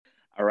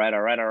All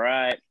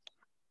right.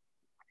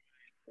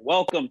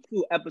 Welcome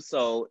to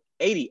episode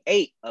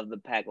 88 of the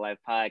Pack Life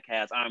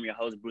Podcast. I'm your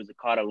host, Bruiser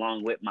Carter,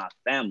 along with my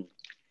family.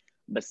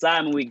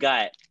 Beside me, we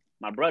got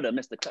my brother,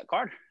 Mr. Cut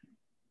Carter.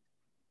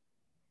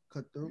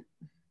 Cutthroat.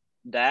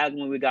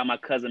 Diagonally, we got my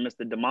cousin,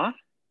 Mr. Demond.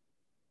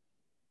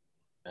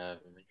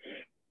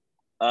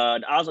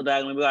 Also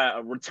diagonally, we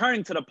got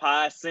returning to the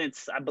pod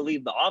since, I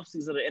believe, the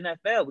offseason of the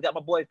NFL. We got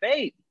my boy,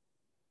 Fade.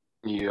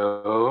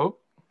 Yo,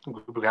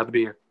 glad to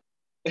be here.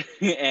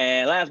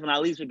 And last but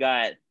not least, we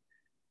got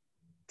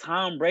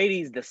Tom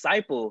Brady's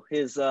disciple,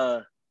 his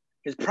prophet,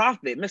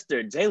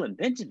 Mr. Jalen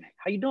Benjamin.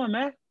 How you doing,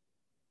 man?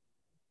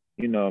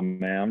 You know,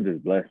 man, I'm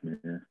just blessed,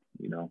 man.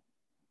 You know,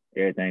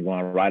 everything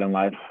going right in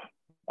life.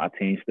 My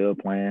team still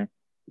playing.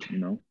 You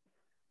know,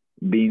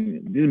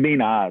 being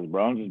the odds,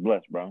 bro. I'm just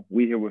blessed, bro.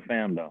 We here with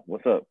fam, though.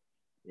 What's up?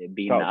 Yeah,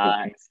 beating the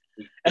odds.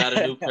 Got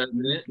a new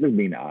president. Just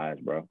being the odds,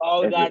 bro.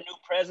 Oh, we got a new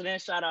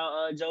president. Shout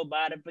out Joe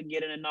Biden for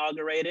getting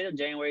inaugurated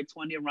January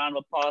 20th. Round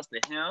of applause to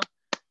him.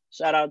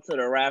 Shout out to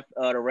the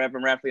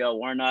Reverend Raphael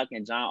Warnock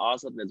and John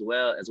Ossoff as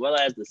well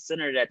as the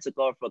senator that took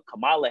over for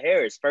Kamala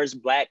Harris, first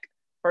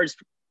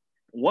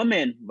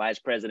woman vice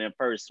president,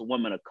 first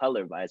woman of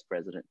color vice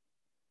president.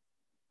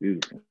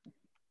 Beautiful.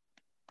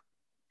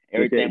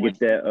 Everything get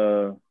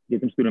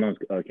them student loans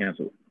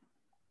canceled.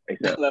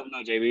 Let them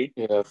know, JB.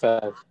 Yeah,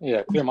 fast.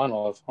 Yeah, clear mine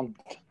off.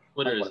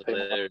 Twitter is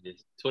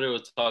hilarious. Twitter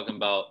was talking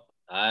about,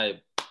 all right,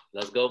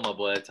 let's go, my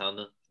boy. Time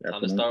to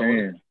start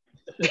with.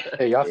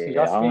 Hey, y'all seen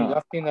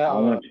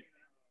that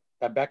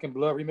Back in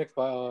Blood remix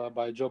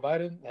by Joe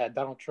Biden? It had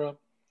Donald Trump.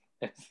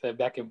 It said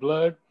Back in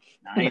Blood.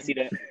 I ain't see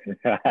that.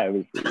 I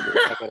haven't seen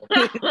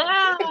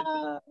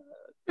that.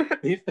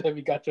 He said,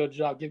 "We got your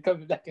job. Get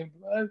coming back in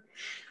blood."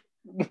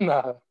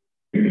 Nah.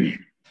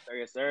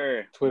 Yes,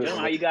 sir. Twitter.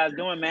 How you guys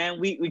doing, man?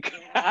 We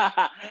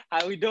how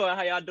we doing?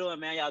 How y'all doing,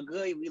 man? Y'all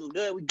good? We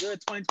good? We good?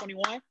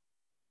 2021?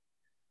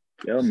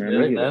 Yo, man,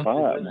 Good, we man. get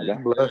pod,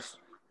 man. Bless.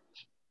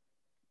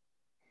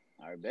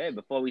 All right, babe.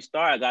 Before we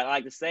start, I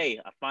like to say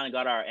I finally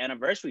got our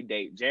anniversary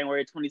date,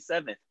 January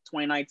 27th,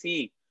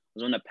 2019.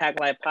 Was when the Pack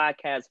Life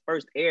Podcast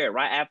first aired,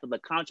 right after the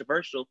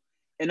controversial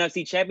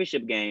NFC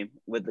Championship game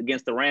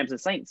against the Rams and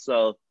Saints.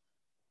 So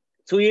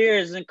 2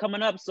 years and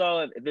coming up.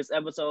 So if this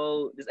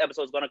episode is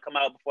going to come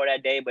out before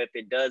that day, but if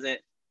it doesn't,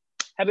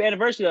 happy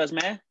anniversary to us,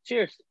 man.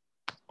 Cheers.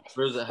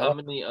 Bruiser, how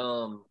many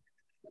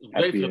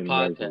great for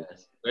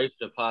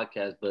the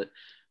podcast, but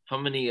how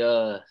many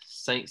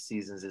Saints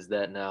seasons is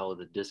that now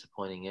with a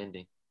disappointing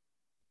ending?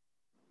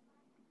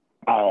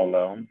 I don't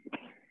know.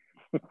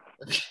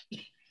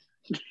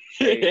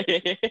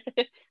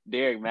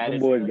 Derek Madison. Them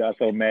boys got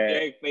so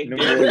mad.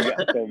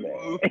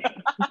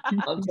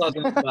 I'm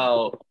talking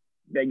about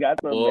They got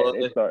so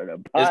mad. They started a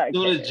as podcast.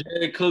 soon as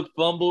Jared Cook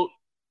fumbled,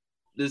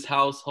 this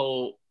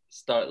household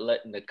start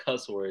letting the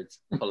cuss words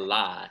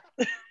fly.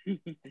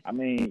 I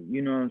mean,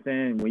 you know what I'm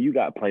saying? When you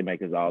got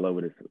playmakers all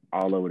over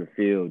the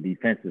field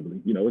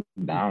defensively, you know, it's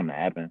bound to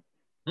happen.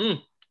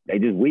 They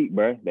just weak,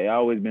 bro. They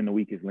always been the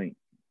weakest link.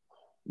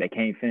 They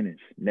can't finish.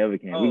 Never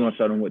can. We're gonna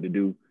show them what to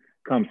do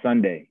come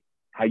Sunday.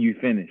 How you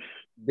finish.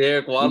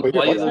 Derek, why you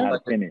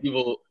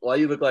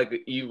look like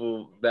an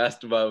evil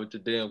basketball with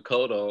your damn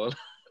coat on?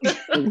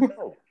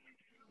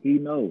 He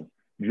knows.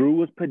 Drew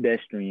was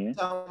pedestrian.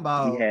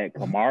 About, we had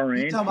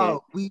Kamara in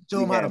check. We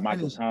had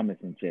Michael Thomas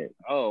in check.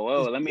 Oh,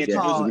 let me It's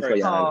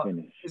introduce called-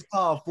 you. It's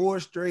called 4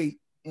 straight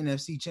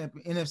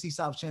NFC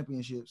South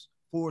championships.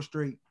 4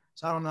 straight.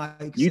 So I don't know how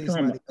you can You say talking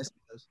somebody about- does.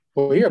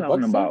 Well, You're you're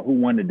talking about who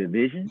won the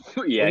division?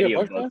 Yeah, you're a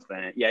you're a Bucs Bucks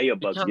fan. Yeah, you're a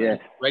Bucks fan. Yes.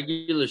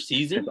 Regular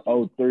season?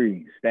 It's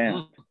 03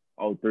 stamped.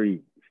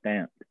 03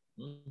 stamped.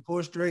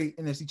 4 straight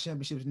NFC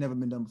championships never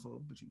been done before,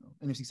 but you know,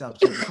 NFC South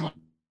championship.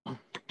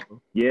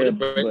 Yeah, What if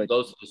Brady but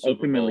goes to the Super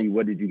ultimately, Bowl?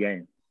 what did you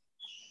gain?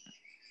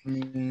 I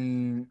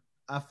mean,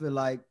 I feel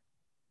like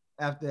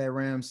after that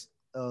Rams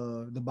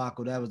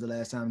debacle, that was the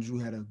last time Drew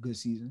had a good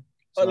season.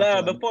 So I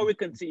feel like-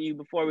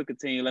 Before we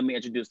continue, let me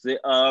introduce it.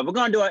 We're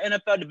gonna do our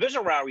NFL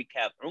division round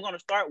recap. We're gonna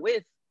start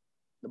with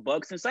the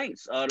Bucks and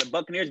Saints. The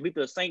Buccaneers beat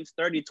the Saints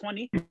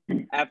 30-20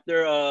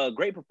 after a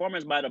great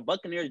performance by the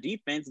Buccaneers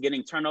defense,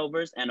 getting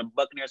turnovers, and the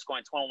Buccaneers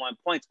scoring 21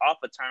 points off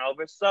of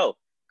turnovers. So,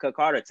 Cut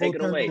Carter, take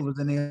it away.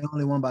 And they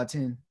only won by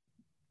 10.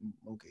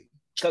 Okay.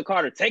 Cut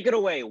Carter, take it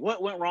away.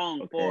 What went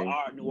wrong for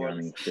our New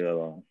Orleans?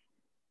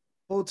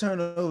 4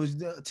 turnovers.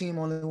 The team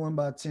only won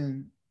by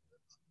 10.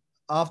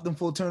 Off them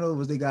 4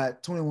 turnovers, they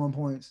got 21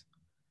 points.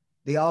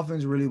 The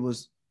offense really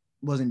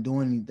wasn't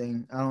doing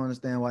anything. I don't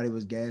understand why they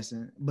was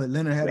gassing. But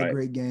Leonard had a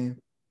great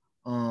game.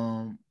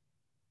 Who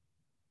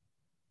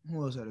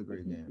else had a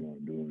great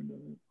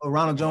game?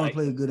 Ronald Jones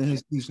played good in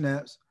his 2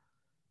 snaps.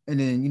 And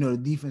then, you know, the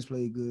defense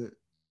played good.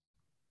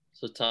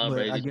 So Tom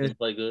Brady didn't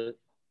play good?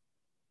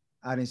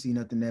 I didn't see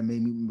nothing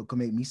that could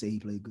make me say he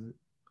played good.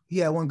 He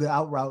had one good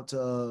out route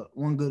to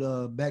one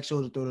good back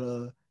shoulder throw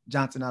to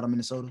Johnson out of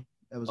Minnesota.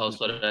 That was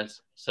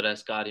so that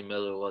Scotty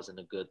Miller wasn't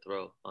a good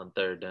throw on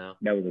 3rd down.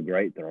 That was a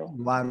great throw.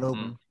 Wide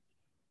open.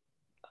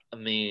 I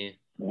mean,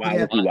 why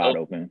was he wide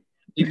open?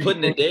 He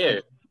putting it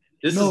there.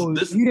 He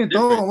didn't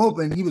throw him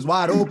open. He was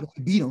wide open.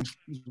 He beat him.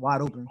 He was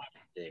wide open.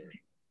 Yeah.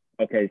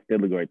 Okay,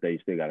 still a great thing. You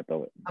still got to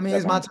throw it. I mean,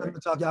 it's my turn to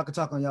talk. Y'all can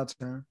talk on y'all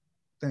turn.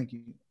 Thank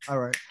you. All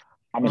right.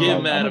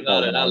 Get mad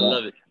about it. I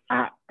love it.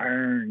 I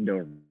earned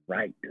the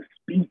right to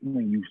speak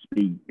when you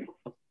speak.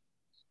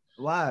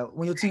 Why?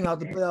 When your team out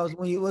the playoffs,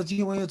 when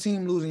your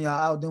team losing, y'all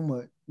out, then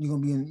what? You're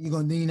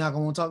not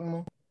gonna want to talk no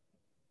more?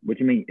 What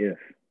you mean if?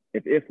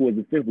 If was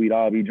the fifth, we'd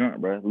all be drunk,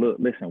 bro. Look,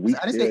 listen, we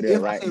I didn't still say there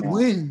if, right I said now.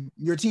 when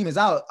your team is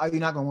out, are you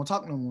not gonna want to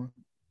talk no more?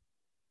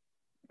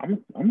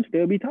 I'm gonna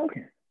still be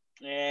talking.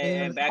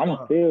 And I'm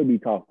gonna still be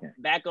talking.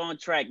 Back on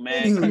track,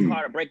 man. Coach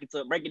Carter, break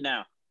it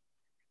down.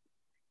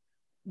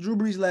 Drew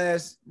Brees'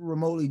 last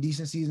remotely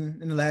decent season,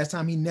 and the last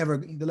time he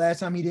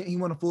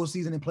won a full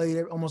season and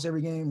played almost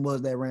every game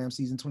was that Rams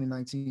season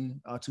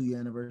 2019, our 2-year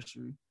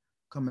anniversary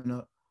coming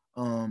up.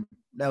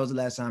 That was the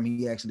last time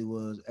he actually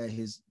was at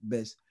his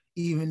best.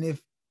 Even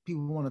if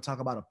people want to talk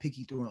about a pick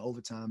he threw in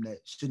overtime that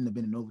shouldn't have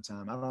been in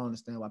overtime, I don't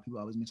understand why people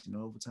always mention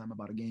overtime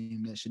about a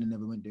game that should have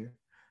never went there.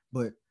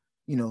 But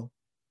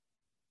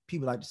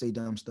people like to say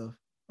dumb stuff.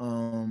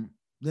 Then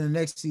the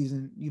next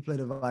season, you play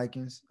the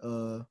Vikings.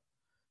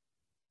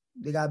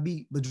 They got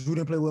beat, but Drew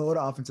didn't play well with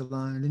the offensive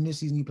line. And then this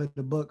season, you played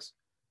the Bucks.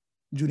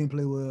 Drew didn't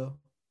play well.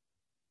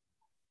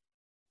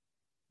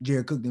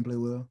 Jared Cook didn't play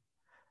well.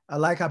 I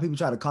like how people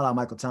try to call out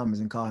Michael Thomas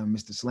and call him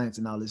Mr. Slants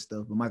and all this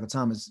stuff, but Michael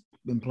Thomas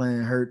been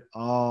playing hurt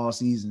all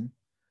season.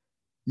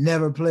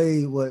 Never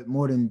played,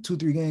 more than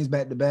 2-3 games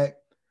back-to-back.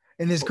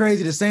 And it's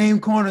crazy. The same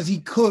corners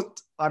he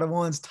cooked are the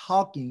ones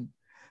talking.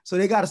 So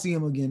they got to see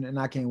him again, and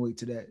I can't wait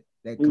till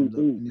that comes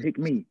up. Pick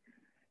me.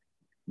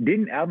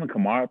 Didn't Alvin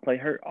Kamara play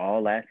hurt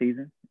all last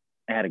season?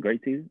 And had a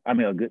great season? I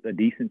mean, a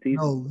decent season?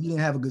 No, he didn't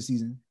have a good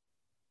season.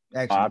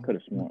 Actually, I could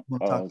have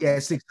sworn. He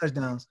had 6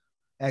 touchdowns,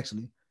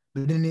 actually.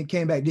 But then it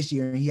came back this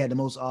year, and he had the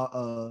most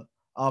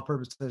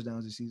all-purpose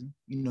touchdowns this season.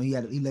 He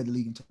led the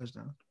league in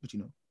touchdowns, but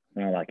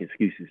Sound like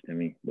excuses to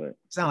me, but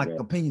sound like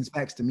opinions,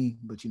 facts to me,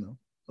 but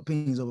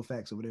opinions over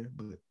facts over there.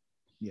 But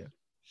yeah,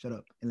 shut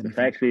up. And the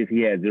fact is,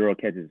 he had 0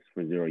 catches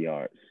for 0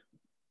 yards.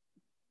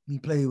 He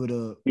played with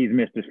He's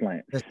Mr.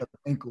 Slant. That's the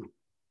ankle.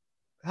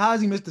 How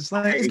is he Mr.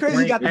 Slant? It's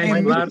crazy he got the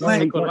name Mr.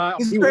 Slant.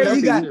 It's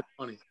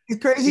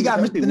crazy he got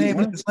Mr. Name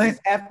Mr. Slants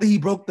after he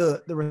broke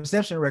the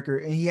reception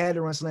record and he had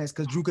to run slants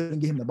because Drew couldn't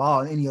get him the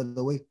ball in any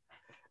other way.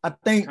 I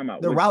think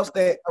the routes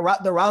that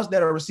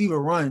a receiver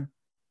run,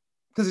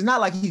 because it's not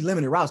like he's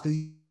limited routes because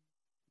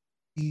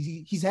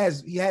he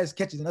has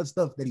catches and other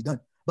stuff that he's done.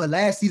 But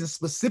last season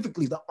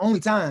specifically, the only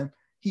time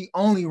he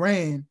only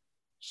ran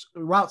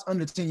routes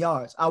under 10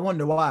 yards. I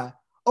wonder why.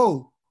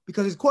 Oh,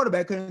 because his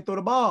quarterback couldn't throw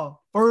the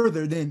ball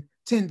further than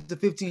 10 to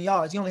 15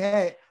 yards. He only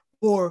had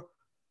 4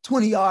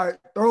 20-yard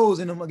throws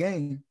in him a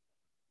game.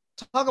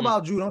 Talk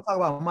about Drew. Don't talk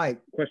about Mike.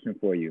 Question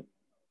for you.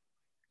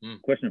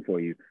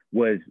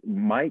 Was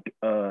Mike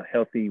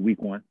healthy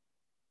week 1?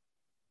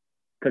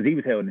 Because he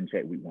was held in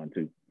check week 1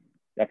 too.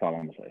 That's all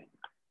I'm gonna say.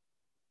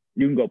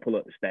 You can go pull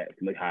up the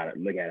stats, look at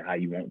it how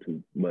you want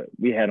to, but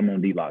we had him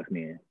on D-Locks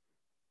then.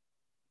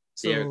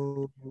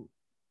 So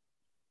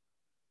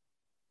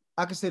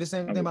I could say the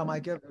same thing about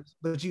Mike Evans,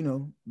 but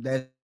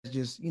that's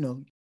just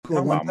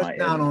score 1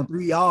 touchdown on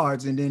 3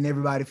 yards and then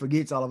everybody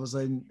forgets all of a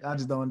sudden. I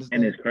just don't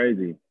understand. And it's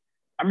crazy.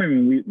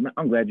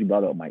 I'm glad you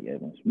brought up Mike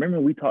Evans. Remember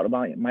we talked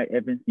about Mike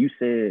Evans? You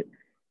said,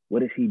 what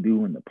does he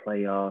do in the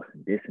playoffs?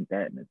 This and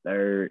that and the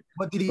third.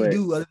 What did he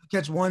do?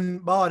 Catch one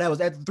ball that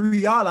was at the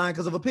 3-yard line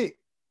because of a pick.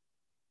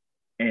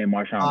 And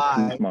Marshawn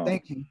was too small.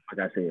 Thank you.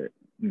 Like I said.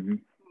 Mm-hmm.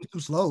 Too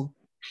slow.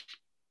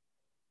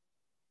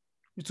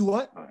 You too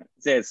what?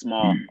 Said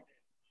small.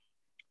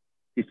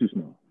 He's too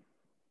small.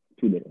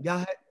 Too little.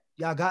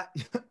 Y'all got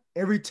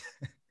every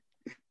time.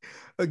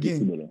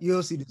 Again,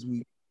 you'll see this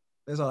week.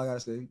 That's all I gotta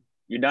say.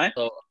 You done?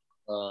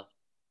 So,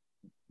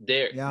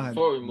 Derek,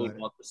 before we move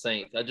on to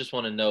Saints, I just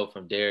want to know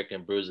from Derek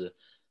and Bruiser.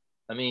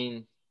 I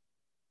mean,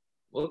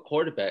 what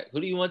quarterback? Who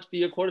do you want to be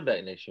your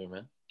quarterback next year,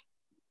 man?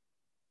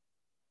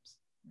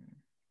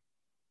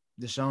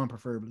 Deshaun,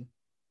 preferably.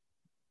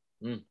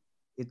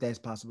 If that's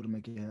possible to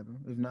make it happen.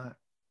 If not,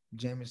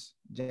 Jameis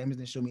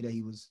didn't show me that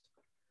he was.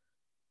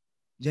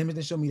 Jameis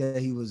didn't show me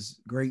that he was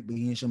great, but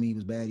he didn't show me he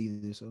was bad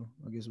either. So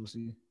I guess we'll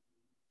see.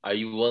 Are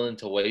you willing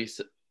to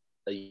waste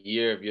a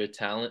year of your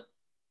talent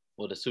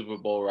with a Super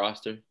Bowl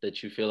roster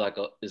that you feel like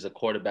is a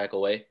quarterback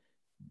away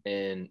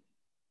and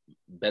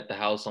bet the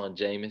house on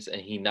Jameis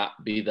and he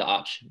not be the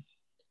option?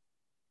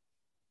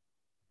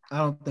 I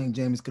don't think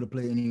Jameis could have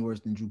played any worse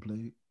than Drew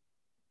played.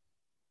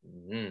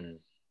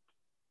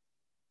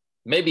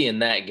 Maybe in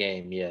that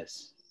game,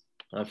 yes.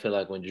 I feel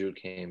like when Drew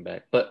came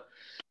back, but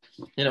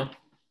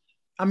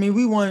I mean,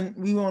 we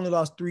only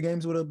lost 3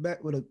 games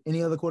with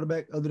any other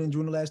quarterback other than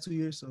Drew in the last 2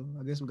 years. So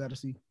I guess we got to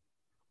see.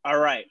 All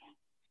right,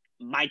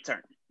 my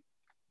turn.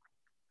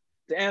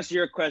 To answer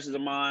your questions,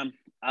 Amon,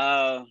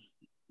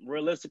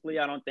 realistically,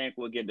 I don't think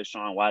we'll get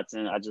Deshaun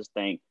Watson. I just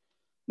think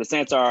the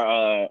Saints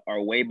are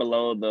way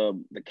below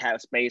the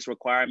cap space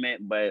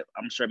requirement, but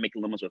I'm sure Mickey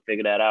Loomis will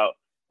figure that out.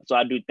 So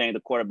I do think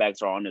the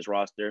quarterbacks are on this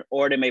roster,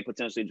 or they may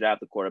potentially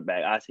draft a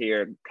quarterback. I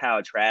hear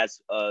Kyle Trask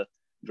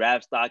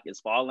draft stock is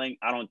falling.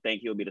 I don't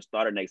think he'll be the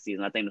starter next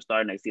season. I think the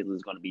starter next season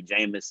is going to be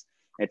Jameis,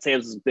 and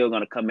Taylor's is still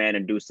going to come in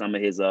and do some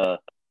of his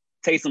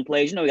take some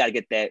plays. You know, we got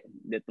to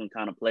get them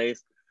kind of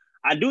plays.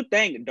 I do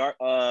think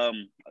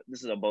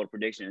this is a bold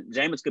prediction.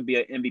 Jameis could be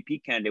an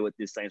MVP candidate with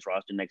this Saints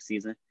roster next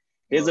season.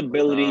 His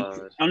ability.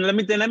 Let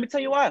me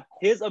tell you why.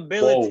 His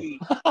ability.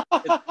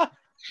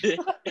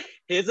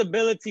 His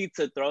ability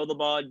to throw the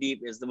ball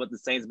deep is what the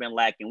Saints been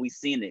lacking. We've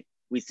seen it.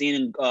 We've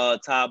seen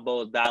Todd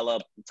Bowles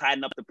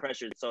tighten up the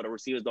pressure so the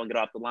receivers don't get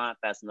off the line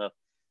fast enough.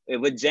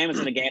 With Jameis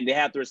in the game, they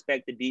have to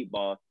respect the deep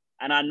ball.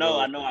 And I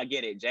I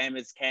get it.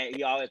 Jameis can't.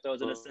 He always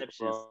throws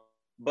interceptions.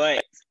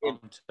 But if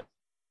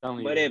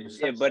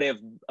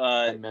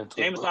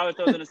Jameis always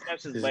throws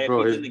interceptions, but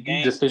if he's in the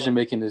game, decision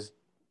making is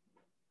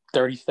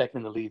 32nd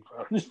in the league,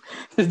 bro.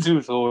 This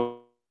dude's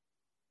horrible.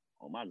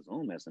 Oh, my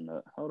Zoom messing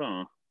up. Hold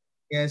on.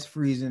 Yeah, it's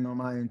freezing on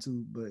my end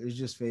too, but it's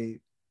just fade.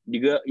 You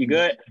good? You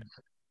good?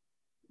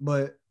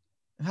 But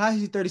how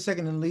is he 32nd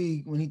in the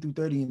league when he threw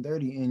 30 and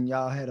 30, and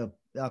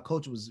y'all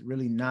coach was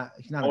really not.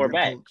 He's not a good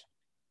coach.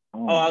 I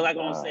was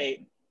going to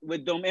say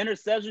with them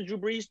interceptions Drew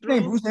Brees threw.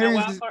 Bruce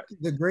Arians is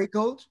the great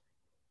coach.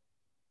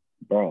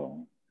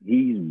 Bro,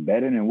 he's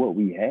better than what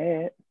we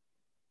had.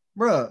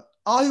 Bro,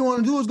 all he want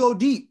to do is go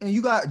deep, and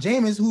you got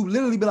Jameis who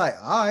literally be like,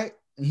 all right.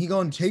 And he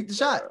gonna take the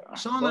shot.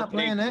 Sean not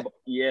playing that.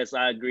 Yes,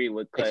 I agree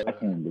with Cut. I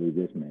can't believe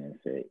this man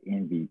said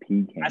MVP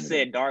candidate. I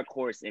said dark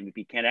horse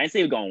MVP candidate. I didn't say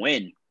he was gonna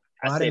win.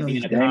 I said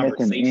being a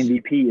conversation. And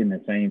MVP in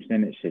the same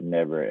sentence should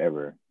never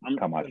ever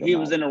come out. He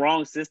was in the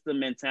wrong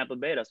system in Tampa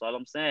Bay. That's all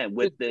I'm saying.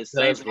 With the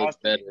Saints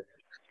roster,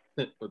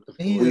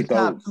 he's a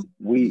top two.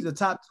 He's a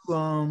top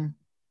two.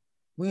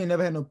 We ain't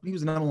never had no. He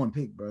was the number one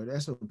pick, bro.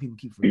 That's what people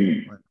keep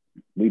forgetting.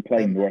 We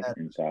play North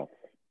and South.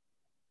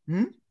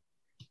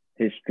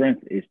 His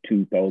strength is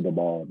to throw the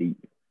ball deep.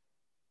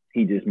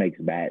 He just makes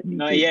bad decisions.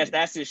 No, yes,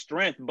 that's his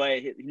strength.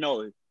 But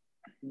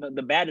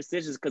the bad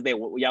decisions because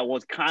y'all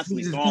was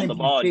constantly throwing the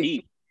ball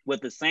deep. With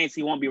the Saints,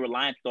 he won't be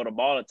reliant to throw the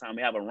ball all the time.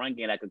 We have a run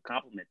game that could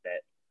complement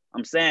that.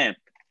 I'm saying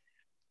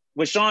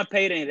with Sean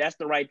Payton, that's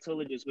the right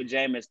tool. Just with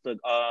Jameis to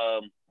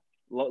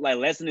like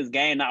lessen his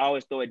game, not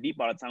always throw it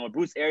deep all the time. With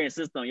Bruce Arians'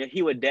 system,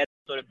 he would dead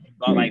sort of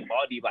ball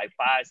deep like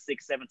 5,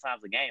 6, 7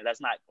 times a game. That's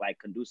not like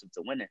conducive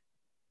to winning.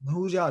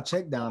 Who's y'all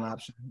check down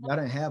option? I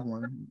didn't have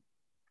one.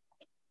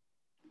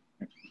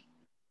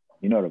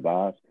 You know the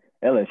vibes.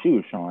 LSU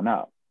is showing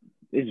out.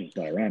 It's just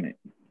ironic.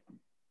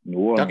 New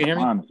Orleans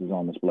Promise is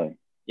on display.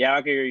 Yeah,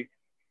 I can hear you.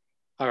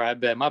 All right,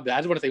 bet. My bad. I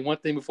just want to say one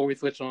thing before we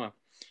switch on.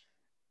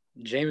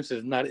 Jameis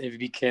is not an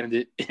MVP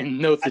candidate in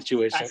no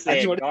situation. I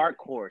said dark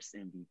horse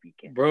MVP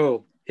candidate.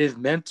 Bro, his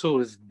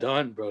mental is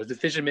done, bro. His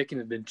decision making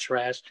has been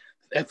trashed.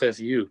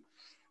 FSU.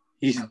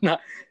 He's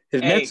not.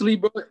 His mentally,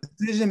 bro.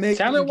 Decision making,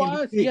 talent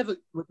wise, he has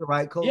with the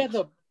right coach. He has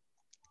a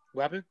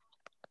weapon.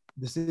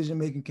 Decision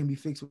making can be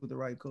fixed with the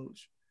right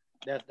coach.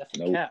 That's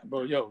a cap,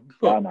 bro. Yo,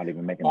 I'm not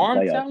even making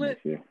arm talent.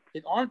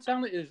 His arm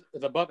talent is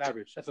above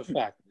average. That's a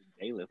fact.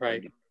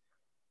 Right.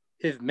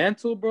 His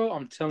mental, bro.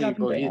 I'm telling you,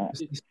 bro.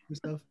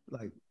 Stuff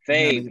like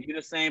Fave, you're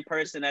the same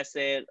person that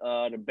said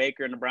the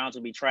Baker and the Browns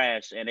would be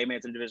trash, and they made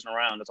it to the divisional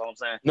round. That's all I'm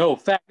saying. No,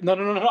 fact. No.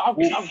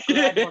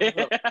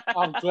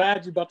 I'm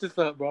glad you brought this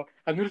up, bro.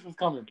 I knew this was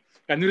coming.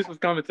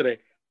 Today.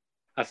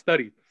 I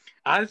studied.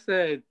 I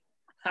said,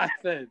 I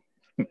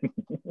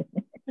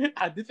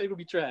did say it would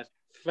be trash.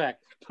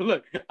 Fact. But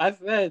look, I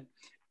said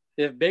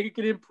if Baker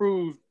could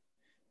improve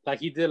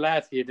like he did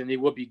last year, then they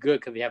would be good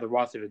because they have the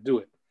roster to do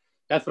it.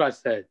 That's what I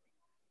said.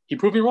 He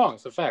proved me wrong.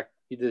 It's a fact.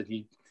 He did.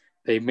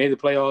 They made the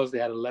playoffs. They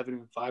had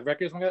 11-5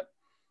 records on that.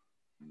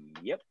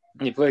 Yep.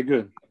 He played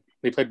good.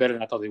 They played better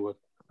than I thought they would.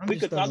 We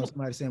could talk about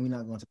somebody saying we're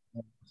not going to.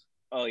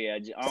 Oh yeah.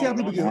 See how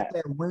people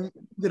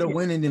get a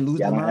win and then lose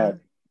their mind.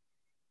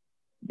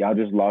 Y'all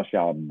just lost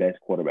y'all best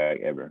quarterback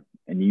ever,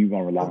 and you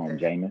gonna rely on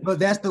Jameis. But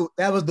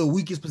that was the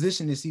weakest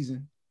position this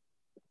season.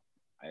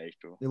 That is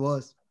true. It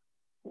was.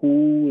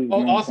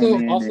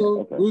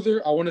 Also,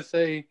 Bruiser, I want to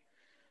say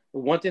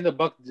one thing the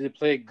Bucs did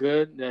play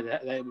good.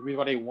 That the reason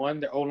why they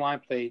won, their O-line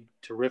played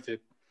terrific.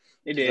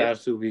 They did. The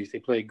last 2 weeks, they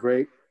played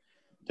great.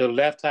 The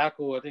left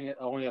tackle, I think, it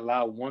only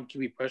allowed 1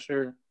 QB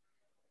pressure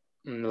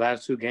in the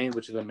last 2 games,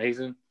 which is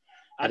amazing.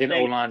 I think the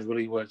O-line is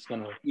really what's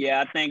gonna.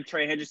 Yeah, I think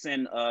Trey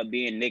Hendrickson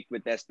being nicked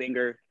with that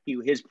stinger, he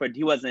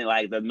wasn't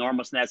like the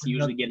normal snaps he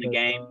usually get in the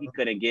game. He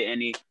couldn't get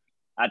any.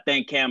 I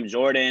think Cam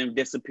Jordan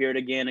disappeared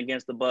again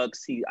against the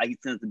Bucs. He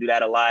tends to do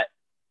that a lot.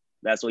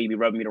 That's why he be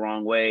rubbing me the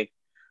wrong way.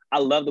 I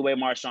love the way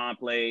Marshawn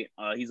played.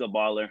 He's a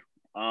baller.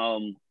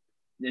 And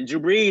Drew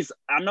Brees,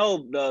 I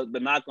know the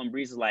knock on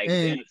Brees is like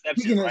the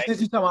interception, right? Since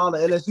you talking about all the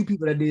LSU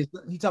people that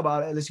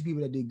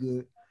did,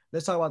 good.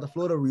 Let's talk about the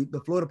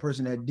Florida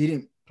person that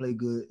didn't play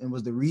good and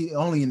was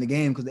only in the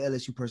game because the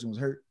LSU person was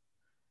hurt.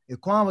 If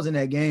Quan was in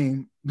that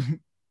game,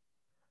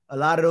 a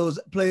lot of those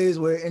plays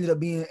where it ended up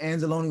being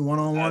Anzalone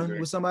one-on-one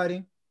with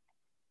somebody,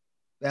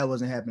 that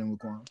wasn't happening with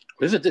Quan.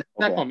 Is it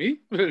attack on me?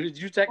 Did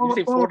you say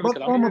Florida?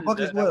 Former Buck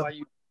as well.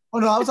 Oh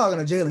no, I was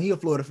talking to Jalen. He a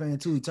Florida fan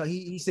too.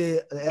 He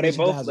said They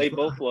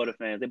both Florida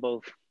fans. They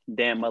both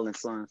Dan Mullen's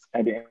sons.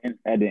 At the end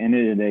of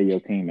the day, your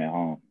team at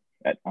home,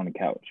 on the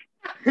couch.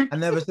 I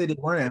never said they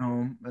weren't at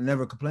home. I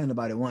never complained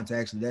about it once.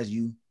 Actually, that's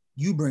you.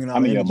 You bringing all. I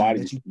mean, your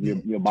energy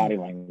body, your body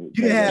language.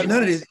 You didn't have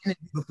none of this energy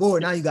before.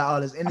 Now you got all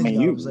this energy.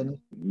 I all of a sudden.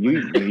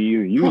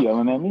 you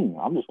yelling at me.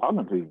 I'm just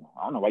talking to you.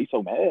 I don't know why you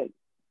so mad.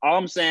 All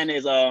I'm saying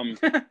is,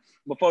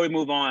 before we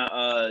move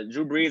on,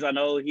 Drew Brees, I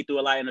know he threw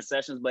a lot of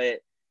interceptions,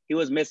 but he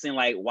was missing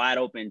like wide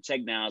open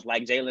checkdowns.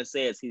 Like Jalen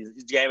says, his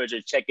average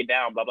is check it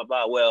down, blah blah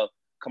blah. Well,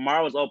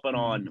 Kamara was open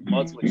on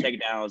multiple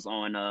checkdowns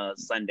on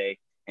Sunday,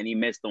 and he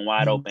missed them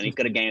wide open. He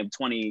could have gained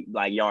 20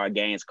 yard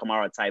gains,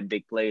 Kamara type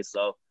big plays.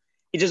 So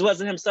he just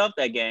wasn't himself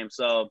that game.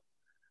 So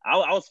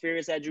I was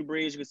furious at Drew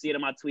Brees. You can see it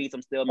in my tweets.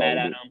 I'm still mad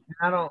at him.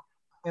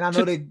 I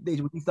know they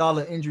released all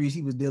the injuries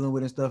he was dealing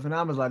with and stuff, and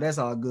I was like, that's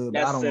all good.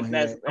 But I don't want to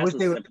hear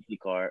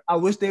that. I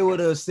wish they would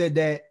have said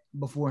that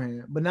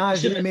beforehand. But now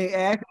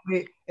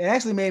it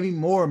actually made me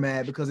more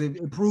mad because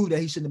it proved that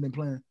he shouldn't have been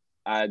playing.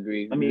 I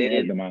agree. Let me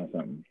ask Damon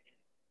something.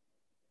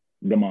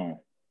 Damon,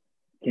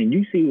 can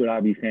you see what I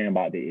be saying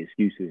about the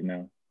excuses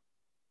now?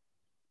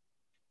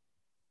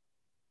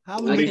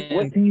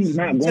 What team's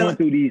not going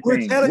through these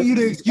things? We're telling you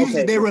the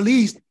excuses they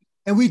released,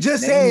 and we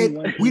just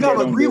said we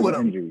don't agree with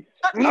them.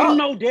 Let them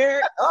know,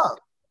 Derek.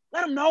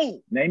 Let them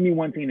know. Name me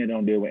one team that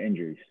don't deal with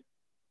injuries.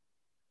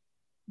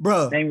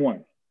 Bro. Name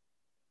one.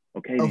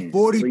 Okay. A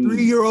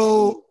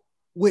 43-year-old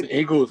with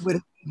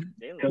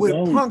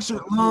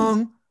punctured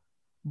lung,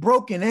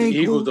 broken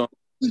ankle.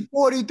 He's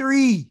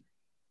 43.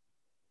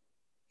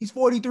 He's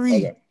 43.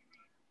 Okay.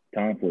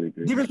 Tom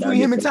 43. Difference between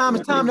him and Tom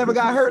is Tom never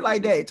got hurt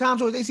like that. Tom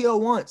tore his ACL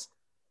once.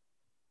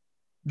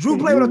 Drew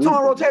played with a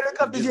torn rotator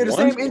cuff this year. The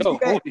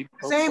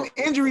same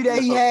injury that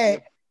he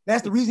had.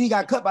 That's the reason he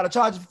got cut by the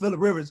Chargers for Phillip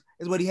Rivers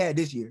is what he had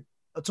this year.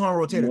 A torn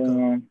rotator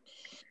cuff.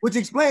 Which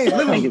explains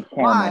literally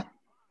why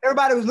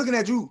everybody was looking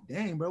at Drew.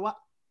 Dang, bro. What?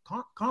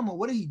 Karma,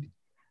 what did he do?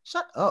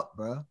 Shut up,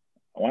 bro.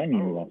 Oh, I ain't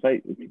even gonna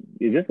say.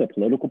 Is this a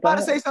political Try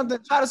to say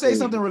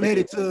something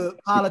related to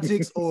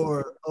politics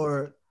or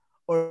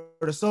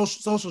the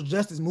social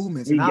justice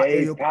movements. He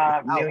gave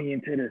 $5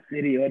 million to the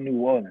city of New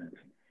Orleans.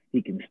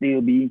 He can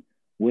still be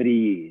what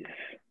he is.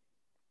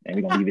 And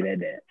we're gonna leave it at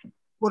that.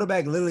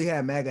 Quarterback literally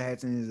had MAGA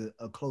hats and is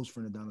a close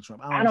friend of Donald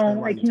Trump. I don't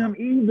like him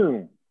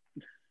either.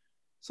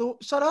 So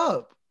shut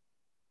up.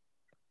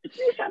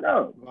 You shut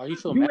up. Why you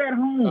so you mad? At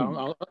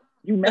home.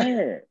 You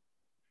mad.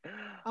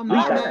 I'm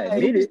not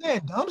mad. You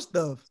saying dumb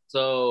stuff.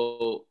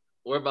 So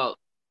we're about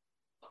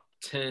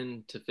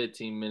 10 to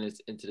 15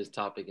 minutes into this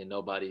topic and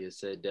nobody has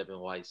said Devin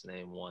White's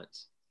name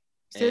once.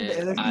 I think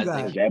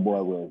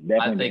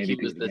he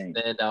was the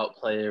standout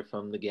player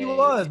from the game. He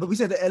was, but we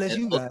said the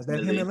LSU guys.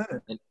 That's him and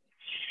Leonard.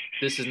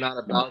 This is not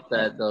about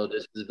that, though.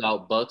 This is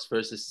about Bucks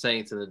versus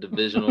Saints in the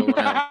divisional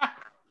round.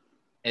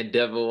 And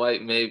Devin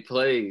White made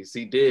plays.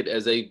 He did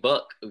as a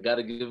Buck. We got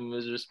to give him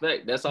his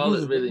respect. That's all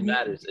that really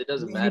matters. It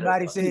doesn't matter.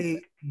 Everybody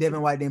say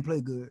Devin White didn't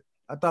play good.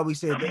 I thought we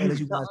said the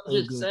LSU guys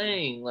played good. I'm just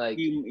saying, like,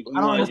 I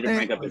don't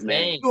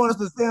understand. You want us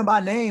to say him by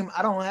name?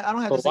 I don't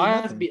have to say why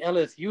nothing. has to be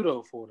LSU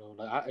though?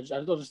 Like, I just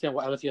don't understand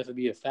why LSU has to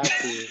be a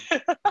factor.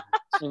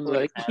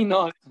 Like, you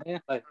know what I'm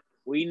saying? Like,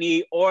 we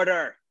need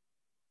order.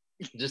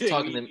 Just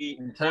talking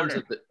in terms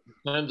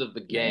of the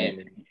game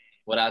and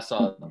what I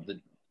saw, the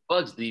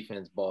Bucks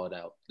defense balled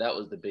out. That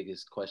was the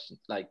biggest question.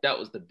 Like, that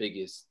was the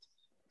biggest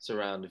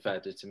surrounding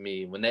factor to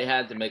me. When they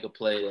had to make a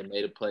play, they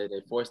made a play. They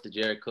forced the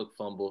Jared Cook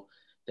fumble.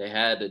 They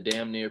had a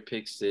damn near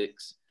pick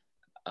six.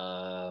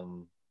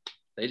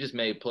 They just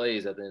made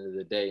plays at the end of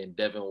the day. And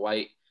Devin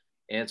White,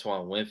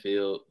 Antoine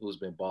Winfield, who's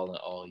been balling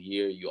all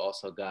year. You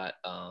also got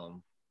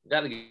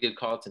to give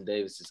Carlton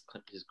Davis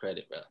his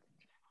credit, bro.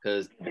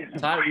 Because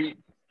Tyree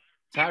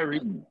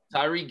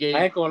gave.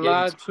 I ain't gonna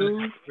lie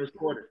too. First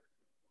quarter.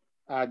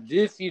 I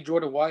did see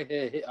Jordan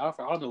Whitehead hit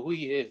Alfred. I don't know who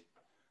he hit. It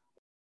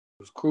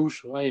was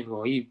crucial. I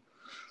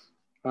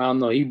don't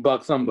know. He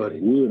bucked somebody.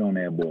 Wood on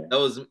that boy.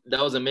 That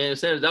was a man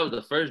Sanders. That was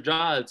the first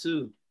drive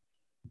too.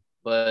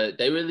 But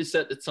they really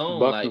set the tone.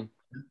 Like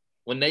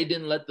when they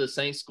didn't let the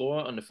Saints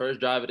score on the first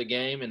drive of the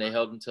game and they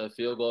held them to a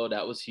field goal,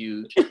 that was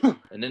huge.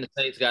 And then the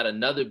Saints got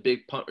another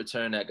big punt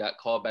return that got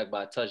called back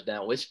by a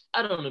touchdown, which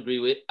I don't agree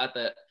with. I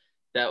thought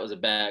that was a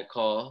bad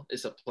call.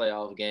 It's a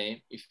playoff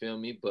game. You feel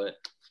me? But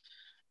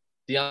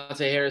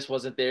Deontay Harris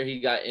wasn't there.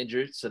 He got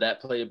injured, so that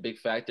played a big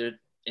factor.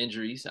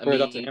 Injuries. I mean,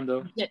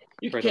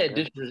 you can't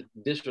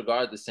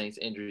disregard the Saints'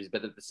 injuries,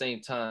 but at the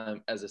same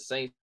time, as a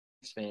Saints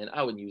fan,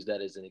 I wouldn't use that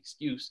as an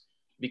excuse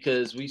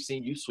because we've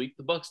seen you sweep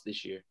the Bucks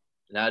this year.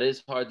 Now, it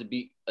is hard to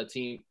beat a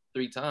team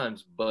 3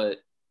 times, but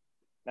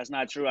that's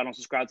not true. I don't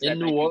subscribe to that.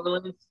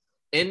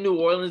 In New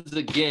Orleans,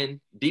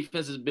 again,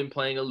 defense has been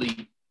playing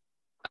elite.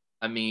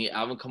 I mean,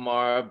 Alvin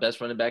Kamara,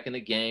 best running back in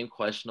the game,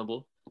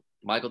 questionable.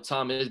 Michael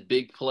Thomas,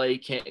 big play,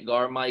 can't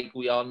guard Mike.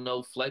 We all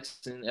know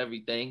flexing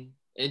everything.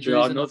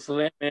 Injuries. No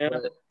slant, man.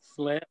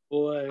 Slant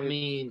boy. I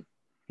mean,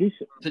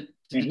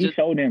 He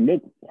showed them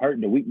look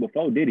hurt the week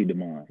before, did he,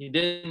 DeMond? He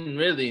didn't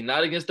really.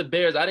 Not against the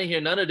Bears. I didn't hear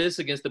none of this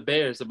against the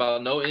Bears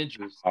about no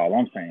injuries. All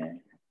I'm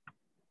saying.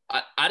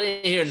 I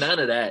didn't hear none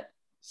of that.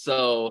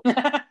 So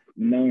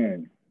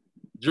none.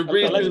 Drew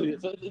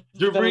Brees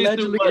threw 3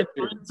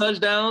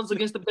 touchdowns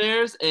against the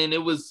Bears, and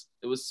it was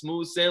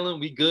smooth sailing.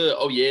 We good.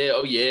 Oh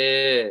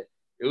yeah.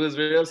 It was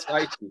real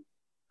spicy.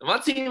 My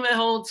team at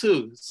home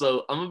too,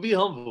 so I'm gonna be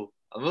humble.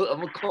 I'm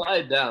gonna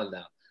quiet down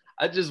now.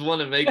 I just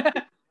want to make.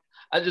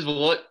 I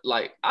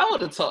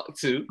want to talk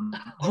to.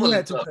 Who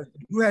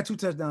had 2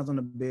 touchdowns on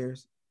the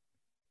Bears?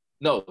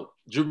 No,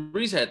 Drew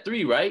Brees had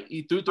 3, right?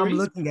 He threw 3. I'm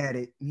looking at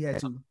it. He had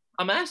 2.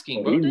 I'm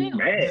asking, bro. He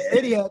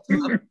said he had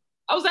 2.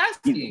 I was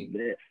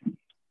asking.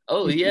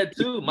 Oh, he had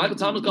 2. Michael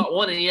Thomas got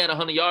 1, and he had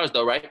 100 yards,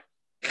 though, right?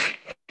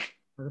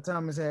 Michael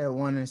Thomas had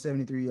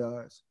 173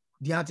 yards.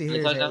 Deontay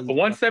Harris had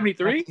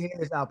 173.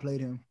 Harris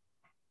outplayed him.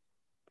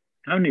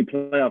 How many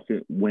playoff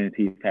wins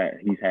he's had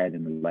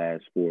in the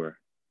last 4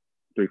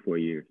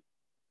 years?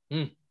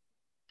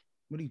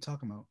 What are you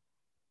talking about?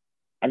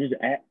 I'm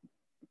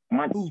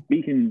not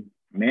speaking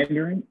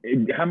Mandarin.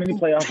 How many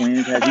playoff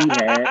wins has he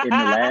had in the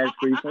last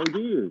 3-4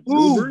 years?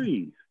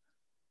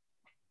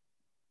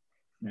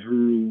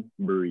 Drew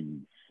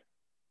Brees.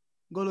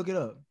 Go look it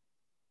up.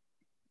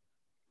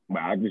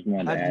 But I just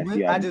wanted to ask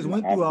you. I just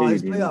went through all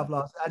his playoff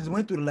losses. I just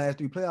went through the last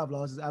 3 playoff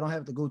losses. I don't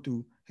have to go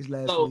through his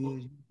last 4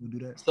 years. You do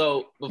that.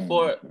 So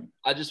before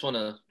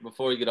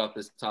we get off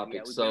this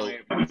topic,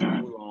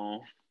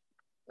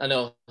 I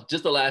know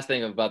just the last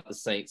thing about the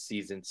Saints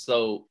season.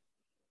 So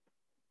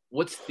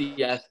what's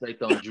the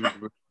aspect on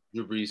Drew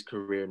Brees'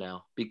 career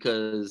now?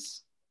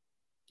 Because,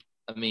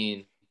 I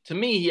mean, to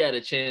me, he had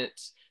a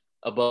chance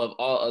above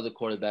all other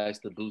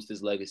quarterbacks to boost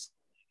his legacy.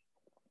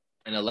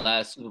 And the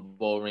last Super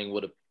Bowl ring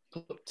would have,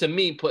 to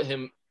me, put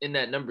him in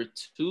that number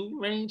 2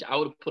 range. I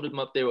would have put him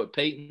up there with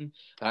Peyton.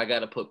 But I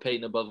got to put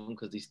Peyton above him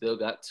because he still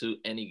got 2,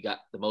 and he got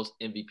the most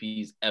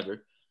MVPs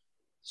ever.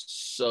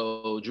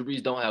 So Drew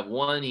Brees don't have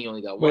 1. He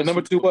only got 1. Wait,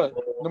 number 2 what?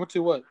 Number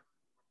 2 what?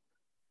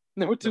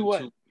 Number 2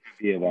 what?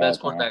 Best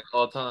quarterback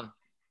all time.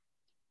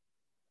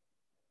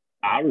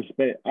 I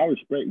respect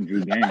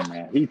Drew game,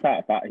 man. He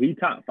top 5,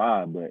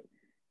 but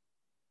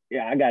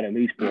yeah, I got at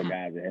least 4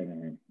 guys ahead of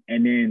him.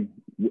 And then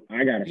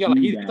I got a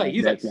few guys.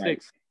 He's like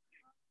 6.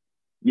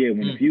 Yeah,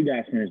 when a few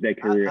guys finish their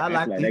career, I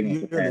like they're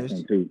going to surpass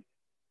him too.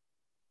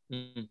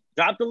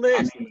 Drop the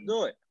list. Let's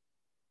do it.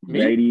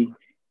 Brady.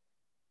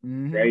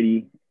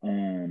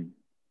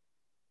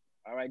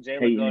 All right,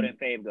 Jalen, go then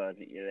Fave goes.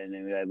 And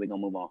then we're going to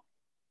move on.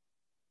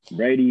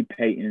 Brady,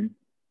 Peyton,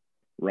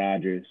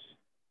 Rodgers.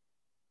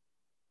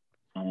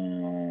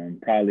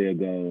 Probably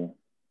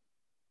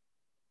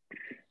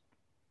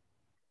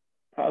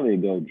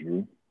go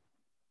Drew.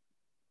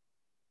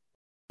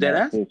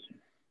 Deadass?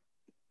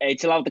 Hey,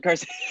 chill out with the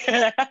curse.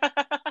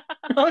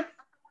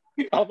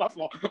 Oh, my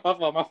fault.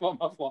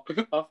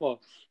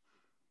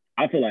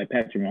 I feel like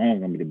Patrick Mahomes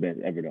gonna be the best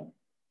ever though.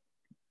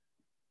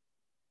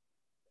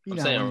 I'm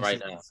saying right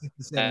now, as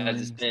it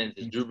stands,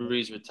 is Drew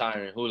Brees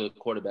retiring? Who are the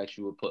quarterbacks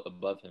you would put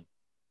above him?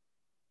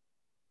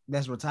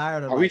 That's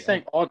retired. Are we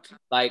saying all?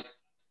 Like,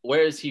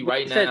 where is he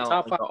right now?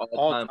 Top 5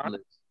 all time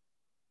list?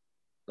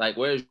 Like,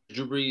 where is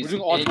Drew Brees? We're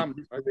doing all time.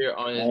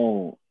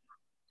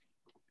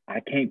 I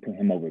can't put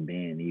him over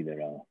Ben either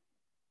though.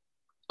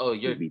 Oh,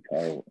 you're be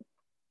told.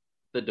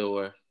 The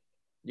door.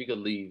 You could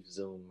leave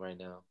Zoom right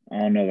now. I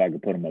don't know if I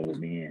could put him over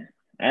Ben.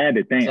 I had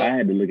to think. I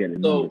had to look at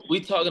it. So we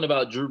talking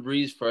about Drew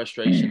Brees'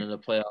 frustration in the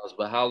playoffs,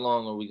 but how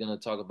long are we going to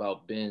talk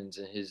about Ben's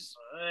and his?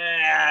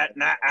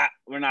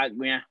 We're not.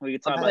 We can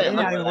talk about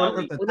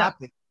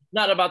it.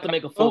 Not about to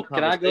make a full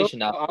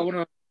conversation out. I want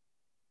to.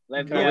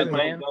 Let's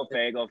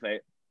go,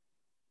 Fade.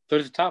 So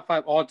it's top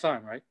 5 all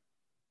time, right?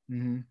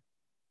 Mm-hmm.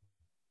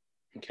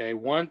 Okay,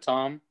 1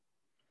 Tom,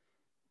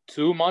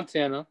 2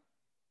 Montana,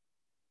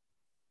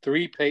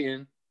 3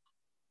 Peyton,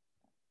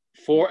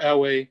 4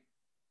 Elway.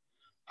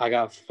 I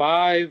got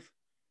 5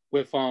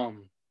 with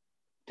damn,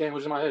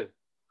 what's in my head?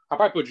 I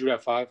probably put Drew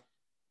at 5.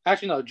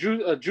 Actually, no,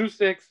 Drew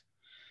 6.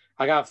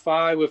 I got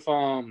 5 with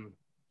You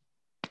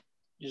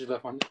just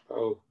left my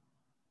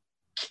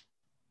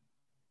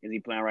Is he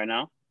playing right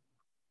now?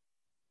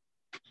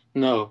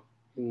 No,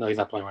 he's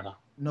not playing right now.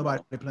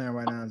 Nobody playing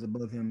right now is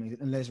above him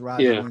unless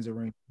Rodgers wins a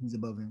ring. He's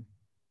above him.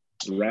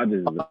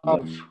 Rodgers is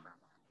above him.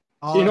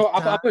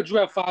 I put Drew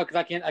at 5 because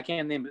I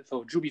can't name it.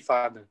 So Drew be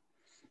 5 then.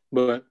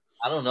 But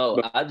I don't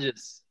know.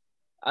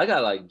 I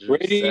got like Drew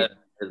Brady, 7,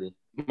 really.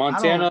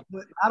 Montana.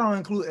 I don't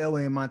include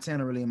Elway and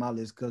Montana really in my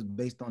list because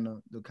based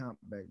on the comp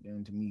back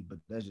then to me, but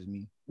that's just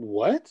me.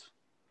 What?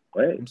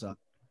 I'm sorry.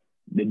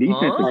 The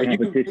defensive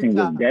competition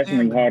was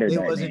definitely harder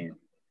back then.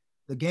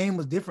 The game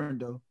was different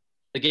though.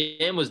 The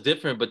game was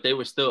different, but they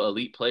were still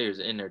elite players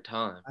in their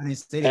time. I didn't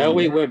say that.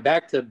 Elway went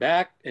back to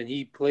back, and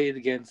he played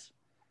against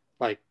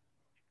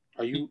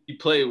You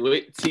played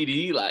with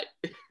TD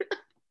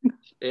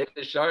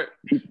Anthony Sharp.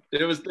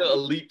 There was still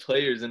elite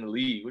players in the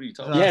league. What are you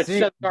talking about?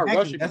 Yeah,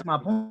 that's my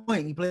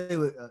point. He played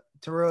with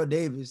Terrell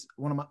Davis,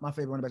 one of my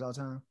favorite running backs all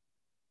time.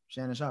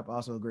 Shannon Sharp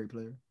also a great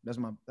player. That's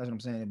what I'm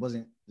saying. It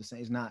wasn't the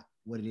same. It's not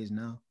what it is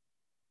now.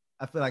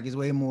 I feel like it's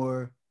way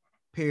more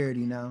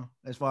parity now.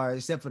 As far as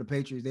except for the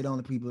Patriots, they're the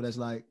only people that's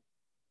like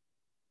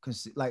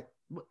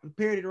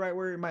parity the right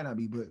word? It might not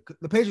be, but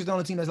the Patriots the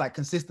only team that's like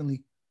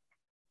consistently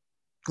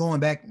going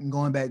back.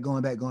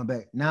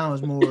 Now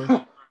it's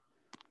more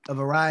a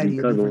variety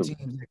of different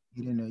teams that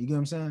get in there. You get what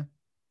I'm saying?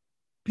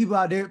 People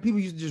out there, people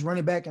used to just run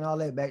it back and all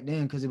that back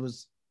then because it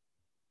was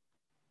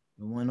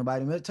there wasn't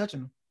nobody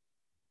touching them.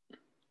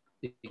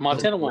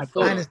 Montana won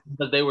because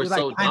they were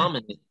so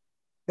dominant.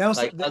 That was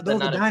like, those were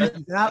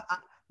dynasties.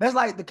 That's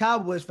like the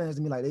Cowboys fans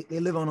to me. Like they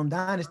live on them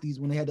dynasties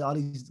when they had all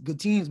these good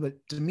teams. But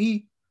to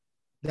me,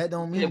 that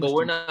don't mean. Yeah, but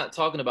we're not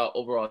talking about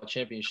overall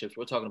championships.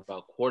 We're talking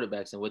about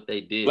quarterbacks and what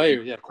they did.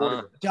 Players, yeah,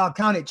 quarterbacks. Y'all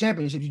counted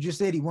championships. You just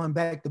said he won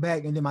back to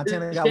back, and then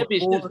Montana got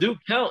championships do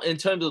count in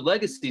terms of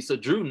legacy. So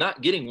Drew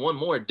not getting one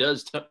more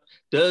does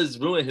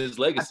ruin his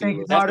legacy. I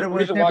think it's harder to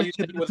win a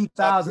championship in the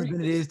 2000s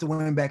than it is to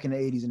win back in the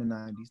 80s and the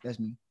 90s. That's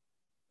me,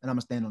 and I'm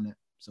gonna stand on that.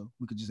 So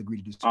we could just agree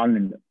to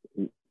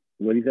disagree.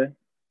 What do you say?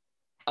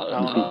 I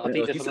don't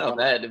know. He sound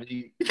mad to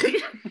me.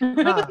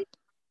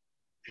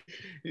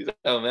 He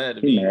sound mad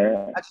to me.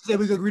 I just said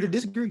we could agree to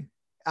disagree.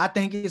 I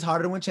think it's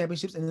harder to win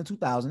championships in the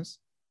 2000s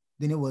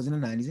than it was in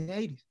the 90s and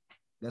 80s.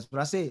 That's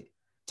what I said.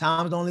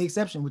 Tom's the only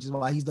exception, which is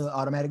why he's the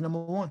automatic number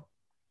one.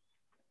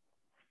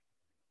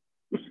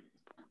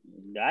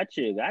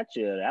 Gotcha.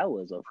 That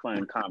was a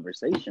fun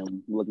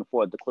conversation. Looking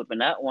forward to clipping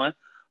that one.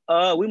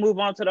 We move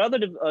on to the other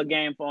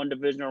game on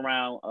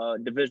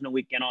divisional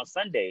weekend on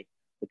Sunday.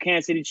 The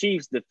Kansas City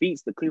Chiefs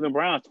defeats the Cleveland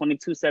Browns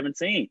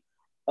 22-17.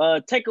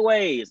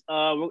 Takeaways.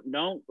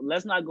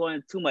 Let's not go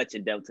into too much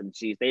in depth to the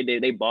Chiefs.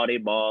 They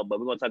ball, but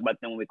we're gonna talk about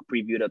them when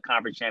we preview the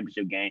conference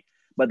championship game.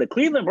 But the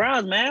Cleveland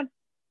Browns, man,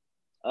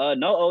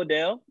 no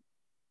Odell,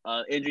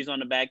 injuries on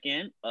the back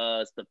end.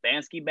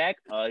 Stefanski back,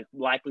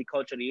 likely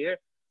coach of the year.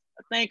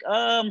 I think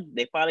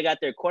they finally got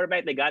their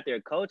quarterback, they got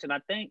their coach, and I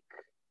think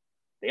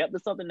they up to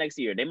something next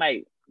year. They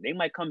might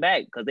come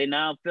back because they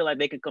now feel like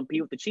they can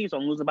compete with the Chiefs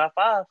on losing by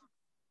 5.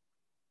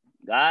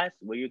 Guys,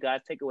 what are your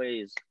guys'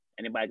 takeaways?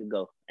 Anybody can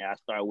go. And I'll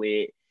start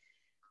with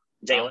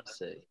Jalen.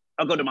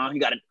 I'll go to Mom. You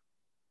got it.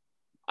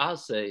 I'll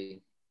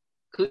say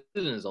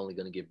Cleveland is only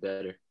going to get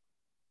better.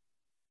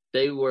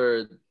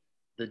 The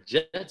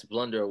Jets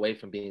blunder away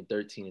from being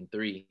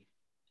 13-3,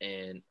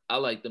 and I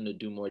like them to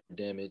do more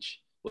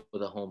damage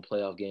with a home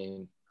playoff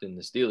game than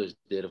the Steelers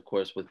did, of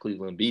course, with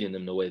Cleveland beating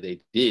them the way they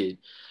did.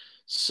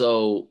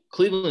 So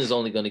Cleveland is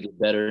only going to get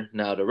better.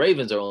 Now the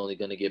Ravens are only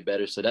going to get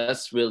better. So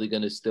that's really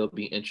going to still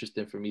be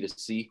interesting for me to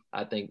see.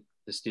 I think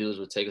the Steelers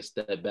will take a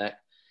step back,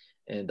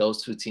 and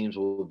those two teams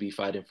will be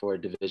fighting for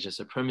a division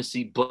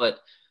supremacy. But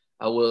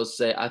I will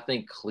say I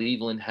think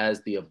Cleveland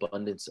has the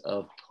abundance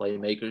of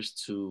playmakers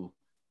to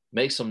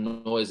make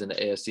some noise in the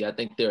AFC. I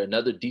think they're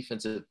another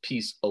defensive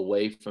piece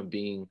away from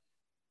being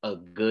a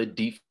good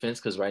defense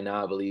because right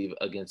now I believe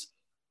against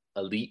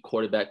elite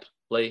quarterback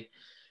play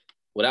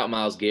without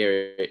Myles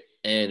Garrett,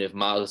 and if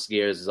Myles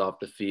Garrett is off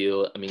the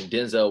field, I mean,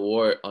 Denzel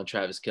Ward on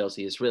Travis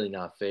Kelce, it's really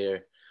not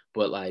fair.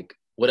 But, like,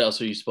 what else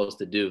are you supposed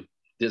to do?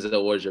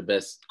 Denzel Ward's your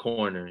best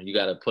corner. You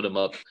got to put him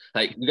up.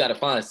 Like, you got to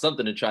find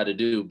something to try to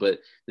do. But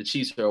the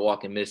Chiefs are a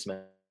walking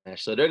mismatch.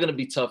 So they're going to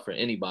be tough for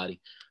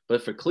anybody.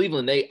 But for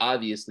Cleveland, they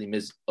obviously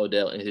miss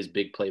Odell and his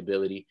big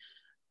playability.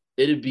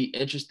 It'd be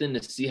interesting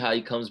to see how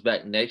he comes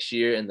back next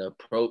year and the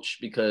approach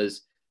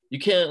because you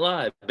can't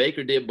lie.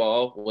 Baker did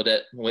ball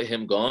with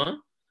him gone.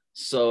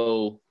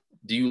 So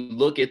do you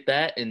look at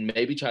that and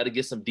maybe try to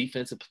get some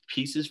defensive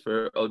pieces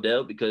for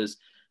Odell? Because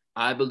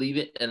I believe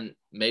it, and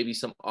maybe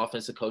some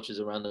offensive coaches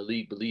around the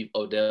league believe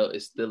Odell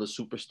is still a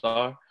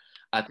superstar.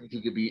 I think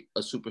he could be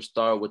a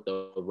superstar with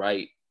the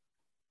right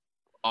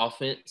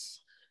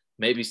offense.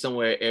 Maybe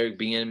somewhere Eric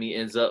Bieniemy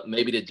ends up.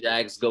 Maybe the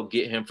Jags go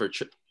get him for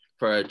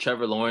a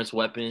Trevor Lawrence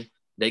weapon.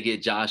 They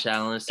get Josh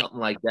Allen, something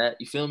like that.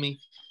 You feel me?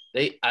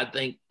 I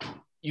think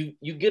you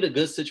get a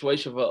good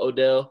situation for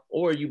Odell,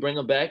 or you bring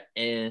him back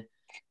and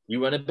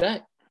you run it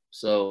back.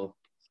 So,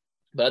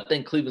 but I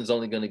think Cleveland's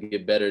only going to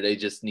get better. They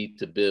just need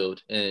to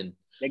build, and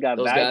they got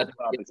those valuable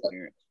playoff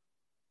experience.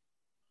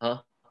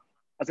 Huh?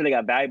 I said they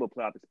got valuable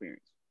playoff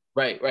experience.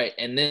 Right,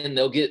 and then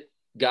they'll get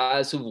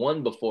guys who've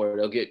won before.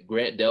 They'll get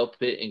Grant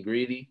Delpit and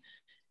Greedy,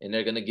 and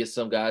they're going to get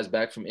some guys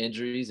back from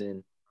injuries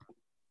and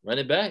run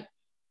it back.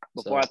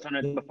 They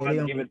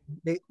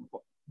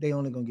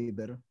only going to get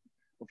better.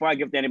 Before I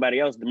give it to anybody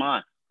else,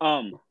 Demond,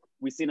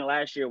 we seen it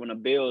last year when the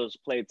Bills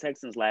played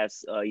Texans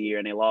last year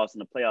and they lost in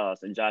the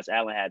playoffs, and Josh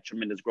Allen had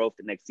tremendous growth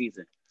the next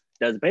season.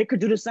 Does Baker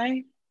do the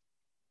same?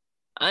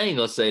 I ain't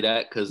gonna say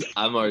that because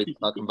I'm already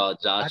talking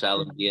about Josh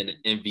Allen being an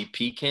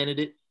MVP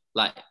candidate,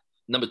 like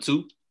number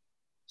 2.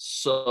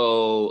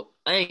 So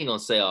I ain't gonna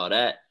say all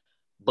that,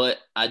 but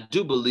I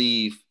do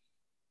believe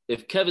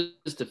if Kevin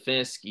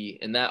Stefanski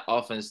and that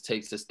offense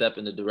takes a step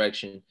in the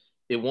direction,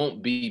 it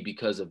won't be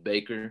because of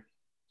Baker.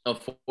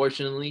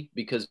 Unfortunately,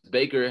 because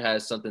Baker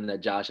has something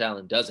that Josh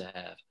Allen doesn't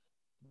have.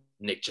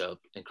 Nick Chubb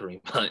and Kareem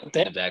Hunt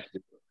in the back.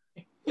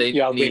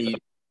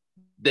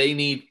 They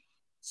need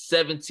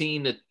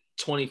 17 to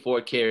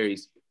 24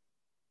 carries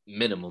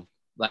minimum,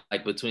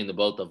 like between the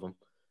both of them.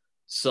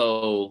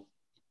 So,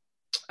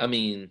 I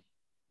mean,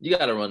 you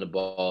got to run the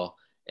ball,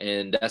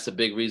 and that's a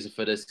big reason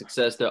for their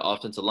success, their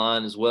offensive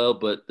line as well.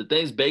 But the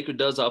things Baker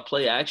does off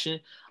play action,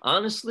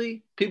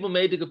 honestly, people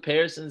made the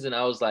comparisons, and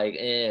I was like,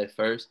 at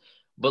first.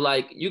 But,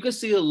 like, you can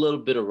see a little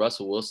bit of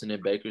Russell Wilson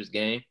in Baker's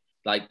game,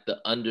 like the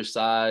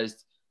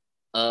undersized.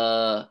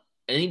 And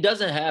he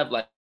doesn't have,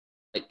 like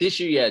this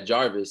year he had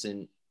Jarvis,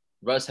 and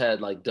Russ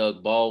had, like,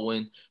 Doug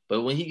Baldwin.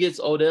 But when he gets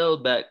Odell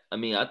back, I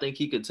mean, I think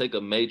he could take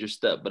a major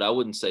step, but I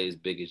wouldn't say as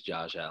big as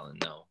Josh Allen,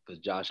 no, because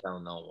Josh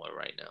Allen on one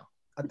right now.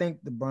 I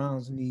think the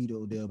Browns need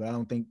Odell, but I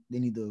don't think they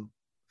need to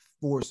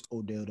force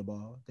Odell the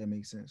ball. If that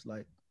makes sense.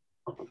 Like,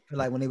 I feel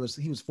like when he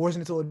was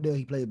forcing it to Odell,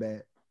 he played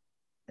bad,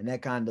 and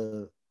that kind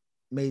of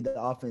made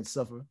the offense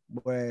suffer.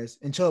 Whereas,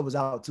 and Chubb was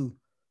out too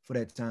for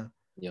that time.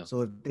 Yeah.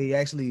 So if they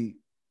actually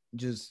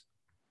just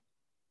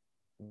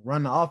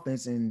run the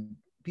offense and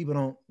people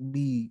don't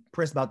be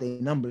pressed about their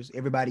numbers,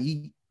 everybody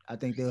eat, I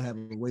think they'll have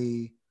a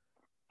way,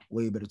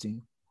 way better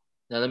team.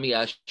 Now let me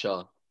ask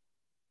y'all.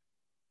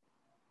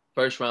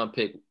 First round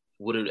pick,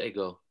 where do they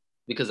go?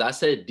 Because I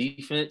said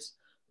defense,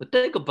 but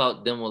think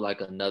about them with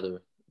like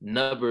another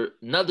number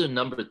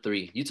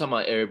 3. You talking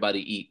about everybody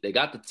eat. They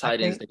got the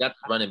tight ends, they got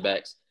the running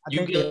backs.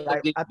 You give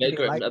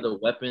Baker another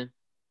weapon.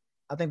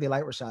 I think they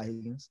like Rashad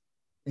Higgins.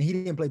 And he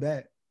didn't play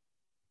bad.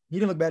 He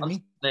didn't look bad to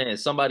me. Man,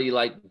 somebody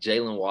like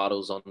Jalen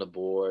Waddle's on the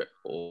board,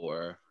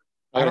 or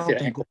I gotta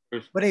see the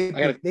first. But they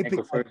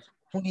picked like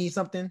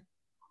 20-something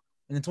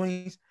in the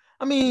 20s.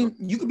 I mean,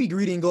 you could be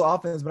greedy and go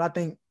offense, but I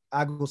think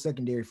I go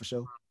secondary for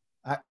sure.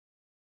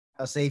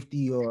 A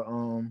safety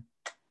or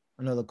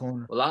another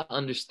corner. Well, I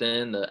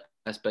understand the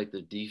aspect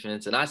of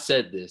defense, and I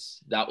said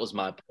this. That was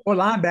my point. Or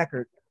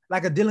linebacker,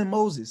 like a Dylan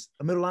Moses,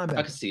 a middle linebacker.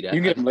 I can see that.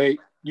 You can get him late.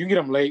 You can get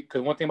him late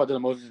because one thing about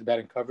Dylan Moses is bad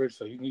in coverage,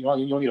 so you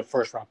don't need a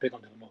first round pick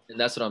on Dylan Moses. And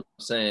that's what I'm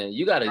saying.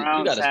 You gotta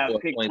score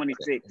pick points.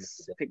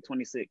 26. Pick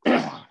 26.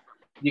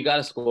 You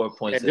gotta score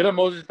points. Yeah, Dylan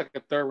Moses is like a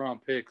third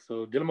round pick,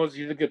 so Dylan Moses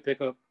is a good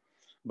pickup.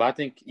 But I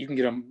think you can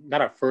get him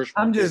not a first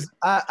round.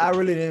 I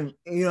really didn't.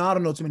 I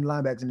don't know too many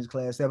linebackers in this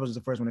class. That was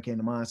the first one that came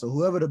to mind. So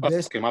whoever the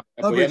best coverage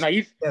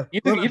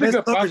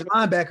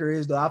linebacker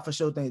is, though, I for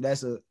sure think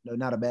that's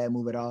not a bad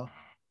move at all.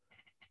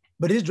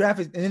 But this draft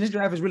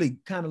is really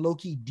kind of low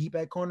key deep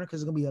at corner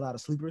because there's gonna be a lot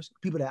of sleepers,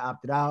 people that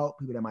opted out,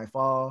 people that might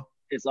fall.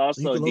 It's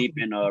also deep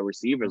in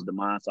receivers,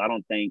 Demond. So I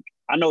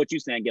know what you're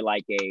saying. Get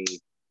like a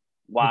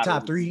wide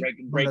top 3,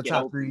 break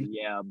top 3.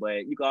 Yeah,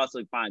 but you can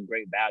also find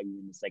great value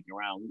in the second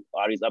round.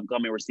 All these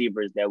upcoming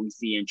receivers that we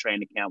see in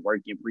training camp,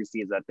 working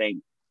preseason, I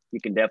think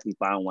you can definitely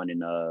find one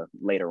in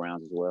later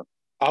rounds as well.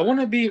 I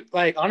want to be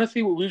like,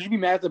 honestly, would you be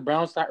mad at the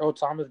Browns start Earl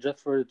Thomas just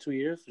for the 2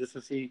 years, just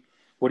to see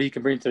what he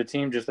can bring to the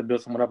team, just to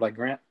build someone up like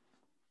Grant?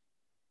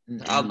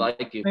 I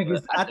like it.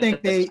 I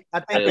think they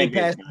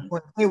passed the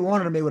point. If they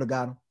wanted him, they would have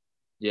got him.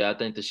 Yeah, I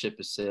think the ship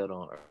is sailed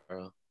on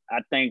Earl.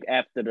 I think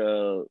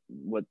after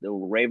what the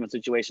Raven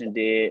situation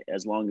did,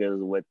 as long as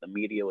what the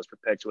media was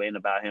perpetuating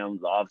about him,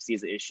 the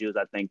offseason issues,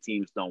 I think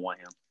teams don't want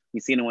him. We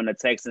seen it when the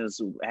Texans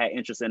who had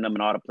interest in him,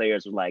 and all the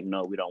players were like,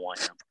 "No, we don't want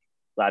him."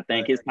 So I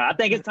think his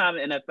time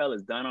in the NFL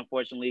is done,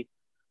 unfortunately.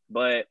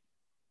 But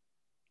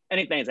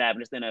anything's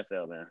happening. It's the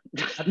NFL, man.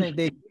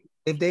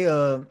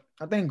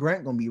 I think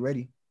Grant gonna be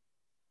ready.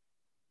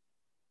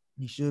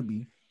 He should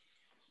be.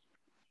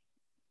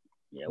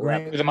 Yeah,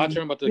 is it my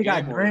turn about the we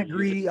game? Got Grant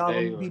Greedy, all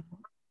those people.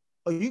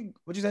 Oh,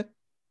 what you said?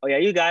 Oh yeah,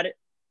 you got it.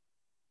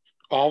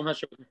 Oh, I'm not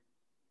sure.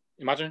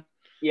 My turn?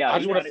 Yeah. I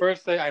just want to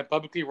first say I am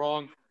publicly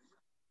wrong.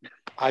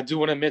 I do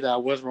want to admit that I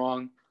was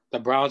wrong. The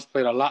Browns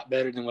played a lot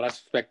better than what I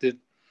suspected.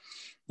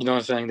 You know what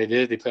I'm saying? They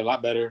did. They played a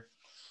lot better.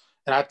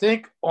 And I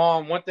think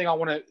one thing I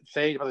want to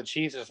say about the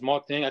Chiefs is a small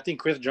thing. I think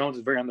Chris Jones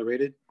is very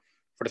underrated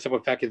for the simple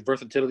fact his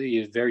versatility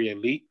is very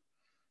elite.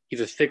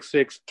 He's a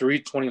 6'6",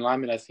 320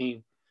 lineman I've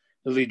seen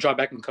literally drop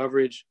back in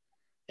coverage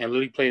and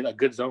literally play a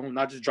good zone,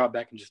 not just drop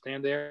back and just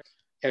stand there.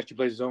 He actually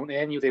plays zone,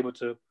 and he was able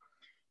to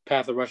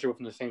pass a rusher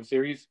within the same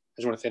series.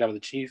 I just want to say that with the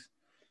Chiefs.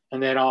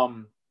 And then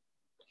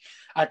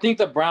I think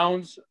the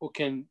Browns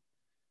can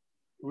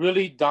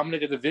really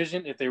dominate the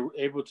division if they were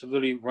able to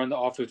literally run the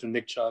offense with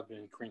Nick Chubb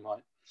and Kareem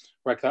Hunt.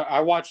 Right? I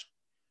watched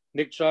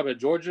Nick Chubb at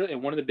Georgia,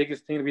 and one of the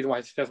biggest things, the reason why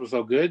his success was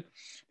so good,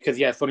 because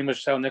he had Sony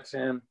Michel next to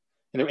him,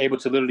 and they were able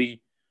to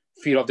literally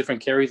feed off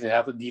different carries and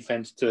have the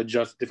defense to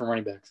adjust different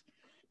running backs.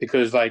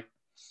 Because,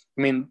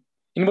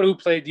 anybody who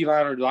played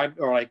D-line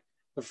or like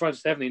the front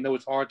seven, they know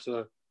it's hard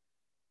to,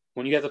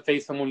 when you have to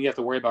face someone, you have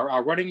to worry about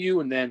outrunning you,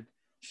 and then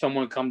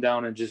someone come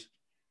down and just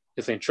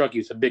truck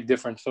you. It's a big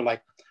difference. So,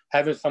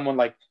 having someone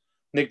like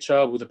Nick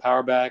Chubb who's a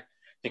power back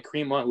and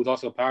Kareem Hunt who's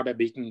also a power back,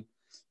 but he can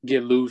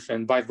get loose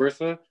and vice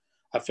versa,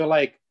 I feel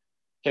like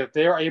if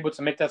they're able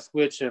to make that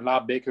switch and allow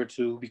Baker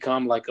to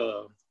become like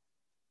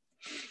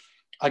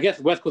I guess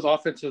West Coast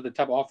offense is the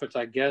type of offense,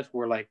 I guess,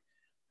 where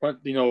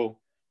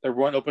the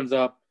run opens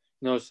up,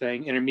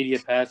 saying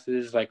intermediate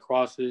passes, like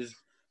crosses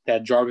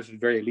that Jarvis is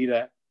very elite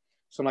at.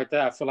 Something like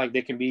that. I feel like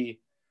they can be,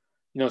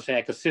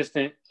 a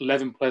consistent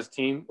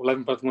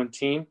 11+ win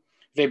team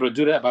he's able to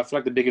do that. But I feel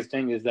like the biggest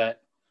thing is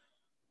that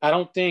I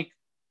think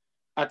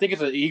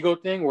it's an ego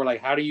thing where,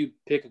 like, how do you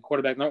pick a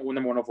quarterback number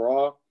one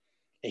overall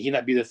and he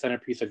not be the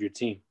centerpiece of your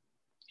team?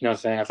 You know what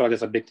I'm saying? I feel like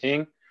that's a big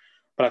thing.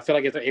 But I feel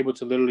like if they're able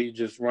to literally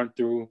just run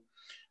through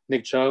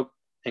Nick Chubb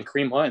and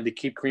Kareem Hunt and they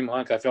keep Kareem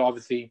Hunt, because I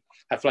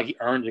feel like he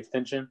earned an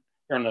extension,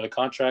 earned another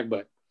contract,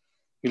 but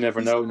you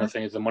never know. You know what I'm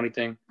saying? It's a money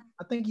thing.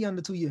 I think he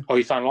under 2 years. Oh,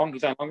 he signed longer? He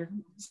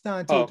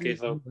signed 2 okay,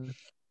 so.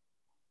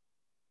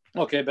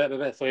 Okay,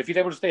 bet. So if he's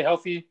able to stay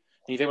healthy and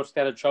he's able to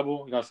stay out of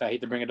trouble, you know what I'm saying? I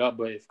hate to bring it up,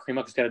 but if Kareem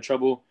Hunt can stay out of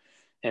trouble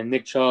and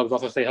Nick Chubb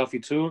also stay healthy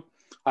too,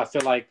 I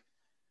feel like,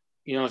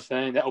 you know what I'm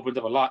saying, that opens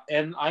up a lot.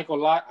 And I ain't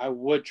gonna lie, I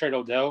would trade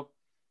Odell.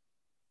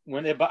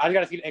 But I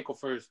got to see the ankle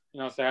first. You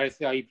know what I'm saying? I got to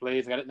see how he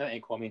plays. Not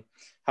ankle,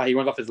 how he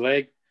runs off his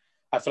leg.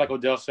 I feel like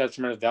Odell has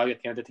tremendous value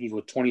at the end of the season.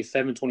 He's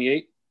 27,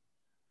 28.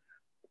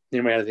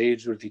 Anybody at his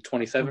age? Was he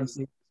 27?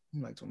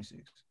 Like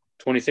 26.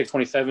 26,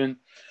 27.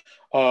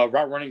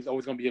 Route running is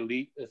always going to be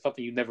elite. It's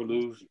something you never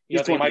lose. You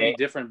know, it might be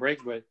different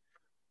breaks, but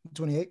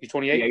 28. He's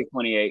 28. Yeah, he's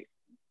 28.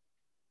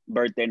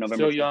 Birthday November.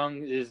 Still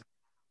young is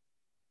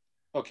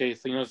okay.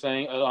 So you know what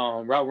I'm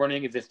saying. Route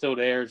running, if it's still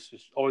there, it's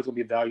just always going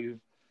to be value.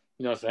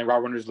 You know what I'm saying.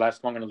 Route runners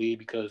last long in the league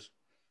because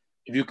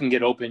if you can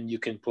get open, you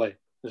can play.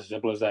 It's as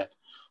simple as that.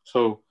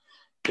 So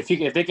if he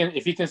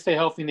can stay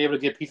healthy and be able to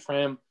get a piece for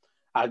him,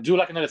 I do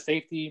like another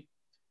safety.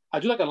 I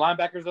do like the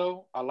linebackers,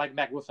 though. I like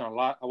Mac Wilson a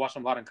lot. I watched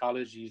him a lot in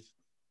college. He's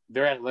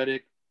very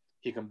athletic.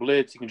 He can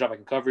blitz. He can drop back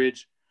in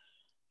coverage.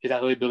 His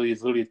athletic ability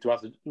is literally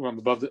throughout the run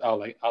above the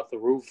out the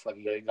roof. Like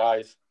a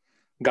guy's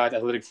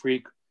athletic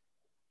freak.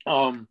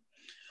 But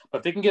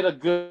if they can get a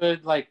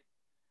good, like,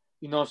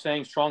 you know what I'm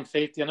saying, strong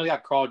safety. I know they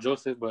got Carl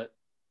Joseph, but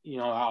you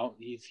know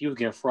he was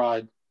getting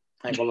fried.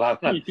 I ain't gonna lie.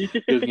 He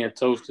was getting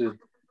toasted.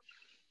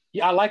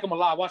 Yeah, I like him a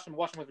lot. I watched him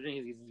with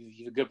Virginia.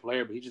 He's a good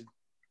player, but he just,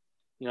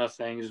 you know what I'm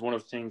saying, it's one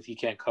of those things he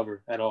can't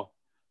cover at all.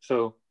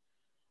 So,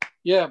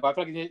 yeah, but I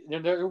feel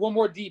like they're one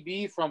more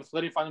DB from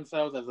solidifying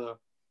themselves as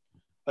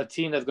a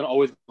team that's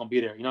always going to be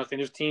there. You know what I'm saying?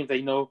 There's teams that,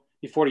 you know,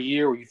 before the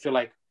year where you feel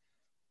like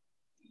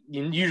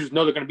you just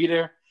know they're going to be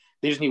there.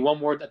 They just need one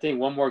more good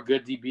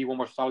DB, one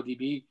more solid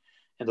DB,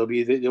 and they'll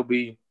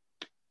be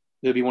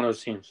one of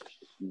those teams.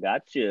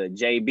 Gotcha,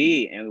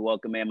 JB, and we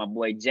welcome in my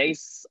boy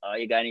Jace.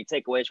 You got any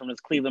takeaways from this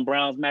Cleveland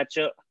Browns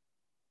matchup?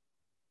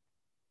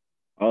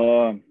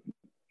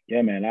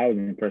 Yeah, man, I was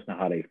impressed on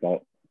how they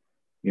fought.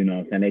 You know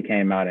what I'm saying? They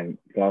came out and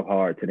fought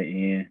hard to the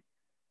end.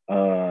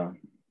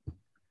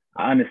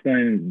 I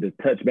understand the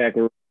touchback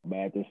rule, but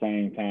at the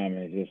same time,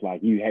 it's just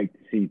like you hate to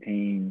see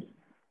teams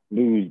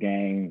lose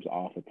games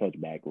off a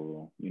touchback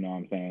rule. You know what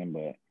I'm saying?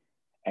 But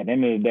at the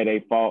end of the day,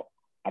 they fought.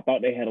 I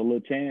thought they had a little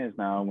chance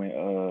now when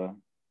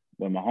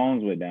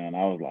Mahomes went down.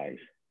 I was like,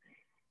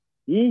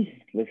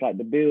 looks like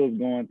the Bills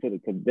going to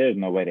because there's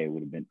no way they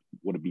would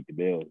have beat the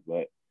Bills.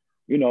 But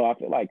you know, I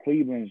feel like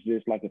Cleveland's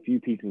just like a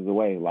few pieces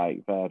away,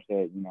 like Fab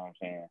said, you know what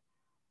I'm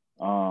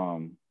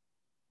saying?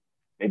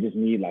 They just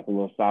need like a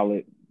little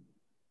solid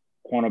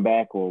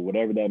cornerback or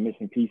whatever that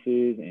missing piece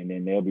is, and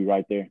then they'll be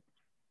right there.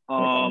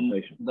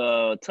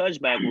 The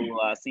touchback rule,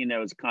 I seen there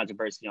was a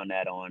controversy on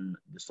that on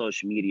the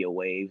social media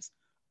waves.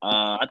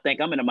 I think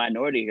I'm in a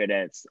minority here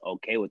that's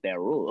okay with that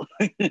rule.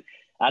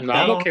 I'm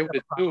okay with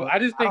it too. I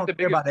just think the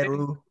biggest thing,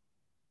 rule.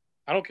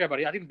 I don't care about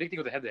it. I think the big thing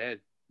was the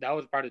head-to-head. That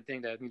was part of the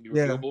thing that needs to be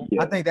reviewable.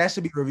 Yeah. I think that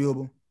should be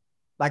reviewable.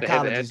 Like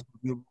colleges.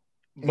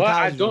 But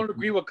I don't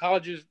agree with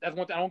colleges. That's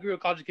one thing. I don't agree with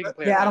colleges kicking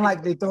players. Yeah, I don't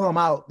like they throw them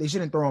out. They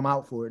shouldn't throw them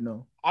out for it,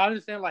 no. I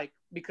understand,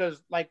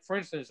 because, for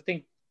instance, I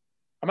think,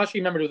 I'm not sure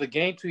you remember, there was a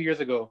game 2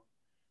 years ago.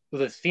 It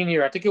was a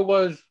senior. I think it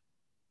was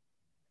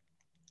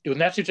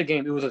not such a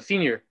game. It was a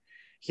senior.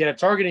 He had a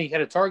targeting.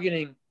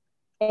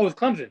 Oh, it was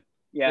Clemson.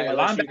 Yeah. The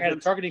linebacker had a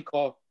targeting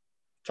call,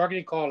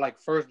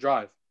 first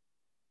drive.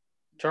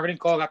 Targeting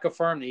call got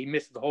confirmed. He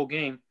missed the whole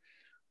game.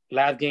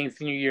 Last game,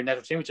 senior year,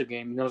 national championship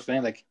game. You know what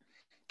I'm saying?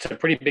 It's a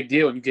pretty big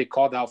deal. And you get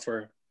called out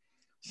for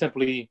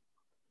simply.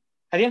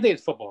 At the end of the day,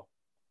 it's football.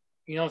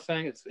 You know what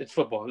I'm saying? It's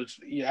football.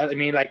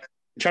 Trying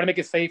to make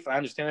it safe. I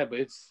understand that, but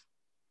at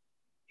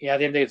the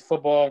end of the day, it's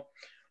football.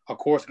 Of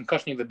course,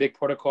 concussion is a big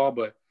protocol,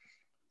 but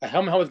a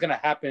helmet is going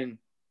to happen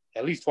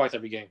at least twice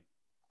every game.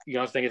 You know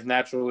what I'm saying? It's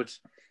natural.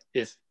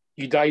 It's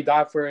you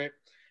die for it,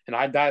 and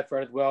I die for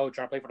it as well.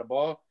 Trying to play for the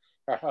ball.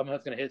 Our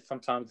helmet's going to hit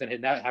sometimes. It's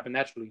going to happen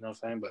naturally, you know what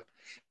I'm saying? But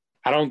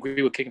I don't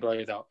agree with kicking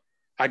players out.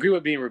 I agree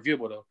with being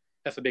reviewable, though.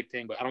 That's a big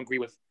thing, but I don't agree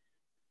with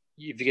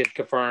if you get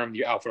confirmed,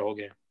 you're out for the whole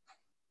game.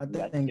 I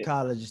think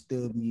college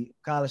still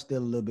a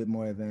little bit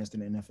more advanced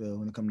than the NFL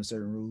when it comes to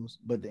certain rules,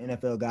 but the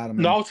NFL got them.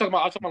 No, I was talking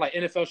about like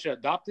NFL should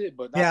adopt it,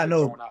 but not I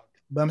know.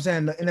 But I'm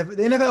saying the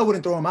NFL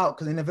wouldn't throw them out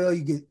because the NFL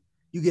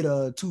you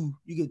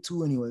get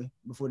two anyway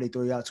before they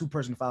throw you out.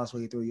 2-person fouls before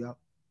they throw you out.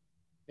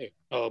 Yeah.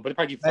 Oh, but they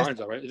probably get fines,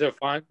 all right? Is there a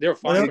fine? They're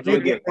fine. You'll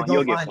get fined. You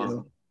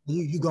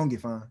gonna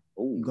get fined.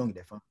 You gonna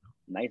get that fine.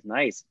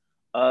 Nice.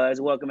 Let's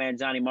welcome in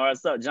Johnny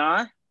Morris. What's up,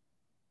 John?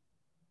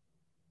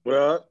 What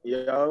up,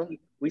 yo?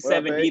 We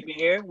 7 deep in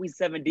here. We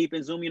 7 deep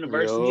in Zoom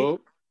University. Yo.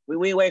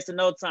 We ain't wasting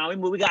no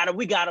time. We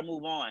gotta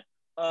move on.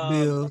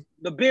 Bills.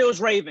 The Bills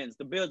Ravens.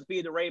 The Bills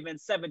beat the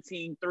Ravens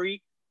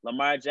 17-3.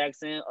 Lamar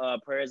Jackson,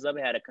 prayers up,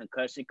 had a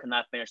concussion, could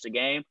not finish the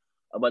game.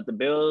 But the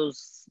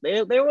Bills,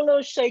 they were a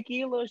little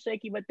shaky,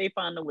 but they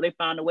found a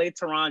way.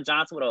 Teron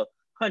Johnson with a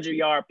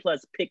 100-yard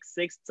plus pick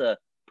six to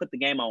put the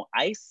game on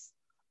ice.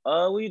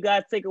 What you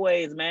guys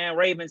takeaways, man?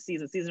 Ravens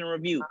season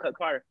review. Cut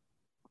Carter.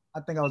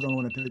 I think I was the only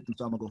one that picked them,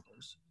 so I'm gonna go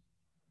first.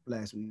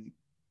 Last week,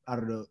 out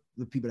of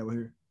the people that were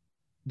here,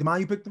 Demond,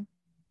 you picked them.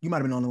 You might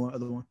have been on the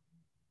other one.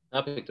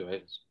 I picked the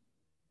Ravens.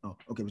 Oh,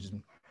 okay, it was just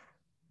me.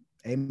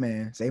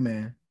 Amen. Say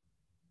man.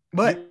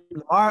 But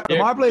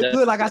Lamar played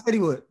good, like I said he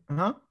would.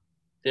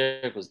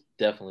 Derek was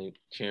definitely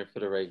cheering for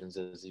the Ravens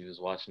as he was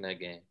watching that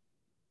game.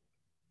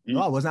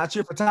 No, I was not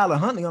cheering for Tyler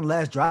Huntley on the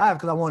last drive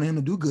because I wanted him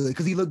to do good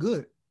because he looked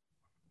good.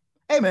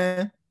 Hey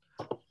man,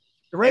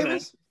 the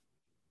Ravens.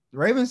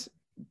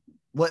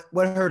 What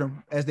hurt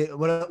them?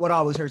 What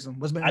always hurts them?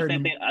 What's been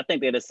hurting them? I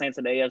think they're the Saints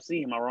of the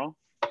AFC. Am I wrong?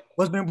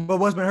 What's been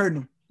hurting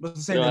them? What's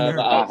the same thing?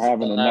 Not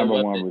having a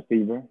number one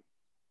receiver.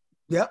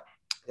 Yep,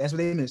 that's what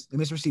they missed. They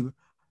missed receiver.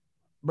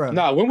 Bro.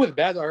 No, win was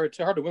bad. I heard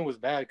the win was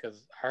bad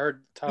because I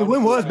heard the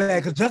win was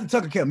bad because Justin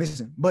Tucker kept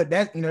missing. But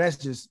that's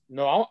just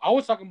no. I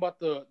was talking about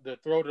the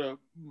throw to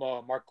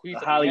Marquise.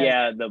 How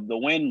the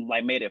win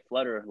like made it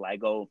flutter,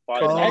 like go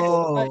farther.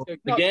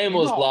 The game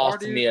was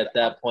lost to me at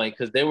that point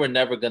because they were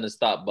never gonna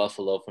stop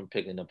Buffalo from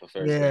picking up a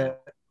first. Yeah,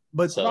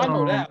 but so I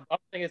know that. I'm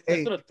thinking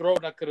it's a throw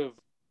that could have,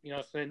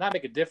 not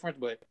make a difference,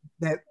 but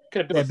that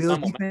could have been Bills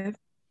defense.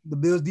 The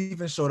Bills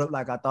defense showed up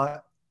like I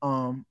thought.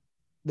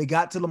 They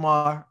got to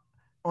Lamar.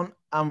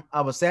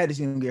 I was sad to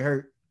see him get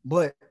hurt,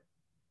 but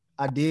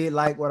I did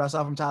like what I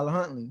saw from Tyler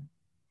Huntley.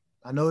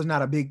 I know it's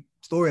not a big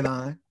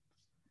storyline,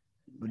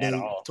 but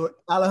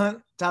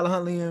Tyler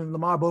Huntley and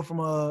Lamar both from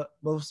the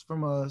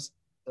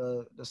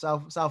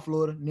South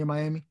Florida near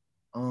Miami.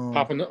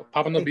 Pompano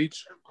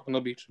Beach.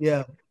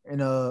 Yeah,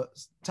 and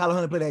Tyler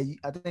Huntley played at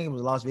I think it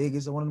was Las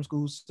Vegas or one of them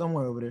schools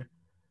somewhere over there.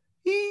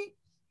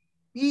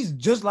 He's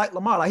just like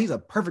Lamar, like he's a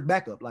perfect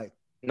backup. Like,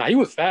 he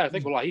was fast. I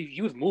think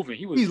he was moving.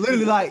 He's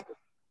literally like.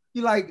 He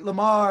like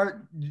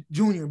Lamar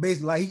Jr.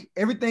 basically. Like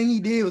everything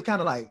he did was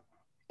kind of like,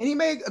 and he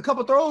made a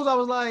couple throws. I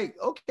was like,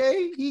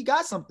 okay, he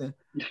got something.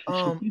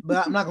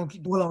 But I'm not gonna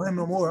keep dwelling on him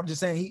no more. I'm just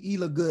saying he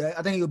looked good.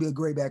 I think he'll be a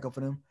great backup for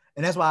them,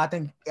 and that's why I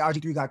think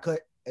RG3 got cut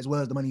as well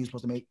as the money he was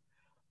supposed to make.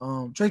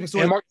 Trace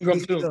McSorley, and Mark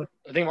Ingram too.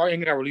 I think Mark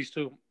Ingram got released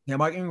too. Yeah,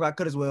 Mark Ingram got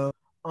cut as well.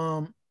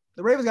 The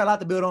Ravens got a lot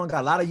to build on.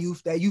 Got a lot of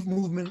youth. That youth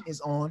movement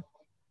is on.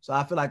 So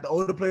I feel like the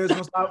older players are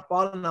gonna start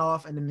falling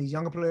off, and then these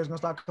younger players are gonna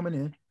start coming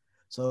in.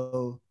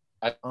 So.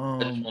 I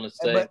just want to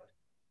say,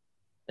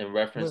 in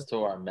reference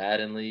to our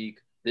Madden League,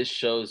 this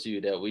shows you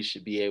that we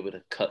should be able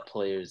to cut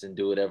players and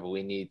do whatever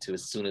we need to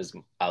as soon as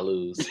I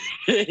lose.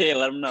 Yeah,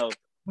 let them know.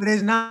 But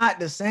it's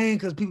not the same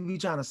because people be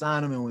trying to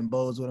sign them and win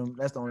bowls with them.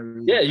 That's the only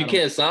reason. Yeah, you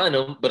can't sign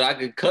them, but I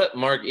could cut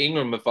Mark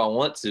Ingram if I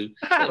want to.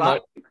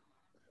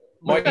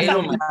 Mark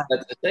Ingram is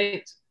at the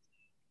Saints.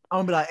 I'm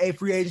gonna be like, hey,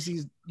 free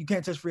agencies, you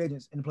can't touch free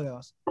agents in the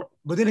playoffs.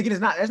 But then again,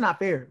 that's not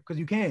fair because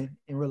you can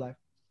in real life.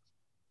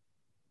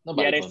 The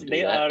Bills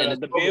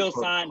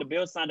signed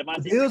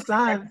Devontae. The Bills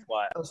signed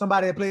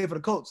somebody that played for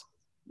the Colts.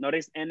 No,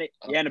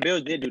 the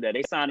Bills did do that.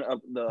 They signed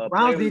the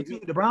Browns did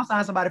too. The Browns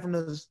signed somebody from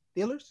the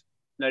Steelers.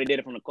 No, they did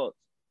it from the Colts.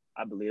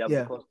 I believe that was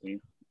the Colts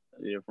team.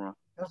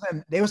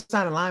 They were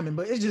signing linemen,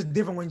 but it's just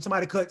different when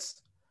somebody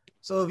cuts.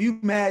 So if you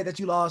mad that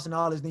you lost and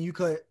all this, then you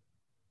cut.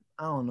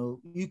 I don't know.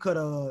 You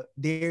cut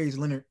Darius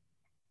Leonard,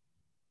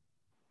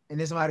 and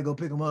then somebody go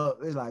pick him up.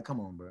 It's like,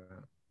 come on, bro.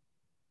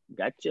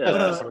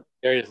 Gotcha.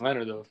 Darius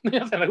Leonard though.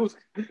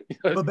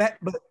 but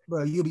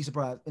bro, you'll be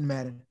surprised in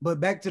Madden. But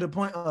back to the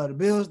point, the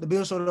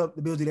Bills showed up.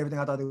 The Bills did everything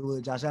I thought they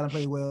would. Josh Allen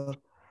played well.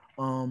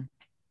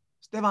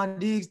 Stephon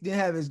Diggs didn't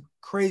have as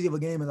crazy of a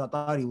game as I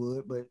thought he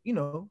would, but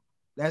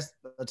that's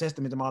a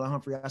testament to Marlon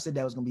Humphrey. I said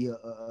that was gonna be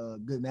a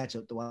good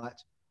matchup to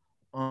watch.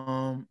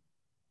 I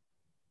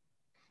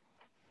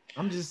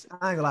ain't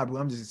gonna lie, bro.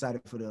 I'm just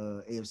excited for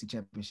the AFC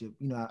Championship.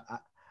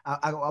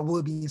 I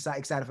would be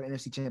excited for the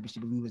NFC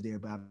Championship if we was there,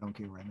 but I don't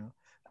care right now.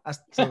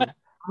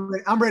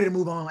 I'm ready to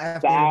move on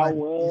after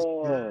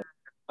everybody.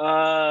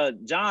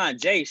 John,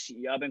 Jace,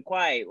 y'all been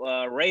quiet.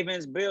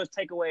 Ravens, Bills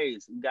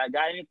takeaways. Got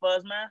any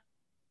fuzz, man?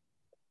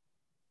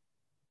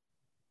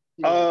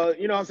 You know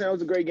what I'm saying? It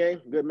was a great game,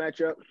 good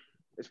matchup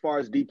as far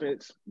as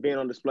defense being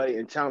on display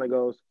and talent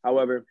goes.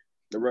 However,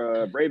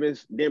 the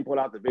Ravens didn't pull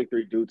out the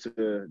victory due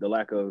to the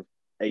lack of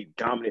a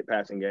dominant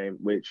passing game,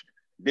 which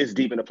this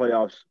deep in the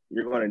playoffs,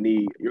 you're gonna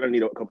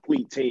need a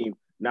complete team,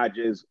 not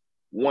just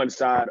one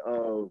side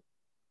of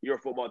your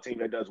football team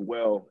that does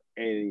well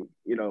and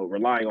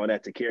relying on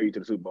that to carry you to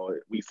the Super Bowl.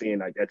 We seeing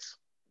like that's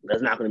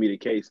not gonna be the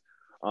case.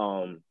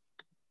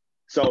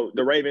 So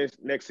the Ravens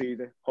next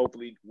season,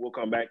 hopefully we'll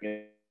come back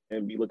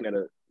and be looking at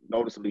a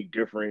noticeably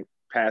different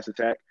pass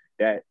attack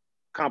that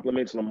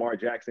complements Lamar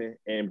Jackson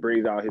and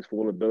brings out his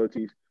full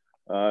abilities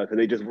because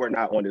they just were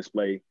not on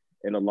display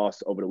in the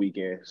loss over the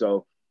weekend.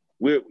 So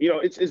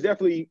it's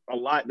definitely a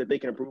lot that they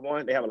can improve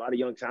on. They have a lot of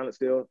young talent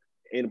still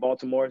in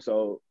Baltimore.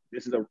 So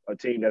this is a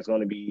team that's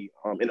going to be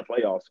in the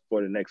playoffs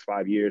for the next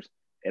 5 years,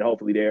 and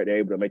hopefully they're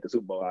able to make the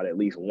Super Bowl out at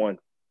least one.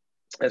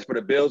 As for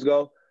the Bills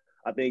go,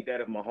 I think that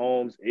if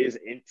Mahomes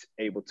isn't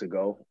able to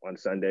go on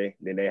Sunday,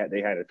 then they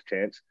had a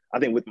chance. I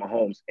think with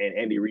Mahomes and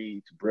Andy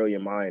Reid's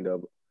brilliant mind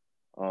of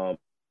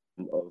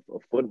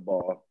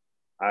football,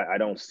 I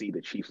don't see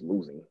the Chiefs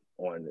losing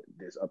on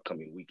this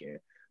upcoming weekend.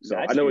 So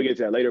I know we'll get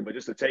to that later, but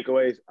just the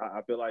takeaways,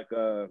 I feel like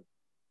I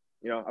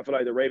feel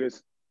like the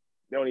Ravens,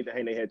 they don't need to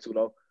hang their head too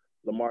low.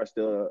 Lamar's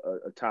still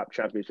a top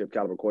championship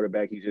caliber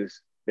quarterback.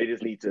 They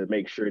just need to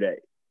make sure that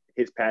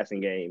his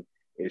passing game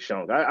is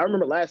shown. I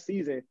remember last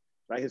season,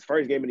 like his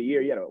first game of the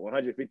year, he had a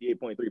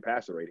 158.3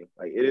 passer rating.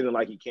 Like it isn't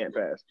like he can't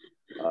pass.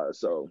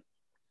 So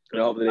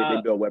hopefully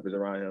they build weapons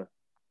around him.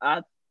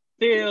 I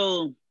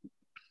feel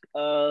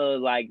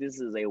like this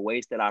is a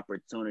wasted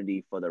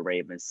opportunity for the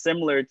Ravens.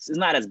 Similar, it's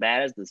not as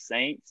bad as the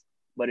Saints,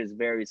 but it's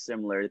very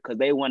similar because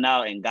they went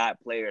out and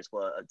got players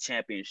for a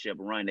championship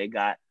run. They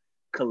got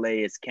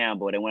Calais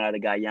Campbell. They went out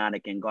and got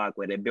Yannick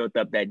Ngakoue. They built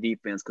up that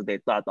defense because they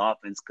thought the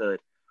offense could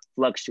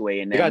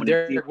fluctuate. And they got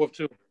Derek Wolfe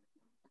too.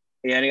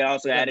 Yeah, they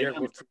also added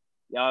him.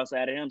 They also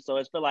added him. So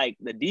it's feel like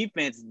the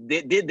defense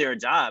did their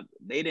job.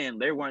 They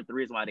weren't the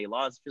reason why they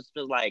lost. It just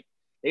feels like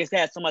they just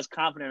had so much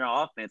confidence in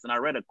their offense. And I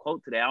read a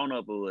quote today. I don't know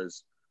if it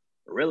was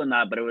real or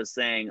not, but it was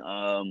saying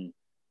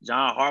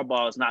John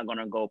Harbaugh is not going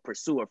to go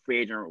pursue a free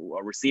agent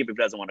or receiver if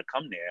he doesn't want to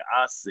come there.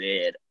 I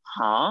said,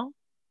 huh?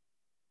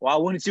 Why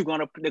wouldn't you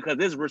going to? Because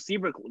this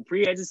receiver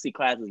free agency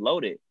class is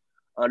loaded.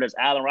 There's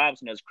Allen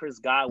Robinson, there's Chris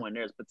Godwin,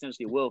 there's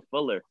potentially Will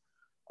Fuller.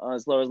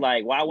 So it's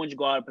like, why wouldn't you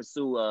go out and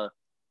pursue a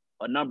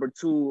number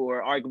two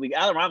or arguably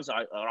Allen Robinson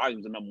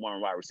arguably the number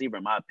one wide receiver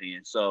in my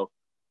opinion. So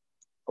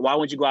why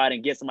wouldn't you go out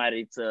and get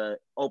somebody to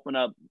open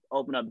up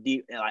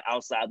deep and like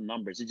outside the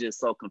numbers? It's just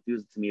so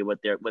confusing to me what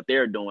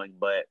they're doing.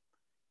 But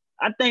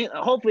I think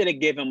hopefully they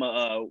give him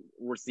a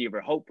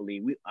receiver.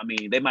 Hopefully,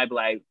 they might be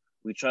like,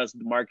 we trust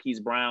Marquise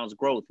Brown's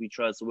growth. We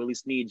trust Willie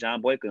Snead,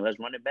 John Boykin. Let's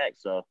run it back.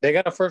 So they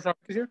got a first round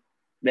pick here.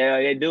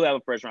 They do have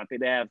a first round pick.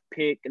 They have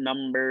pick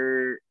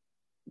number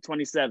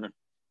 27.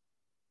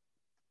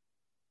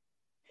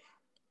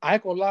 I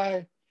ain't gonna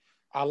lie,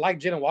 I like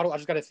Jalen Waddle. I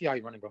just gotta see how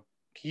he's running, bro.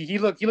 He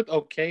looked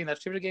okay in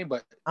that Chiefs game,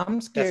 but I'm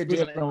scared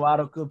Jalen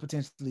Waddle could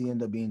potentially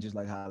end up being just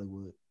like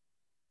Hollywood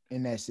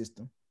in that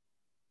system.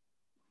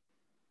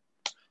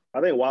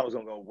 I think Waddle's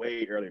gonna go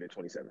way earlier than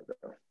 27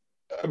 though.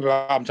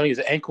 Bro, I'm telling you,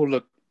 his ankle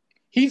look.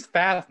 He's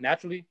fast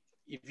naturally.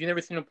 If you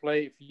never seen him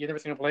play,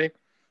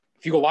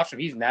 if you go watch him,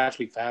 he's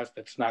naturally fast.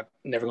 That's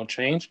never gonna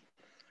change.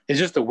 It's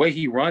just the way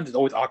he runs is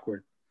always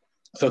awkward.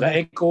 So the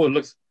ankle it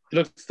looks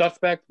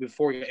suspect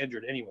before he got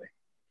injured anyway.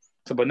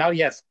 So, but now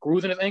he has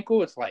screws in his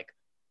ankle. It's like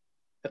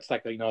what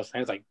I'm saying.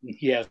 It's like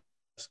he has,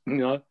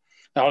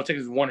 all it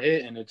takes is one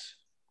hit and it's,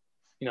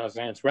 what I'm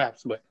saying, it's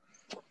wraps. But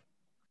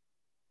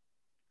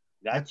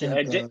I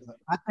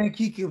think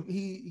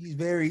he's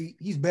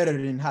better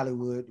than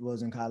Hollywood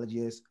was in college.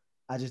 Yes,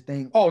 I just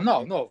think. Oh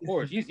no, of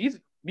course he's.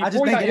 I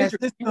just think in that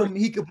system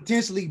he could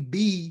potentially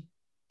be.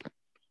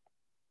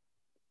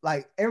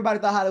 Like everybody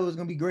thought Hollywood was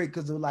gonna be great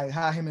because of like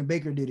how him and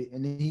Baker did it,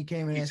 and then he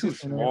came in. He's too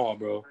small,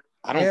 bro.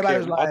 I don't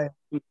care. Like,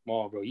 too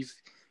small, bro.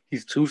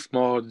 He's too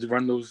small to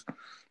run those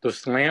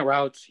slant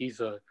routes.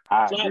 He's a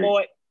flat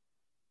boy.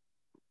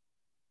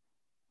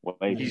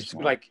 He's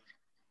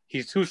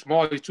too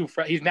small.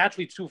 He's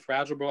naturally too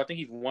fragile, bro. I think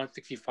he's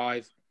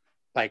 165,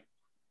 like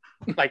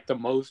the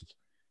most.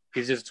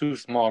 He's just too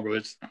small,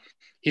 bro.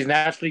 He's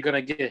naturally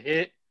gonna get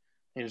hit,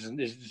 and it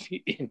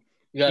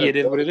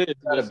is what it is. You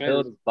gotta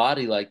build his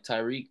body like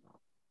Tyreek.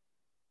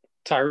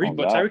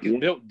 Tyreek is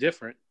built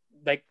different.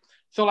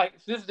 So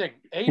this is the thing.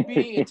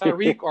 AB and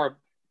Tyreek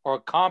are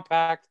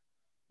compact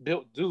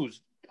built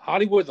dudes.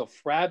 Hollywood's a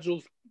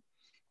fragile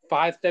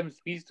 5'7"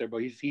 speedster, but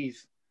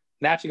he's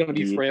naturally gonna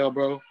be frail,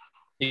 bro.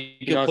 He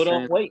can put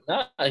on weight.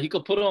 Nah, he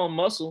could put on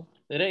muscle.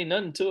 It ain't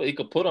nothing to it. He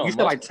could put on. You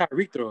said like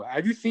Tyreek though.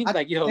 Have you seen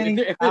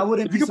I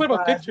wouldn't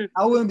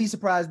be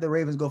surprised if the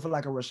Ravens go for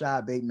like a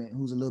Rashad Bateman,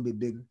 who's a little bit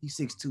bigger. He's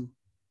 6'2".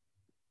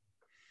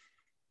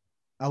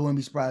 I wouldn't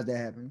be surprised that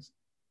happens.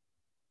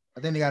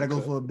 I think they got to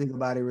go for a bigger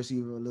body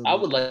receiver. I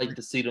would like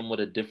to see them with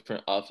a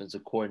different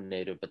offensive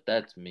coordinator, but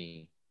that's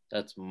me.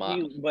 That's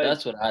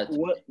that's what I think.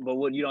 But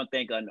what you don't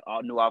think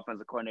a new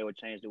offensive coordinator would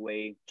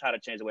try to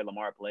change the way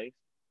Lamar plays?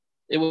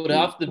 It would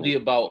have to be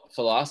about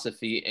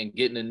philosophy and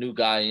getting a new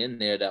guy in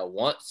there that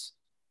wants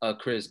a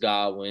Chris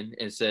Godwin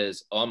and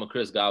says, "Oh, I'm a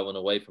Chris Godwin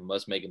away from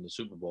us making the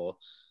Super Bowl,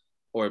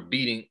 or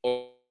beating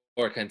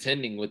or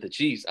contending with the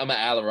Chiefs. I'm an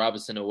Allen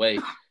Robinson away."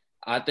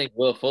 I think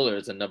Will Fuller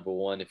is a number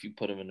one if you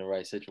put him in the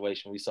right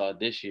situation. We saw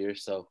it this year.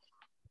 So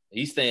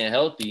he's staying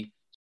healthy.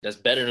 That's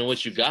better than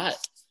what you got.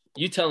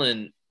 You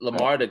telling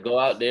Lamar to go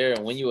out there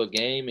and win you a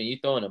game and you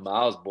throwing a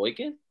Miles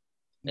Boykin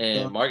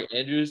and Mark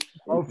Andrews.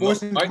 Mark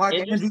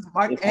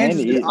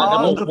Andrews.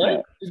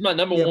 He's my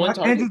number one Mark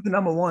target. Andrews the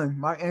number one.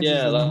 Mark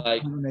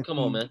Andrews come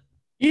on, man.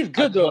 He's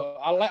good though.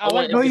 I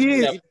like. No,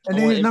 he is. And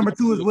then his number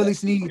two is Willie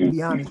Snead. To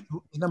be honest,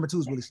 his number two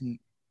is Willie Snead.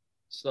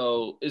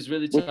 So it's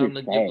really time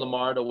to give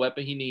Lamar the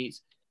weapon he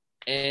needs.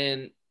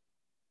 And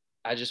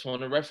I just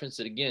want to reference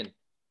it again.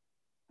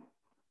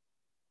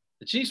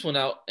 The Chiefs went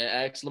out and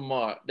asked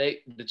Lamar.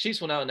 The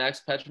Chiefs went out and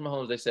asked Patrick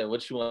Mahomes. They said,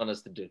 "What you want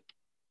us to do?"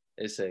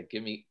 They said,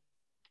 "Give me,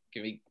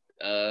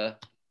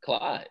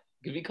 Clyde.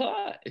 Give me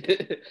Clyde."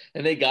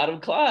 And they got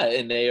him Clyde,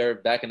 and they are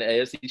back in the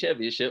AFC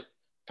Championship,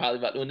 probably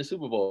about to win the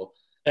Super Bowl.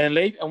 And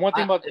one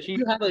thing about the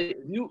Chiefs,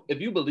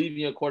 if you believe in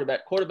your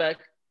quarterback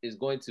is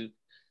going to,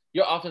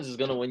 your offense is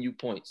going to win you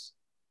points,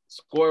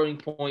 scoring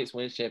points,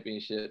 wins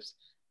championships,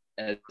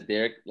 as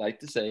Derek like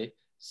to say.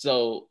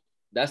 So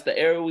that's the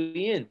era we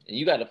in, and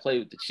you got to play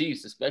with the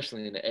Chiefs,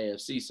 especially in the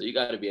AFC. So you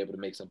got to be able to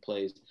make some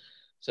plays.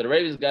 So the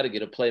Ravens got to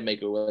get a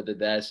playmaker, whether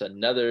that's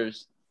another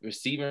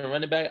receiver and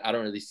running back. I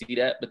don't really see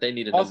that, but they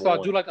need a also. I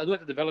do like the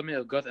development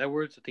of Gus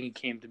Edwards. I think he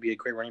came to be a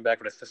great running back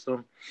for the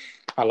system.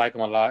 I like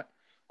him a lot.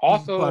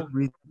 Also,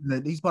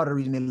 he's part of the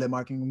reason they let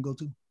Mark Ingram go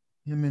too.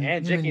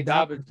 And J.K.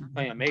 Dobbins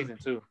playing amazing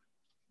too. You know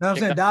what I'm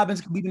saying?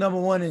 Dobbins could be the number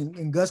one,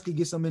 and Gus could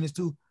get some minutes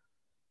too.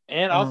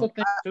 And I also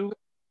think too.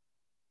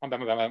 My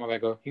bad.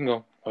 Go. You can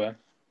go. Okay.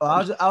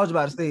 I was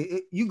about to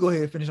say, you go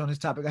ahead and finish on this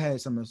topic. I had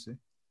something else to say.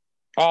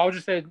 Oh, I was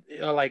just saying,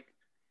 like,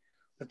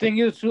 the thing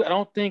is too. I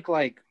don't think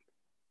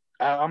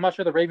I'm not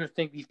sure the Ravens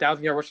think these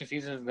 1,000-yard rushing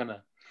season is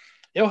gonna.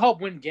 It'll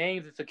help win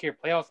games and secure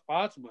playoff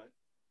spots, but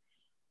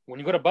when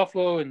you go to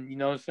Buffalo and you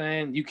know what I'm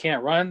saying, you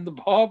can't run the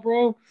ball,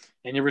 bro,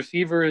 and your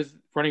receiver is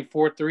running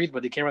 4.3s,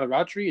 but they can't run the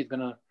route tree, it's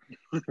gonna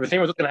the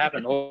same is gonna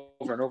happen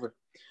over and over.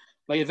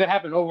 Like, if that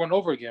happened over and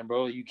over again,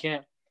 bro, you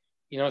can't,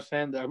 you know what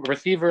I'm saying? The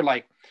receiver,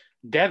 like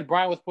Dez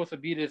Bryant was supposed to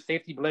be the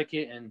safety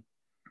blanket, and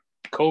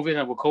COVID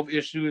and with COVID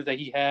issues that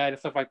he had and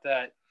stuff like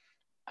that,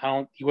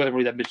 he wasn't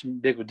really that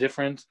big of a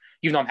difference.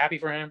 Even though I'm happy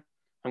for him,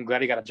 I'm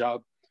glad he got a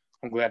job.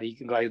 I'm glad he's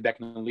back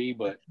in the league,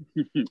 but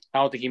I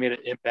don't think he made an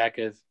impact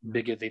as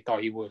big as they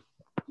thought he would.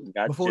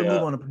 Gotcha. Before we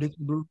move on to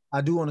prediction, Brew,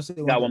 I do want to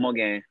say one more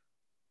game.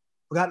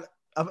 I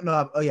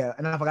forgot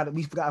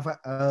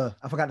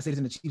to say this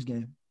in the Chiefs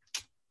game.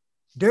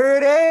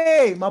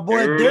 Dirty, my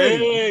boy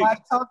Dirty. I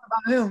talked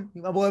about him.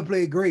 My boy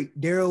played great.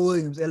 Darrell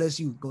Williams,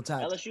 LSU, go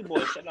Tigers. LSU boy,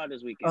 shut out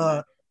this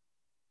weekend.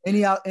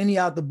 Any out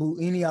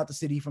the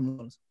city from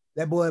Lawrence.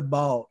 That boy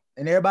balled,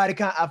 and everybody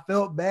I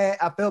felt bad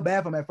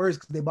for him at first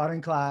because they bought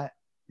in Clyde.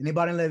 And they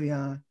brought in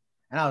Le'Veon.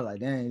 And I was like,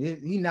 dang,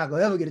 he's not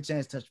going to ever get a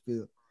chance to touch the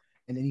field.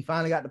 And then he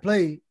finally got to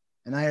play,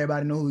 and now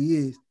everybody know who he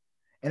is.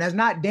 And that's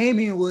not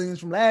Damian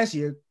Williams from last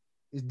year.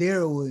 It's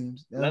Darrell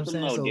Williams. You know Let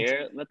them know,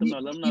 Darrell. Let them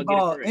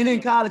know. And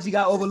in college, he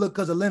got overlooked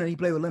because of Leonard. He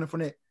played with Leonard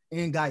Fournette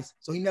and Geis.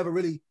 So he never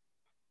really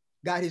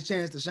got his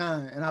chance to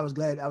shine. And I was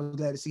glad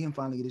to see him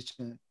finally get his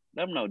chance.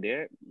 Let them know,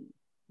 Derek.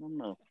 Let them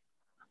know.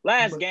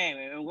 Last game,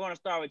 and we're going to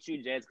start with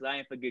you, Jets, because I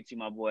ain't forget you,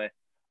 my boy.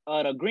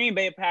 The Green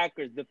Bay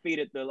Packers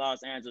defeated the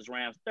Los Angeles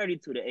Rams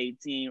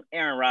 32-18.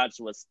 Aaron Rodgers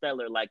was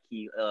stellar like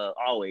he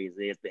always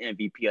is, the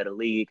MVP of the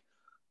league.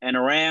 And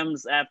the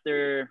Rams,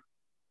 after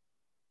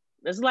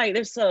there's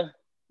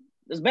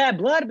bad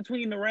blood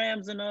between the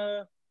Rams and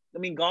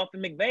Goff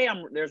and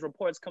McVay. There's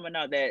reports coming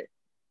out that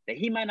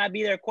he might not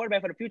be their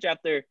quarterback for the future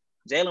after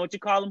Jalen, what you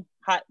call him?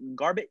 Hot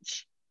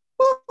garbage?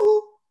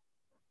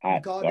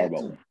 Hot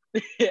garbage.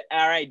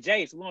 All right,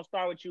 Jace, we're gonna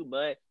start with you,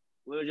 bud.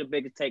 What was your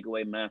biggest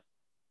takeaway, man?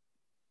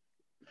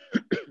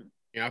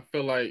 Yeah, I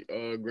feel like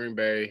Green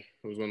Bay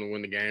was going to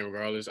win the game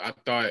regardless. I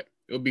thought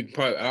it would be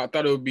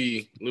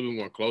a little bit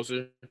more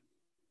closer.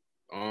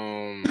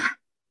 I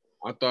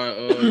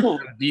thought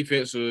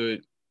defense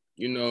would,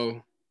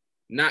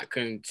 not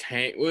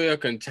contain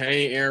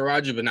Aaron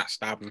Rodgers, but not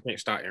stop him. Can't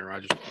stop Aaron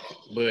Rodgers,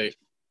 but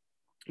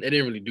they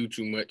didn't really do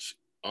too much.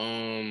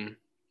 The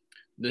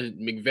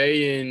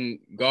McVay and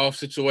Goff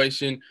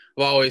situation,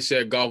 I've always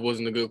said Goff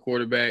wasn't a good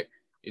quarterback.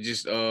 It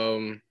just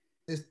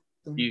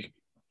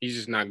he's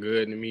just not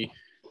good to me.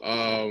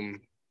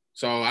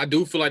 So I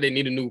do feel like they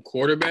need a new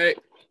quarterback.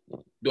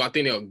 Do I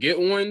think they'll get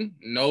one?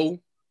 No.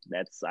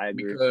 I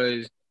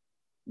agree.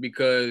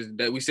 Because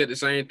that we said the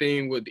same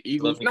thing with the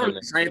Eagles. Not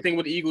the same thing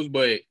with the Eagles,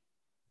 but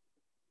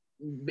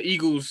the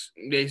Eagles,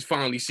 they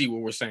finally see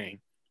what we're saying.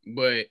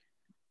 But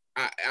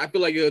I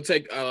feel like it'll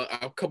take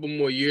a couple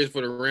more years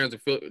for the Rams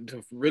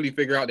to really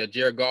figure out that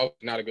Jared Goff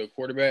is not a good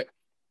quarterback.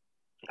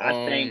 I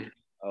think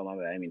 – oh, my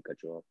bad. I didn't mean to cut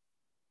you off.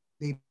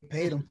 They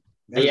paid him.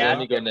 Yeah,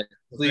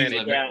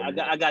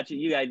 I got you.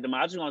 You guys, I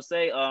was just gonna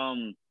say,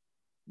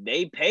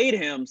 they paid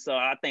him, so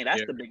I think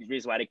that's the biggest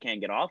reason why they can't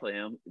get off of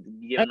him.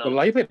 He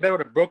played better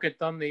with a broken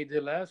thumb than he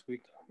did last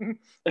week. He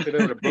played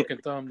with a broken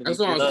thumb. That's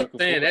what I was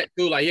saying. That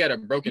too, like he had a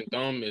broken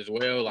thumb as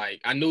well.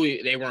 Like I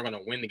knew they weren't gonna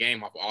win the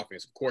game off of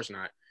offense. Of course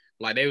not.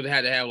 Like they would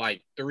have to have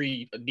like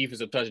 3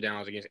 defensive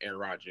touchdowns against Aaron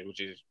Rodgers,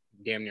 which is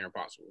damn near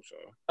impossible.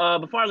 So,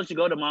 before I let you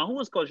go, Damon, who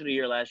was coach of the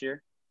year last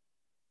year?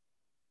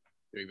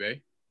 Green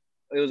Bay.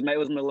 It was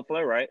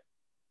LaFleur, right?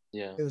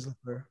 Yeah. It was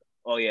LaFleur.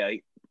 Oh yeah,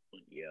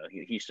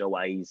 he showed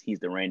why he's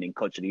the reigning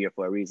coach of the year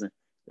for a reason.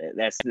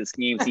 That's the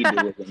schemes he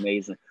did was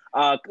amazing.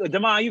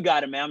 Damon, you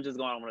got it, man. I'm just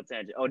going on a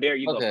tangent. Oh, there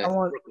you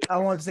go. I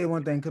want to say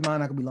one thing because mine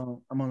not gonna be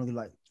long. I'm only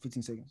like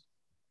 15 seconds.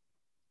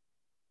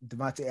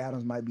 Devontae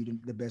Adams might be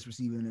the best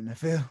receiver in the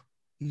NFL.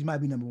 He might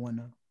be number 1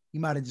 now. He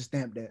might have just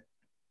stamped that.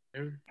 I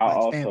Like,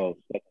 also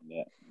second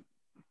that.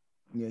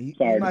 Yeah, he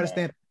Sorry, might have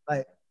man. stamped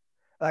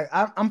like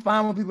I'm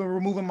fine with people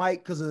removing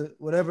Mike because of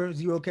whatever,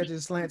 zero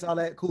catches, slants, all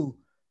that, cool.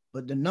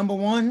 But the number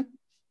one,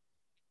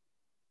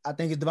 I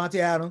think, is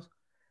Devontae Adams.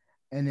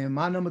 And then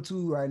my number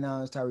two right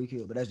now is Tyreek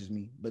Hill, but that's just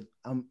me. But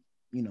I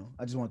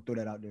just want to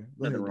throw that out there.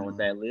 Go Nothing ahead, wrong with Demond.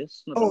 that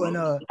list. Oh, and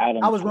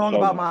Adams I was wrong for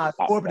about sure my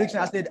top score prediction.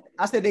 five.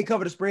 I said they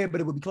cover the spread,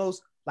 but it would be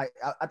close. Like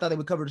I thought they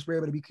would cover the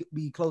spread, but it'd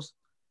be close.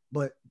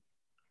 But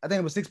I think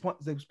it was 6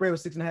 points. The spread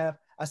was 6.5.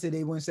 I said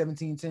they win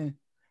 17-10.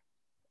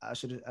 I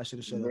should have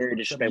shut up. Very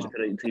disrespectful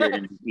to your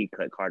MVP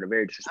cut, Carter.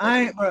 Very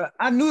disrespectful.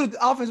 I knew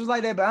the offense was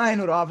like that, but I didn't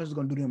know the offense was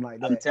gonna do them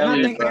like that. I'm telling and I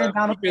you, think bro. Aaron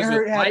Donald being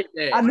hurt Like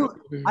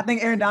that. I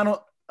think Aaron Donald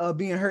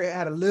being hurt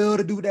had a little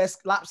to do with that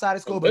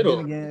lopsided score, but then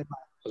again,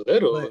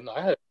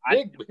 I had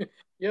big,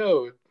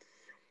 yo.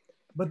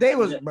 But they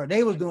was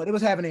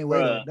having their way.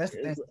 Though. That's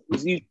the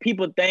thing.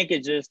 People think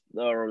it's just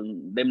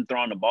them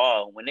throwing the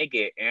ball. When they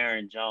get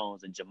Aaron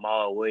Jones and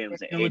Jamal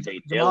Williams and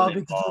AJ Dillon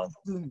involved,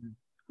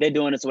 they're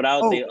doing this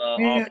without the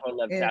all-pro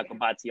left tackle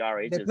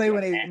Bakhtiari. They play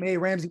when they made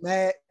Ramsey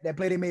mad. That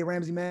play they made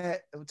Ramsey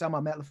mad. We're talking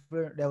about Matt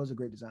LaFleur. That was a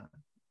great design.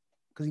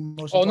 Because he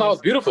motioned. Oh no, it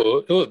was beautiful.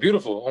 It was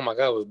beautiful. Oh my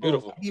god, it was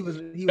beautiful. He was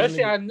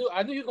Especially I knew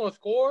he was gonna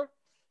score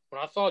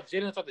when I saw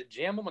Jalen start to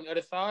jam him on the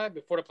other side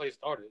before the play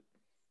started.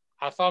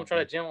 I saw him try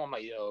to jam him. I'm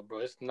like, yo, bro,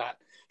 it's not.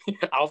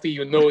 I don't think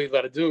you know what he's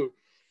got to do.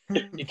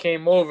 He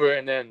came over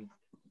and then,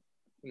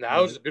 it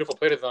was just a beautiful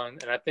play design.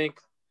 And I think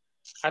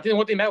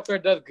one thing Matt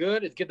LaFleur does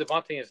good is get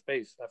Devontae in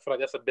space. I feel like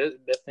that's the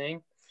best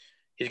thing.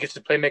 He gets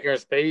the playmaker in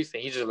space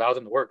and he just allows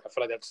him to work. I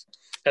feel like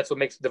that's what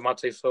makes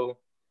Devontae so,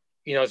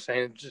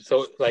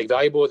 so like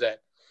valuable. That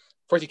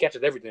first he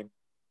catches everything,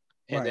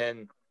 and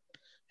then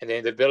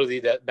the ability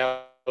that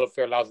Matt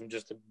LaFleur allows him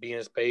just to be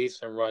in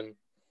space and run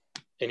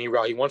any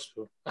route he wants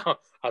to.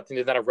 I think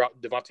there's not a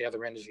route Devontae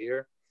hasn't ran this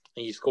year,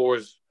 and he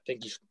scores. I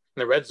think he's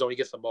in the red zone. He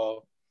gets the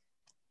ball.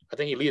 I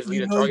think he leads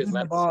leading targets.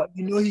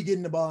 He's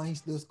getting the ball, and he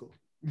still scores.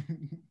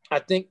 I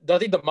think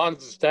the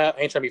Mon's stat.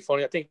 I ain't trying to be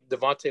funny. I think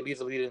Devontae leads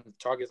the lead in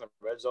targets in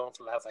the red zone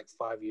for the last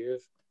 5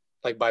 years,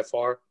 by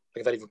far.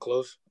 Not even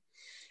close.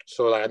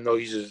 So I know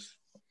he's just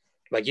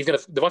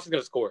Devontae's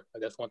gonna score.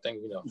 That's one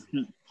thing we know.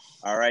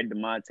 All right,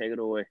 Demond, take it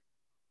away.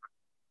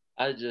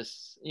 I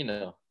just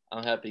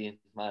I'm happy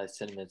my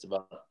sentiments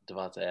about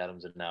Devontae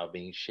Adams are now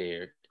being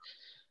shared.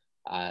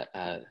 I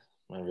haven't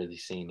really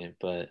seen it,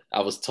 but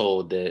I was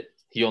told that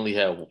he only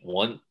had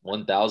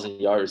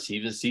 1,000-yard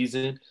receiving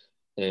season,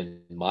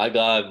 and my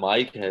guy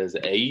Mike has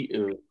 8.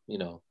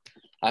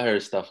 I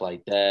heard stuff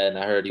like that, and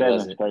I heard he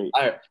wasn't.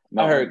 I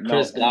heard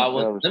Chris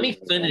Godwin. Let me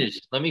finish.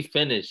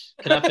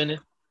 Can I finish?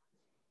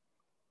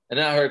 And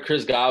then I heard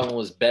Chris Godwin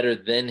was better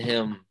than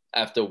him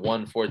after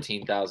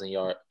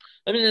 14,000-yard.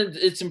 I mean,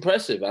 it's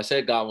impressive. I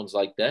said Godwin's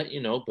like that,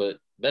 but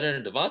better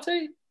than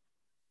Devontae?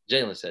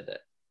 Jalen said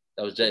that.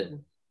 That was Jalen.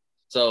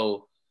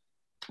 So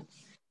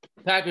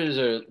Packers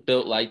are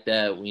built like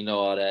that. We know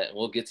all that.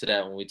 We'll get to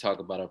that when we talk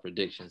about our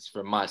predictions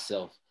for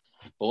myself.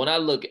 But when I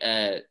look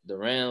at the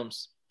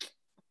Rams,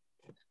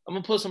 I'm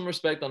going to put some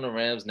respect on the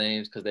Rams'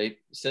 names because they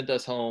sent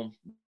us home.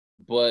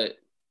 But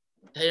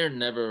they're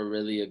never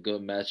really a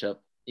good matchup.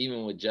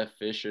 Even with Jeff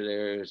Fisher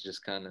there, it's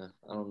just kind of,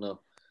 I don't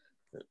know.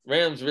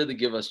 Rams really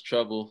give us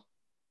trouble.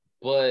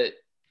 But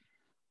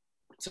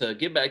to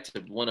get back to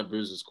one of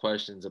Bruce's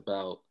questions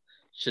about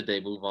should they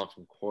move on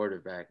from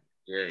quarterback,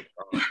 Jared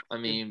Goff. I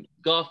mean,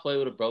 Goff played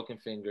with a broken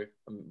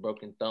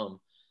thumb.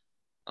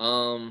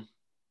 And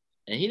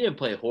he didn't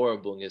play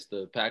horrible against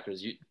the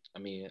Packers.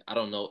 I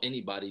don't know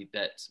anybody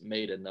that's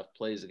made enough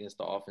plays against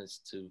the offense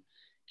to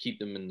keep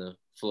them in the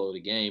flow of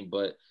the game.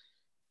 But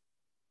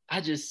I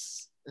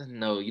just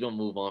no, you don't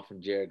move on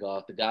from Jared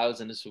Goff. The guy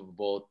was in the Super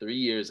Bowl 3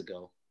 years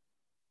ago.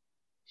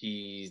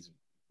 He's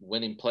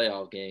winning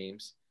playoff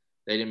games.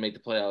 They didn't make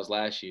the playoffs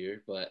last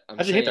year, but I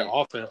just hate their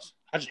offense.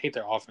 I just think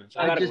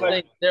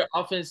their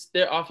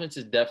offense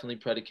is definitely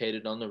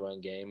predicated on the run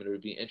game, and it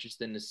would be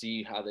interesting to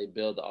see how they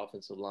build the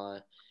offensive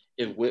line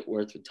if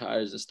Whitworth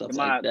retires and stuff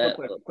like that.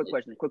 Quick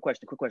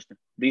question.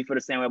 Do you feel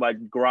the same way about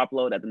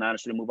Garoppolo that the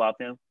Niners should move off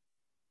him?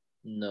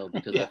 No,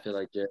 because I feel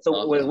like Jared.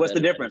 So what's the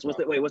difference? What's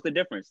the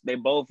difference? They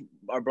both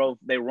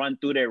they run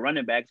through their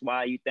running backs.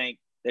 Why you think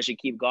they should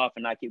keep Goff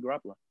and not keep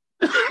Garoppolo?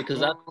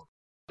 Because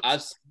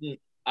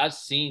I've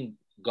seen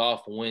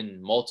Goff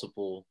win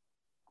multiple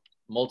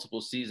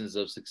seasons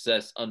of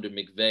success under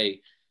McVay.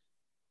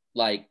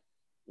 Like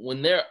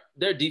when their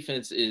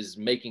defense is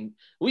making,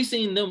 we've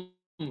seen them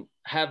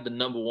have the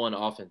number one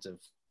offensive.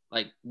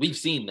 Like we've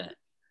seen that.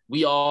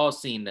 We all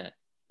seen that.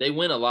 They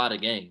win a lot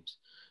of games.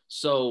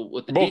 So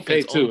with the both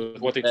defense paid too.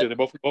 What they do, they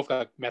both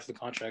got massive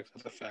contracts.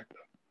 That's a fact.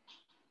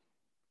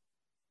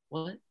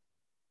 What?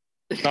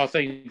 No, I was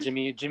saying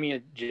Jimmy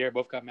and Jared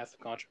both got massive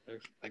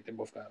contracts. Like they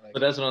both got.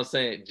 But that's what I'm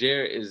saying.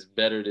 Jared is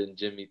better than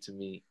Jimmy to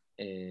me,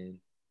 and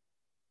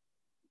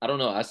I don't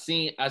know. I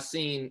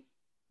seen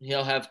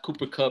he'll have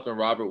Cooper Kupp and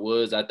Robert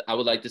Woods. I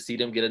would like to see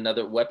them get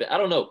another weapon. I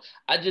don't know.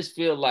 I just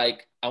feel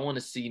like I want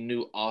to see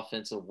new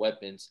offensive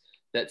weapons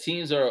that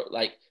teams are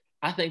like.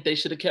 I think they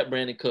should have kept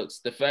Brandon Cooks.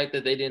 The fact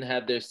that they didn't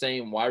have their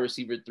same wide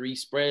receiver 3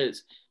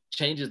 spreads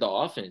changes the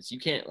offense. You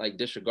can't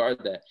disregard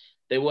that.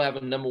 They will have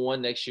a number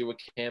 1 next year with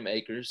Cam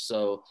Akers.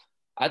 So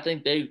I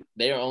think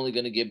they are only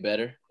going to get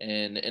better,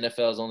 and the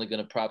NFL is only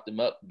going to prop them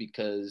up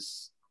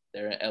because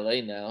they're in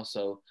LA now.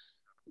 So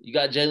you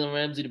got Jalen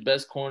Ramsey, the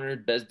best corner,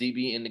 best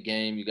DB in the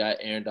game. You got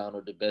Aaron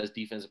Donald, the best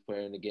defensive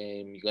player in the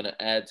game. You're going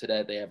to add to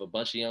that. They have a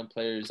bunch of young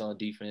players on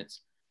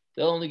defense.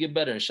 They'll only get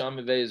better. And Sean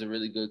McVay is a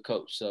really good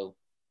coach. So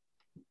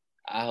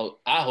I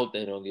hope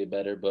they don't get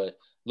better. But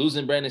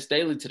losing Brandon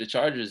Staley to the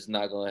Chargers is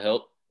not going to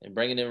help. And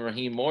bringing in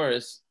Raheem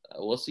Morris,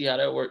 we'll see how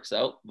that works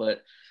out.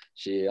 But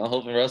shit, I'm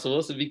hoping Russell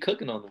Wilson be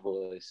cooking on the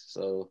boys.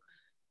 So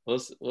we'll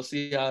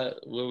see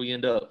where we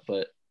end up.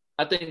 But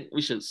I think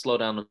we should slow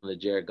down on the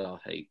Jared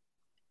Goff hate.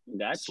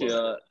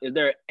 Gotcha. Is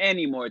there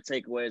any more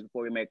takeaways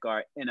before we make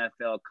our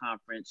NFL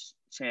conference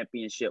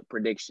championship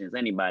predictions?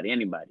 Anybody?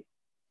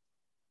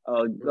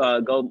 Go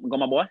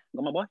my boy.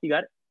 You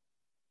got it.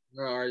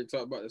 I already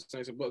talked about the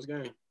Saints and Bucks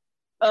game.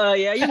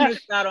 Yeah, you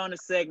missed out on the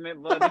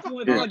segment, but if you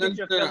want to get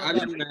your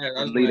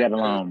leave that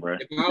alone, bro.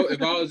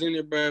 If I was in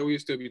there, bro, we'd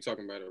still be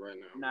talking about it right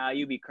now. Nah,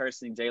 you be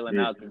cursing Jalen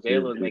out because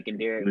Jalen was making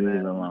Derek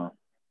mad. Alone.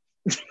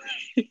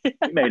 He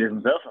made it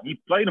himself.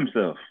 He played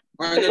himself.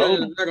 All right, we're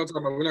not gonna talk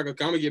about it. I'm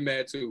gonna get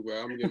mad too,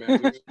 bro. I'm gonna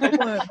get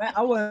mad.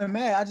 I wasn't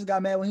mad. I just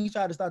got mad when he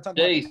tried to start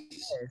talking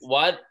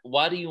about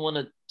why do you want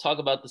to talk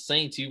about the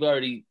Saints? You've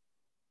already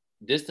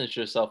distanced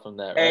yourself from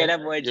that, right? Hey,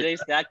 that boy Jace,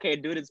 I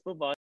can't do this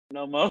football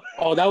no more.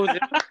 Oh, that was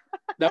it.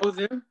 That was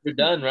him. You're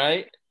done,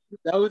 right?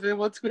 That was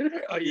him on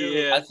Twitter. Oh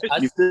yeah.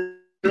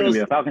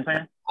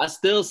 I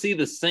still see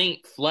the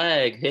Saint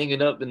flag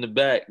hanging up in the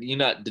back. You're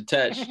not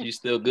detached. You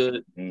still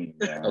good? Okay.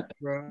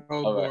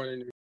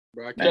 Bro,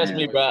 right. Trust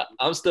me, bro.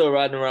 I'm still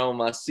riding around with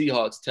my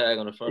Seahawks tag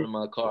on the front of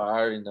my car. I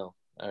already know.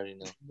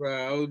 Bro,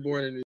 I was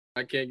born in this.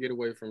 I can't get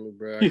away from it,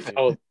 bro.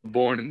 I was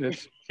born in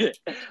this.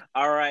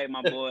 All right,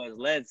 my boys.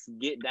 Let's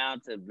get down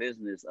to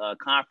business.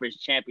 Conference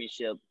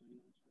championship.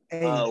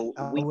 Hey, I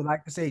would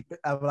like to say,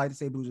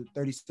 Blues,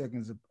 30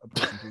 seconds a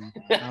person,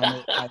 please.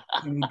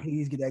 Can we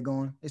please get that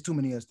going? It's too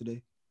many of us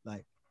today.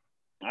 Like,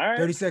 all right.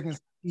 30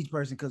 seconds each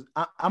person, because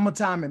I'm going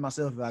to time it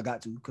myself if I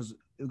got to, because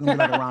it's going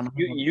to be like around.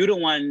 You the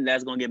one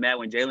that's going to get mad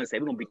when Jalen say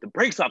we're going to beat the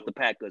brakes off the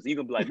Packers.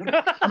 You're going to be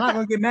like, I'm not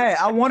going to get mad.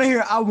 I want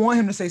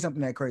him to say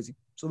something that crazy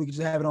so we can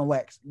just have it on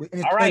wax. All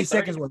right,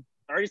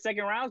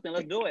 30-second rounds, then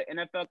let's do it.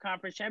 NFL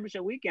Conference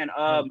Championship weekend.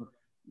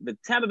 The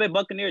Tampa Bay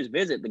Buccaneers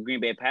visit the Green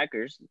Bay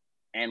Packers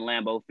and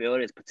Lambeau Field.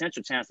 There's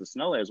potential chance of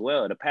snow as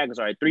well. The Packers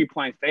are a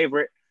 3-point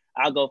favorite.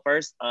 I'll go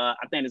first. I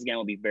think this game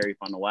will be very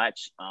fun to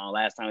watch.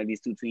 Last time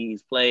these two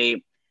teams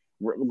played,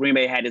 Green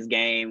Bay had this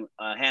game,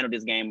 handled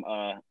this game.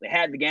 They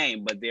had the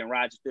game, but then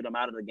Rodgers threw them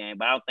out of the game.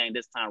 But I don't think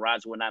this time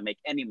Rodgers will not make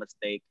any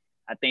mistake.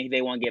 I think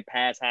they want to get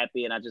pass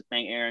happy, and I just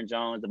think Aaron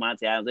Jones,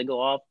 Devontae Adams, they go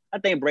off. I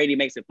think Brady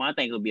makes it fun. I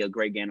think it'll be a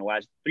great game to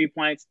watch. 3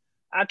 points.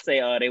 I'd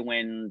say they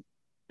win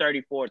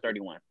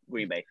 34-31,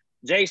 Green Bay.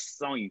 Jace,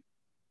 it's on you.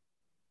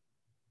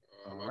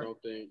 I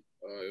don't think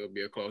it'll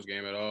be a close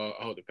game at all.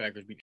 I hope the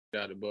Packers beat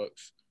out the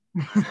Bucks.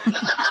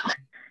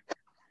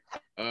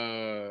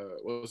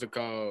 What was it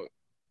called?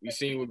 We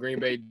seen what Green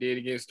Bay did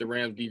against the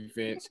Rams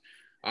defense.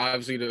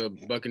 Obviously, the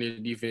Buccaneers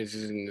defense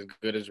isn't as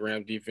good as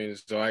Rams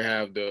defense, so I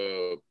have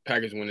the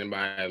Packers winning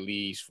by at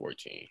least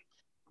 14.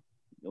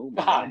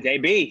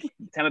 JB,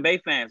 Tampa Bay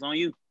fans, on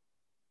you.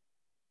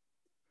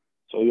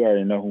 So you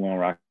already know who I'm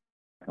rocking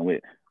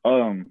with.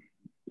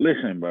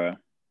 Listen, bro.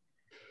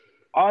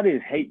 All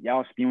this hate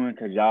y'all spewing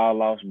because y'all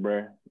lost,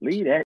 bro.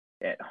 Leave that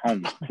at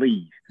home,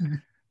 please.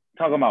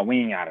 Talking about we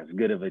ain't got as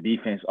good of a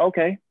defense.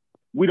 Okay,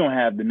 we don't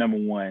have the number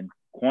one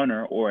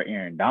corner or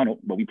Aaron Donald,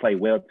 but we play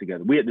well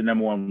together. We had the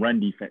number one run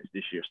defense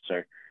this year,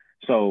 sir.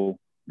 So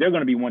they're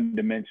going to be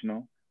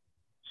one-dimensional.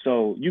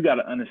 So you got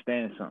to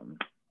understand something.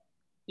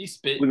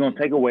 We're going to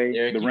take away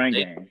Derek, the run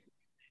game.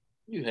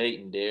 You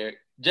hating, Derek.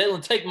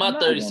 Jalen, take my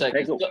 30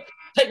 seconds.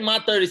 Take my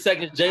 30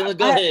 seconds, Jalen.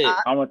 Go ahead.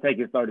 I'm going to take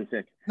his 30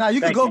 seconds. Now, you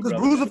can go because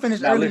Bruiser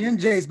finished early in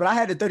Jace, but I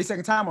had the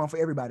 30-second time on for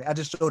everybody. I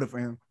just showed it for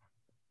him.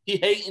 He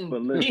hating,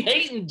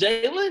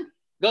 Jalen.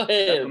 Go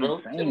ahead, bro.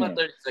 Take my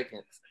 30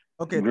 seconds.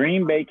 Okay.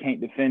 Green Bay can't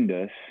defend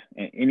us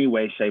in any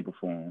way, shape, or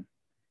form.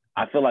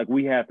 I feel like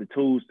we have the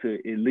tools to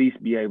at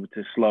least be able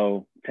to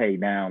slow Tay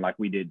down like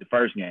we did the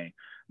first game.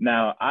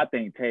 Now, I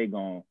think Tay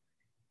will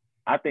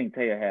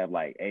have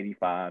like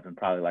 85 and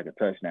probably like a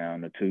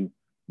touchdown or two.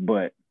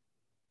 But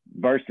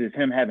versus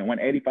him having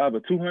 185 or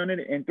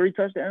 203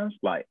 touchdowns,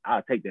 like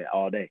I'll take that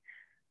all day.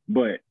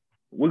 But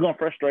we're gonna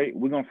frustrate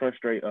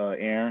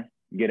Aaron,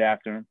 get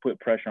after him, put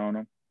pressure on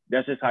him.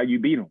 That's just how you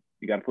beat him.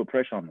 You got to put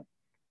pressure on him.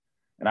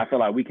 And I feel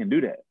like we can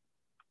do that.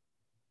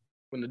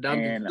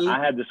 I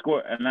had the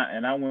score, and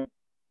I went,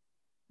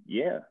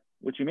 yeah.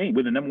 What you mean?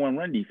 With the number one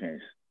run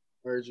defense.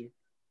 Heard you.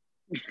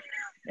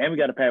 And we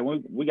got a pass.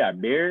 We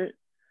got Barrett,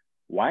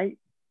 White,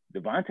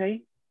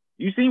 Devontae.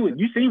 You seen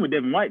what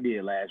Devin White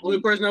did last week.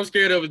 Only person I'm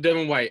scared of is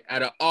Devin White.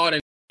 Out of all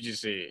that you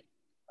just said.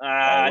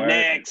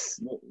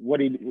 Next. What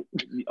do you?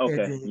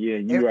 Okay, yeah,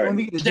 you right.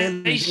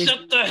 They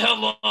shut the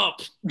hell up.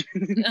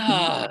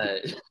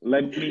 God.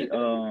 Let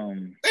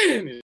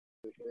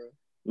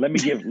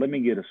me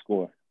get a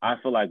score. I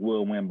feel like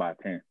we'll win by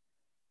 10.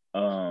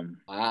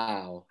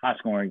 Wow. High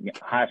scoring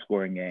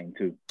game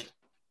too.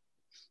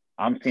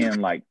 I'm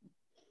seeing like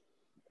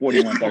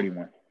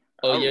 41-31.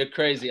 Oh, you're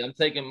crazy. I'm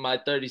taking my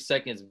 30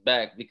 seconds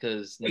back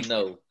because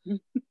no.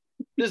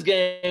 This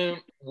game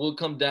will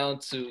come down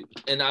to,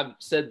 and I've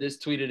said this,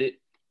 tweeted it,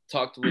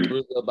 talked with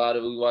Bruce about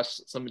it. We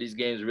watched some of these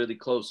games really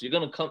close.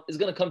 It's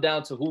gonna come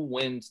down to who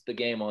wins the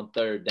game on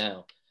third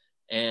down.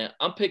 And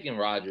I'm picking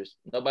Rodgers.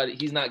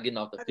 He's not getting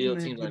off the field.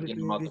 Teams aren't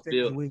getting him off the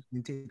field.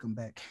 Take him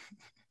back.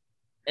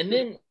 And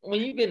then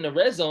when you get in the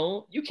red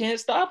zone, you can't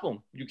stop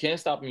him. You can't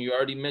stop him. You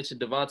already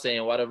mentioned Devontae,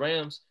 and while the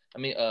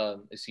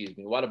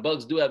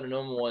Bucs do have the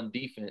number one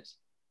defense,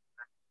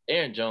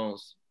 Aaron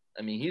Jones,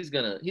 he's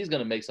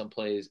gonna make some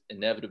plays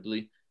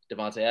inevitably.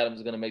 Devontae Adams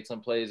is gonna make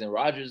some plays, and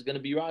Rodgers is gonna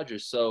be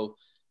Rodgers. So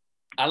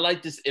I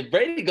like this. If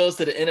Brady goes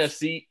to the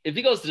NFC, if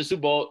he goes to the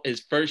Super Bowl his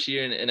first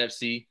year in the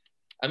NFC,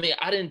 I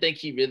didn't think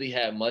he really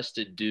had much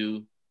to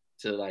do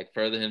to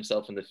further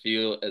himself in the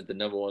field as the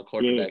number one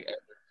quarterback ever.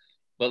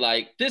 But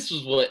this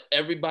was what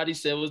everybody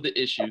said was the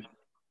issue. And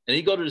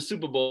he go to the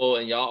Super Bowl,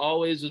 and y'all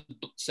always was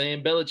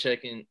saying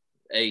Belichick, and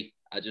hey,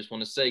 I just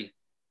want to say, you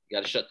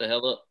got to shut the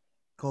hell up.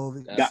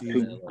 COVID. Got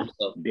to.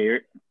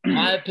 Derek. In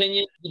my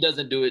opinion, he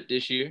doesn't do it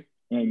this year.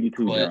 And you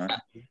too, John.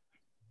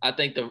 I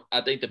think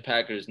the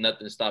Packers,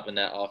 nothing stopping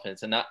that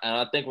offense, and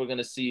I think we're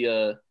gonna see.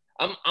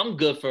 I'm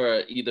good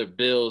for either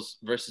Bills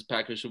versus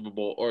Packers Super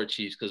Bowl or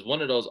Chiefs, because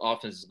one of those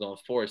offenses is gonna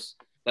force.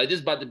 This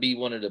is about to be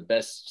one of the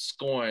best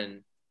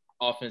scoring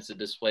offensive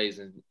displays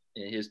in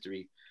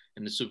history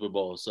in the Super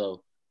Bowl.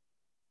 So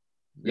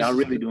y'all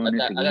really doing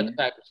this again? I got the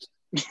Packers.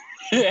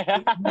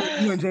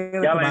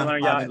 Y'all ain't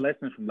learned y'all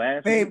lessons from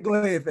last week. Go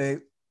ahead,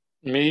 Fabe.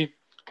 Me,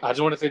 I just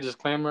want to say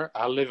disclaimer.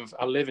 I live in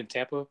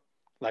Tampa.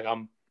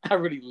 I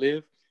really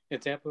live in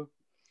Tampa.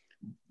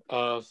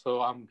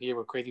 So I'm here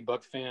with crazy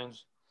Bucs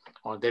fans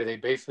on a day-to-day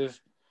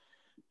basis.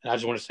 And I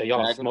just want to say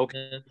y'all are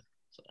smoking.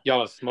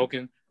 Y'all are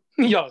smoking.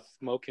 Y'all are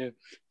smoking.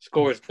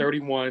 Score is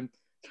 31.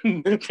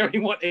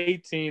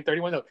 31-18,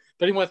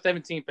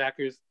 31-17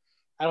 Packers.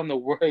 I don't know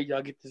where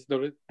y'all get this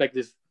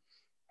this.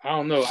 I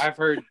don't know. I've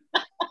heard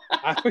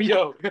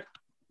yo.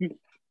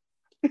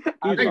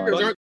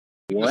 Packers aren't.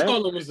 That's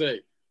all I'm gonna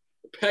say.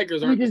 The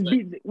Packers aren't.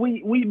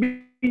 We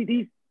beat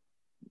these.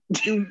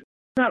 Do you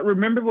not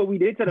remember what we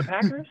did to the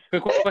Packers?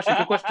 Good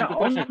question.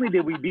 Not only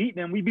did we beat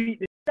them, we beat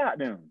the shit out of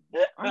them.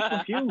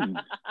 I'm confused.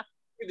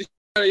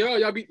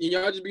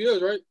 Y'all just beat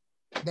us, right?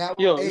 Derek.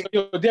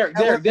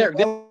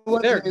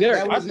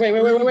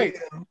 Wait.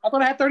 I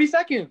thought I had 30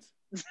 seconds.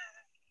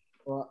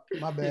 Well,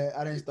 my bad.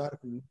 I didn't start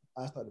it for you.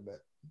 I started back.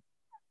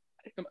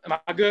 Am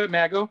I good? May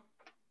I go?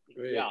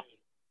 Yeah.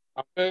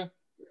 Okay.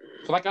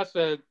 So like I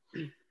said,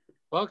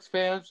 Bucs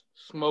fans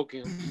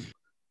smoking.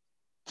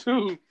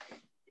 Two.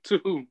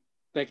 Thank you.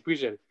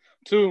 Appreciate it.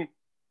 Two,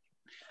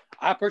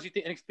 I personally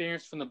think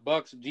inexperience from the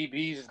Bucs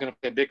DBs is going to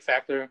play a big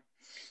factor.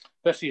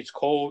 Especially it's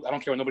cold. I don't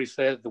care what nobody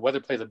says. The weather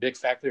plays a big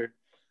factor.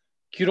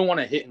 You don't want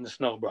to hit in the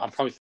snow, bro. I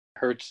promise it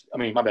hurts.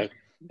 My bad.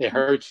 It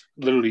hurts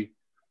literally.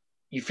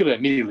 You feel it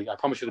immediately. I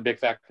promise you the big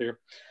factor.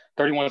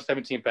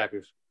 31-17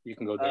 Packers. You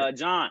can go there.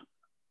 John.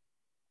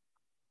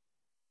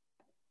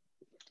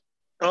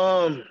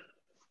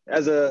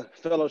 As a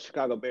fellow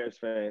Chicago Bears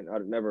fan,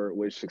 I'd never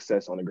wish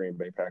success on the Green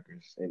Bay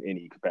Packers in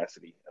any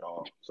capacity at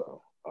all.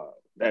 So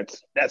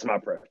that's my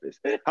preface.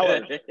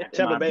 However,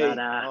 Tampa Bay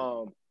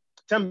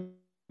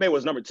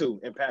was number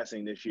 2 in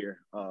passing this year,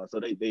 so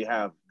they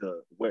have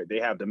the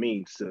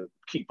means to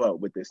keep up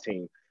with this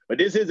team. But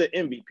this is an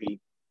MVP,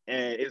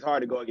 and it's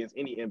hard to go against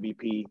any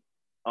MVP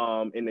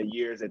in the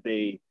years that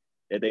they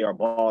are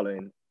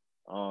balling.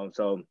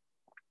 So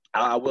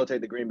I will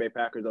take the Green Bay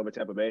Packers over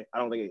Tampa Bay. I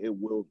don't think it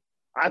will.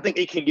 I think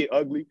it can get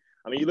ugly.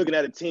 You're looking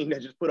at a team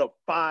that just put up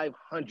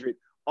 500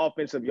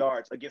 offensive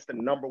yards against the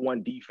number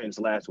 1 defense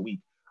last week.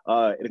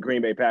 The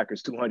Green Bay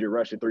Packers, 200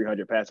 rushing,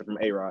 300 passing from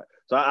A-Rod.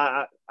 So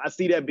I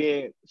see that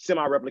being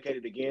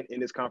semi-replicated again in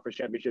this conference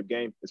championship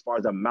game as far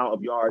as the amount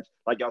of yards.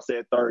 Like y'all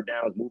said, third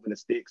downs, moving the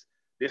sticks.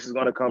 This is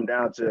going to come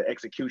down to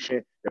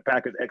execution. The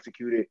Packers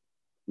executed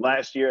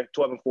last year,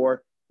 12-4.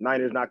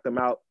 Niners knocked them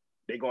out.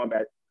 They're going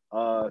back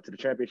to the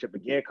championship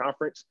again,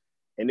 conference.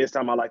 And this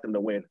time I like them to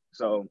win.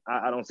 So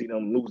I don't see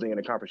them losing in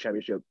the conference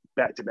championship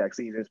back-to-back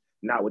seasons,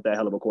 not with that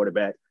hell of a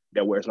quarterback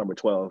that wears number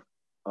 12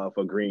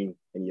 for green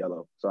and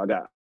yellow. So I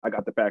got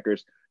the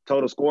Packers.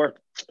 Total score,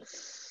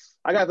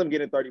 I got them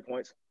getting 30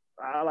 points.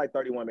 I like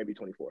 31, maybe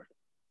 24.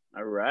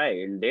 All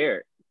right, and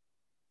Derek.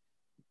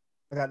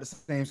 I got the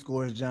same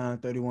score as John,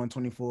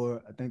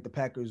 31-24. I think the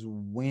Packers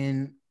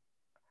win.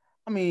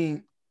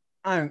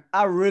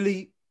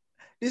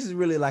 This is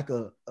really like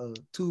a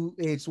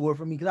two-edged sword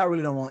for me because I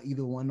really don't want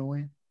either one to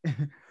win.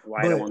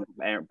 Why don't want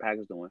the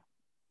Packers to win?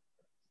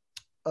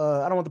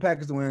 I don't want the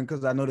Packers to win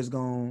because I know this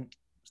going to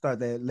start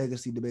that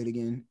legacy debate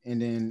again. And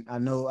then I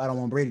know I don't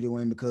want Brady to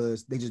win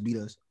because they just beat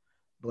us.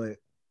 But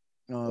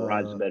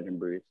Rodgers better than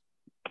Brees.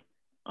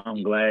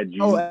 I'm glad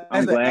you.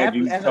 As an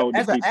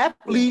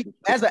athlete,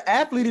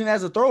 and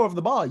as a thrower of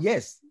the ball,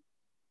 yes.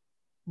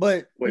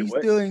 But he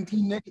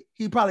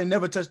probably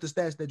never touched the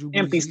stats that Drew Brees.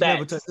 Empty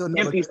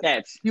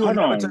stats. He will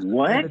never touch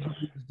what?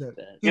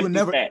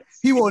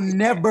 He will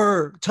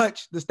never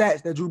touch the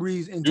stats that Drew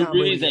Brees and Drew Tom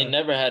Brees Brady ain't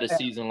never had a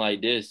season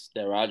like this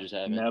that Rodgers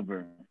had.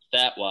 Never.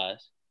 Stat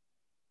wise.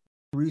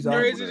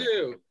 Crazy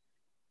too.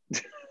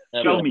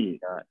 Show me.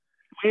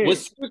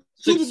 With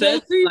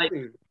success,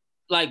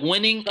 like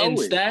winning and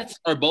stats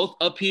are both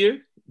up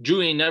here.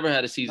 Drew ain't never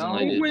had a season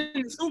like this. When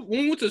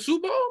we went to the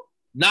Super Bowl?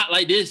 Not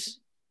like this.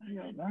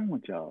 I'm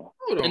with y'all.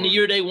 In the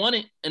year they won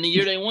it,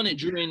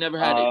 Drew ain't never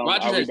had it.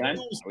 Rodgers has Are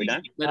we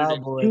done?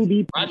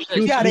 Every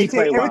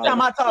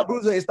time I talk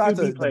Bruiser, it starts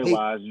to play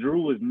wise.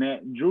 Drew was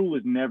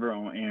never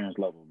on Aaron's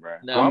level, bro.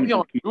 No, I'm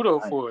on Judo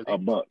for it.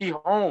 He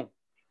home.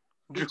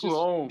 Drew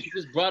home. He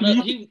just brought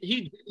up. He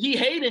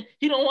hated.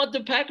 He don't want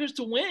the Packers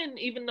to win,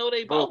 even though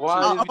they.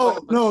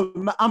 No,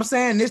 I'm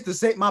saying this to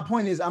say. My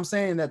point is, I'm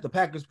saying that the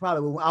Packers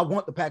probably will. I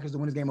want the Packers to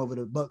win this game over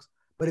the Bucks.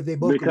 But if they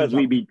both because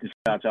we beat the shit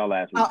out y'all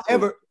last week.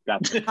 However, y'all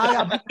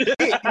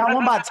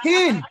won by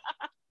 10.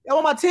 Y'all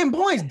won by 10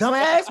 points,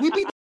 dumbass. We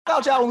beat the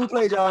out y'all when we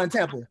played y'all in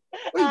Tampa. What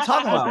are you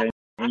talking about?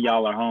 And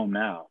y'all are home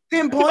now.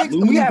 10 points.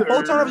 We had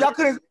 4 turnovers. Y'all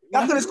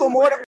couldn't score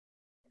more than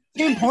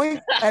 10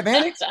 points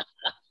advantage.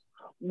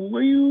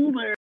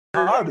 Loser.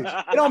 Garbage.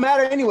 It don't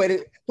matter anyway.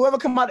 Whoever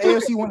come out the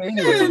AFC won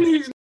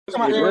anyway.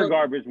 We're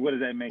garbage. What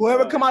does that make?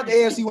 Whoever come out the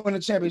AFC won the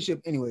championship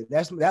anyway.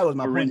 That was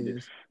my point.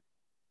 Is.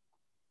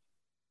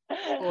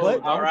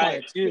 What? All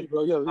right.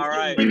 All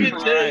right.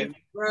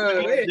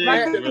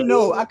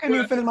 No, I couldn't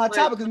even finish my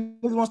topic because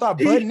we won't start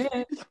butting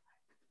in.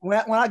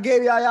 When I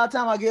gave y'all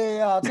time, I gave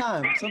y'all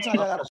time. Sometimes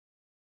I gotta.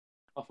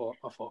 My fault.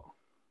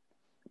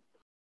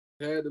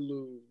 They had to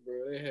lose,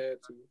 bro. They had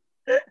to.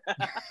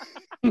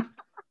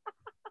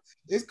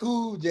 It's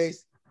cool,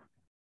 Jace.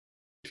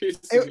 I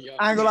ain't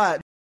gonna lie.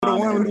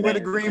 We went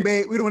to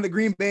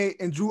Green Bay,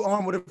 and Drew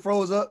Arm would have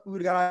froze up. We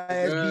would have got our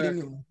ass beat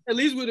anyway. At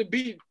least we would have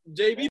beat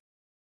JB.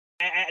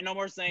 No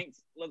more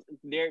Saints.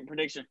 Derek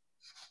prediction.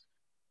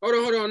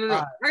 Hold on.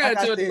 No. I gotta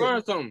tell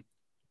you something.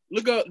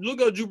 Look up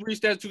Drew Brees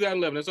stats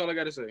 2011. That's all I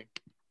gotta say.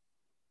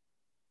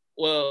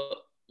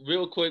 Well,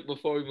 real quick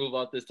before we move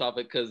off this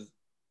topic, because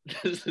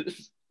this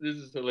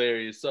is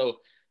hilarious. So,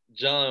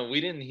 John, we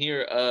didn't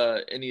hear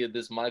any of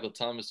this Michael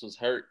Thomas was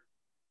hurt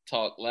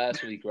talk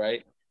last week,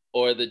 right?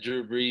 Or the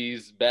Drew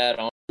Brees bad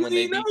arm when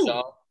they beat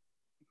y'all.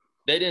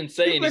 They didn't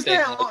say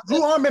anything.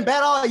 Drew Arm been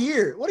bad all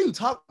year. What are you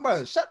talking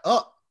about? Shut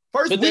up.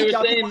 But week, they were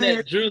saying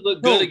that Drew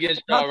looked good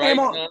against y'all, right?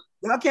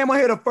 Y'all came on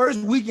here the first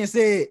week and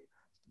said,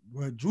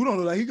 well, Drew don't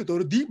look like he could throw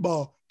the deep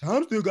ball.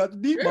 Tom still got the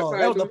deep ball.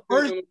 That was the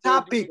first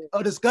topic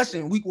of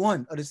discussion week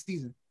 1 of the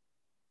season.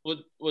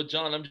 Well,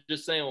 John, I'm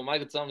just saying when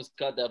Michael Thomas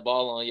caught that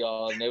ball on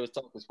y'all and they was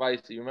talking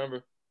spicy, you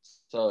remember?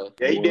 So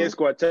yeah, he did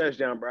score a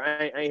touchdown, bro.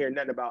 I ain't hear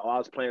nothing about I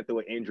was playing through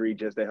an injury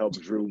just to help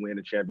Drew win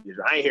the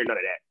championship. I ain't hear none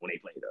of that when they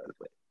played the other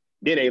play.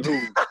 Then they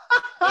lose.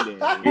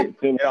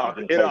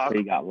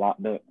 He got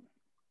locked up.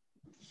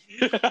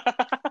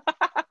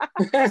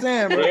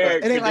 Saying, bro,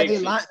 it ain't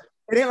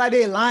like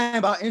they lying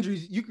about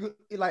injuries. You could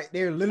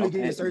they're literally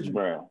getting surgery.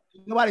 Bro.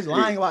 Nobody's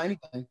lying about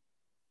anything.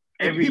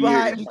 People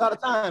had injuries all the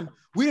time.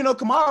 We didn't know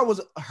Kamara was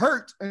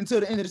hurt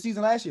until the end of the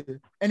season last year,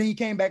 and then he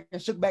came back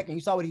and shook back, and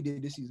you saw what he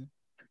did this season.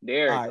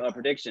 Derek,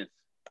 predictions.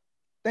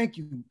 Thank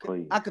you.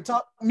 Please. I could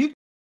talk.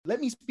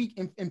 Let me speak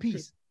in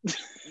peace.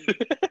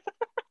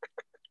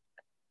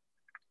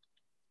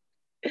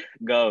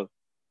 Go.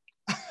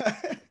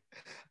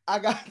 I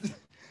got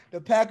the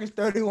Packers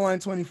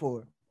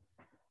 31-24.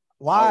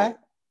 Why?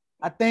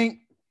 I think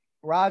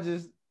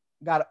Rodgers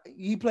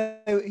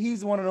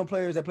he's one of those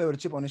players that play with a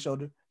chip on his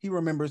shoulder. He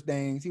remembers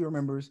things. He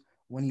remembers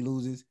when he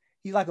loses.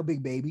 He's like a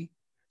big baby.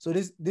 So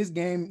this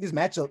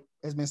matchup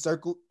has been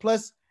circled.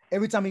 Plus,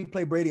 every time he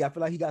play Brady, I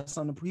feel like he got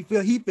something to prove.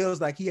 He feels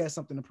like he has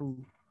something to prove.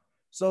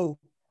 So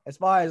as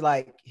far as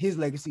like his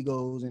legacy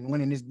goes and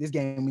winning this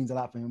game means a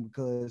lot for him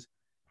because,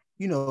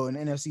 in the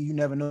NFC, you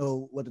never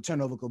know what the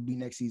turnover could be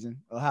next season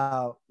or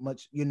how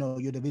much,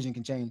 your division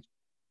can change.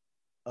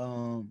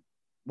 In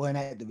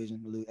that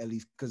division, at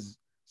least, because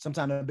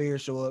sometimes the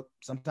Bears show up,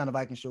 sometimes the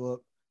Vikings show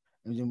up,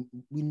 and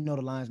we know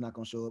the Lions not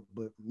going to show up,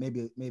 but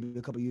maybe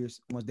a couple of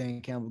years once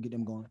Dan Campbell get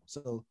them going.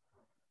 So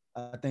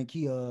I think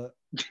he I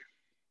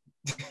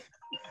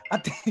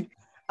think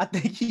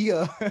he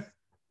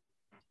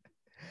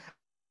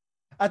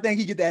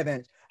get the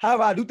advantage.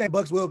 However, I do think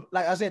Bucks will,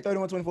 like I said,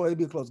 31-24, it'll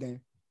be a close game.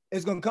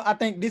 It's gonna come. I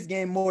think this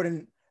game more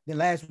than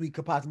last week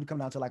could possibly come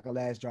down to like a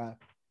last drive.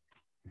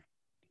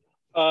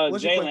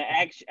 Jalen,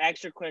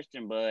 ask your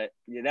question, bud.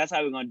 Yeah, that's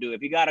how we're gonna do it.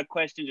 If you got a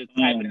question, just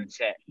type it in the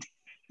chat.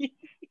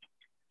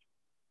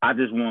 I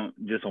just want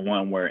a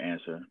one-word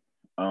answer.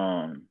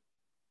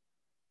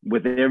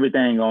 With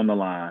everything on the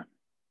line,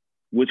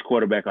 which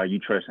quarterback are you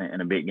trusting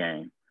in a big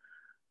game?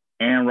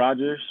 Aaron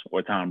Rodgers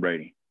or Tom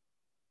Brady?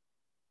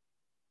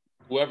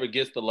 Whoever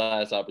gets the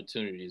last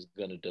opportunity is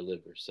gonna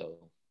deliver. So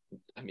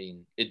I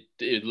mean, it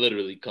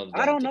literally comes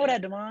down I don't to know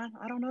that, Devon.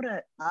 I don't know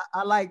that.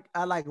 I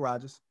like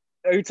Rodgers.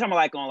 Are you talking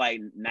about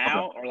like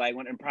now or like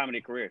when in prime of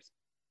their careers?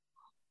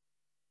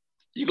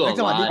 You gonna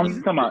lie?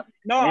 I'm talking about.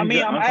 No, I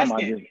mean I'm talking asking.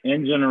 about just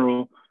in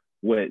general.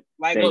 What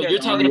Like they you're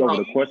talking do about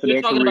over the course of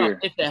you're their talking career.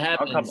 about if it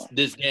happens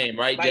this game,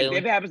 right, like if Jalen?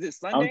 it happens this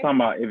Sunday. I'm talking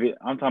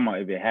about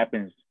if it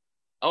happens.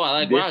 Oh, I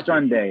like this Rodgers.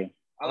 Sunday.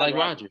 I like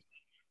Rodgers.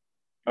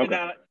 Okay.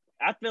 Now,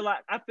 I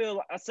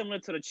feel similar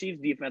to the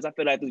Chiefs defense. I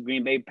feel like this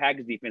Green Bay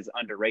Packers defense is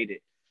underrated.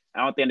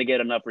 I don't think they get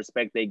enough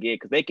respect they get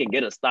because they can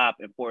get a stop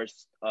and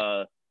force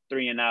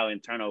 3-and-out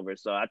and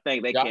turnovers. So I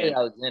think they Jaire can.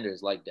 Alexander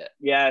is like that.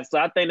 Yeah, so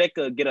I think they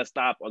could get a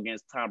stop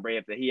against Tom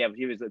Brady if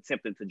he was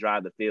attempting to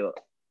drive the field.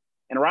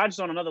 And Rodgers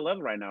on another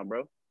level right now,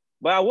 bro.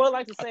 But I would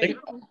like to say,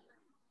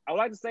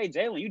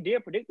 Jalen, you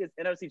did predict this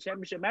NFC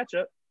Championship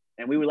matchup,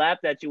 and we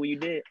laughed at you when you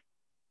did.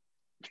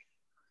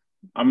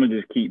 I'm gonna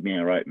just keep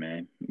being right,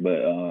 man.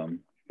 But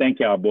thank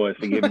y'all boys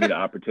for giving me the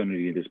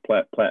opportunity, this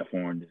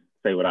platform to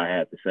say what I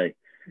had to say.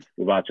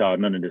 Without y'all,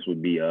 none of this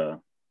would be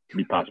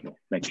possible.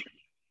 Thank you.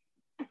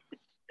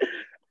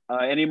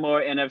 Any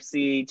more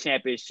NFC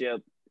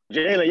Championship?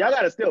 Jalen, y'all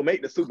gotta still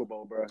make the Super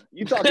Bowl, bro.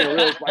 You talking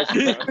real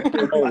spicy,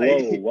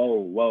 bro.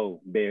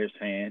 Whoa, Bears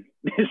fan.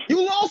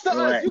 You lost to us.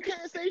 Right. You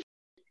can't say.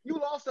 You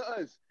lost to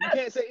us. You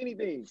can't say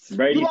anything.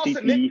 Brady you lost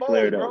to CTE Nick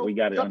flared Foles, up. bro. We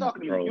got it Stop under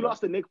talking to me. control. You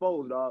lost to Nick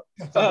Foles, dog.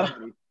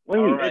 Wait,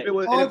 All right. If it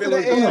was On the to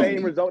the same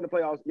end. result in the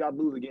playoffs, y'all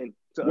lose again.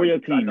 where your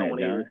team I at, don't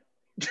wanna hear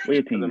John? Where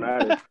your team Doesn't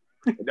at? matter.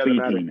 It Where doesn't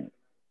your matter. team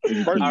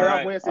at? First All playoff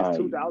right. win since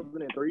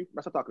 2003.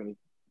 Stop talking to me.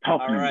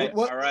 Talk All to me. right.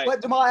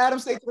 What Jamal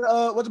Adams say to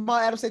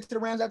the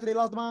Rams after they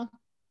lost the mind?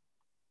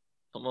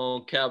 Come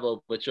on,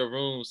 Cabo, but your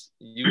rooms,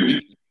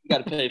 you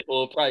got to pay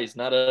full price,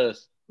 not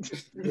us.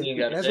 That's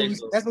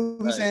what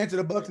we saying to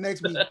the Bucks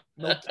next week.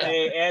 No cap.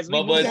 Hey, as we My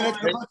move boy, on,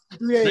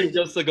 bring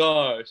your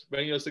cigars.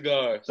 Bring your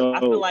cigars. So I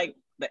feel like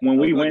when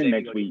we go, win JB,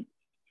 next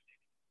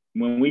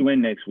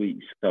go. week,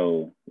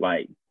 so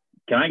like,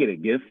 can I get a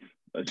gift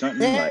or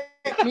something? Like,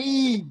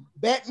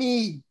 Bet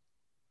me.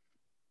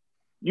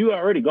 you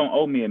already gonna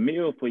owe me a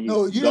meal for you.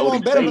 No, you didn't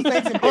want to bet on the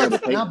Saints and Bucks.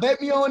 State. Now bet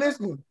me on this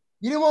one.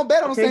 You didn't want to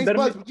bet on the Okay, Saints bet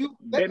Bucks, me- but you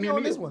bet bet me me a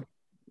on this meal. one.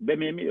 Bet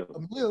me a meal. A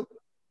meal.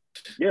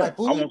 Yeah, Like I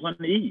food? want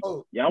something to eat.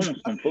 Oh. Yeah, I want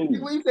some food.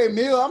 When you say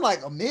meal, I'm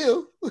like, a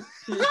meal? I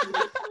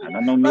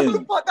don't know That's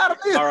meal. what the fuck out of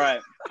meal. All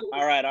right.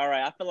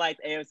 I feel like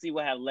the AFC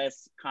will have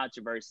less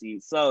controversy.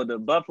 So the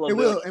Buffalo It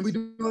Bills. will, and we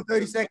do it in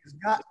 30 seconds.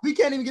 God, we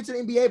can't even get to the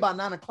NBA by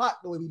 9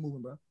 o'clock the way we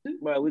moving, bro.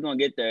 Bro, we're gonna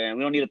get there, and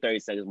we don't need a 30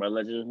 seconds, bro.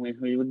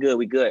 We're good.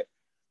 We good.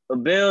 The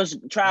Bills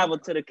travel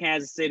to the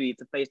Kansas City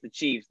to face the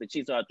Chiefs. The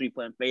Chiefs are a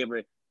 3-point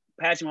favorite.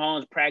 Patrick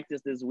Mahomes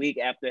practiced this week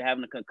after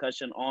having a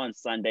concussion on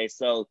Sunday,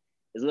 so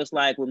it looks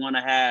like we're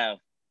gonna have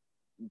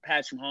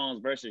Patrick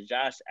Mahomes versus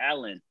Josh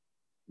Allen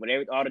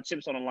with all the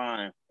chips on the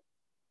line.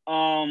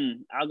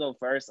 I'll go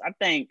first. I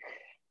think,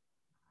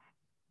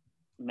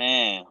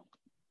 man,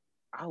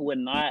 I would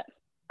not.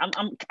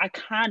 I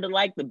kind of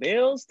like the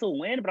Bills to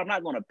win, but I'm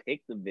not gonna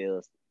pick the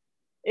Bills.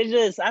 It's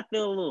just I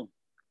feel a little.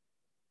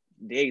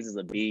 Diggs is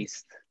a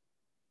beast.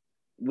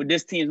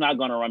 This team's not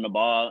going to run the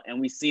ball, and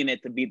we've seen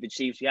it to beat the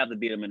Chiefs. You have to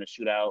beat them in a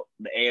shootout.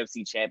 The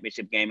AFC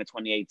Championship game in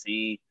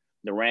 2018,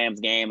 the Rams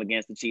game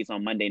against the Chiefs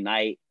on Monday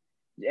night,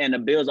 and the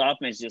Bills'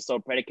 offense is just so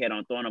predicated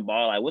on throwing the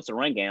ball. Like, what's the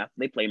run game?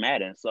 They play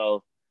Madden,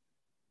 so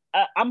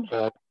I'm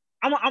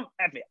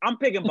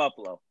picking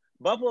Buffalo.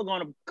 Buffalo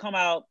going to come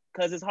out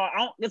because it's hard.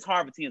 It's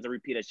hard for teams to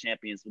repeat as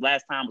champions.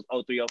 Last time was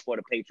 03-04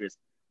 the Patriots.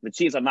 The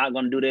Chiefs are not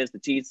going to do this. The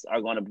Chiefs are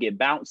going to get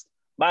bounced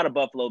by the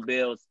Buffalo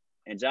Bills.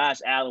 And Josh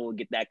Allen will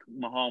get that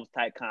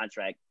Mahomes-type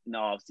contract in the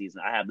offseason.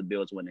 I have the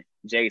Bills winning.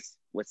 Jace,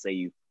 what say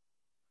you?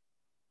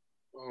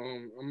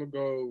 I'm gonna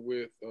go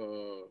with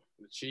the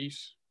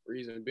Chiefs.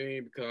 Reason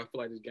being because I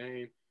feel like this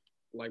game,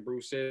 like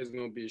Bruce said, is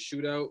gonna be a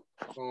shootout.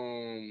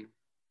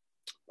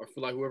 I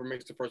feel like whoever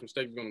makes the first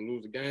mistake is gonna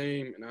lose the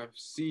game. And I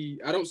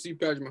don't see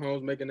Patrick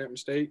Mahomes making that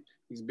mistake.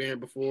 He's been here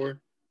before.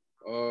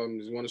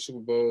 He's won a Super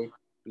Bowl.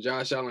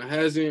 Josh Allen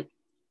hasn't.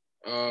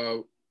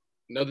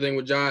 Another thing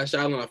with Josh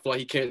Allen, I feel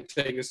like he can't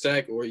take a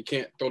sack or he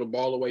can't throw the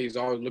ball away. He's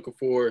always looking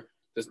for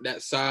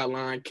that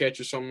sideline catch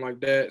or something like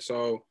that.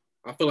 So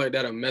I feel like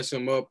that'll mess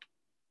him up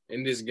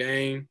in this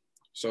game.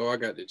 So I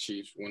got the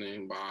Chiefs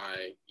winning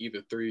by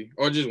either 3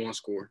 or just one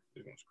score.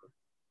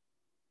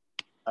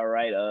 All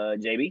right,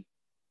 JB.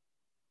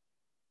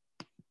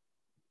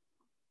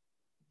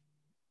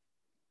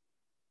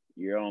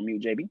 You're on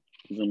mute, JB.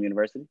 Zoom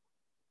University.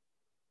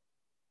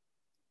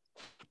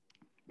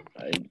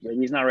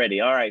 JB's not ready.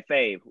 All right,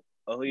 Fave.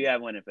 Who you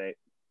have winning,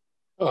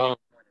 Fave?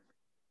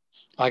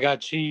 I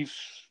got Chiefs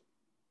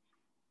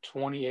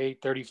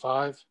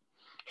 28-35.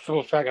 For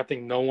a fact, I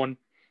think no one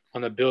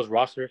on the Bills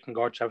roster can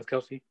guard Travis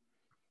Kelce.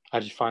 I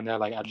just find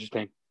that, I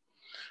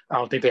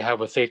don't think they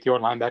have a safety or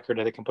linebacker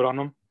that they can put on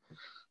them.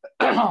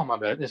 Oh, my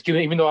bad.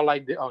 Even though I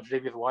like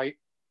Javius White,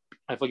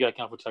 I feel like I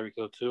count for Tyreek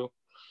Hill too.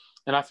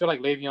 And I feel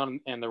like Le'Veon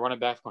and the running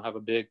backs going to have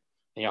a big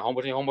 – and your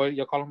homeboy,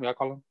 y'all call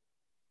him?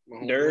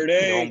 Dirty.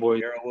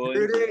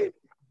 Homeboy.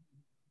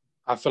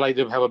 I feel like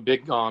they'll have a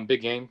big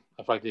game.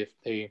 I feel like if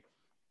they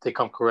they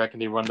come correct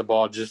and they run the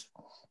ball. Just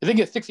if they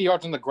get 60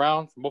 yards on the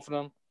ground from both of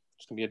them,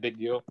 it's gonna be a big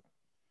deal.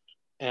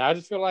 And I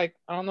just feel like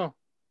I don't know.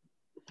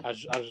 I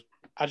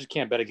just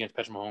can't bet against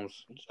Patrick Mahomes.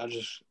 I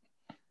just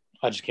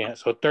can't.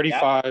 So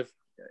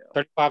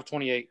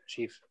 35-28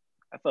 Chiefs.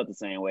 I felt the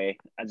same way.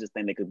 I just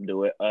think they could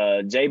do it.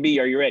 JB,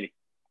 are you ready?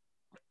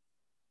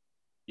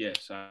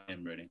 Yes, I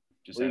am ready.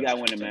 Just we got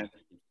winning, man.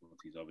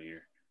 He's over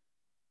here.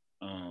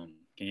 Can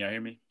y'all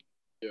hear me?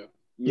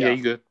 Yeah,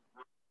 you good.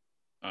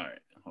 All right,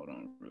 hold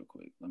on real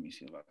quick. Let me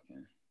see if I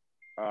can.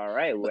 All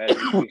right, well,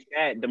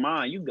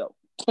 Damon, you go.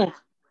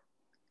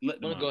 I'm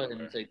going to go ahead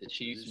and take the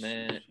Chiefs,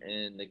 man.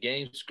 And the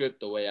game script,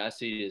 the way I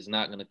see it, is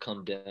not going to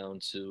come down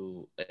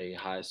to a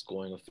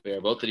high-scoring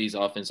affair. Both of these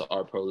offenses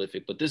are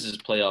prolific, but this is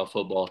playoff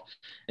football,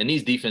 and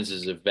these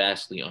defenses are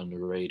vastly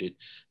underrated.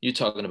 You're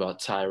talking about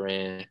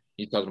Tyrann.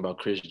 You're talking about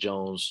Chris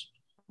Jones,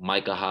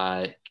 Micah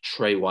Hyde,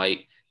 Trey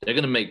White. They're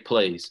going to make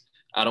plays.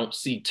 I don't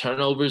see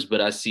turnovers,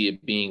 but I see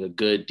it being a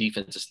good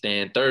defensive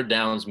stand. Third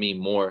downs mean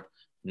more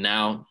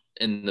now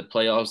in the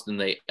playoffs than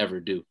they ever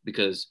do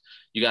because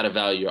you got to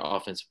value your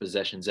offensive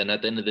possessions. And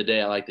at the end of the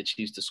day, I like the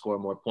Chiefs to score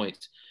more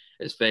points.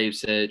 As Fave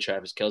said,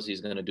 Travis Kelce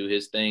is going to do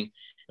his thing.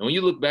 And when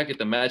you look back at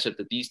the matchup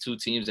that these two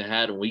teams have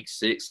had in Week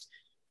 6,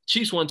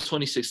 Chiefs won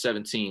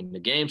 26-17. The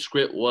game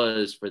script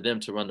was for them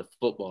to run the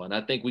football. And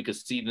I think we could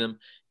see them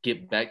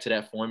get back to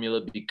that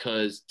formula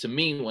because to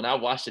me, when I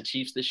watched the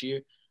Chiefs this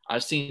year,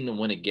 I've seen them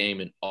win a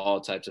game in all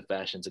types of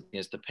fashions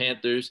against the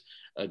Panthers,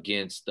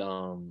 against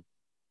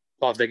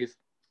Las Vegas.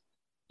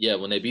 Yeah,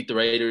 when they beat the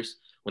Raiders,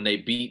 when they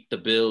beat the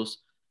Bills,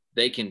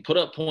 they can put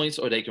up points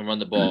or they can run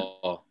the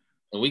ball.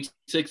 In Week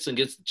 6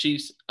 against the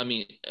Chiefs,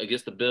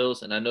 against the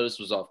Bills, and I know this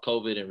was off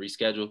COVID and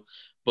rescheduled,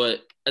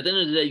 but at the end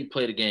of the day, you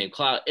play the game.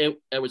 Clyde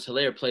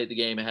Edwards-Helaire played the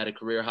game and had a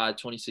career-high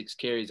 26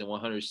 carries and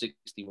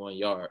 161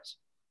 yards.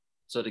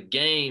 So the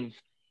game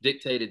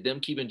dictated them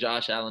keeping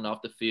Josh Allen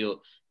off the field.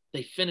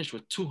 They finished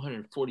with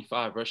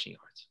 245 rushing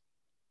yards.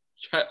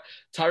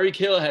 Tyreek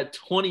Hill had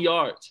 20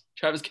 yards.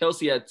 Travis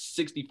Kelce had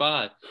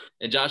 65.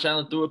 And Josh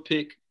Allen threw a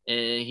pick,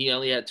 and he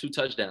only had 2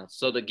 touchdowns.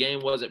 So the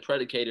game wasn't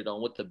predicated on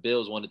what the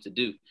Bills wanted to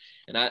do.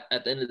 And at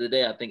the end of the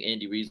day, I think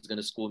Andy Reid's going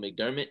to school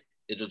McDermott.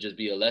 It'll just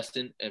be a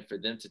lesson and for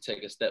them to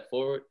take a step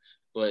forward.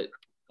 But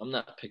I'm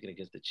not picking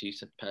against the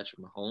Chiefs and Patrick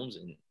Mahomes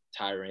and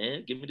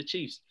Tyrann. Give me the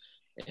Chiefs.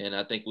 And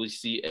I think we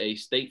see a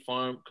State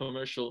Farm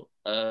commercial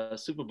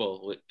Super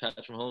Bowl with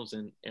Patrick Mahomes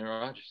and Aaron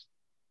Rodgers.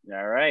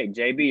 All right,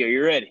 JB, are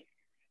you ready?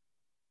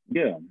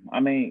 Yeah,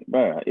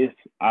 bro, it's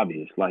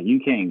obvious. Like, you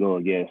can't go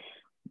against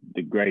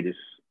the greatest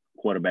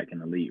quarterback in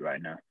the league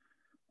right now.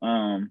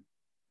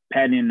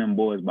 Patting them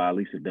boys by at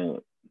least a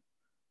dub.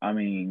 A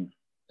dub?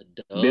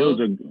 Bills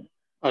are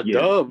a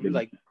dub.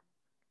 Like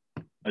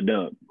a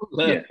dub.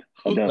 Yes,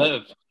 a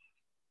dub.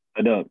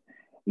 A dub.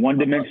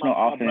 One-dimensional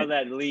offense. My brother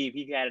had to leave.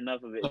 He had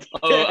enough of it.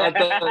 Oh,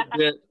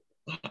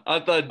 I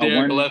thought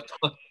Derek left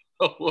on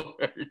the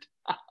word.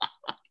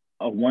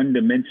 A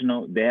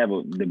one-dimensional.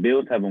 The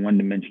Bills have a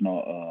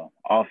one-dimensional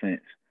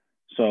offense.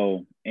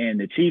 So, and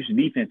the Chiefs'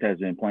 defense has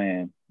been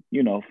playing,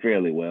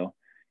 fairly well.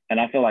 And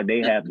I feel like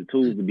they have the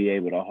tools to be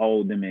able to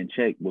hold them in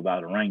check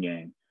without a run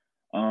game.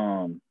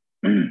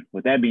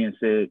 With that being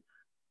said,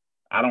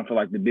 I don't feel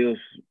like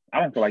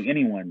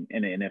anyone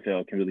in the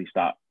NFL can really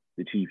stop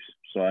the Chiefs.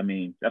 So,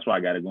 that's why I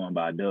got it going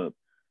by a dub.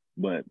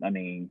 But,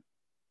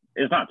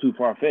 it's not too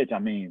far-fetched.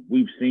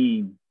 We've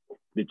seen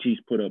the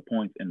Chiefs put up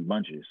points in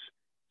bunches.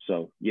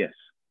 So, yes,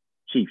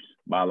 Chiefs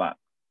by a lot.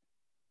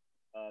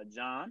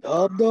 John?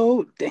 Dub,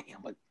 though? Damn,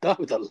 a dub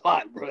is a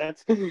lot, bro.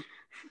 That's... You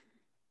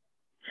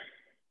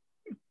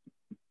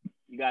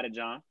got it,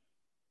 John.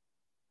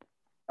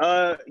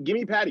 Give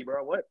me Patty,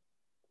 bro. What?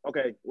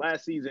 Okay,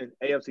 last season,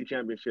 AFC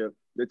Championship,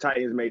 the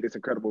Titans made this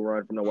incredible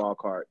run from the wild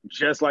card,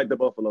 just like the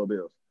Buffalo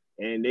Bills.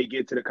 And they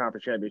get to the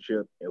conference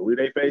championship, and who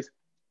they face?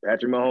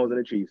 Patrick Mahomes and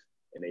the Chiefs,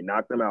 and they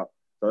knock them out.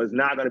 So it's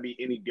not going to be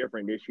any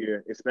different this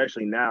year,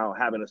 especially now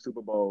having a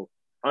Super Bowl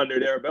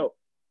under their belt.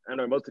 I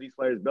know most of these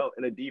players' belt,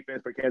 and the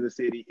defense for Kansas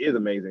City is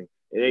amazing.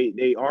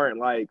 They aren't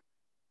like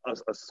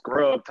a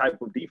scrub type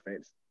of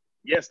defense.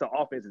 Yes, the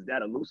offense is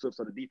that elusive,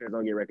 so the defense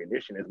don't get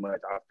recognition as much,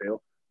 I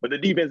feel. But the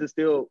defense is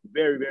still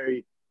very,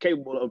 very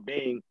capable of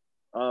being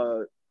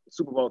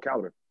Super Bowl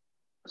caliber.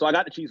 So I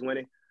got the Chiefs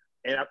winning.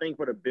 And I think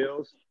for the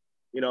Bills,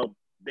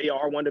 they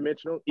are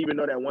one-dimensional, even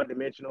though that one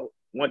dimension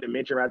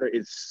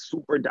is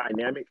super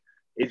dynamic.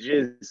 It's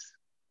just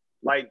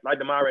like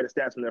the Myra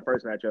stats from their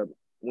first matchup.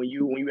 When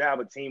you have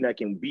a team that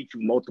can beat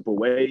you multiple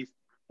ways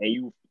and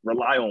you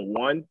rely on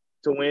one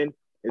to win,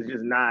 it's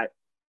just not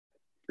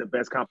the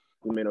best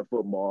complement of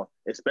football,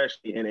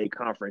 especially in a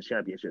conference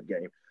championship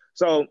game.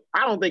 So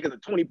I don't think it's a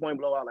 20-point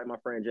blowout like my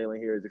friend Jalen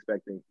here is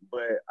expecting,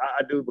 but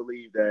I do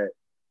believe that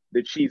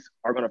the Chiefs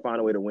are going to find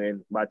a way to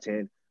win by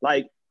 10.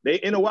 Like, they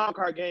in a wild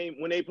card game,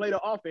 when they play the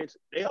offense,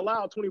 they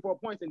allowed 24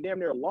 points and damn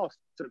near lost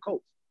to the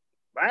Colts.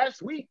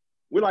 Last week,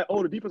 we're like,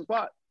 the defense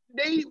spot.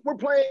 They were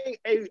playing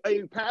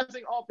a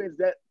passing offense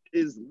that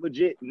is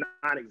legit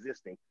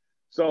non-existing.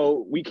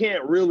 So we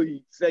can't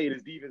really say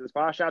this defense is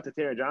fine. Shout out to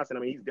Taron Johnson.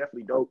 He's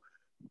definitely dope.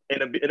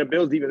 And the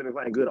Bills defense has been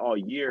playing good all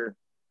year.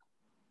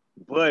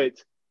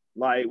 But,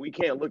 like, we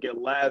can't look at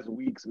last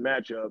week's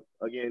matchup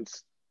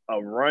against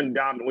a run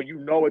dominant. When you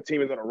know a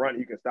team is going to run,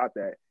 you can stop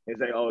that and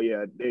say, oh,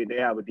 yeah, they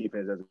have a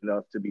defense that's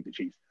enough to beat the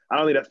Chiefs. I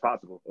don't think that's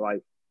possible.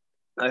 Like,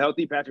 a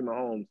healthy Patrick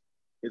Mahomes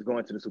is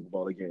going to the Super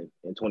Bowl again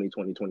in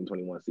 2020,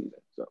 2021 season.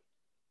 So,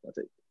 that's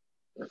it.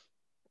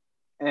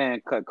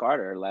 And Cut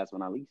Carter, last but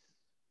not least.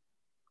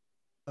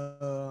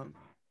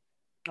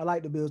 I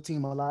like the Bills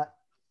team a lot,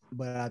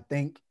 but I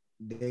think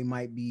they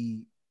might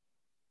be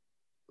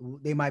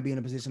in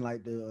a position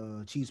like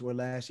the Chiefs were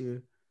last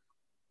year,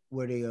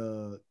 where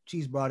the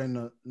Chiefs brought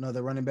in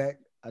another running back.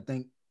 I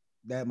think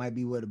that might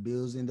be where the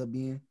Bills end up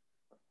being.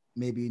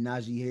 Maybe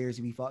Najee Harris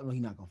if he fall. No,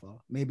 he's not gonna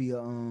fall. Maybe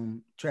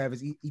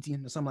Travis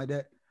Etienne or something like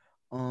that.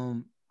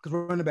 Because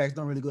running backs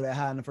don't really go that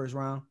high in the first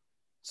round.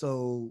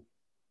 So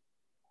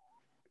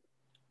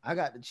I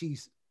got the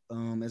Chiefs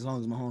as long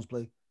as Mahomes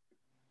play.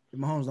 If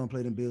Mahomes don't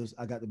play, then Bills,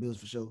 I got the Bills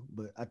for sure.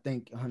 But I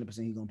think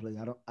 100% he's gonna play.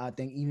 I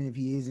think even if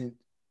he isn't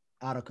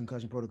out of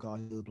concussion protocol,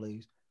 he still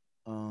plays.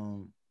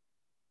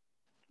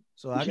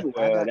 So I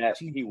got that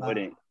he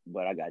wouldn't,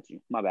 but I got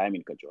you. My bad, I didn't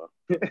mean to cut you off.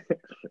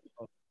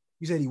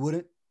 You said he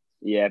wouldn't?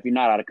 Yeah, if you're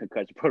not out of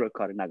concussion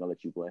protocol, they're not gonna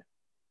let you play.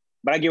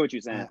 But I get what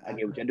you're saying. I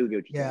do get what you're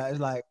saying. Yeah, it's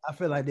like I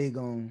feel like they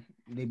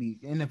be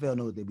NFL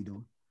knows what they be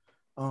doing.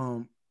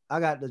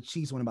 I got the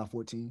Chiefs winning by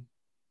 14.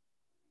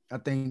 I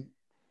think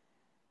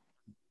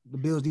the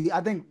Bills. I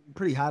think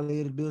pretty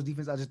highly of the Bills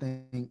defense. I just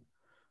think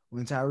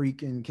when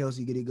Tyreek and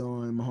Kelsey get it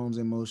going, Mahomes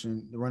in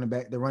motion, the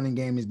running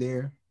game is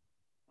there.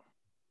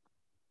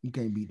 You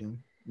can't beat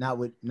them.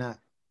 You're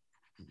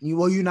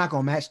not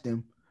gonna match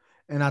them.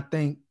 And I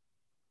think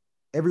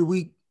every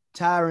week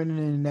Tyron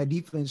and that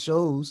defense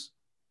shows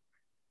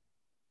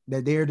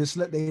that they're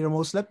the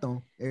most slept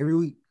on every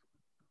week.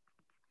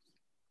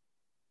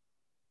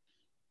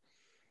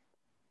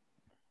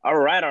 All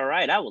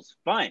right. That was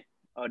fun.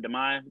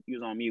 Demai, you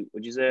was on mute.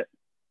 What'd you say?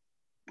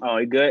 Oh,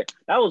 you good?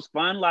 That was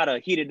fun. A lot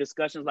of heated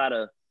discussions, a lot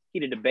of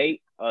heated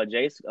debate.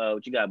 Jace,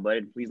 what you got,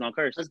 buddy? Please don't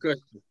curse. That's good.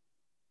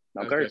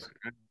 Don't curse.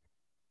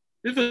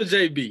 This is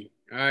JB.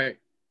 All right.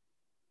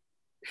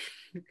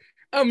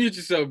 Unmute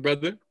yourself,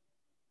 brother.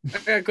 I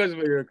got a question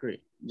for you real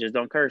quick. Just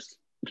don't curse.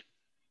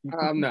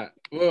 I'm not.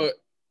 Well,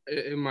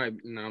 it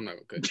might. No, I'm not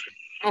gonna curse.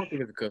 I don't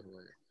think it's a cuss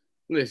word.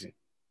 Listen,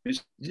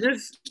 just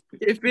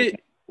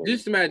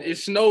imagine it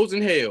snows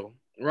in hell,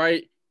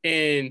 right?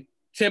 And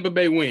Tampa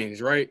Bay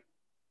wins, right?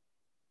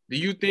 Do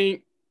you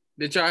think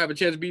that y'all have a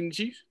chance of beating the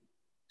Chiefs?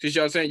 Since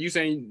y'all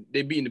saying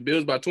they beating the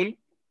Bills by 20?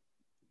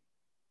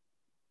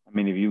 I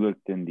mean, if you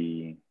looked in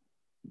the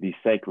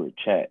sacred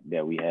chat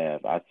that we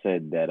have, I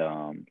said that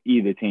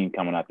either team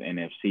coming out the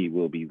NFC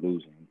will be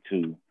losing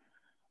to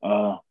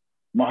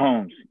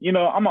Mahomes. You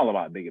know, I'm all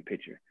about bigger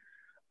picture.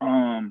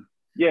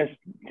 Yes,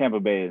 Tampa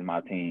Bay is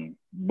my team,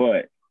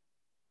 but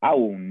I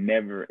will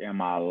never in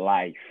my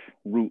life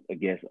root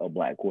against a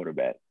black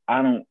quarterback.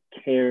 I don't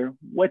care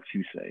what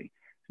you say.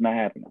 It's not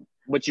happening.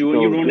 But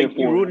you're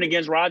rooting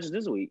against Rodgers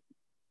this week.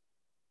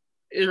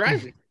 It's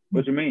right.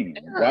 What you mean?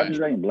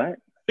 Rodgers ain't black?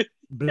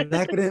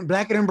 Blacker than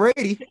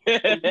Brady.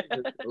 A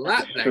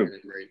lot blacker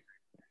than Brady.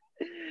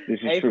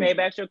 This is true.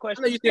 Payback's your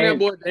question. I know you see that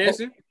boy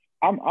dancing.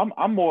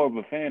 I'm more of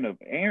a fan of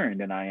Aaron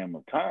than I am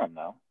of Tom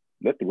now.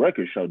 Let the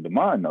record show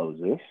Demond knows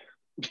this.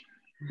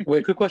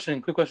 Wait, quick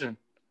question.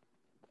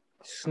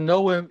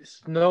 Snow and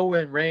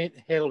rain,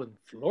 hail in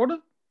Florida?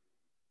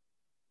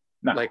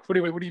 Nah. Like, what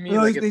do you mean?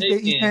 No, like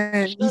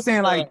he's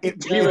saying like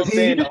He was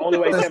saying the only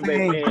way Tampa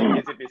Bay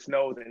wins is if it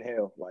snows in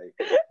hell. Like,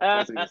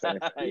 that's what he's saying.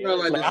 You know,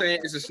 like they're saying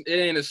it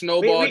ain't a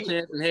snowball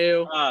chance in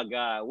hell. Oh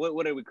God,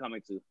 what are we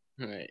coming to?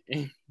 All right.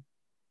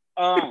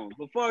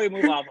 Before we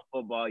move off of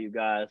football, you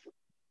guys,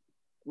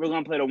 we're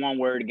gonna play the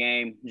one-word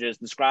game. Just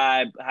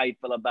describe how you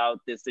feel about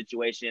this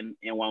situation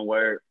in one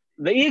word.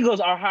 The Eagles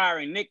are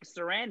hiring Nick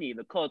Sirianni,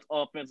 the Colts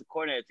offensive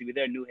coordinator, to be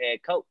their new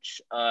head coach.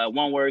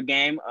 One-word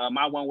game.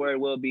 My one word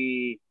will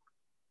be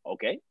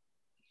okay.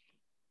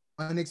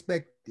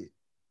 Unexpected.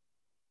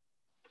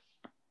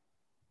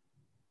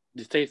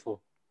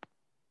 Distasteful.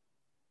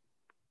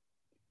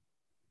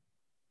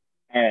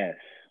 Ass.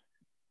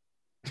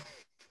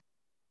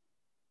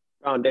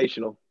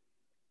 Foundational.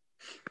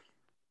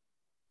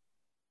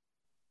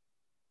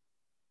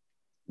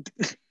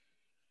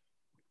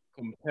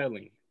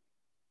 Compelling.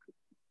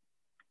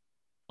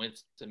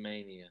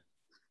 Winston-mania.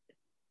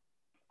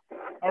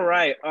 All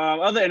right.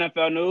 Other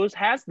NFL news.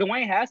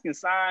 Dwayne Haskins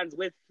signs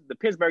with the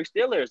Pittsburgh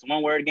Steelers.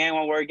 One word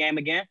game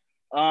again.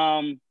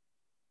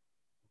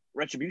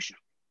 Retribution.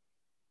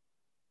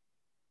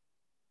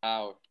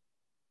 Power.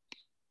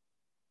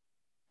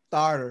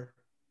 Starter.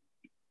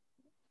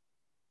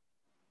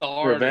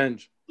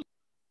 Revenge.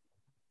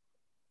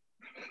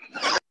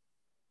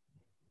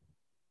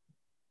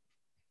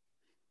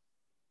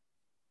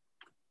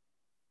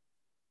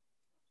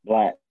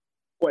 Black.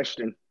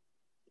 Question.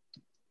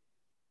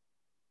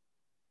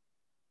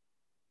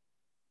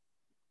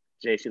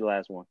 JC, the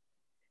last one.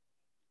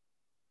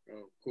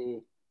 Oh,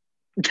 cool.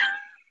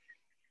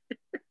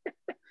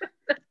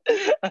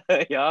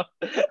 Y'all.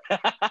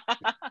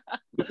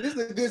 This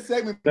is a good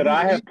segment. Could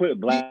I have put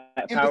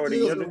Black Power imbeciles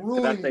together? are Could I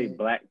ruining say it.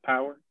 Black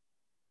Power?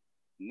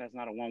 That's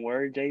not a one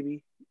word,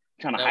 JB.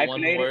 Trying to That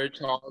one hyphenate it. word,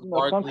 Charles You know,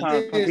 Barkley.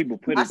 sometimes some people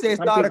put it. I said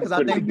some starter people because I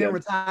put it think Ben together.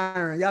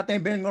 retiring. Y'all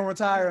think Ben gonna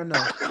retire or no?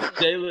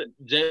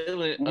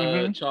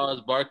 Jalen,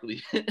 Charles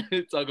Barkley.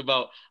 Talk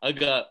about, I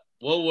got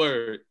one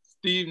word.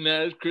 Steve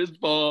Nash, Chris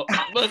Paul.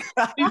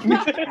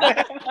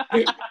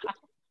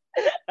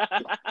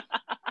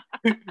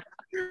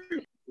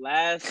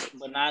 Last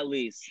but not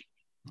least,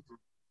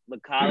 the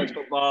college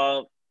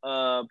football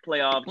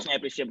playoff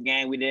championship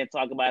game. We didn't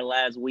talk about it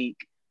last week.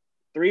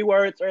 3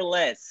 words or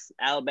less.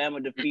 Alabama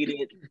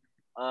defeated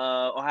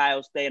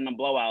Ohio State in a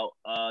blowout.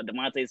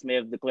 DeVonta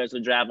Smith declares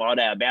the draft, all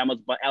that.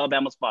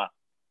 Alabama spot.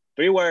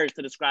 3 words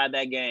to describe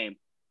that game.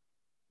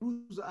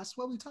 I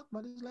swear we talked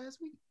about this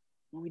last week.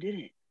 No, we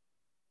didn't.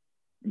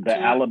 The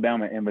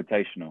Alabama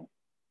Invitational.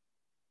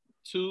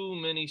 Too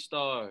many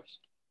stars.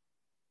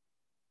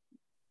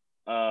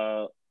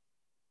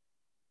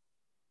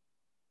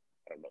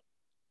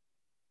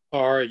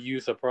 Are you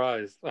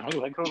surprised? I was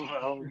like,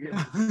 oh,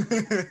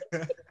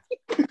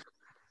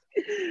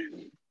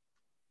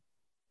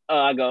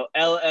 I go,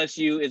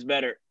 LSU is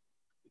better.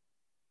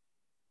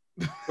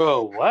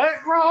 bro,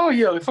 what, bro?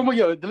 Someone,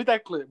 delete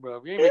that clip,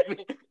 bro.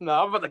 No,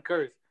 I'm about to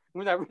curse.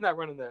 We're not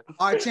running that.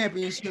 Our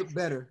championship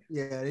better.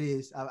 Yeah, it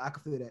is. I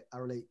can feel that. I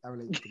relate to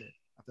that.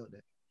 I felt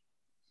that.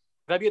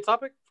 That be a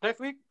topic for next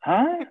week?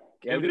 Huh?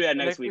 Yeah, we do that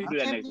next week. Our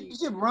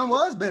championship run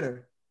was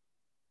better.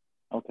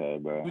 Okay,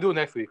 bro. We do it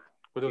next week.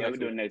 We're doing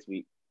it next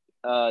week.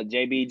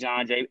 JB,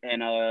 John,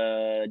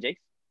 and Jake.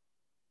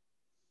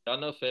 Y'all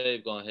know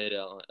Fave gonna hate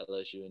out on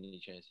LSU any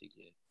chance he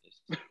gets.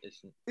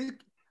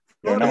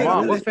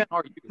 What fan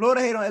are you?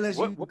 Florida hate on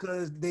LSU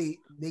because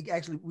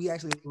we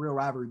actually a real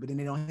rivalry, but then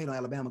they don't hate on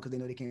Alabama because they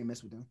know they can't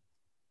mess with them.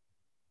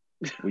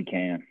 We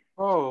can.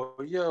 Oh,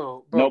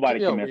 bro. Nobody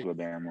can mess with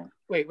Bama.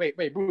 Wait,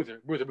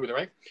 Bruiser,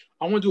 right?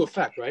 I want to do a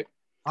fact, right?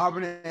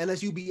 Auburn and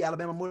LSU beat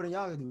Alabama more than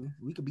y'all do.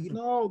 We could beat them.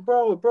 No,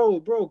 bro,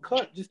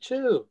 cut. Just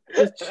chill.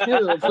 Just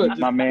chill. Let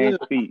my man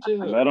speak.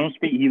 Let him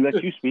speak. He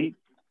let you speak.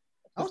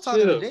 I was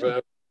talking to Jay. Bro.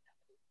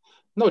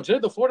 No, Jay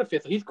the Florida fan,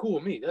 so he's cool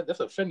with me.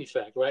 That's a Fendi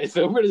fact, right?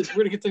 So we're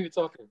gonna continue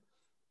talking.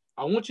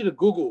 I want you to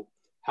Google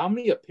how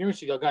many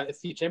appearances y'all got at the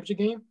SEC championship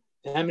game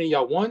and how many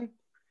y'all won.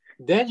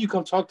 Then you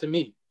come talk to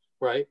me,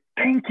 right?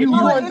 Thank you.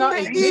 Y'all are in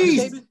the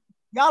East.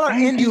 Y'all are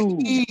in the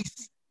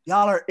East.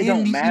 Y'all are in the East. It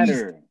don't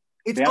matter.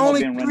 It's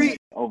only three.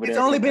 It's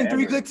only been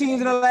 3 good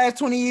teams in the last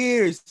 20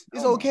 years.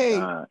 It's okay.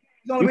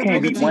 It's only been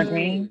 3 good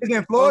teams. It's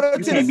been Florida,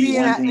 Tennessee,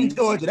 and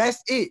Georgia.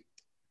 That's it.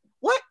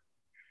 What?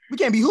 We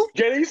can't be who?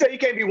 Jalen, you say you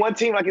can't be one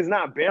team like it's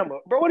not Bama.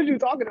 Bro, what are you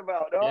talking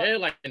about, dog? Yeah,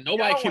 like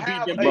nobody can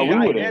beat them.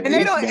 And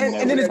they don't.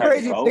 And then it's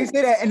crazy. They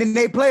say that, and then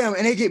they play them,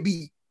 and they get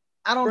beat.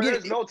 I don't get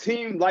it. There's no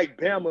team like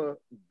Bama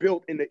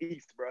built in the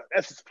East, bro.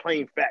 That's just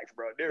plain facts,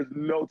 bro. There's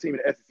no team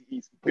in the SEC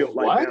East built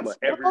like Bama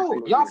every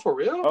single y'all year. For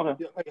real?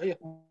 Okay.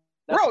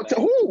 Bro, to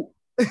who?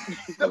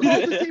 The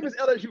closest team is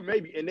LSU,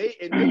 maybe, and they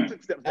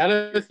took steps.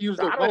 LSU's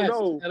the I don't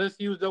know. West.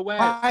 LSU's the West.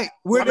 Right,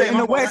 we're in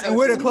the West, and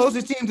we're the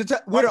closest team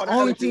to. We're the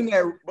only team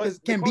that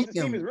can beat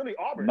them. Team is really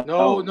Auburn.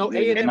 No,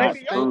 A&M not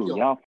spank true.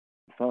 Y'all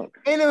suck.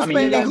 A&M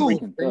spank who?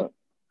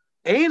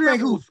 A&M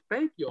will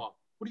spank y'all.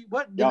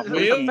 What? Y'all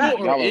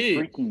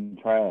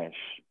freaking trash.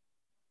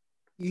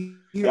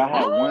 Y'all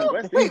had one.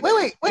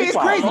 Wait! It's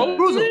crazy.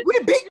 Bruiser, we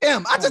beat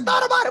them. I just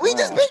thought about it. We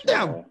just beat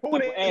them.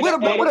 Hey,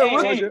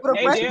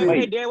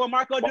 Dan, what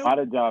Marco do? Why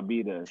did y'all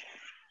beat us?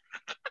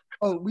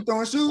 Oh, we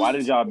throwing shoes? Why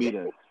did y'all beat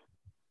us?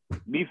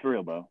 Be for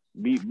real, bro.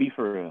 Be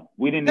for real.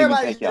 We didn't even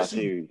take y'all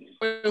serious.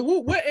 Wait,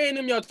 what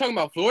A&M y'all talking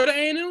about? Florida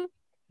A&M?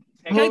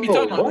 Can't be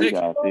talking about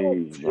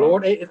Texas.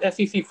 Florida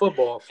SEC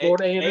football.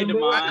 Florida A&M.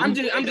 I'm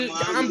just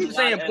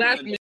saying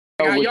blasphemy.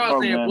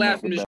 Y'all saying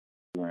blasphemy.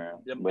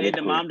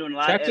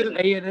 Texas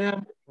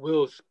A&M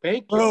will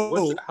spank you.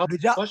 Bro,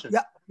 did y'all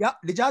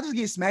just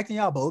get smacked in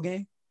y'all bowl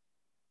game?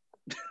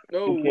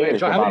 No way.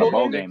 About a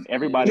bowl game.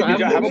 Everybody. We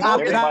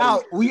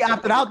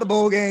opted out the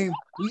bowl game.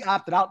 No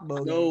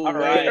all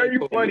right. Are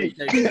you funny?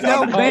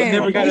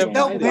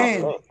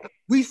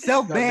 We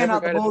self-banned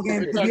out the bowl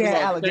game because we had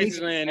allegations.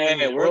 Hey,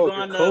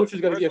 the coach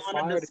is gonna get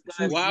fired.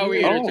 Why are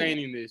we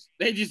entertaining this?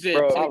 They just said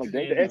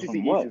the SEC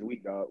East is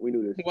weak, dog. We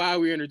knew this. Why are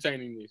we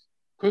entertaining this?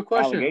 Quick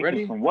question.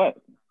 Ready? From what?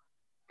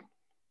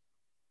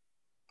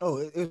 Oh,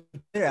 it was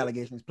their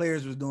allegations.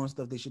 Players was doing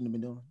stuff they shouldn't have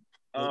been doing.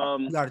 I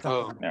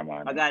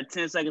got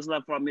 10 seconds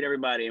left before I meet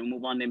everybody and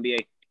move on to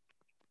NBA.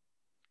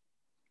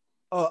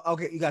 Oh,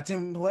 okay. You got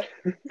 10 what?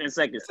 10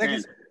 seconds.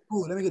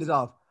 Cool. Let me get this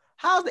off.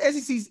 How's the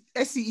SEC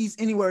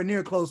East anywhere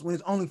near close when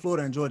it's only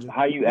Florida and Georgia?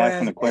 How you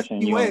asking a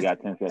question? You only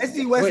got 10 seconds.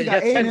 SEC West, you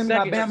got A&M, you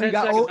got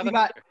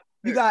Bama,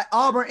 you got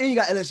Auburn, and you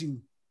got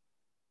LSU.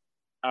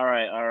 All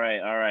right.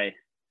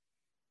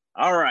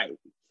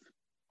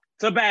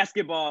 To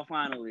basketball,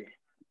 finally.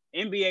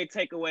 NBA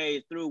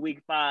takeaways through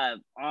week 5.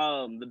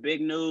 The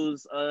big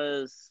news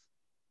is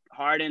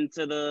Harden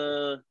to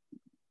the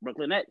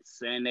Brooklyn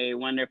Nets, and they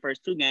won their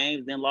first 2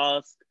 games, then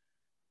lost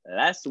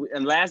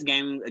last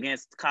game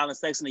against Colin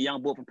Sexton, a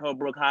young boy from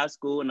Pebblebrook High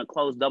School, in a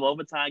close double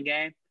overtime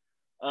game.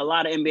 A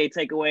lot of NBA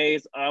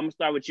takeaways. I'm gonna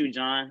start with you,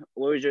 John.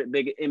 What was your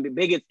biggest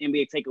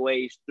NBA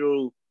takeaways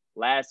through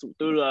last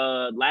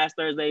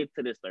Thursday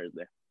to this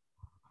Thursday?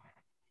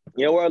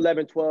 Yeah, we're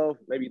 11, 12,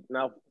 maybe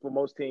now for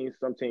most teams,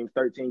 some teams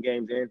 13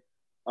 games in.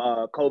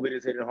 COVID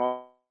is hitting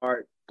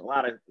hard. A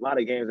lot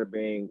of games are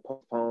being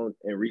postponed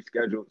and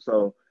rescheduled.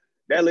 So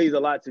that leaves a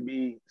lot to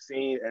be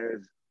seen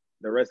as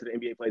the rest of the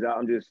NBA plays out.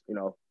 I'm just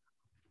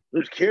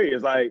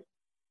curious. Like,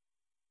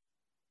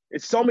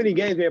 it's so many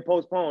games being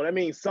postponed. That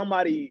means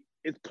somebody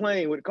is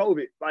playing with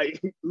COVID.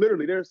 Like,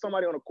 literally, there's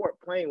somebody on the court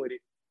playing with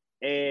it,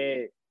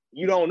 and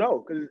you don't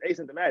know because it's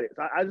asymptomatic.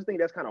 So I just think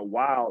that's kind of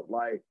wild.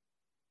 Like,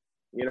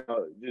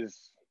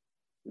 just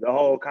the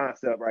whole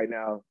concept right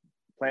now,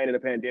 playing in a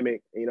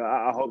pandemic.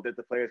 I hope that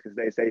the players can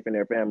stay safe in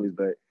their families.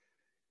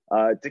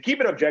 But to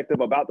keep it objective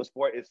about the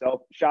sport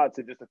itself, shout out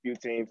to just a few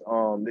teams.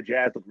 The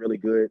Jazz look really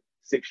good.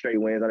 6 straight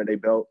wins under their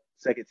belt.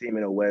 Second team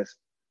in the West.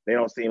 They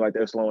don't seem like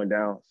they're slowing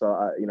down.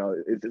 So,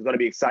 it's going to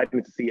be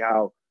exciting to see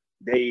how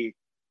they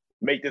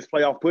make this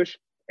playoff push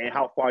and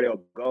how far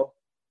they'll go.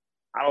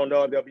 I don't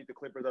know if they'll beat the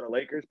Clippers or the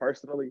Lakers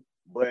personally,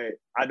 but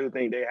I do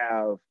think they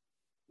have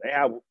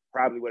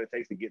probably what it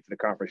takes to get to the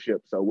conference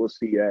ship. So we'll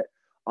see that.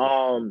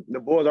 The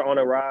Bulls are on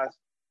a rise.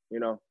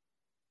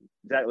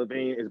 Zach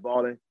LaVine is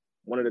balling,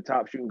 one of the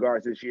top shooting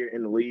guards this year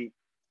in the league,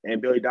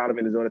 and Billy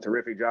Donovan is doing a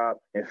terrific job.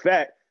 In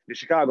fact, the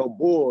Chicago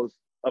Bulls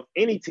of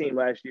any team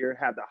last year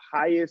have the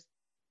highest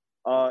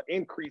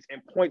increase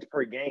in points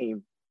per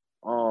game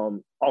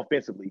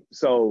offensively.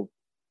 So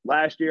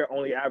last year,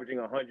 only averaging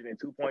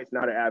 102 points.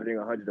 Now they're averaging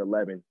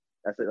 111.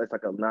 That's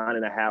like a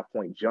 9.5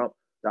 point jump,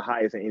 the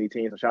highest in any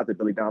team. So shout out to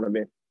Billy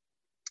Donovan.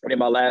 And then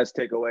my last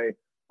takeaway,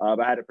 if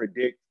I had to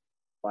predict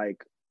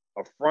like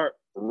a front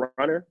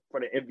runner for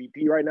the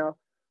MVP right now,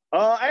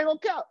 I ain't gonna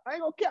count.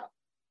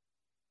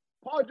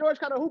 Paul George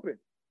kind of hooping.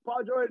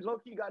 Paul George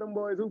low-key got them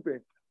boys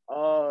hooping.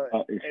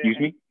 Excuse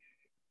me?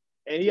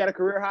 And he had a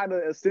career high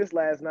to assist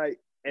last night,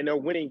 and they're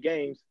winning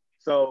games.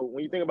 So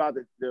when you think about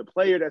the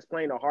player that's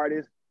playing the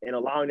hardest and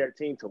allowing their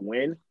team to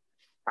win,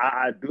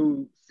 I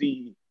do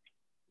see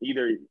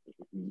either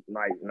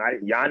like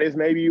Giannis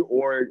maybe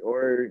or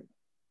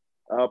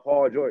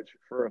Paul George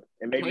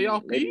and maybe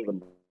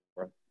LeBron.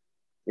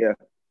 Yeah.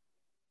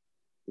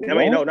 I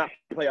mean, no, not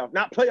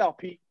playoff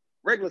Pete.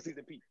 Regular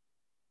season Pete.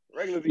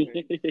 Bro,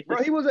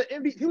 he was an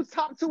MVP. He was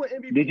top 2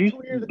 in MVP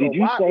 2 years ago. Did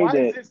you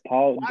say that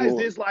Paul George? Why is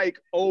this like,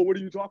 oh, what are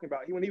you talking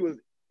about? When he was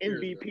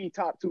MVP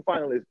top 2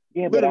 finalist.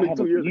 Yeah, but literally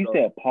 2 years ago. You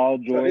said Paul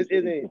George is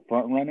the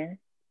front runner?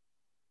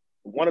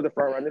 One of the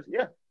front runners,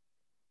 yeah.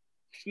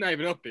 He's not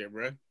even up there,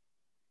 bro.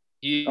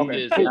 He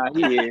Okay. is. He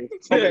is.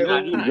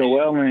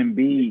 Joel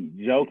Embiid,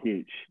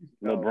 Jokic,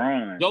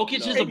 LeBron.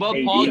 Jokic is No, above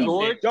AD. Paul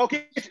George.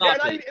 Jokic, they're Stop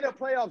not it. even in the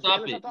playoffs. Stop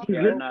Let's it. not talk He's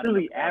about it.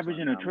 literally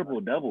averaging a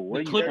triple-double. What The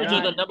are you Clippers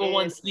saying? are the number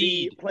one In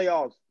seed. the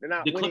playoffs. They're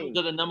not The winning. Clippers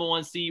are the number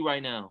 1 seed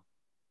right now.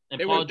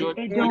 And They Paul were George.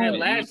 doing that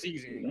last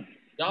season.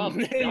 Y'all,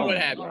 What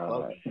happened?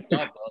 Y'all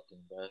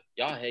bugging, bro.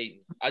 Y'all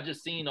hating. I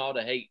just seen all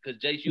the hate because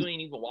Jace, you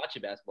ain't even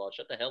watching basketball.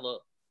 Shut the hell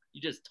up.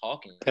 You just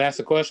talking. Can I ask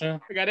a question?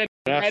 I got that.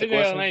 Can I ask a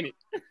question? Ain't it?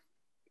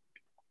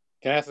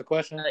 Can I ask a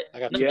question? I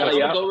got I'm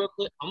gonna go real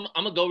quick. I'm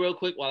gonna go real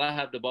quick while I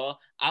have the ball.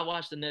 I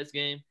watched the Nets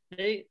game.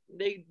 They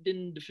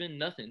didn't defend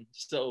nothing,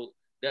 so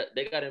that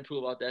they got to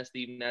improve off that.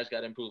 Steve Nash got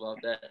to improve off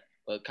that.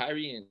 But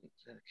Kyrie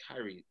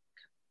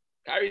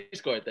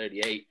scored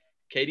 38.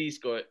 KD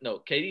scored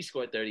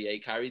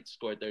 38. Kyrie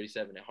scored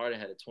 37. And Harden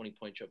had a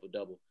 20-point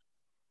triple-double.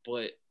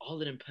 But all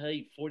of them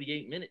played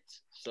 48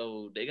 minutes,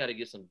 so they got to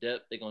get some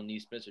depth. They're gonna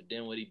need Spencer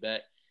Dinwiddie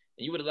back,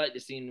 and you would have liked to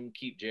see them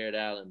keep Jared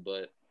Allen,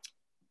 but.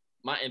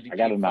 My MVP. I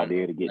got an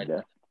idea to get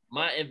there.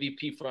 My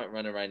MVP front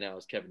runner right now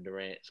is Kevin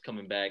Durant. He's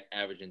coming back,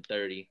 averaging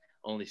 30,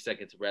 only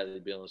second to Bradley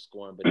Beal in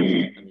scoring. But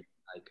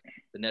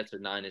the Nets are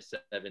 9-7.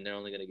 They're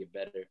only going to get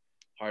better.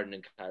 Harden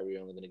and Kyrie are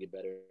only going to get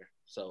better.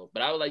 So,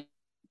 but I would like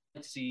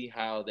to see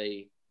how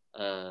they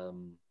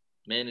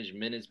manage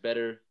minutes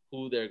better.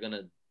 Who they're going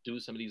to do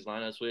some of these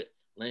lineups with.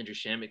 Landry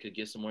Shamet could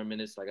get some more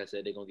minutes. Like I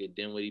said, they're going to get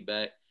Dinwiddie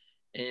back.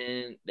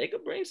 And they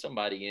could bring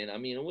somebody in. I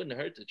mean, it wouldn't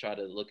hurt to try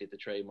to look at the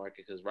trade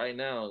market because right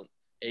now –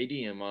 AD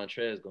and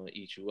Montrez is going to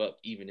eat you up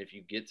even if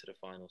you get to the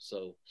finals.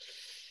 So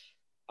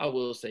I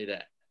will say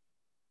that.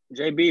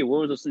 JB, what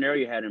was the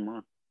scenario you had in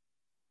mind?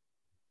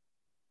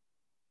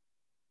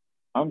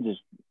 I'm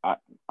just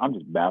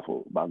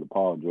baffled by the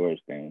Paul George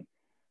thing.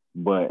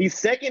 But he's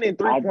second in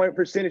 3-point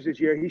percentage this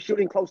year. He's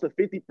shooting close to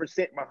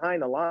 50%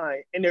 behind the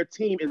line, and their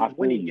team is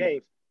winning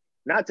games.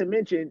 Not to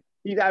mention,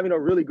 he's having a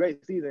really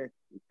great season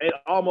and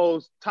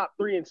almost top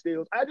 3 in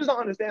steals. I just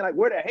don't understand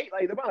where the hate.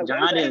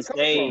 It's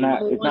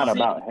not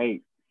about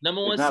hate.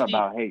 Number one it's not seed.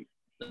 about hate.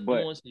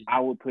 But I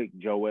would pick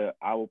Joel.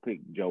 I would pick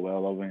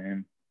Joel over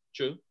him.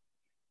 True.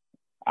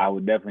 I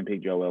would definitely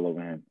pick Joel over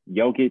him.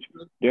 Jokic,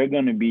 they're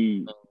going to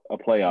be a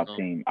playoff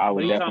team. I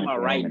would definitely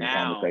put him in the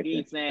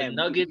conversation. The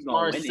Nuggets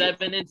are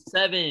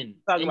 7-7.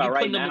 Talking about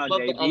right now,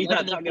 JB. He's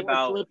not talking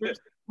about.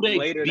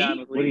 later down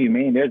the What do you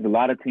mean? There's a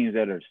lot of teams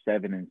that are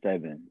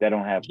 7-7 that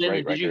don't have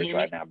great records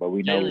right now, but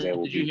we know they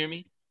will be. Did you hear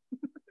me?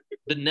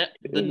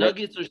 The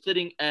Nuggets are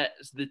sitting at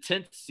the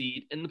 10th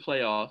seed in the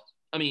playoffs.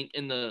 I mean,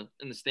 in the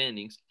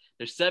standings,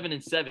 they're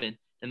 7-7,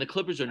 and the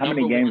Clippers are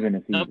number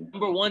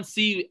 1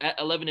 seed at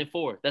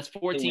 11-4. That's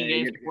 14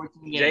 games.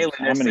 14 games. Jalen,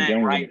 they're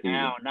saying right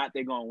now, not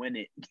they're gonna win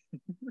it.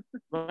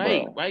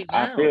 Right now.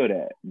 I feel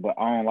that, but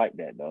I don't like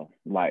that though.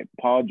 Like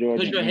Paul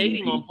George. Because you're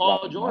hating on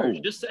Paul George.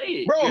 No. Just say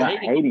it. Bro,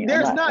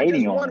 there's not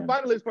just one him.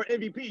 finalist for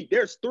MVP.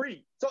 There's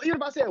 3. So even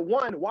if I said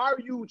 1, why are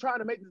you trying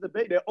to make this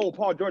debate that,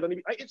 Paul George on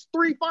MVP? It's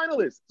 3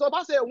 finalists. So if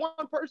I said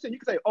one person, you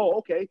can say,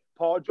 okay,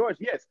 Paul George,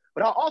 yes.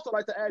 But I also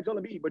like to add Joel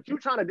Embiid. But you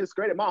trying to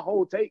discredit my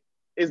whole take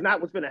is not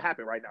what's going to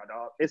happen right now,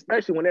 dog.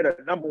 Especially when they're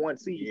the number 1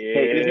 seed. Yeah.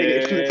 This nigga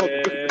is shooting close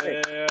to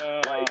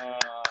 50%. Like,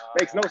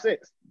 makes no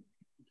sense.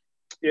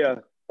 Yeah.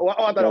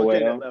 I thought I was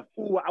Jalen left.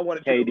 Ooh, I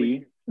wanted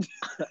KD.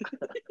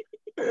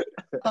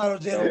 I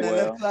was Jalen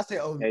left. I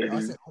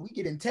said, we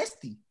getting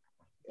testy.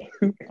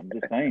 I'm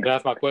just saying. Can I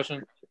ask my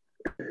question?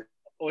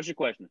 What's your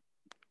question?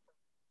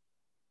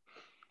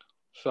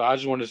 So I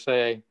just want to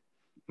say,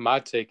 my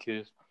take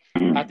is,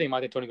 I think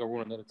Mike D'Antoni gonna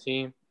ruin another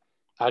team.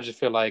 I just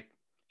feel like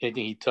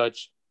anything he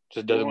touched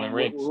just doesn't win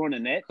rings. We're on the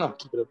net.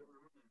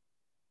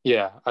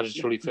 Yeah, I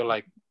just really feel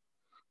like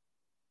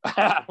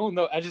I don't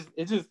know.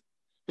 It's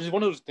just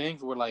one of those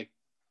things where like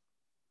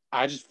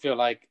I just feel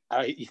like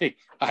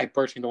I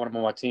personally don't want him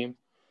on my team.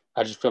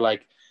 I just feel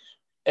like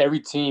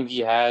every team he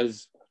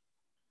has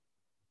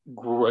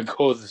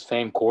goes the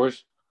same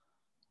course.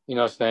 You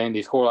know what I'm saying?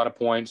 They score a lot of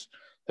points.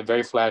 They're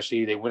very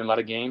flashy. They win a lot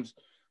of games.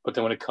 But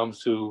then when it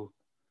comes to,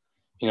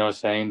 you know what I'm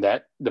saying,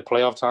 that the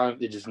playoff time,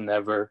 it just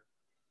never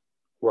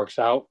works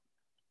out.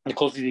 The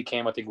closest he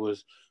came, I think,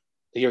 was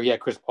the year he had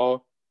Chris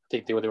Paul. I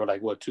think they were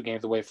like, 2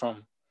 games away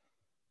from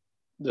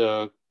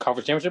the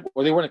conference championship?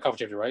 Or they weren't in the conference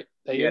championship, right?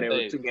 They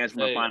were 2 games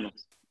from the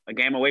finals. A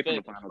game away from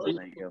the finals, I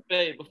think.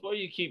 Babe, before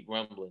you keep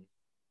rumbling,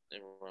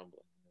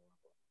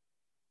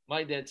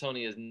 Mike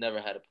D'Antoni has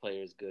never had a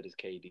player as good as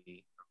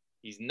KD.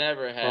 He's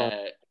never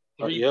had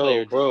 3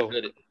 players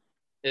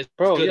as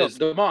good as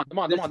Damon.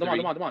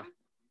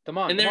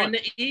 And they're in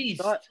the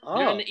East.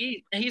 They're in the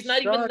East. And he's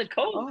not even the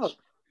coach.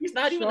 He's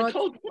not even the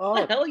coach.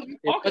 What the hell are you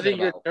talking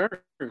about? Your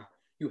turn.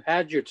 You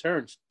had your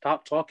turn.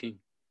 Stop talking.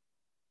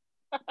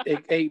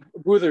 hey,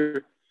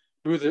 brother.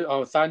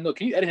 Side note,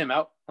 can you edit him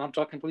out when I'm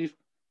talking, please?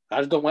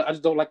 I just don't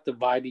like the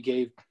vibe he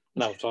gave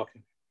when I was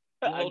talking.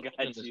 I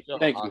got you.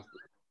 Thank you.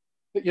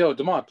 Yo,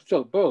 Damon,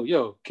 can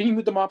you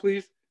mute Damon,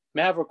 please?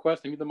 May I have a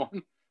request to mute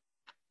Damon?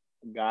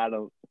 Got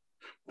him.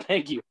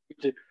 Thank you.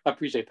 I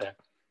appreciate that.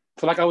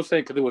 So like I was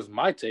saying, because it was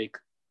my take,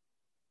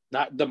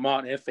 not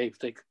Damon and Faith's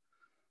take.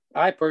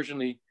 I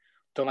personally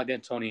don't like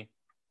D'Antoni.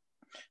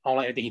 I don't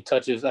like anything he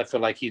touches. I feel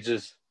like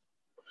his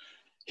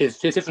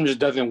system just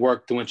doesn't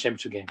work to win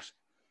championship games.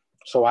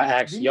 So I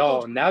asked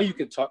y'all, now you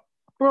can talk.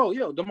 Bro,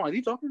 Damon, are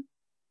you talking?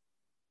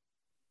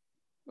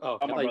 Oh,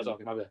 I thought you were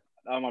talking. My bad.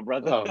 Oh, my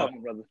brother. Oh, my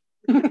brother.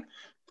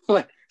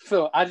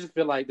 So I just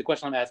feel like the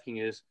question I'm asking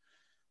is,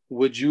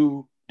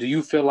 do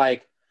you feel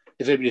like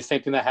it's going to be the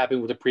same thing that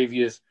happened with the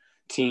previous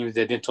teams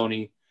that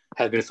D'Antoni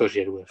has been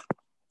associated with?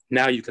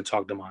 Now you can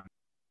talk, Damon.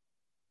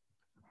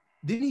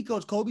 Didn't he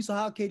coach Kobe? So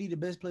how KD the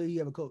best player he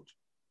ever coached?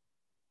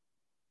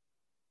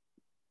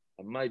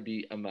 I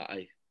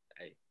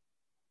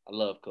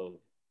love Kobe.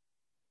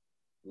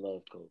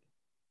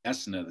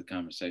 That's another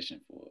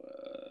conversation for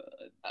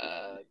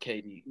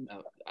KD.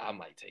 I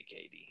might take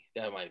KD.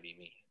 That might be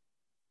me.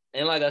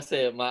 And like I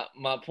said, my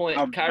point,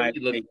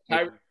 Kyrie.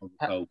 I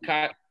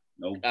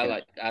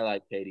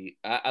like KD.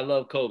 I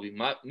love Kobe.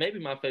 Maybe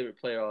my favorite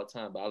player all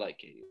time, but I like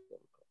KD.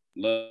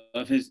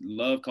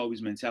 Love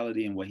Kobe's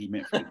mentality and what he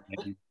meant for the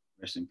game.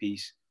 Rest in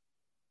peace.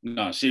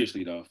 No,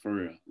 seriously though, for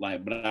real.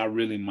 But I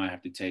really might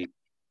have to take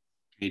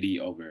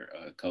KD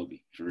over Kobe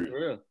for real. For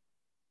real.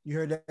 You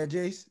heard that,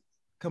 Jace?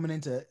 Coming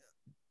into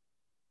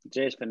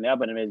Jace finna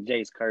up and it's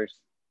Jace curse.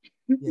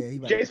 Yeah,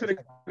 Jace finna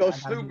go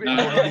stupid.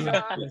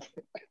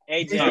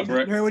 Hey, Jace, you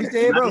heard what he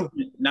said, bro?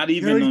 Not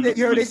even.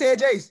 You heard what they said,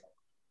 Jace?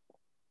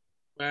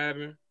 What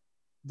happened?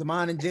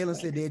 Damon and Jalen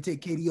said they'd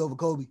take KD over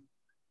Kobe.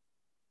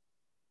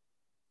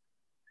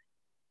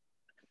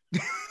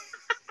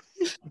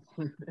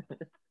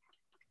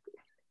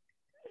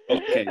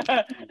 Okay.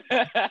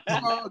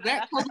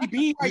 That Kobe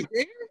Bean right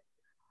there?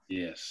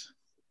 Yes.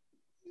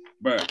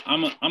 Bro,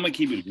 I'm gonna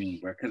keep it being,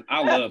 bro, because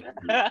I love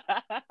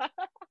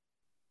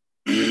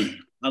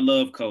I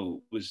love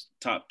Cole. Was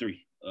top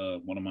 3,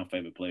 one of my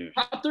favorite players.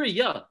 Top 3,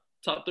 yeah.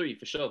 Top 3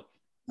 for sure.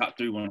 Top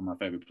 3, one of my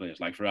favorite players.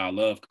 For real, I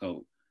love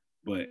Cole.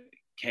 But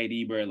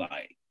KD, bro,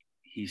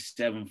 he's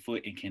 7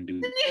 foot and can do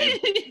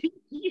everything.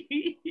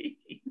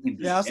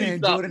 Y'all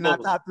saying Jordan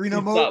not top 3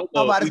 no more?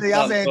 I'm about to say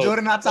y'all saying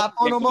Jordan not top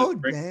 4 no more?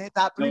 Man,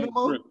 top 3 no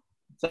more?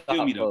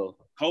 Feel me though.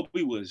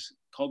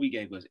 Kobe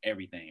gave us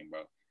everything,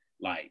 bro.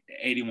 The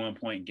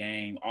 81-point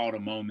game, all the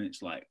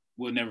moments,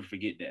 we'll never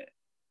forget that.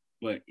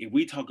 But if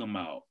we talking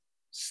about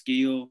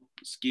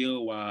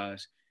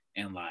skill-wise,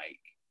 and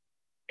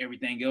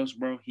everything else,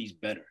 bro, he's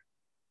better.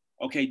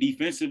 Okay,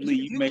 defensively,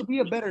 You could be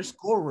a better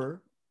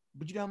scorer,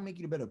 but you don't make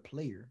you a better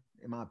player,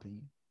 in my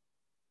opinion.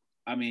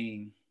 I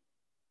mean,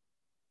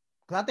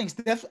 because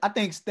I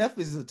think Steph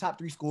is a top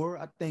 3 scorer.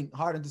 I think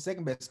Harden's the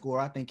second best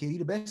scorer. I think KD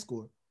the best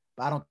scorer,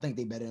 but I don't think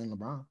they better than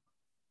LeBron.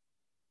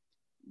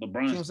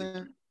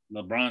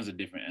 LeBron's a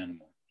different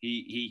animal.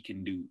 He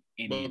can do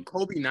anything. But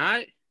Kobe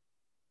not.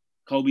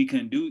 Kobe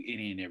couldn't do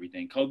any and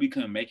everything. Kobe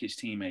couldn't make his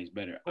teammates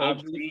better.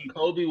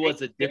 Kobe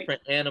was a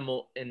different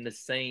animal in the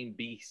same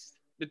beast.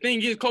 The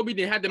thing is, Kobe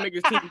didn't have to make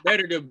his team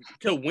better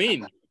to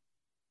win.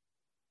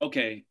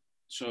 Okay,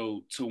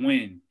 so to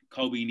win,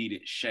 Kobe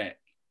needed Shaq,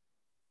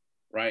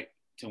 right,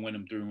 to win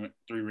them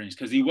three rings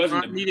because he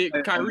wasn't needed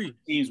Kyrie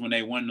teams when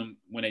they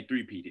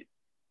three-peated.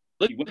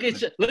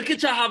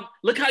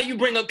 Look how you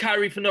bring up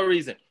Kyrie for no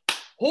reason.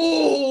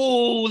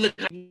 Oh, look.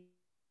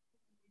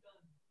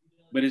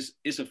 But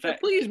it's a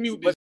fact. Please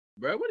mute this,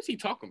 bro. What is he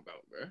talking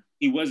about, bro?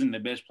 He wasn't the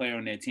best player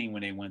on that team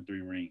when they won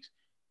 3 rings.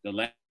 The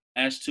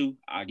last 2,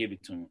 I'll give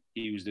it to him.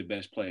 He was the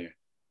best player.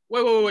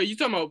 Wait. You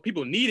talking about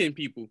people needing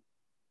people?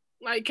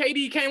 Like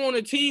KD came on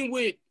a team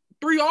with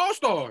 3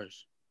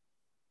 All-Stars.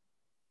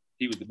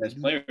 He was the best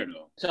player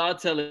though.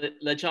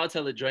 Let y'all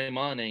tell it.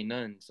 Draymond ain't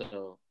none.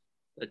 So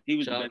he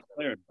was the best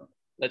player though.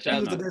 He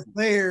was the best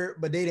player,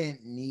 but they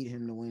didn't need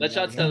him to win. Let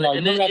y'all tell it.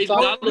 And then they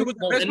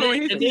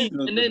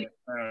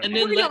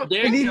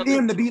needed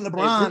him to beat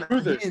LeBron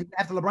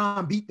after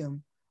LeBron beat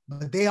them,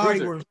 but they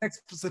already were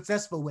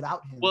successful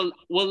without him. Well,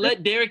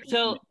 let Derek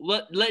tell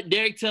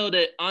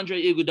that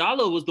Andre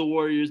Iguodala was the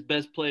Warriors'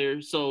 best player,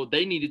 so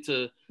they needed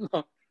to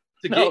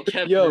get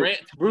Kevin Durant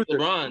to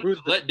LeBron.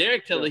 Let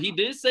Derek tell it. He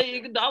did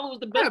say Iguodala was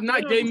the best. You have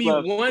not gave me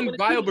one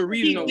viable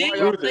reason why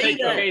y'all take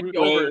KD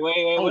over.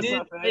 Wait,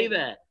 did say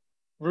that.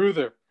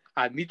 Ruther,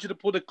 I need you to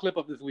pull the clip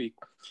up this week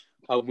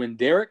of when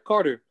Derek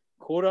Carter,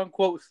 quote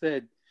unquote,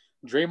 said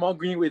Draymond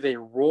Green is a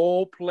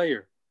role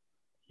player.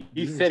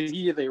 He said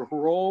he is a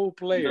role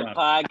player. The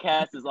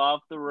podcast is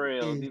off the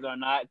rails. These are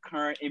not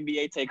current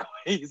NBA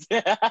takeaways.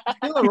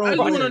 I just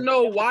want to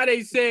know why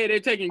they said they're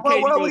taking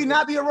KD. Why would he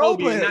not be a role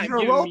player?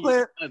 You're a role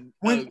player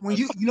when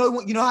you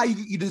know how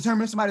you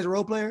determine somebody's a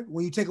role player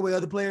when you take away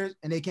other players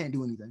and they can't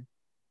do anything.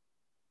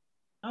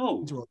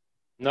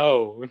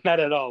 No, not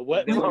at all.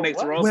 What makes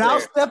a role without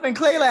player? Steph and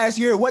Clay last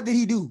year? What did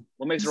he do?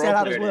 What makes a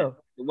role player?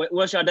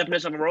 What's your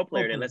definition of a role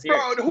player? Then let's hear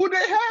it. Bro, who they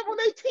have on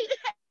their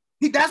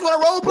team? That's what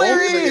a role player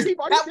is.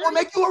 That's what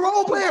makes you a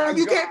role player. If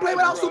you can't play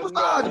without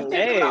superstars,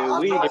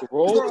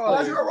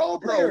 you're a role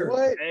player.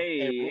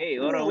 Hey,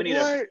 hold on. We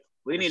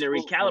need to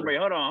recalibrate.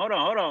 Hold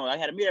on. I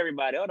had to meet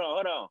everybody. Hold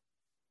on.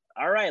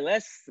 All right,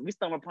 we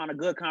stumbled upon a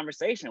good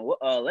conversation.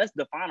 Let's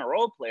define a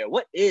role player.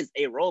 What is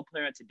a role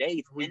player in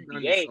today's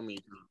NBA?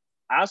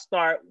 I'll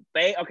start.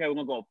 Fabe. Okay, we're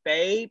gonna go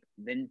Fabe,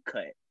 then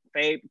cut.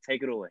 Fabe,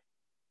 take it away.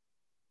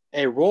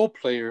 A role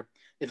player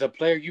is a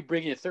player you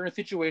bring in certain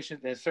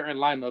situations and certain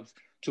lineups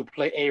to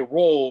play a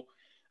role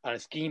on a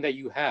scheme that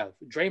you have.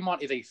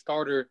 Draymond is a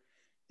starter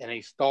and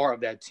a star of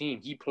that team.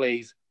 He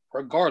plays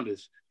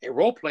regardless. A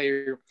role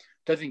player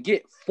doesn't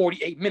get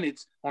 48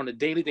 minutes on a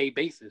day-to-day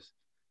basis.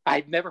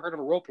 I've never heard of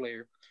a role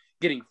player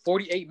getting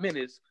 48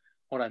 minutes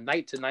on a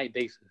night-to-night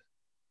basis.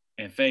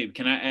 And Fabe,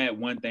 can I add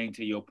one thing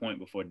to your point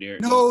before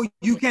Derek? No,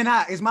 you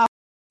cannot. It's my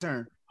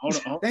turn. Hold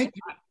on. Thank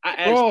you.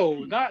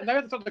 Bro, now you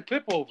have to the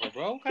clip over,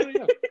 bro.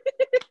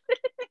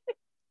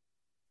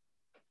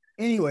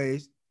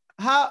 Anyways,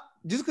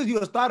 just because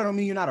you're a starter don't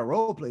mean you're not a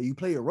role player. You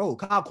play a role.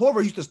 Kyle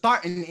Korver used to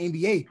start in the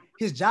NBA.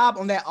 His job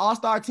on that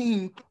all-star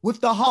team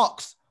with the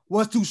Hawks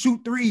was to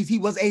shoot threes. He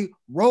was a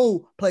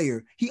role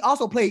player. He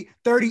also played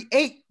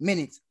 38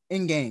 minutes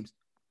in games.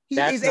 He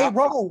is a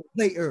role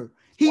player.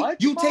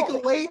 You take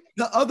away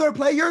the other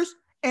players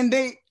and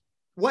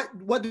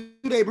what do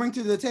they bring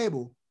to the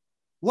table?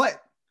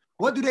 What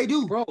do they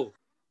do?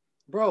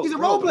 Bro. He's a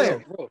role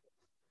player.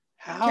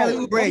 How?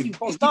 Kelly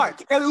Oubre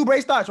starts. Kelly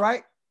Oubre starts,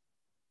 right?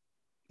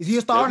 Is he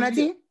a star on that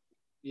team?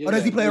 Yeah, or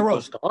does he play a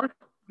role?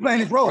 Playing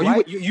his role,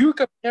 right? You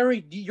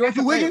comparing your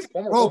Wiggins,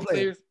 role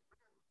player.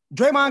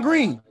 Draymond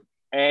Green.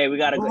 Hey, we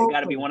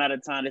gotta be one at a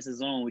time. This is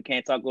Zoom. We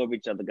can't talk over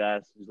each other,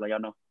 guys. Just let y'all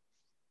know.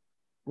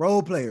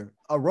 Role player.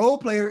 A role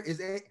player is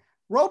a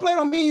role player.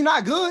 Don't mean you're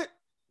not good,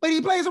 but he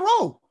plays a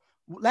role.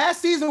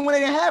 Last season when they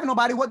didn't have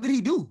nobody, what did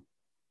he do?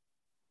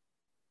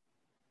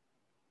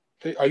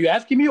 Are you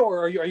asking me,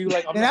 or are you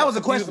like? That was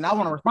a question. I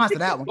want to respond to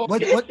that one.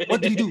 What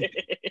did he do?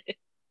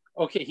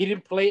 Okay, he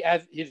didn't play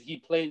as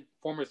he played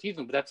former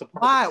season, but that's a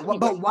why.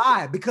 But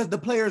why? Because the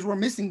players were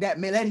missing that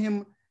may let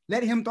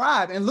him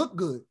thrive and look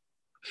good.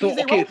 So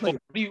okay, so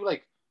do you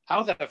like?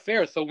 How's that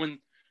fair? So when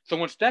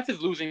Steph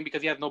is losing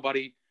because he has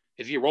nobody,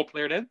 is he a role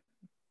player then?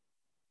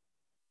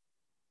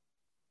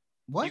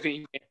 What?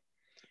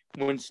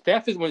 When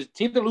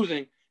teams are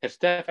losing and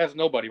Steph has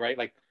nobody, right?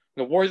 Like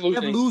the Warriors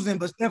losing,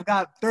 but Steph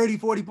got 30,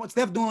 40 points.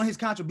 Steph doing his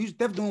contribution.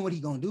 Steph doing what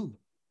he's gonna do.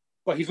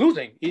 But he's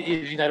losing.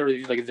 He's not.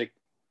 He's like.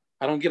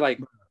 I don't get like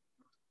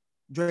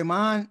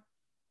Draymond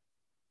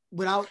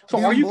without.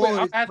 So are you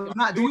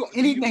not doing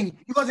anything?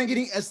 He wasn't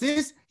getting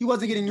assists. He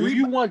wasn't getting. Do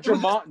you want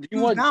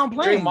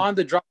Draymond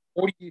to drop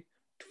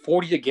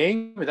 40 a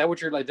game? Is that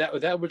what you're like?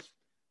 Is that what's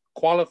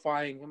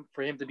qualifying him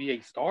for him to be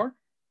a star?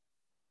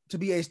 To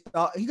be a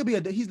star, he could be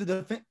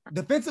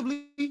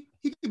defensively,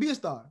 he could be a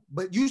star.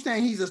 But you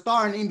saying he's a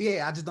star in the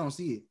NBA, I just don't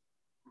see it.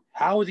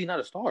 How is he not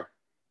a star?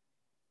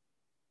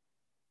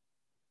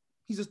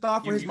 He's a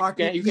star for his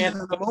market. He's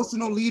an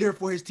emotional leader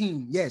for his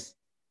team. Yes,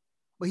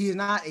 but he is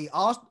not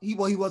he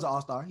was an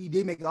all-star. He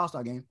did make an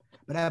all-star game,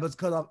 but that was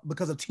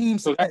because of team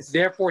success.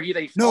 Therefore, he's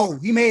a star. No,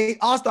 he made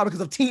all-star because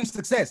of team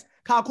success.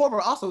 Kyle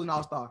Korver also an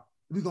all-star.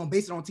 We're gonna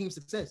base it on team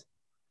success.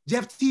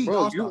 Jeff Teague,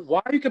 all-star.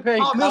 Why are you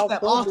comparing Kyle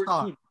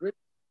Korver to?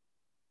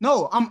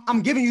 No,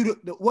 I'm giving you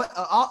what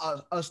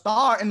a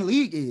star in the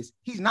league is.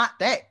 He's not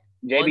that.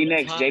 JB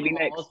next.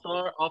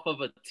 All-star off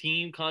of a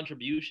team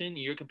contribution.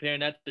 You're comparing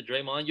that to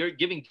Draymond. You're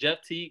giving Jeff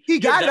Teague. He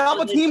got it off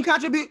a team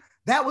contribution.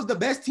 That was the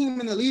best team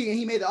in the league, and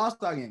he made the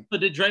All-Star game. But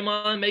did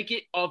Draymond make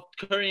it off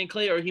Curry and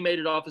Clay, or he made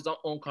it off his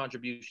own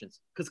contributions?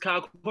 Because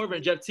Kyle Korver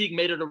and Jeff Teague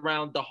made it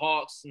around the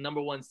Hawks'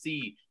 #1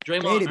 seed.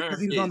 Draymond made it because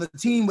he was on the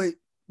team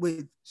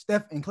with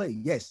Steph and Clay.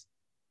 Yes,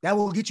 that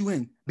will get you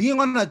in. Being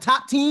on the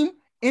top team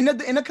in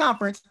the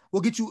conference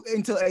will get you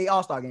into a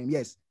All-Star game.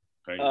 Yes.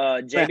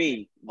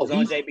 JB. It's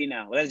on JB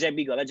now. Let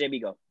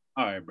JB go.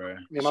 All right, bro.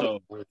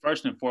 So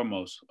first and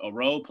foremost, a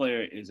role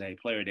player is a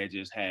player that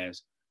just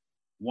has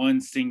one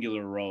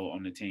singular role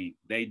on the team.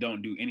 They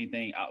don't do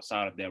anything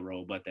outside of that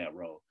role but that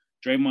role.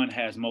 Draymond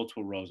has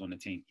multiple roles on the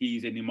team.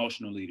 He's an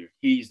emotional leader.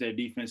 He's their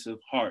defensive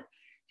heart.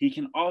 He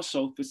can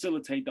also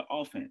facilitate the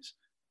offense.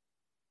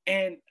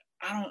 And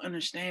I don't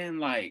understand,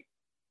 like,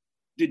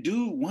 the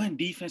dude won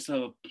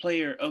Defensive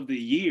Player of the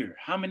Year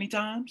how many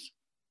times?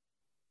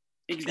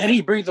 Exactly. And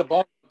he brings the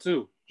ball up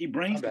too. He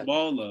brings the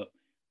ball up.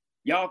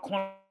 Y'all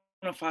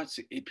quantify.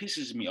 It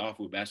pisses me off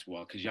with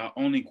basketball because y'all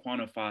only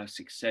quantify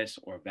success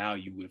or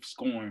value with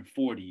scoring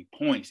 40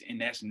 points, and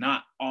that's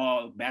not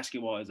all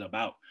basketball is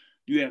about.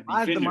 You have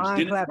defenders. The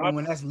mind clapping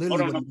when that's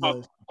literally what it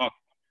does.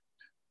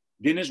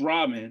 Dennis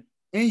Rodman.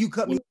 And you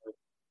cut me.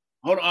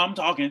 Hold on, I'm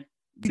talking.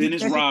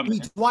 Dennis Rodman.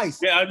 Twice.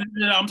 Yeah,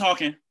 I'm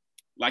talking.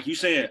 Like you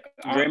said,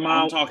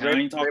 I'm talking. I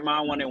ain't talking.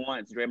 Draymond won it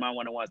once.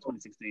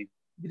 2016.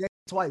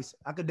 Twice.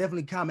 I could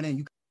definitely comment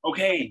in.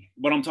 Okay,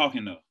 but I'm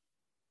talking though.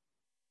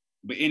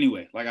 But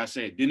anyway, like I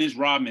said, Dennis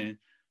Rodman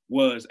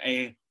was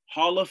a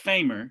Hall of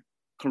Famer,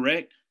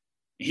 correct?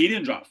 He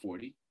didn't drop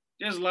 40.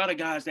 There's a lot of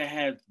guys that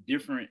have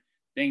different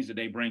things that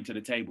they bring to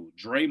the table.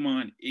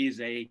 Draymond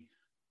is a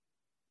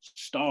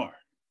star.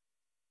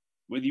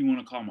 Whether you want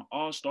to call him an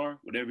all-star,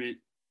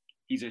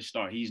 he's a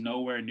star. He's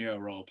nowhere near a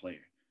role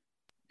player.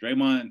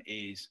 Draymond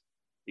is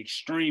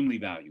extremely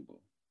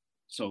valuable.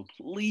 So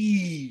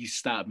please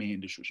stop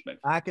being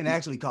disrespectful. I can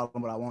actually call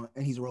him what I want,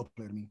 and he's a role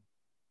player to me.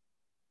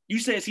 You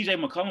said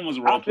CJ McCollum was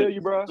a role player. I feel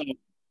you, bro. So,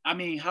 I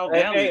mean, how all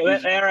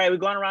right, we're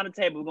going around the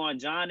table. We're going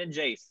John and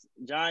Jace.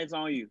 John, it's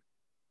on you.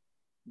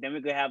 Then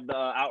we could have the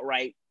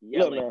outright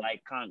yelling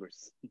like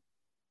Congress.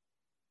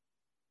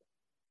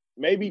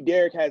 Maybe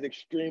Derek has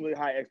extremely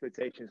high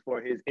expectations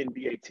for his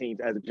NBA teams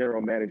as a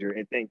general manager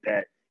and think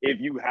that if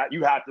you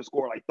have to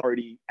score like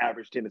 30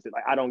 average tendencies.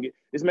 Like, I don't get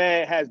 – this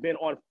man has been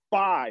on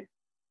 5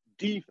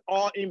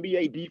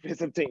 all-NBA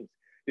defensive teams.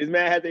 This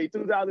man has a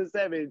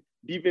 2007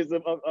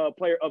 Defensive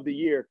Player of the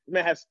Year. This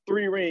man has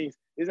 3 rings.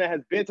 This man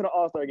has been to the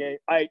All-Star game.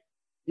 Like,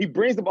 he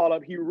brings the ball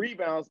up. He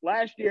rebounds.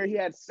 Last year, he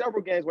had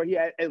several games where he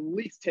had at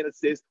least 10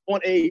 assists on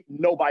a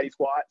nobody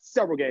squad.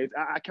 Several games.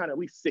 I count at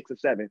least 6 or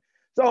 7.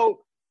 So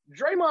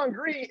Draymond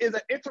Green is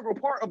an integral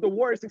part of the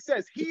Warriors'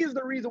 success. He is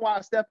the reason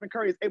why Stephen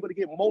Curry is able to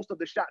get most of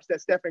the shots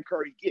that Stephen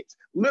Curry gets,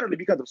 literally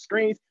because of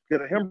screens,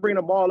 because of him bringing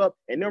the ball up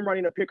and them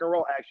running the pick and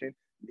roll action.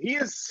 He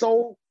is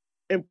so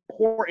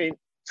important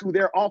to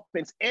their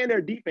offense and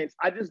their defense.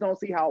 I just don't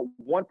see how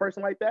one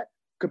person like that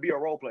could be a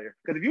role player.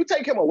 Because if you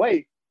take him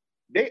away,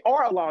 they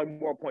are allowing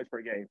more points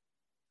per game.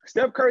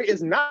 Steph Curry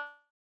is not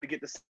to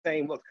get the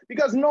same looks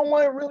because no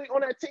one really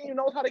on that team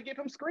knows how to give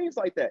him screens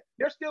like that.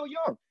 They're still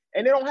young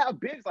and they don't have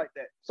bigs like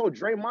that. So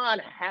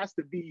Draymond has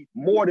to be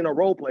more than a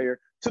role player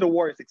to the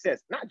Warriors'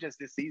 success, not just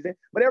this season,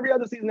 but every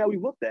other season that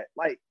we've looked at.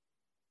 Like,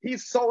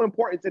 he's so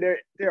important to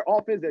their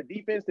offense, their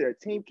defense, their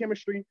team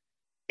chemistry.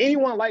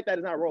 Anyone like that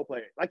is not a role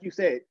player. Like you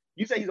say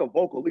he's a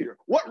vocal leader.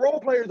 What role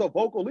player is a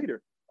vocal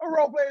leader? A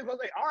role player is going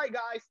to say, all right,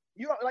 guys,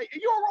 you're a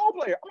role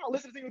player. I'm not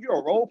listening to you if you're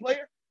a role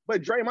player.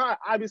 But Draymond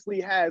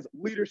obviously has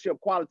leadership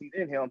qualities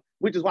in him,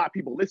 which is why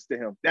people listen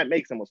to him. That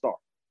makes him a star.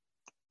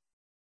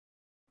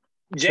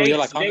 Jace,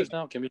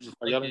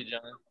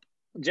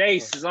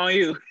 is on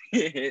you.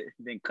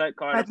 Then cut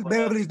Carter. Patrick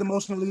Beverly's the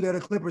emotional leader of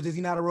the Clippers. Is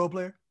he not a role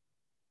player?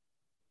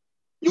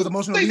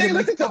 Emotional leader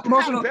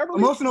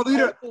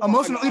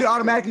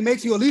automatically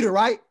makes you a leader,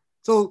 right?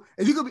 So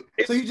if you could be,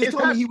 so you just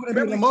told me he wouldn't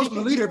be an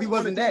emotional leader if he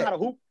wasn't that.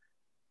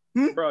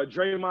 Bro,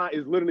 Draymond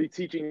is literally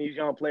teaching these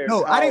young players.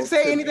 No, I didn't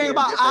say anything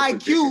about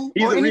IQ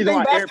or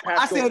anything basketball.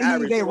 I said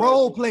he's a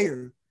role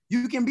player.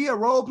 You can be a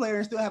role player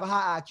and still have a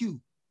high IQ.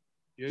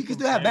 You can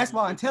still have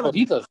basketball intelligence.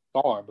 He's a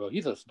star, bro.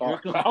 He's a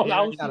star.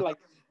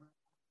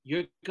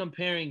 you're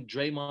comparing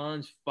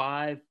Draymond's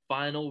 5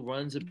 final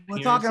runs appearances.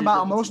 We're talking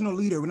about emotional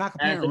leader. We're not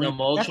comparing.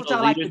 That's what I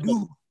like to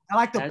do. I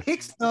like to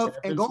pick stuff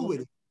and go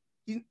with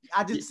it.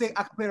 I just say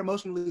I compared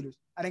emotional leaders.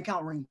 I didn't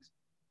count rings.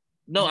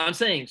 No, I'm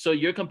saying, so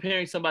you're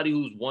comparing somebody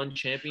who's won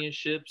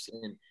championships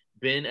and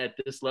been at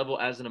this level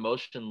as an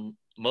emotional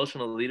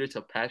leader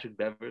to Patrick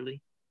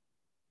Beverley?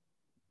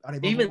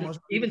 Even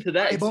to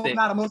that extent. Are they both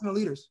not emotional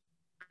leaders?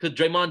 Because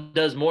Draymond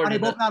does more than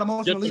both not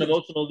emotional just an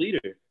emotional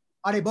leader.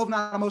 Are they both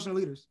not emotional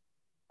leaders?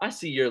 I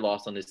see you're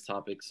lost on this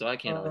topic, so I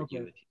can't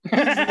argue with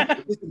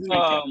you.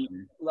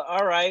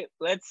 All right,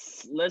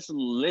 let's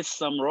list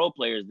some role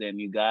players then,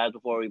 you guys,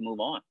 before we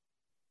move on.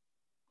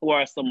 Who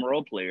are some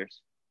role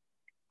players?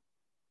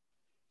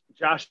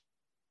 Josh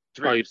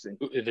Richardson.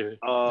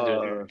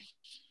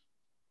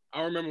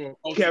 I remember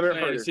when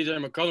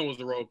CJ McCollum was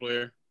the role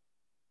player.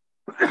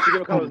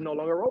 CJ McCollum is no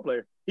longer a role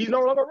player. He's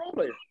no longer a role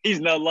player. He's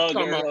no longer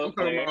a role player. I'm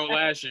talking about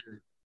last year. I'm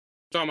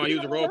talking about he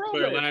was a role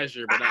player last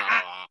year, but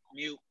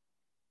mute.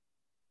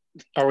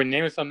 Are we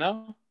naming some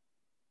now?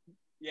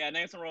 Yeah,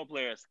 name some role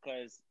players,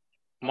 because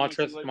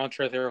Montrezl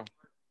Harrell.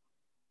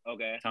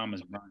 Okay.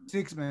 Thomas Bryant.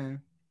 6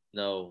 man.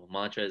 No,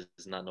 Montrezl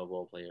is not no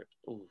role player.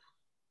 Ooh.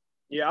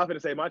 Yeah, I was gonna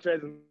say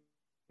Montrezl is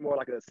more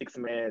like a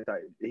 6-man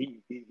type.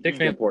 He's 6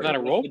 man, not a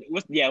role.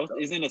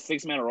 Isn't a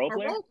 6-man a role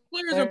player? A role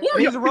player is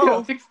important. He's a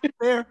role.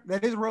 Fair.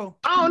 That is a role.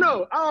 I don't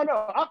know.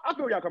 I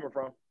feel where y'all coming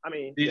from. I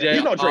mean,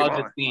 DJ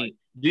Augustine.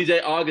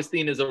 DJ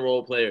Augustine is a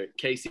role player.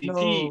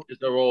 KCP is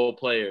a role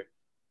player.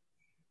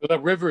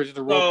 But Rivers is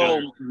a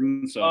role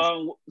player.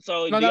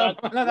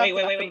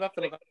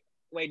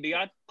 Wait. Do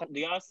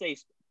y'all say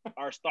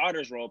our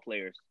starters role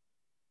players?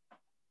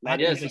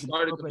 Yes, the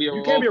starter could be a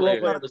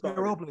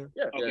role player.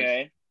 Yeah.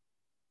 Okay.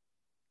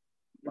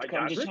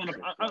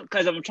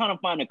 Because I'm trying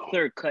to find a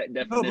clear-cut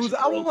definition.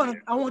 No,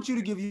 I want you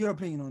to give your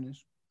opinion on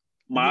this.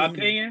 My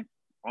opinion?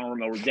 I don't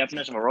know the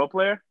definition of a role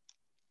player.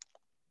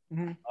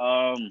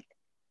 Mm-hmm.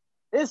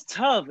 It's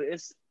tough.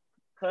 It's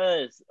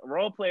because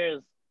role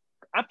players.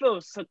 I feel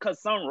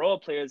because some role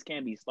players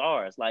can be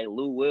stars. Like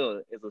Lou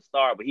Will is a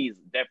star, but he's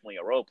definitely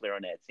a role player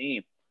on that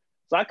team.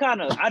 So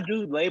I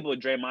do label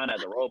Draymond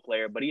as a role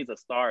player, but he's a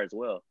star as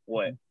well.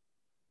 What?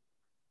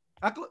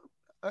 I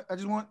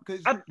just want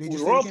because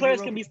role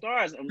players can be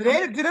stars. To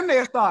them,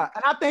 they're a star,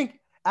 and I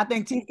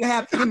think teams can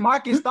have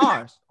in-market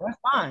stars. That's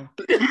fine.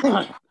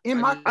 I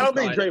don't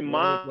think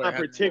Draymond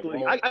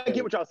particularly. I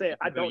get what y'all saying.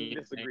 I don't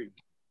disagree.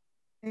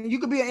 And you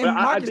could be an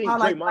in-market star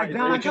like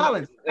John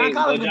Collins. John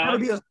Collins would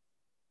probably be a.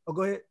 Oh,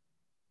 go ahead.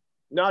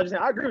 No,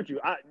 I agree with you.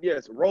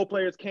 Yes, role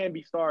players can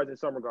be stars in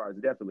some regards,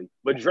 definitely.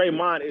 But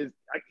Draymond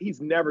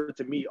he's never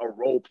to me a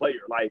role player.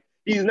 Like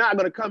he's not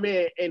gonna come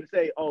in and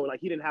say, oh,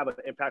 like he didn't have an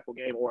impactful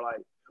game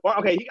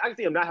I can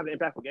see him not having an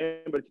impactful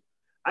game, but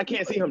I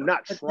can't see him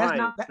not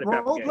trying.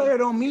 Role player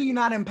don't mean you're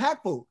not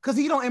impactful because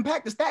he don't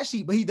impact the stat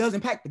sheet, but he does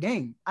impact the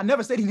game. I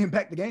never said he didn't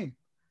impact the game.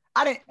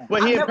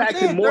 But he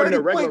impacted more than a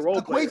regular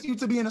role player. Equates you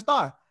to being a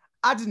star.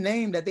 I just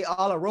named that they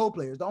all are role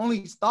players. The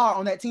only star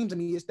on that team to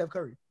me is Steph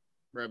Curry.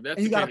 Bro, and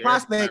you got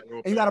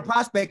a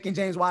prospect in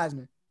James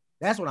Wiseman.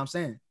 That's what I'm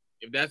saying.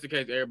 If that's the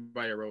case,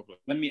 everybody a role player.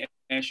 Let me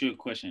ask you a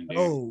question.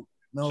 No,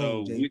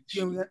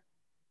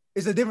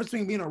 it's a difference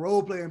between being a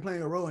role player and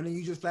playing a role, and then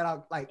you just flat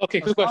out like. Okay,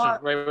 good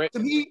question. Right.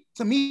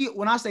 To me,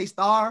 when I say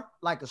star,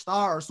 like a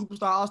star or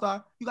superstar,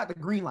 all-star, you got the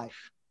green light.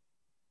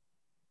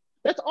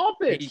 That's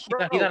offense. He's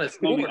not a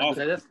scorer.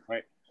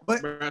 Right.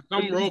 But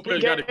some role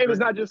players got to. It's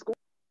not just score.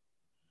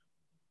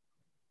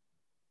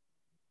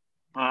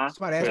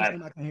 Somebody ask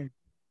me, I can hear.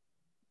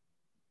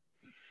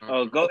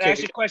 Oh, go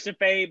ask your question,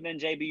 Fabe, then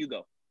JB, you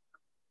go.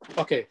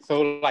 Okay,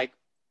 so like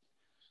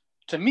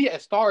to me, a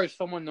star is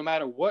someone no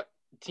matter what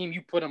team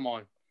you put him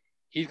on,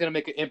 he's gonna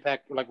make an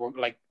impact. Like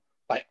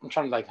I'm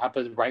trying to how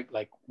to right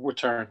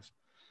returns.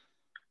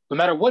 No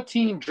matter what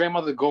team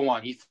Draymond go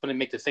on, he's gonna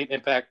make the same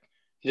impact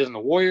he does in the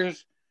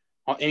Warriors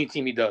on any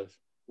team he does.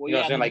 Well, you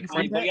know what I'm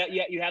saying?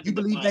 You have to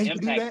believe define that he can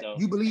do that. though.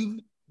 You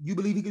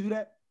believe he can do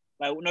that?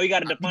 Like no, you got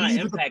to define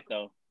impact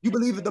though. You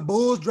believe that the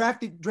Bulls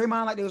drafted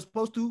Draymond like they were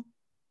supposed to?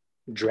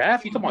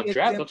 Draft? You talking about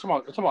draft? I'm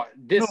talking about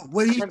this. No,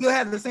 well, he still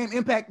has the same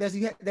impact that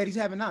he's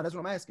having now. That's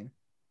what I'm asking.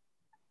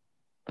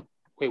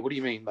 Wait, what do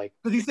you mean? Like,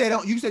 because you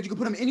said you could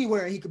put him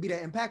anywhere and he could be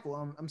that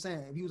impactful. I'm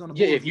saying if he was on the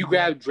Bulls, if you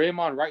grab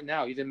Draymond right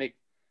now, he's gonna make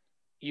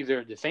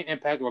either the same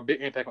impact or a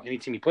big impact on any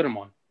team you put him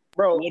on.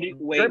 Bro,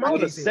 Draymond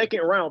was a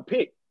second round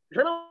pick.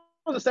 Draymond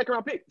was a second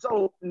round pick,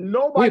 so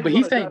nobody. Wait, but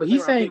he's saying. But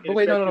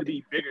wait, no.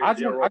 I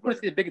want to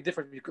see the bigger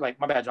difference. Like,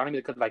 my bad, John. I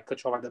didn't mean to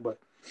cut you off like that, but.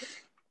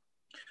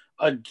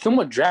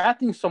 Someone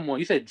drafting someone,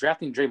 you said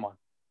drafting Draymond.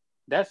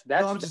 That's no,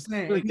 I'm just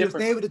saying. Really if he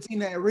stayed with the team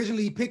that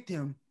originally picked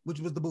him, which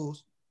was the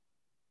Bulls.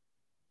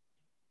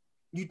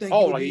 You think?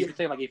 Oh, like you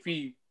saying like if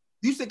he?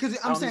 You said because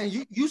I'm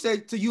saying you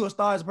said to you a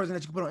star is a person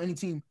that you can put on any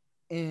team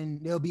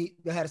and they'll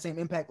have the same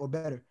impact or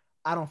better.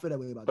 I don't feel that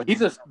way about. But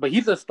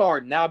he's a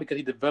star now because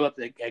he developed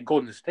at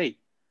Golden State.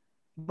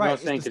 Right,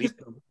 you know what I'm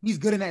saying? He's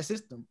good in that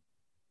system,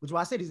 which is why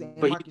I said he's an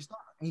market star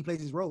and he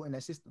plays his role in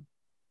that system.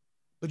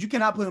 But you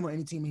cannot put him on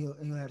any team and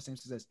he'll have the same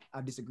success.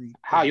 I disagree.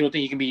 How you don't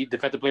think he can be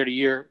defensive player of the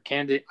year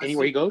candidate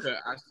anywhere he goes?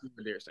 I see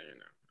what they're saying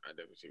now. I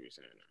definitely see what you're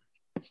saying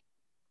now.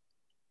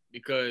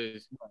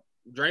 Because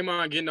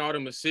Draymond getting all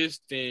them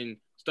assists and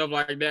stuff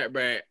like that,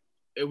 but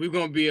if we're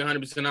gonna be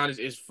 100% honest,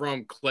 it's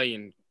from Clay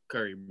and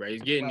Curry, bro.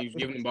 He's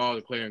giving the ball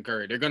to Clay and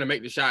Curry. They're gonna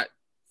make the shot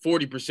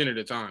 40% of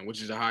the time, which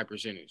is a high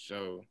percentage.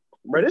 So,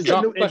 bro, this John,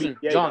 is a new question.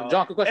 NBA,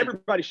 John, quick question.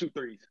 Everybody shoot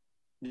threes.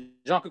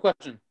 John, quick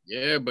question.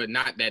 yeah, but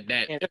not that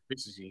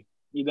efficiency.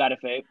 You got it,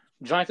 Fabe.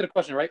 John, to the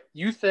question, right?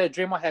 You said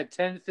Draymond had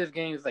 10 assist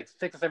games like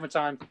 6 or 7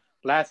 times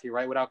last year,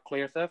 right? Without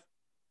Clay or Steph.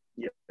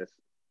 Yes.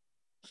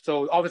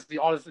 So obviously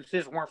all his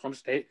assists weren't from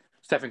Steph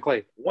and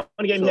Clay. One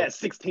game he had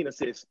 16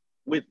 assists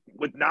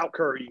without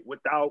Curry,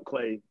 without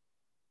Clay.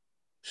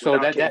 So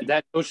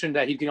that notion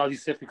that he's getting all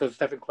these assists because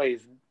Steph and Clay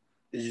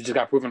is just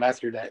got proven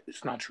last year that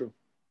it's not true.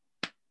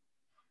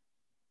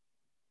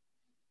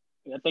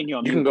 I think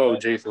you can go,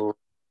 Jason.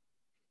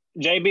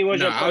 JB,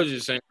 what's your I was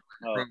just saying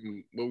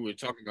from what we were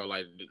talking about,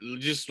 like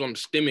just from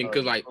stemming,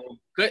 because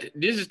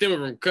this is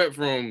stemming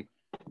from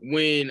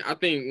when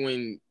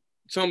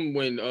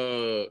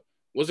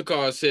what's it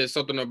called said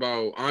something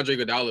about Andre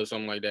Iguodala or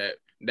something like that.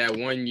 That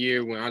one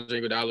year when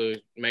Andre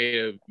Iguodala made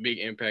a big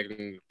impact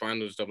in the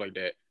finals and stuff like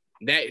that.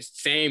 That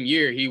same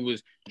year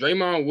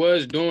Draymond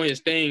was doing his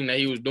thing that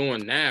he was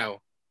doing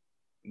now,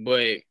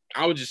 but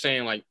I was just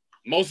saying like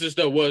most of the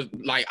stuff was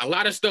like a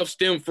lot of stuff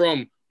stemmed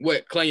from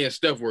what Clay and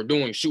Steph were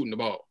doing shooting the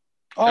ball.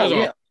 Oh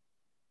yeah.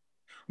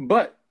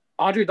 But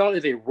Andre Iguodala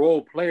is a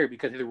role player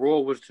because his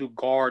role was to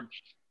guard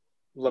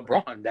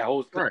LeBron.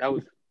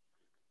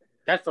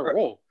 That's the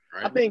role.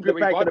 Right? I think the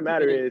fact of the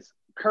matter is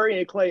Curry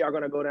and Clay are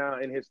going to go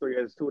down in history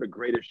as two of the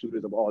greatest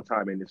shooters of all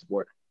time in this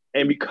sport.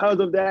 And because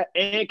of that,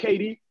 and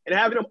KD, and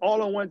having them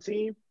all on one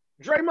team,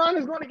 Draymond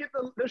is going to get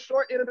the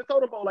short end of the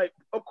totem pole. Like,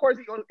 of course,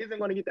 he isn't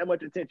going to get that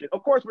much attention.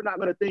 Of course, we're not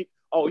going to think,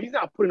 oh, he's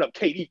not putting up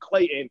KD,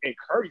 Clay, and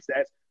Curry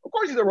stats. Of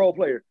course, he's a role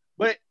player.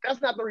 But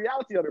that's not the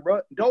reality of it,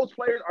 bro. Those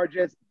players are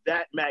just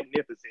that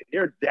magnificent.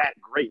 They're that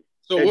great.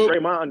 So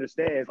Draymond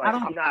understands. Like,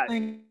 I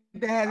think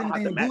that has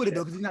anything to do with it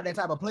though, because he's not that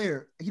type of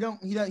player. He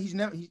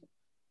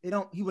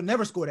would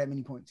never score that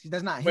many points.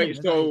 That's not him.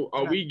 Wait, so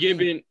are we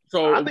giving?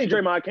 So I think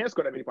Draymond can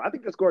score that many points. I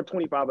think they scored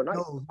 25 a night.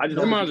 No,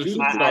 Draymond's a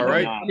superstar,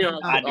 right?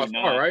 A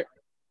star, right?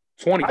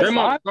 20.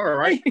 Draymond's a star,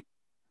 right?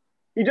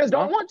 He just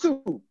don't want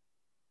to.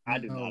 I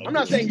do not. I'm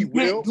not saying he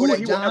will, but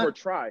he will never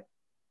try.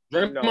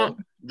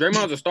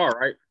 Draymond's a star,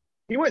 right?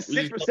 He went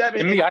 6 for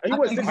 7. He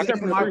went 6 for 7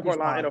 from the 3-point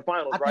line in the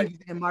finals, right? I think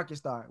he's an in-market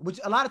star, which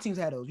a lot of teams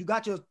had those. You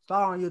got your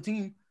star on your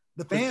team.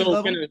 The fans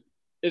love him.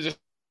 Is a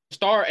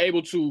star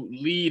able to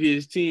lead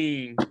his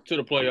team to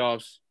the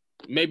playoffs?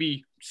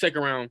 Maybe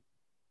second round.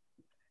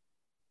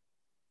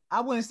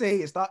 I wouldn't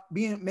say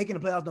making the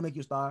playoffs don't make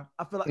you a star.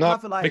 I feel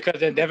like because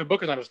then Devin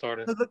Booker's not a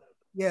starter.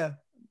 Yeah,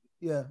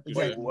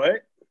 exactly.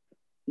 What?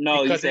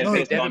 No, you said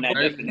based on that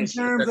definition. In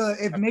terms of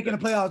if making the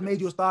playoffs made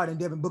you a star, then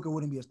Devin Booker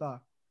wouldn't be a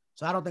star.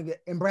 So I don't think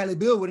and Bradley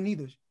Beal wouldn't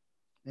either.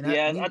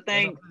 I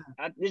think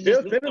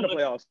Bill's been in the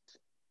playoffs.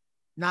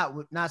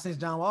 Not since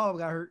John Wall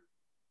got hurt.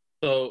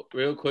 So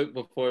real quick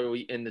before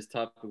we end this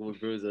topic with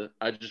Bruiser,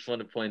 I just want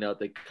to point out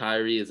that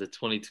Kyrie is a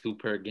 22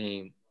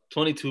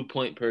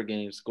 point per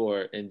game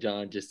scorer, and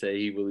John just said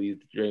he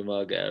believes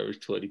Draymond could average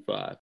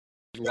 25.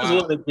 Wow.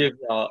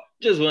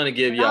 Just want to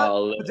give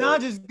y'all. John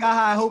just got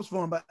high hopes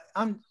for him, but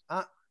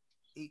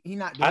he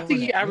not. I think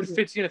he averaged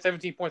 15 or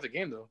 17 points a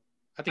game though.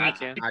 I think he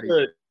can.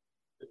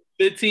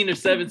 15 or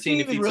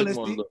 17 if he took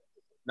one look.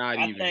 Not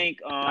even.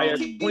 I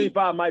think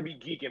 25 might be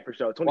geeking for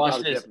sure. 25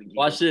 is definitely geeking.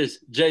 Watch this.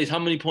 Jace, how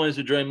many points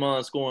did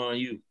Draymond score on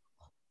you?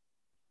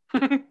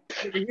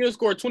 He'll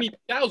score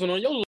 20,000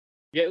 on your list.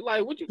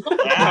 Like, what you talking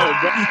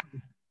about, bro?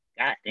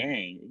 God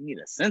dang. You need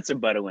a sensor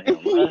butter with him,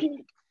 huh?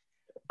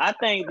 I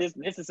think this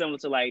is similar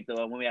to like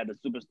when we had the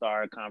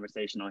superstar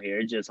conversation on here.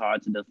 It's just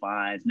hard to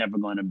define. It's never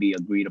going to be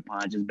agreed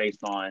upon just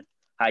based on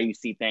how you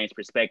see things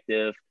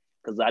perspective.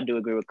 Because I do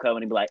agree with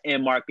Covenant, be like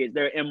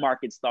they're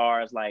in-market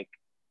stars like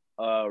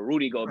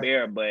Rudy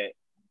Gobert, but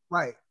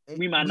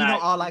we might not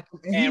all like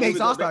him. And he makes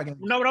all-star games.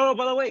 No,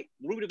 by the way,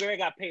 Rudy Gobert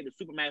got paid the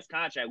Supermax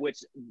contract,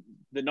 which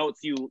denotes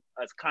you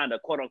as kind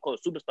of quote-unquote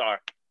superstar.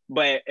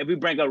 But if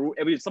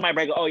somebody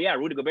bring up, oh yeah,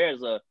 Rudy Gobert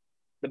is the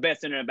best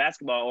center in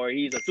basketball, or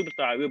he's a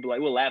superstar,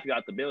 we'll laugh you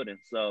out the building.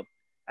 So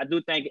I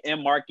do think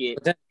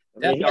in-market.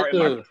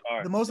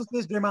 The most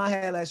assists Draymond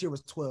had last year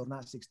was 12,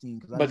 not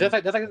 16. But that's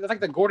like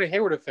the Gordon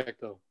Hayward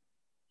effect, though.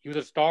 He was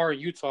a star in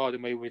Utah.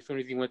 As soon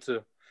as he went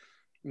to,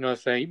 you know what I'm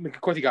saying? Of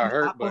course, he got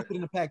hurt. I posted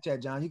in the pack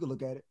chat, John. You can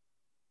look at it.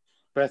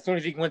 But as soon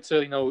as he went to,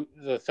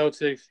 the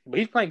Celtics, but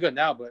he's playing good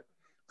now. But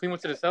if he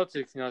went to the Celtics,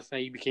 you know what I'm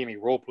saying? He became a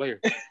role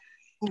player.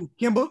 Who,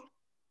 Kimba?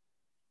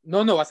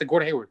 No, I said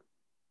Gordon Hayward.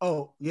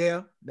 Oh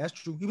yeah, that's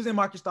true. He was in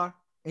market star.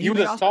 And he was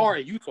a star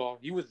in Utah.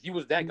 He was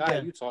that guy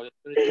in Utah.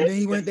 And then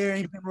he went there and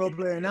he became a role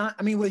player. Now,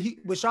 I mean,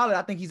 with Charlotte,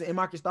 I think he's an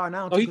in-market star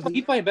now. Oh,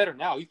 he's playing better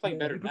now. He's playing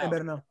better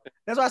now.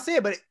 That's what I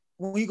said. But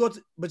when you go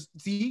to,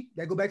 see,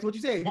 that go back to what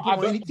you said. But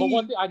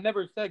one thing I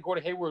never said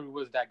Gordon Hayward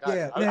was that guy.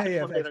 Yeah.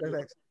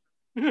 Facts.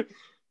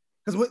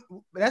 Because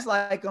that's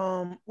like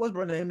what's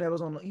brother name that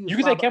was on? You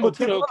can say Kemba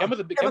too. Though.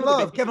 Kevin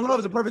Love. Kevin Love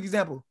is a perfect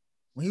example.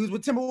 When he was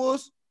with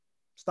Timberwolves,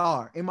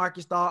 star,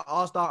 A-Market star,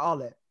 all-star, all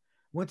that.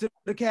 Went to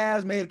the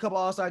Cavs, made a couple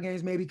all-star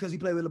games maybe because he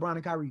played with LeBron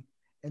and Kyrie.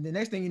 And the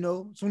next thing you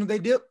know, as soon as they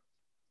dip,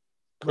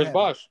 Chris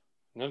Bosh.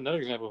 Another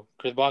example.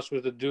 Chris Bosh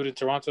was the dude in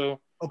Toronto.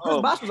 Oh,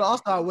 Chris Bosh was an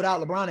all-star without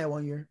LeBron that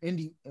 1 year. I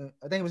think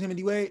it was him and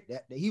D-Wade.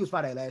 He was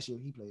probably that last year.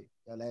 He played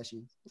that last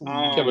year.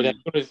 Yeah, but that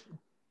was,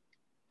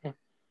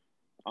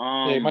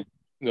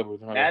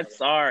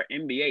 that's our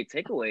NBA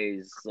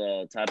takeaways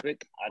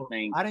topic. I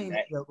think. I didn't.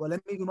 Well,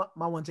 let me do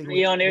my one takeaway.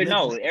 You don't even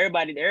know.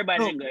 Everybody didn't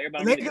go.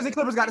 The Lakers and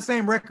Clippers got the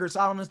same record, so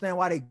I don't understand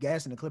why they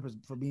gassing the Clippers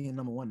for being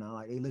number one now.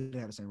 Like they literally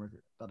had the same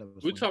record. Thought that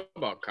was. We talking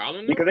about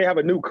Colin because they have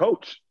a new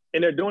coach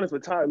and they're doing this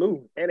with Ty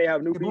Lue and they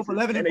have new people.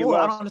 11 and 4.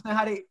 I don't understand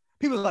how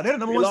people are like they're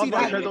the number one seed.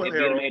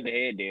 They made the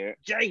head there.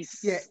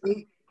 Jace. Yeah.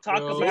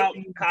 Talk about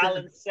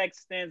Colin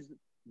Sexton's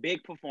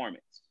big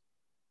performance.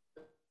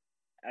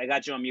 I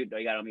got you on mute though.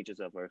 You gotta unmute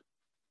yourself first.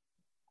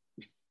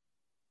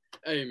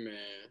 Hey man,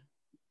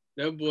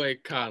 that boy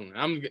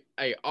Colin.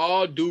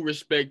 All due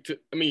respect to,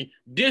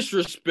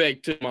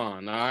 disrespect to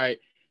Mon. All right,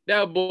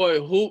 that boy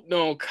hooped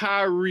on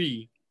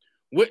Kyrie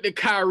with the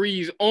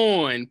Kyries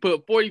on,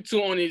 put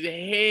 42 on his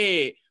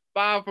head,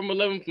 5 from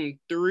 11 from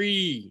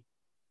 3.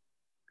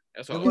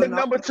 That's all.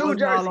 Number 2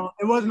 jersey.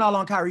 It wasn't all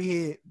on Kyrie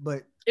head,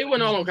 but it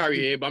wasn't all on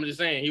Kyrie head. But I'm just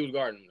saying he was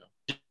guarding him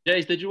though.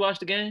 Jace, did you watch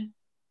the game?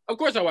 Of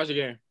course I watched the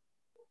game.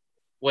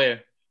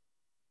 Where?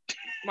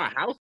 My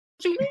house.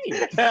 What you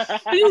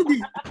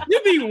mean?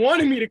 you be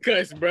wanting me to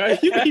cuss, bro.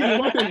 You be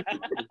wanting me.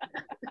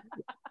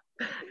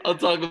 I'm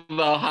talking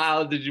about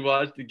how did you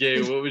watch the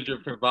game? What was your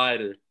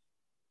provider?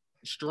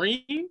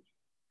 Stream?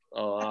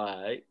 Oh, all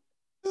right.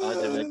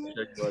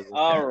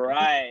 All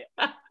right.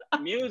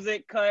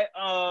 Music cut.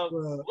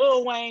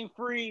 Lil Wayne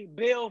free,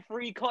 Bill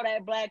free,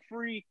 Kodak Black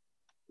free.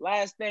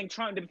 Last thing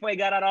Trump did before he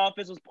got out of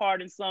office was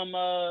pardon some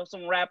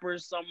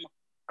rappers, some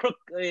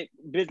crooked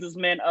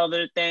businessmen,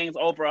 other things,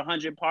 over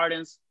 100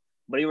 pardons.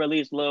 But he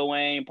released Lil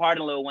Wayne,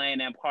 pardon Lil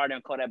Wayne, and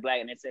pardon Kodak Black.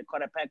 And they said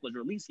Kodak Black was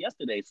released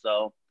yesterday.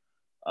 So,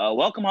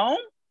 welcome home.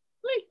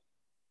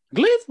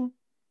 Gleeful.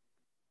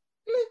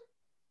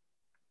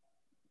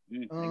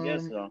 I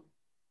guess so.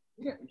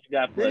 Yeah.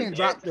 They didn't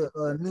drop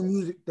the new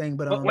music thing,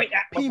 but wait,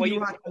 before you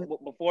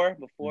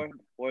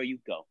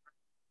go,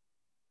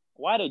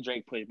 why did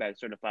Drake push back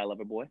Certified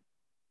Lover Boy?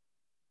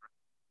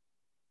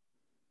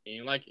 He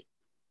didn't like it.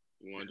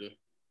 He wanted to.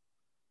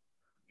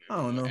 I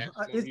don't know.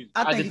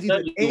 I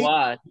think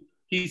why.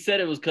 He said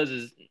it was because of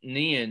his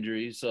knee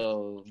injury.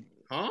 So,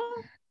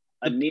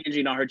 a knee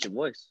injury don't hurt your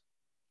voice.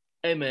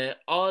 Hey man,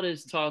 all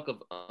this talk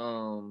of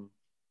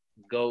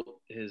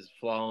GOAT has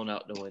flown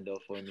out the window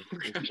for me.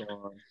 It's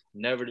gone,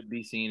 never to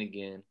be seen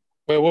again.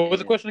 Wait, what was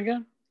the question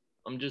again?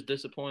 I'm just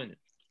disappointed.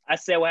 I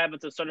said what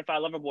happened to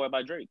Certified Lover Boy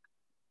by Drake.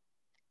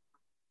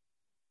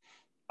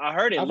 I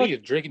heard it. I think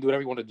if Drake can do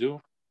whatever you want to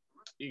do.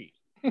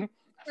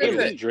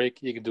 If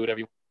Drake, you can do whatever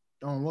you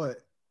want. On what?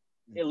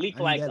 It leaked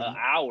like an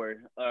hour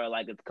or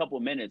like a couple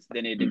minutes,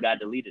 then it got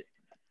deleted.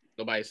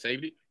 Nobody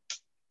saved it?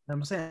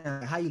 I'm saying,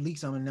 how you leak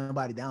something and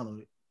nobody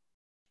downloaded it?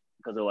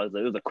 Because it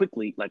was a quick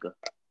leak, like a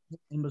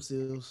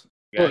imbeciles.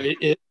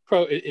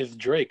 Bro, it's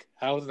Drake.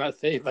 How is it not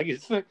saved? Like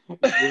it's I'm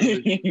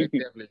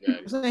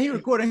saying he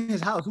recorded in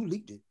his house. Who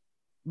leaked it?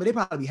 But they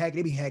probably be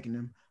hacking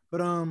them. But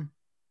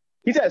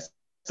he's had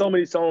so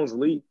many songs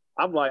leaked.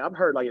 I've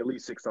heard like at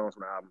least 6 songs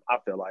from the album. I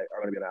feel like are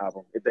gonna be an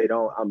album. If they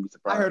don't, I'm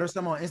surprised. I heard of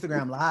some on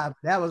Instagram Live.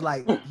 That was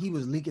like he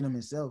was leaking them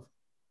himself.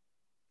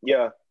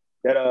 Yeah,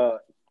 that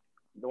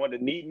the one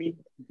that Need Me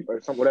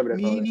or something, whatever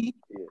that's Need Me,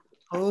 yeah.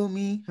 Hold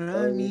me,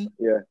 honey.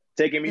 Yeah,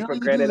 taking me for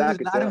granted. I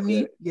could tell.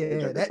 Me.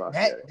 Yeah, that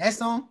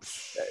song.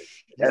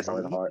 That song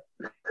is hard.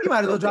 You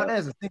might as well drop that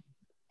as a thing.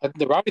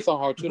 The Rowdy song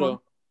hard too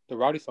though. The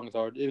Rowdy song is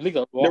hard.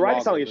 The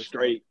Rowdy song is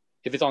straight.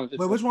 If it's on,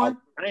 wait, which one?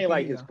 I ain't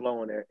like his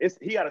flow in there.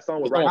 He got a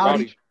song with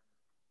Rowdy.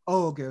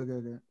 Oh, okay.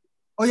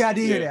 Oh yeah, I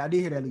did hear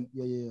that.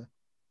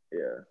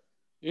 Yeah.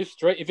 It's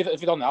straight. If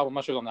it's on the album, I'm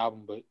not sure it's on the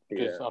album, but I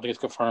don't think it's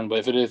confirmed. But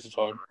if it is, it's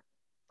hard.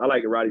 I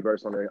like a Roddy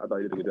verse on there. I thought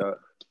he did a good job.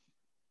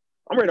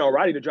 I'm ready on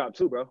Roddy to drop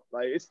too, bro.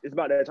 Like it's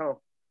about that time.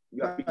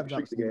 You got to beat the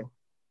streaks again.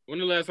 When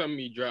the last time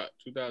he dropped?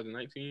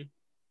 2019.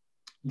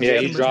 Yeah,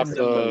 he dropped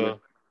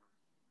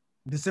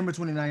December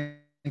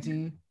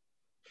 2019.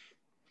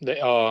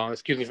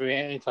 Excuse me for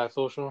being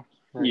antisocial.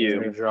 Yeah,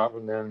 drop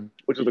and then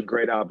which was a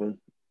great album.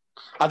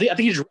 I think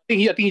he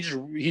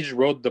just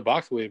rode the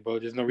box with it, bro.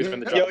 There's no reason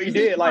to drop. Yo, he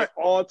did like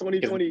all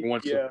 2020.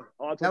 Yeah,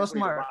 all 2020. That was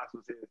smart.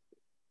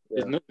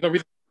 There's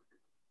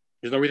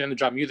no reason to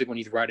drop music when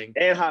he's writing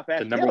and Hot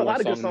Fast. The number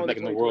one song like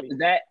in the world. Was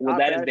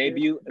that his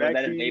debut? Was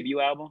that his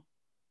debut album?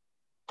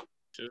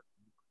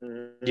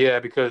 Yeah,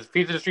 because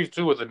Feed to the Streets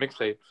 2 was a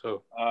mixtape,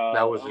 so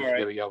that was his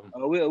debut album.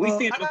 We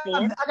seen it before.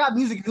 I got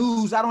music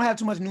news. I don't have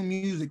too much new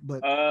music,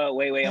 but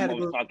wait, I'm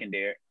always talking,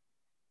 Derek.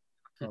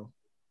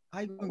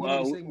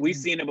 We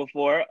seen it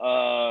before.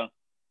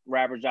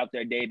 Rappers dropped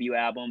their debut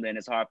album, then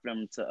it's hard for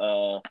them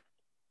to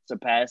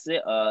surpass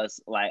it?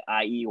 Like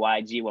i.e.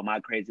 YG with My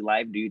Crazy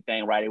Life. Do you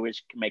think Roddy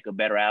Ricch can make a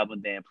better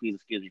album than Please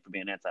Excuse Me for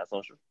Being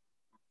Antisocial?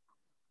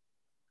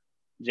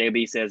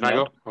 JB says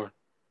no.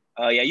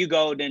 Yeah, you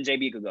go. Then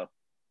JB could go.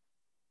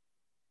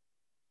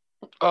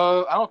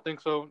 I don't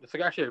think so. It's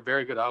like actually a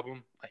very good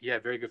album. He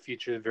had very good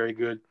features, very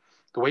good.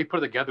 The way he put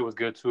it together was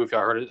good too. If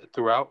y'all heard it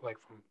throughout, like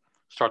from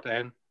start to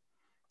end,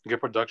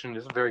 good production.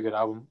 It's a very good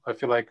album. I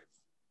feel like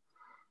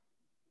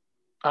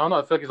I don't know.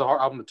 I feel like it's a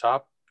hard album to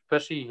top,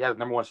 especially he has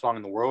the #1 song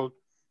in the world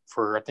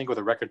for I think with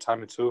a record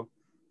timing too.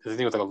 I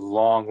think it was like a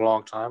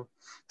long time.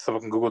 So I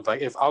can Google it.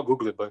 Like if I'll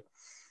Google it, but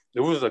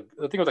it was I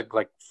think it was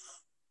like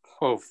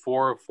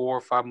 4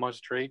 or 5 months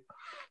straight.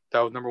 That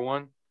was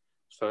 #1.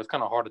 So it's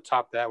kind of hard to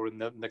top that with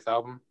the next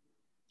album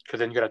because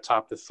then you got to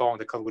top the song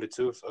that comes with it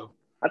too. So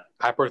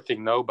I personally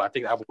think no, but I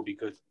think the album will be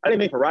good. I didn't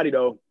mean for Roddy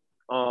though.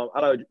 I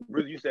know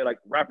you said like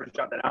rappers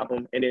drop that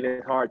album and then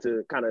it's hard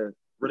to kind of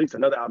release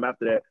another album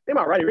after that. Think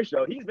about Roddy Ricch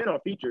though. He's been on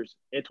features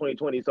in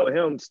 2020, so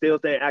him still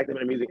staying active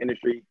in the music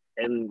industry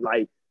and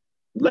like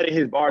letting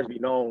his bars be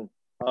known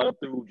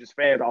through just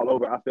fans all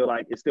over. I feel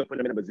like it's still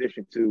putting him in a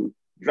position to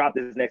drop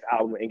this next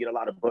album and get a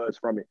lot of buzz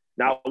from it.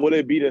 Now, would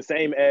it be the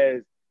same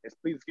as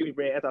Please Excuse Me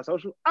for Being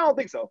Antisocial? I don't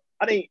think so.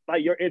 I think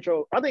like your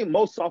intro, I think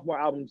most sophomore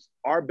albums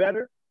are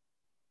better,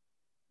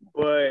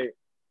 but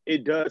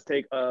it does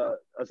take a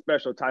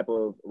special type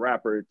of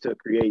rapper to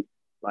create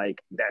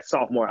like that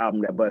sophomore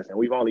album that busts. And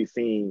we've only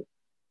seen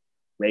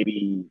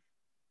maybe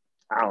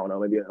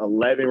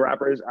 11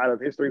 rappers out of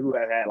history who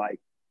have had like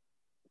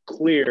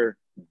clear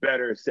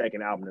better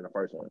second album than the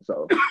first one.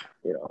 So,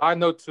 I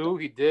know too.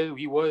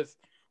 He was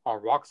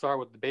on Rockstar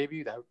with the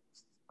Baby. That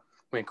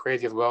went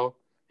crazy as well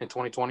in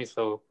 2020.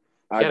 So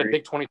he had a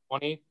big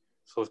 2020.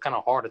 So it's kind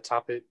of hard to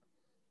top it.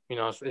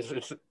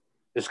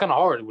 It's kind of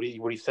hard what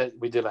he said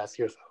we did last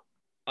year. So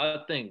I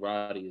think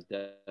Roddy is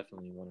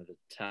definitely one of the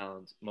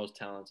most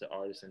talented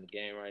artists in the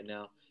game right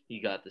now. He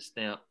got the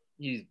stamp.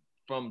 He's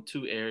from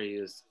 2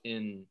 areas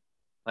in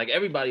like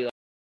everybody.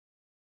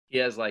 He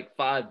has like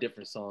 5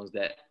 different songs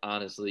that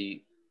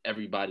honestly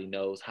everybody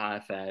knows. High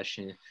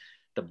Fashion,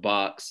 The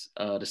Box,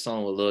 the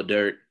song with Lil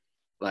Durk.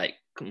 Like,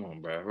 come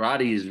on, bro.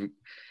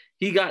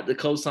 He got the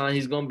cosign.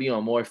 He's going to be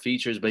on more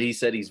features, but he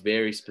said he's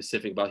very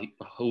specific about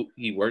who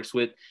he works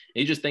with.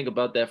 And you just think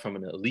about that from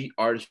an elite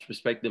artist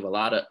perspective. A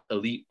lot of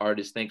elite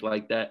artists think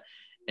like that.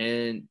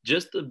 And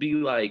just to be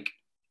like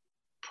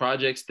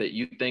projects that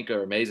you think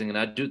are amazing, and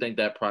I do think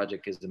that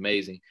project is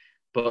amazing,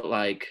 but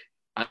like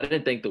I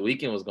didn't think The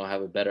Weeknd was going to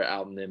have a better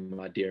album than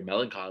My Dear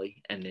Melancholy.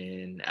 And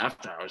then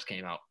After Hours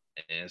came out.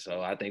 And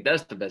so I think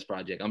that's the best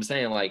project. I'm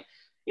saying like,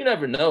 you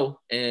never know.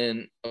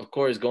 And of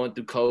course, going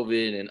through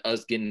COVID and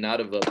us getting out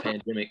of a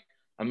pandemic,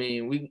 I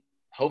mean, we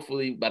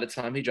hopefully by the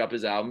time he dropped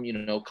his album,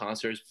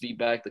 concerts be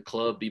back, the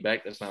club be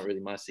back. That's not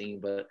really my scene,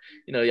 but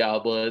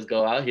y'all boys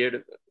go out here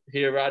to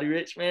hear Roddy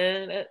Ricch,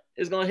 man. That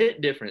is gonna hit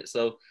different.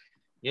 So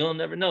you'll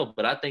never know.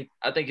 But I think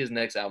his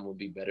next album will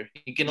be better.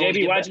 He can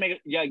JB, why'd you make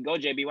it? Yeah, go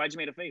JB. Why'd you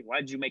make a face?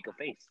 Why'd you make a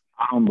face?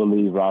 I don't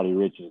believe Roddy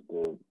Ricch is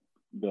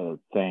the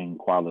same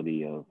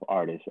quality of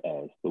artist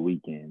as The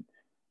Weeknd.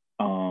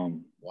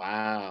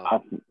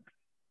 Wow.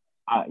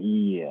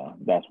 Yeah,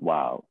 that's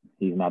wild.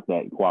 He's not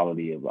that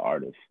quality of an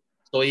artist.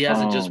 So he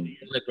hasn't just won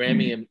a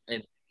Grammy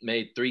and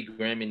made 3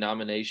 Grammy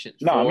nominations.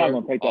 No, I'm not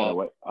gonna take that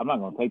away. I'm not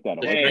gonna take that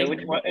away.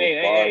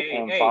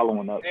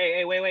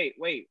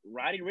 Wait.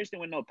 Roddy Ricch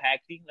didn't win no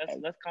Packy.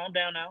 Let's calm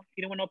down now.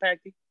 He didn't win no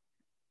Packy.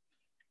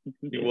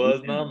 He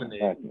was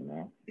nominated.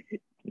 He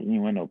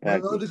didn't win no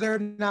Packy. No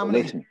deserved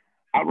nomination.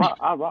 I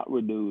rock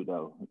with dude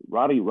though.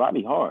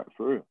 Roddy hard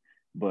for real,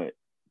 but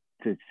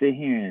to sit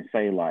here and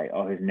say like,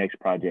 oh, his next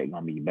project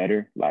gonna be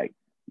better, like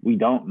we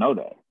don't know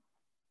that.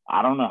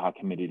 I don't know how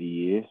committed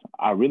he is.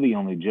 I really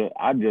only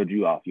judge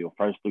you off your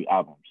first 3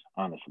 albums,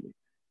 honestly.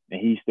 And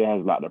he still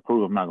has a lot to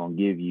prove. I'm not gonna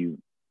give you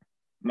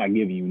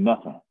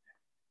nothing.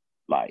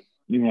 Like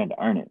you had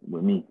to earn it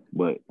with me.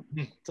 But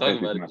talk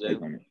about it, Jay.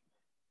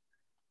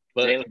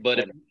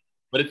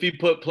 But if you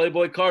put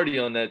Playboy Cardi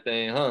on that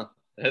thing,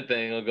 that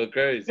thing gonna go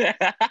crazy.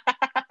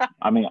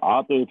 I mean,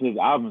 all 3 of his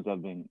albums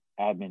have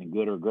been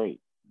good or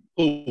great.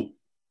 Ooh.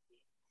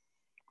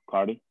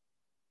 Cardi.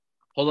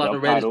 Whole Lot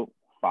of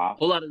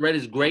Red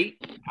is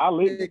great. I'll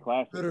leave the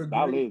classic.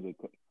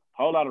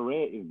 Whole Lot of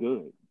Red is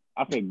good.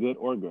 I say good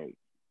or great.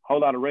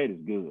 Whole Lot of Red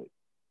is good.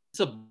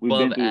 It's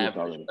above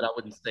average, but I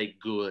wouldn't say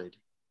good.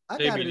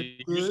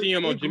 Did you see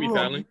him on Jimmy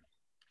Fallon?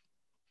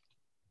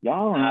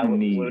 Y'all don't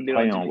need to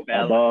play on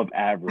above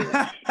average.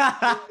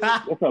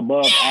 What's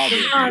above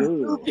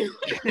average?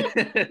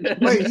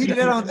 Wait, he did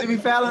that on Jimmy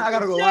Fallon? I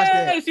gotta go watch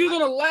that. Yes, he was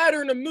on a ladder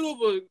in the middle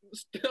of a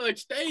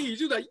stage.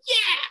 He was like,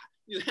 yeah!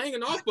 He's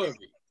hanging off of it.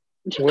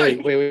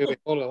 Wait.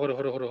 Hold on.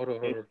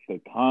 It's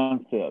the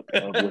concept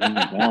of what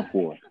he's going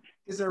for.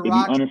 If you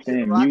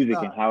understand music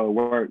and how it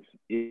works,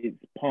 it's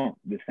punk.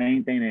 The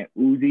same thing that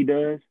Uzi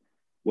does.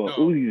 Well,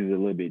 Uzi is a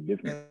little bit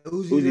different. Yeah,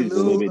 Uzi is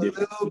a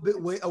little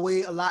bit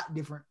away, a lot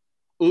different.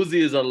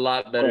 Uzi is a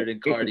lot better than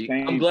Cardi.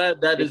 I'm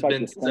glad that has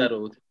been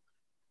settled.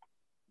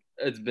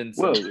 It's been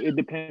Well, it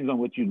depends on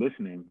what you're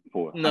listening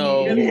for.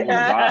 No. I mean, you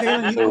wanna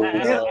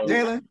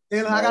Jalen,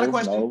 I got a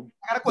question. No.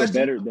 I got a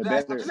question.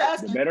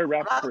 The better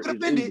rapper is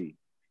Uzi.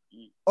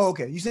 Oh,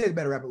 okay. You said the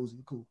better rapper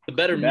Uzi. Cool. The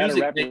better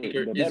music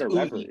maker the is better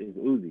rapper Uzi. is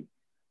Uzi.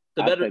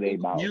 The better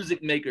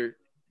music maker.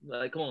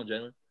 Like, come on,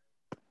 Jalen.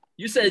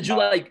 You said you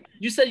like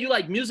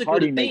music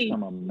Cardi with a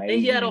theme, and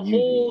he had a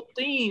whole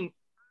theme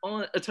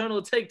on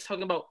Eternal Take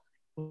talking about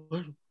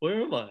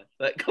where am I?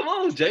 Like, come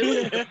on,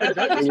 Jalen. It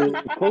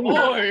was cool.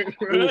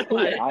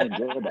 I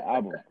enjoyed the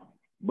album,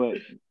 but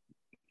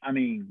I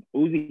mean,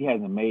 Uzi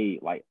hasn't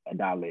made like a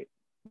dialect.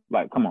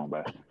 Like, come on,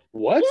 bro.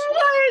 What?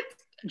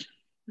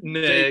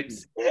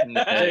 Next.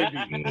 Hey,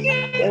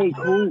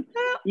 cool.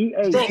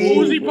 Bro,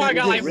 Uzi probably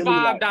got like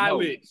 5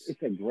 dialects.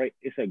 No,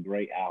 it's a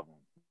great album.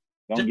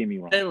 Don't get me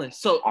wrong. Jalen,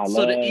 so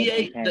the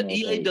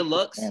EA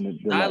Deluxe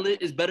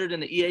dialect is better than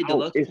the EA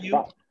Deluxe for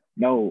you?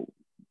 No.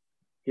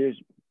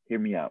 Hear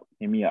me out.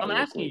 I'm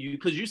asking you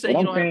because you say you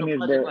don't have to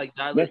project like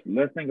dialect.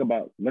 Let's think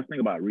about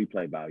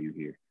replay value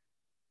here.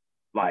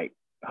 Like,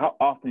 how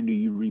often do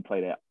you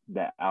replay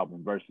that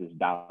album versus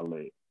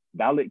dialect?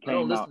 Dialect came out. I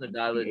don't listen to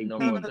dialect no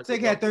more.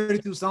 Take had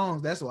 32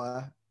 songs. That's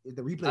why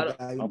the replay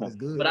value was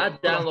good. But I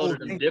downloaded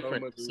them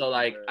different. So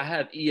like I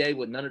have EA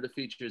with none of the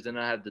features, and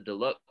I have the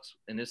deluxe,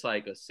 and it's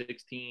like a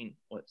 15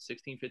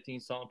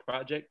 song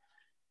project.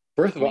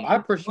 First of all, I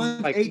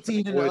personally like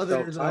 18 and the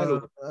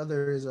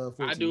other is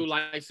 14. I do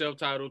like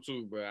self-titled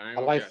too, bro. I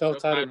like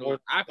self-titled more.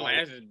 I feel like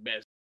that's his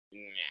best. Yeah,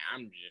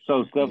 I'm just.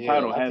 So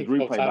self-titled has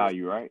replay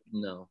value, right?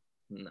 No.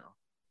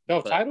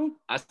 Self-titled?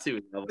 I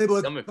see what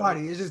Playboy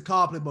Cardi. It's just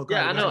called Playboy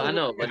Cardi. Yeah, I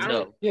know, but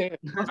no. Yeah,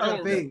 I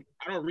don't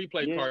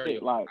replay Cardi.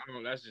 Like,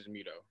 that's just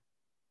me though.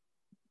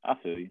 I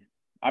feel you.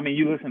 I mean,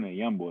 you listen to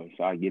YoungBoy,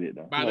 so I get it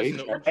though. That's not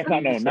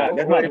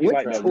like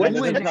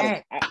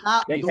that.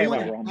 They came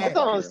out wrong. That's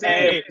all I'm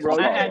saying, bro.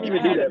 I hadn't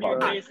even do that, bro.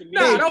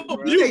 Nah,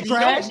 don't you say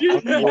trash. Hey,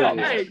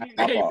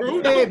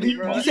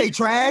 bro. You say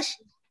trash.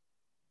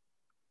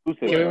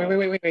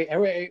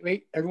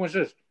 Wait. Everyone's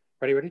just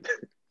ready.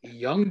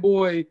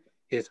 YoungBoy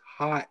is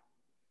hot.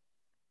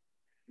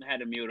 I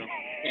had to mute him.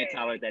 Can't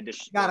tolerate that.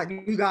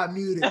 You got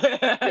muted.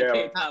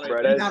 Yeah,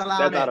 bro. That's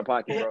out of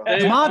pocket, bro.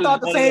 Demond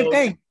thought the same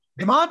thing.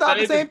 Demond thought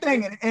the same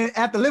thing, and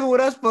after living with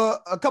us for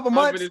a couple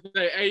months.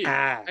 Hey,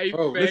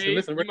 bro,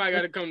 listen, you might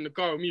gotta come in the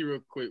car with me real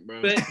quick,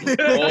 bro. He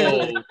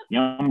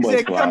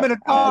said, "Come in the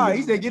car."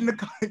 He said, "Get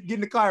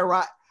in the car,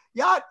 right?"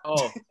 Y'all.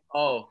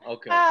 Oh,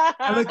 okay.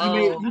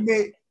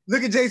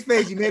 Look at Jay's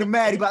face. You made him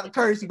mad. He about to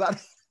curse. He about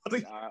to.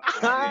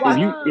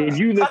 If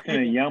you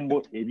listen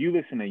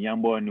to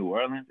YoungBoy New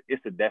Orleans,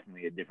 it's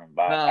definitely a different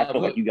vibe. I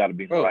feel like you got to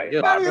be right.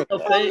 Y'all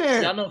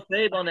know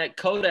Fave on that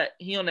Kodak.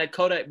 He on that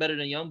Kodak better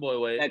than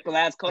YoungBoy way. That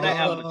last Kodak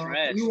album was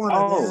trash.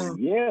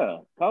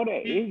 Yeah,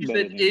 Kodak is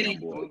better than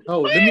YoungBoy.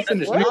 Oh, let me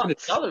finish. What?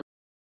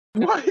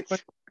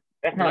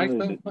 That's not.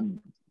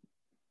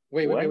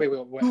 Wait.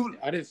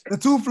 The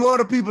two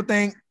Florida people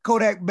think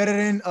Kodak better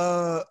than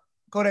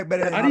Kodak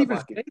better than. I didn't even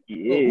say.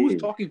 Who's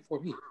talking for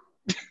me?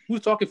 Who's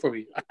talking for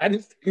me? I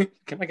didn't.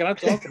 Can I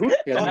talk?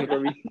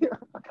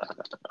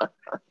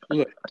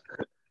 Look,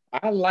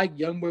 I like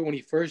YoungBoy when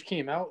he first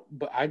came out,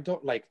 but I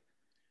don't like.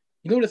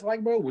 You know what it's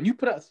like, bro? When you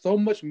put out so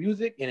much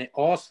music and it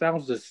all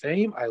sounds the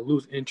same, I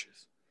lose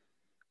interest.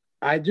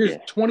 There's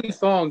 20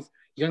 songs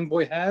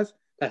YoungBoy has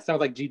that sounds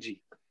like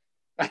GG.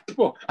 I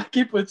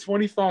keep putting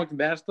 20 songs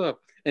mashed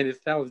up, and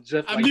it sounds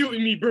just. I'm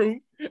muting me, bro.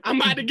 I'm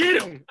about to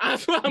get him. I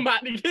swear I'm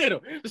about to get him.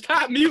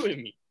 Stop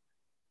muting me.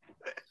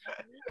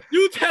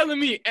 You telling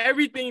me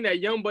everything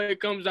that YoungBoy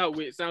comes out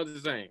with sounds the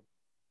same?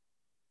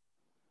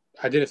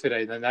 I didn't say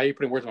that. Now you're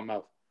putting words in my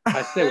mouth.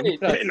 I said you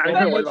said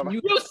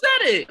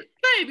it,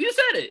 babe.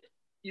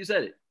 You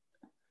said it.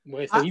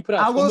 Wait, so you put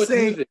out so much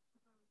music.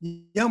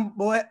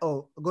 YoungBoy.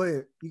 Oh, go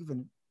ahead. You can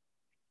finish.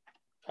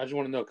 I just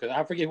want to know because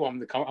I forget who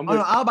I'm. I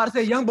was about to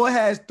say YoungBoy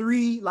has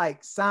 3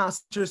 like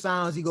sounds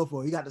he go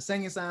for. He got the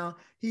singing sound.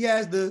 He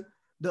has the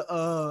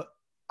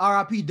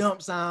R.I.P.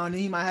 dump sound,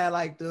 and he might have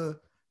like the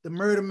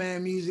Murder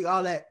Man music,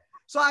 all that.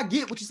 So I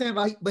get what you're saying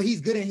about, but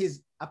he's good in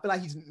his. I feel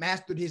like he's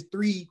mastered his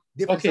 3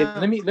 different. Okay,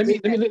 sounds. let me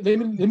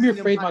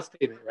rephrase my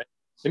statement, right?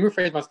 Let me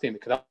rephrase my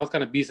statement because I was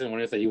kind of beasting when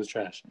I said he was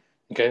trash.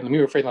 Okay, let me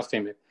rephrase my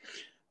statement.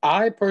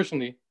 I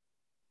personally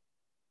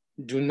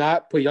do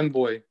not put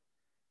YoungBoy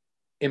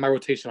in my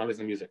rotation on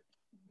listening to music.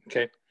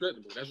 Okay,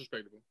 that's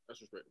respectable.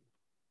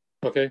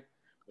 Okay,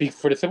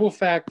 for the simple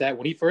fact that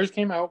when he first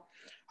came out,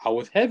 I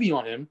was heavy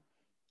on him.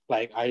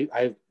 Like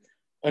I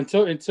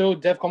until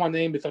Def Call My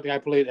Name is something I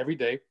played every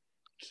day.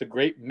 It's a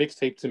great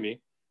mixtape to me.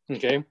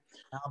 Okay,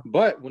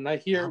 but when I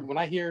hear,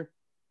 what's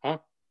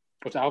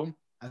the album?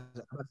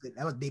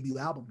 That was debut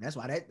album. That's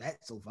why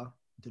that's so far.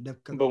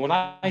 But when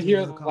I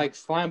hear like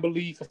Slime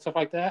Belief and stuff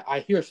like that,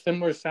 I hear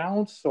similar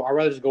sounds, so I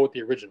rather just go with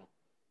the original.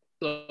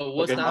 So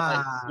what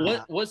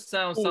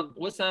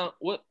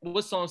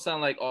song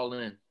sound like All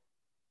In?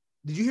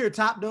 Did you hear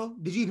Top though?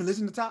 Did you even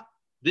listen to Top?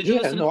 Did you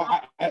listen? No,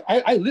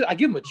 I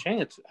give him a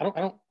chance. I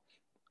don't.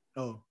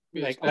 Oh,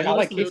 Like I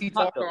like Casey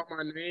Talk.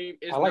 My name.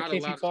 It's I like not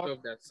Casey a lot Talk. of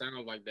stuff that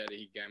sounds like that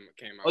he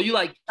came out. Oh, you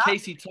like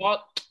Casey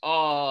Talk?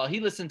 Oh, he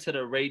listened to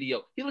the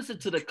radio. He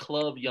listened to the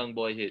club Young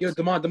Boy hits. Yo,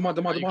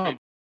 Demond.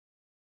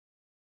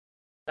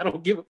 I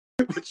don't give a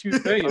what you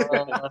say.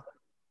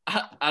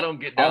 I don't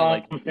get down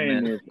like that,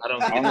 man.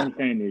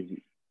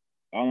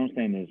 All I'm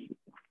saying is,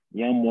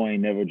 Young Boy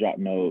ain't never dropped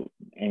no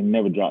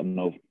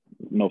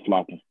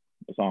flocking.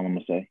 That's all I'm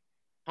gonna say.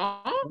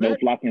 Huh? No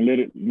flocking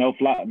literally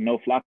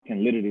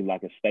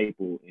like a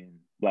staple in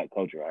Black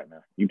culture right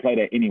now. You play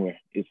that anywhere,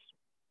 it's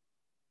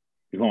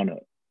going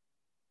up.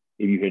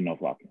 If you hear no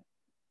flocking.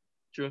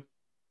 True.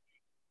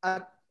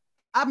 I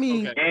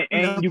mean, Okay.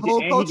 And the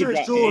whole culture is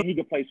sure. And he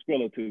could play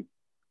Skrilla too.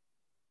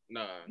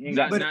 No,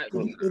 But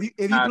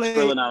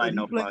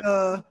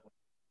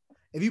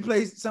if you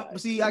play some,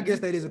 see, I guess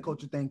that is a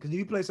culture thing because if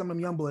you play some of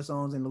them Young Boy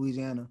songs in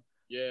Louisiana,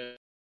 yeah.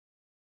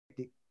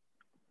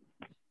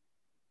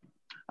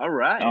 All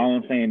right. All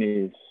I'm saying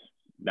is,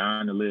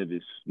 Down to Live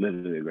is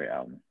literally a great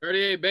album.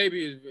 38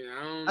 Baby is.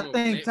 I don't know.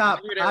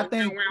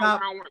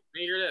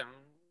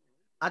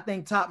 I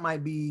think Top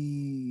might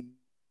be.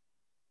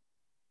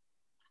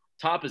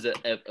 Top is a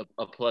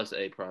plus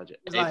A project.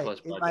 It's A like- plus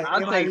it's project. like-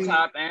 I'll it might take be-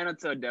 Top and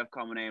Until Death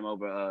Call My Name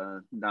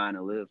over Dying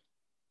to Live.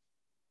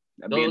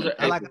 Those are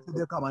I like it.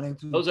 They'll call my name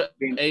too. Those are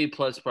A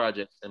plus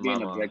projects in my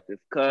being mind. objective.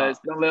 Cause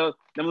them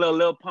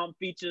little pump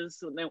features,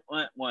 so they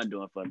weren't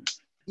doing for me.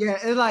 Yeah,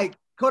 it's like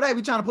Kodak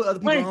be trying to put other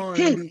people on. 1,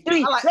 2,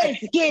 3, let's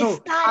get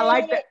started. I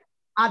like that.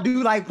 I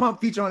do like pump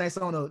feature on that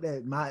song though.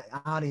 That my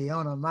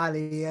on a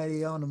Molly. Are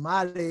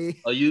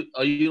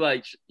you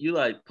like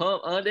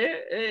pump on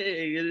there?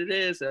 Hey, it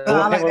is.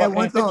 I like that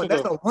one song.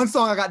 That's the one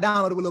song I got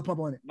downloaded with Lil Pump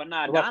on it. But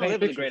nah, What about Dying to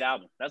Live is a Paint great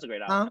album. That's a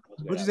great album.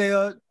 What'd you say?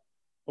 What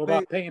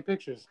about Painting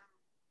Pictures?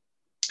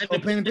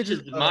 Painting Pictures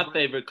Pictures? is my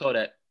favorite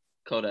Kodak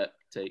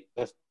take.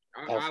 I like That's-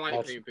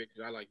 Painting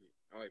Pictures. I like it.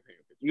 I like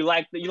Painting Pictures. You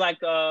like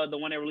the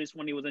one they released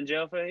when he was in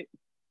jail for it?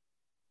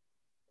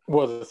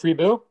 Was it Free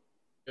Bill?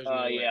 There's no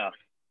way. Yeah.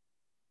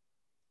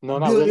 No,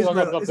 not Bill really.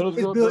 Israel. It's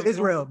Bill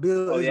Israel.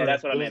 Bill Oh yeah, Israel.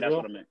 that's what I meant. That's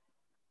what I meant.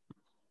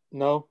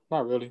 No,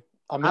 not really.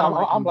 I mean, I don't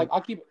like I'm him. like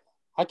I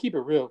keep it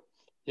real.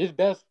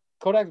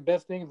 Kodak's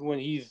best things when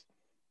he's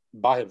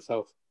by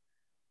himself.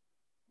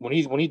 When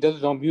he does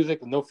his own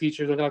music with no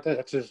features or anything like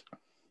that,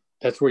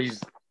 that's where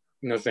he's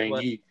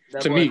saying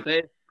That to boy me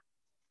Faye,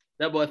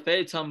 that boy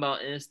Faye talking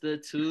about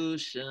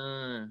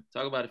institution.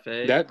 Talk about it,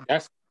 Faye.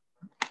 that's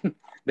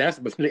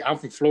but I'm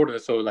from Florida,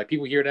 so like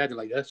people hear that they're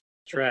like that's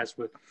trash,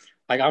 but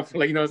like I'm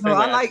like No,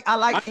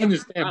 I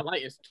understand. I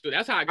like Institute.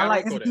 That's how I got I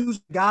like on Kodak.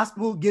 introduce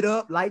gospel, get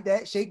up, like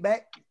that, shake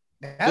back.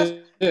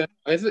 Yeah.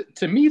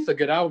 To me, it's a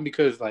good album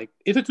because like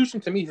Institution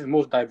to me is his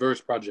most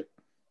diverse project.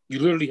 You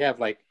literally have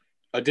like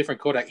a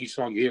different Kodak each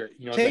song you hear.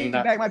 You know what I'm Shake saying?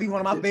 back might be one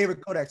of my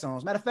favorite Kodak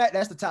songs. Matter of fact,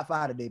 that's the top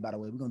 5 today. By the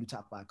way, we're gonna do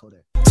top 5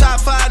 Kodak. Top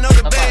 5, no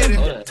Kodak.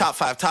 debate. Top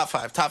 5.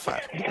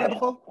 You did that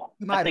before?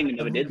 You I might think we have.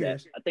 never Who did that.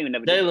 cares? I think we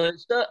never did.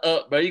 Jalen, shut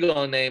up, bro. You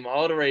gonna name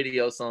all the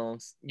radio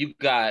songs. You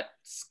got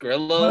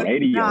Skrilla.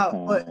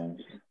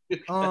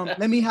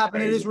 Let me hop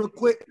into this real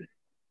quick.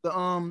 We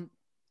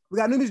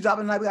got new music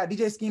dropping tonight. We got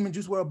DJ Scheme and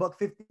Juice WRLD,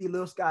 $150,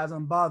 Lil Skies,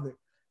 Unbothered.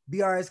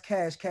 BRS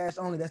Cash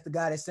Only. That's the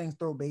guy that sings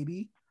Throat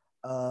Baby.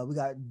 We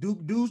got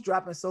Duke Deuce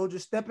dropping Soldier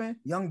Steppin'.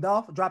 Young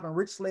Dolph dropping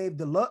Rich Slave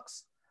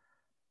Deluxe.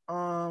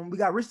 We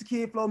got Rich the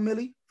Kid, Flo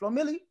Milli,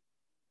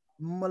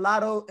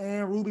 Mulatto,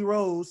 and Ruby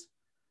Rose.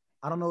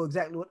 I don't know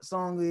exactly what the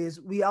song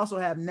is. We also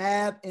have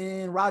Nav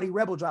and Rowdy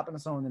Rebel dropping a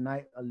song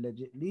tonight,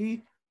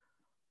 allegedly.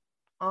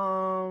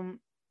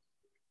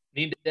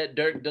 Need that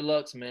Dirk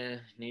Deluxe,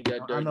 man. Need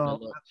that I Dirk know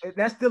Deluxe.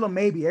 that's still a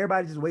maybe.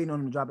 Everybody's just waiting on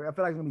them to drop it. I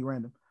feel like it's gonna be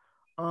random.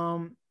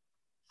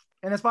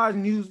 And as far as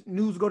news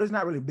go, there's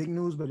not really big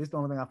news, but it's the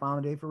only thing I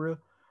found today for real.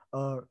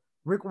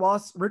 Rick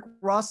Ross'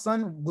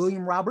 son,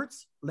 William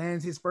Roberts,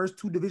 lands his first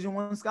 2 Division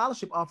I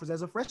scholarship offers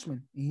as a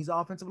freshman, and he's an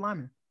offensive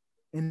lineman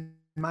in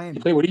Miami.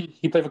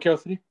 He played for Carroll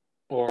City,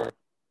 or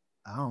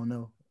I don't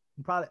know.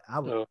 He probably I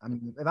would. Oh. I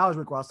mean, if I was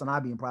Rick Ross' son,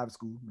 I'd be in private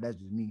school. But that's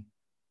just me,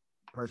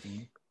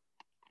 personally.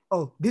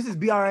 Oh, this is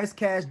BRS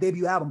Cash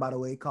debut album, by the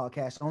way, called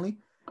Cash Only.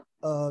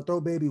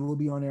 Throat Baby will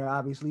be on there,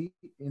 obviously,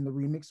 in the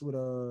remix with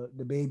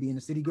the Baby and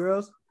the City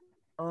Girls.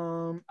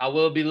 I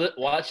will be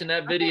watching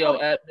that video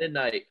at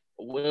midnight.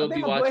 We'll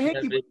be watching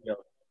that video.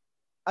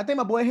 I think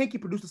my boy Hanky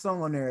produced a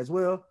song on there as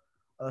well.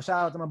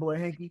 Shout out to my boy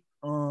Hanky.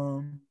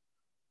 Other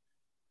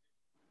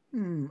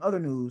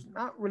news,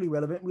 not really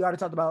relevant. We already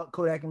talked about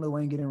Kodak and Lil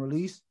Wayne getting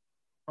released.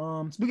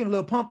 Speaking of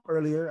Lil Pump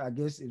earlier, I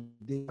guess if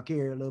they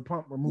care, Lil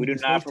Pump removed. We do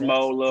not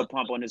promote Lil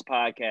Pump on this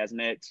podcast,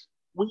 next.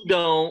 We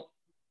don't.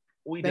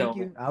 Thank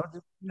you. I was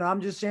just, I'm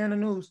just sharing the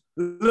news.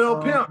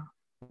 Lil Pimp.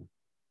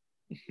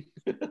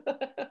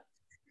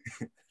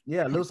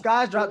 Yeah, Lil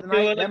Skies dropped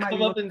tonight. That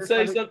come up and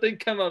say something.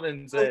 Come up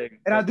and say.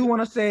 And I do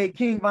want to say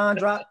King Von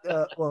dropped.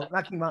 Well,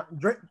 not King Von.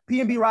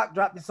 PNB Rock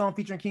dropped the song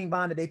featuring King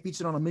Von that they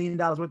featured on $1 Million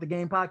Worth of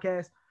Game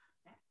podcast.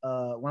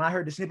 When I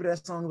heard the snippet of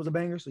that song, it was a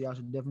banger. So y'all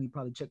should definitely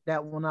probably check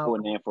that one out. Cool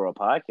name for a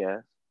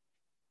podcast.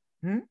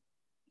 So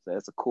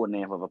that's a cool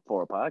name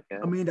for a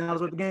podcast. $1 Million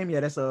Worth of Game.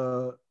 Yeah, that's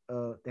a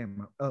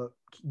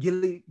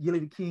Gilly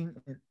the King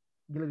and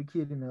Gilly the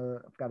Kid and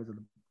I forgot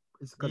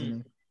his cousin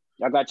name.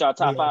 Y'all got y'all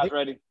top fives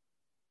ready?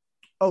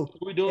 Oh,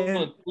 We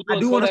doing I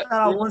do want to Kodak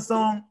shout out one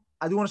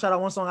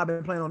song. I've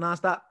been playing on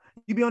nonstop.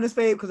 You be on this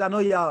fade because I know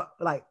y'all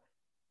like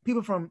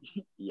people from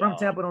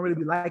Tampa don't really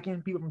be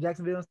liking people from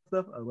Jacksonville and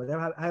stuff or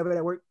whatever, however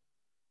that work.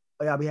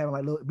 Or y'all be having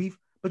like little beef.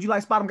 But you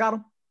like Spot 'em Got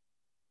 'em?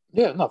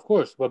 Yeah, no, of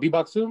course. But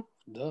beatbox too?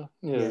 Duh.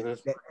 Yeah.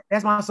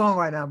 That's my song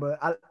right now.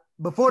 But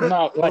before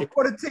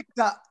the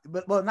TikTok,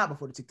 but well, not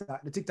before the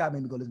TikTok. The TikTok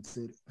made me go listen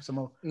to it some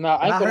more. No,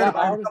 I ain't gonna lie.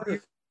 I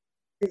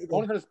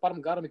only heard of Spot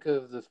 'em Got 'em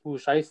because of the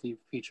Smooth Shiesty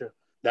feature.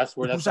 That's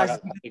where that's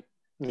like,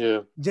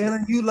 yeah.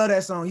 Jalen, you love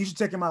that song. You should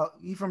check him out.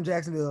 He from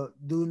Jacksonville.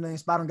 Dude named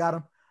Spot 'em Got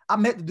 'em. I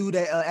met the dude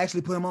that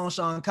actually put him on,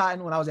 Sean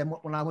Cotton, when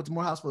I went to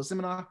Morehouse for a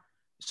seminar.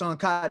 Sean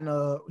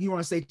Cotton, he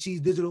runs Say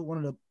Cheese Digital,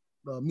 one of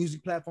the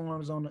music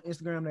platforms on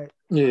Instagram that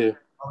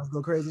always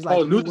go crazy. He's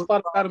like, New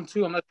Spot got him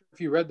too. I'm not sure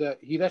if you read that.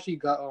 He actually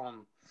got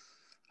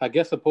I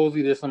guess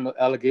supposedly there's some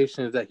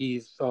allegations that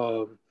he's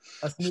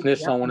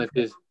snitched on one of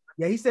his.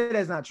 Yeah, he said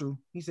that's not true.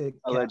 He said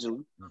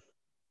allegedly.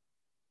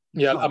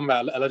 Yeah,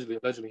 allegedly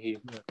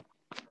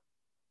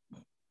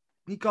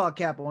he called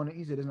cap on it.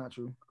 He said it's not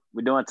true.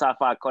 We're doing top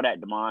 5 Kodak,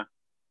 Demond.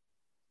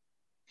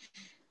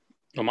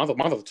 Oh, mine's at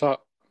the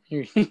top.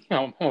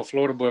 I'm a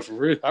Florida boy for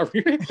real.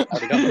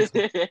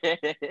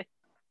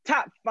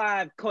 Top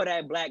 5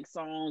 Kodak Black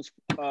songs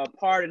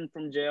pardoned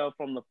from jail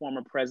from the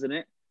former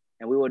president.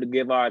 And we would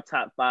give our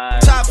top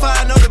 5. Top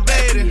 5, no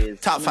debating.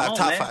 Top 5.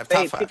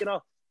 Kick it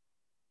off.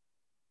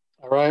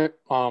 All right.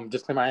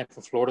 Disclaimer, I am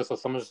from Florida, so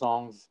some of the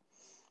songs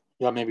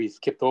y'all maybe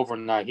skipped over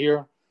and not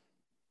here.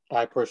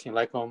 I personally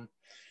like them.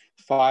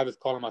 5 is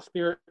Calling My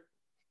Spirit.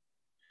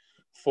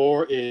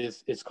 4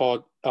 is it's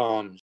called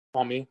On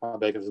Me. My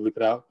bad, because leap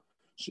it out.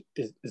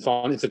 It's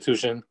on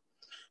Institution.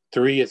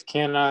 3 is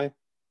Can I.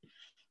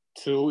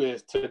 2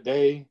 is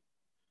Today.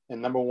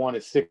 And number 1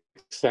 is 6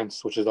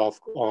 Cents, which is off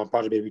on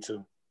Project Baby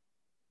 2.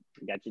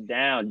 Got you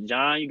down.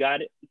 John, you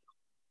got it?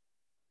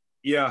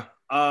 Yeah.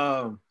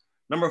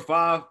 Number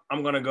 5,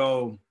 I'm going to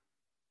go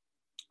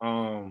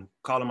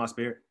Calling My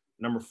Spirit.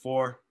 Number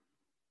 4,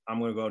 I'm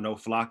going to go No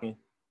Flocking.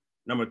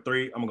 Number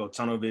 3, I'm going to go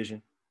Tunnel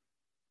Vision.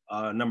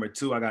 Number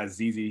 2, I got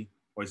ZZ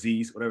or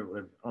Z's,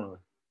 whatever. I don't know.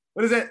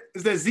 What is that?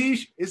 Is that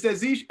Z's? Is that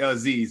Z's?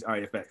 Z's. All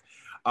right, effect.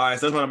 All right,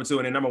 so that's my number 2.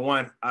 And then number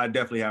 1, I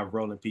definitely have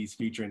Rolling Peace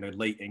featuring the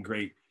late and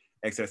great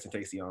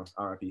XXXTentacion.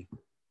 RIP.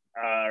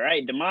 All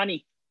right,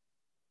 Damani.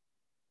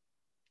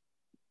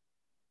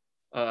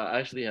 I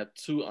actually have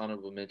 2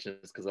 honorable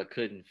mentions because I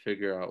couldn't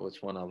figure out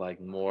which one I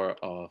like more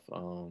off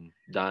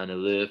Dying to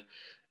Live.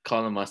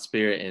 Calling My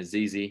Spirit and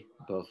ZZ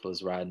both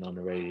was riding on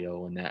the radio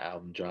when that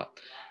album dropped.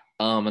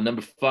 And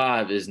number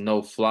 5 is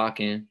No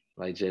Flocking,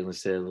 like Jalen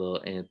said, a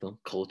little anthem,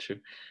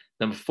 culture.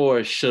 Number 4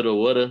 is Shoulda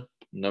Woulda.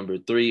 Number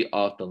 3,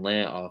 Off the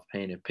Land, off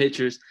Painted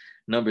Pictures.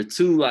 Number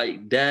 2,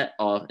 Like That,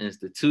 off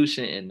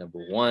Institution. And number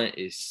 1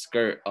 is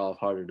Skirt, off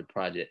Heart of the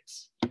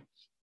Projects.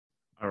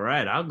 All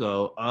right, I'll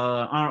go.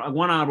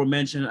 One honorable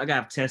mention, I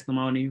got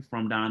Testimony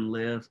from Dying to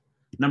Live.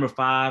 Number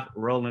 5,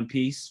 Rolling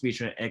Peace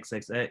featuring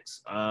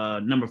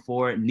XXX. Number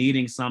 4,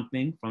 Needing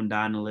Something from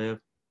Dying to Live.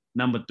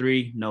 Number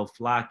 3, No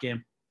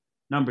Flocking.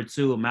 Number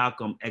 2,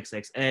 Malcolm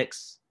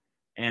XXX.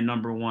 And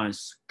number 1,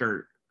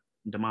 Skirt.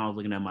 Damon was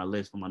looking at my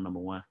list for my number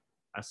 1.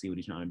 I see what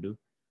he's trying to do.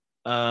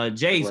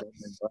 Jace,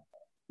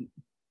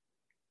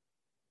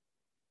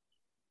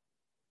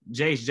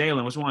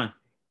 Jalen, which one?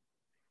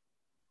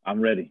 I'm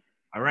ready.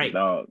 All right.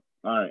 Dog.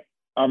 All right.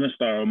 I'm going to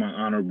start with my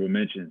honorable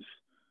mentions.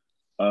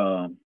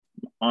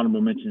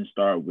 Honorable mentions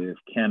start with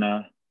Can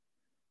I,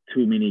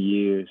 Too Many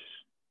Years,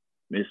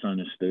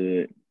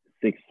 Misunderstood,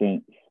 6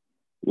 Cents,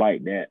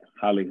 Like That,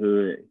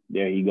 Hollywood,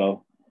 There You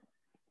Go.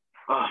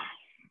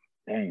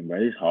 Dang, bro,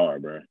 it's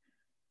hard, bro.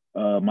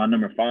 My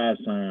number 5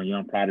 song,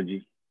 Young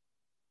Prodigy,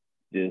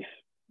 just,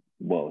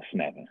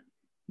 snapping,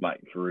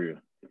 like, for real.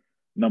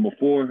 Number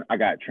 4, I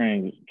got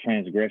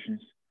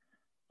Transgressions.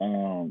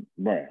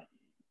 Bro,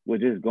 we're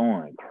just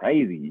going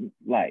crazy.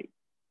 Like,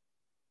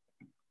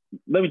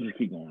 let me just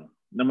keep going.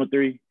 Number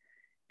 3,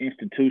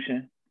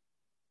 Institution.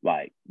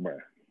 Like, bro,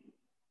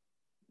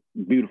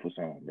 beautiful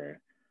song, bro.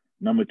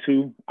 Number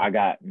 2, I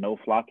got No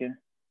Flocking.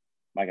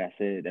 Like I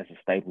said, that's a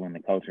staple in the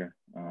culture.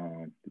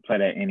 To play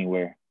that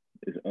anywhere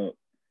is up.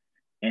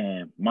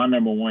 And my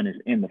number 1 is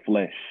In the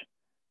Flesh,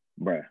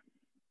 bro.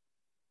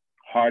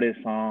 Hardest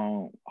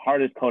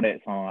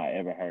Kodak song I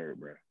ever heard,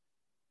 bro.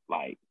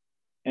 Like,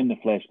 In the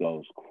Flesh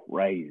goes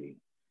crazy.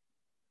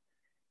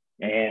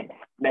 And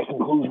that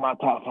concludes my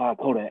top 5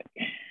 Kodak.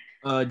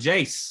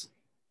 Jace.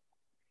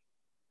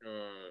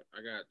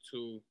 I got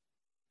 2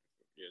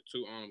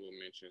 honorable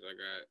mentions. I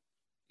got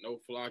No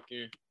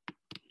Flocking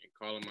and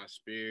Calling My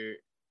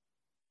Spirit.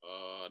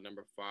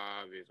 Number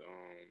 5 is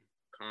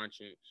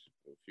Conscience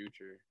with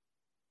Future.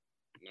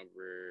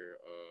 Number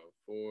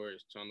 4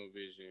 is Tunnel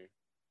Vision.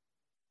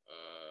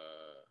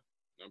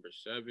 Number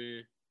 7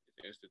 is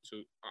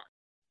Institute.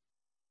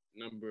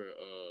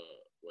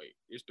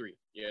 It's 3.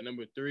 Yeah,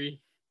 number 3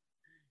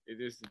 is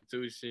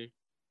Institution.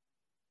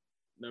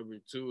 Number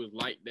 2 is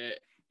Like That,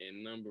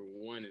 and number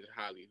 1 is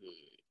Hollywood.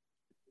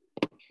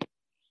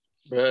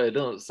 Bro, it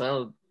don't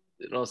sound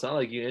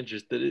like you're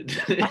interested.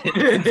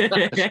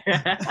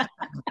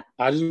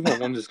 I just want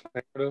one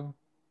disclaimer though.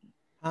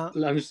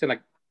 I'm just saying,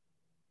 like,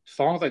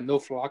 songs like No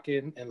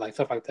Flocking and like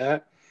stuff like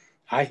that,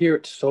 I hear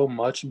it so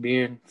much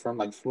being from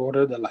like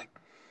Florida that like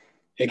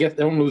I guess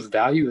they don't lose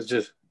value. It's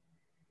just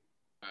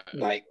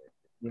like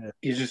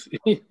it's just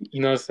you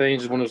know what I'm saying,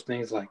 just one of those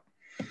things like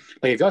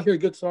if y'all hear a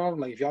good song,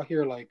 like if y'all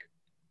hear like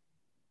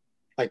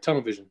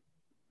Tunnel Vision,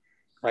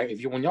 right? If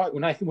you when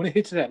it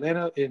hits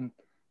Atlanta in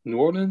New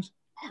Orleans,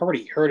 I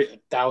already heard it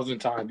 1,000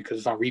 times because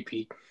it's on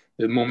repeat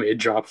the moment it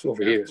drops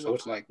over here. So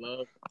it's like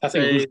I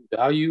think losing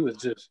value is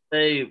just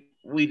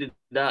we did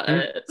not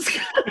ask.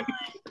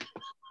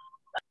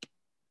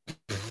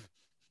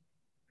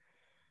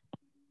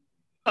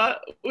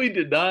 We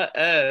did not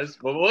ask,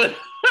 but what?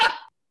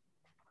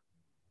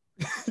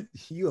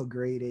 You a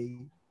grade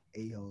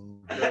A-hole.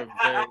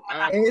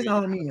 It's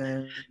on me,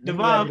 man.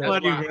 Devon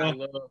funny, bro. I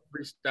love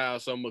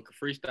freestyle so much.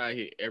 Freestyle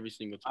hit every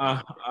single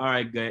time. All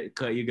right, good.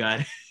 Cut, you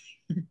got it.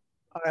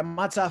 All right,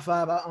 my top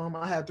 5.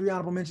 I have 3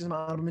 honorable mentions. My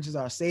honorable mentions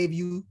are Save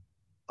You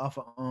off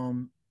of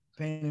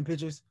Painting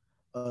Pictures,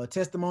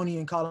 Testimony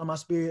and Calling My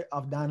Spirit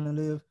off Dying to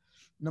Live.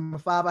 Number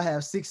 5, I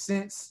have 6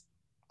 Cents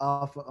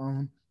off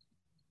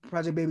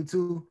Project Baby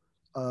 2.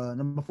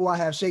 Number 4, I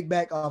have Shake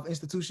Back off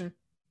Institution.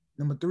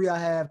 Number 3, I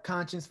have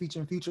Conscience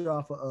featuring Future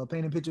off of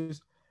Painting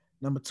Pictures.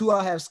 Number 2,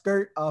 I have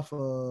Skirt off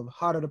of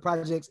Heart of the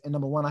Projects. And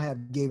number 1, I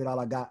have Gave It All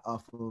I Got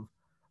off of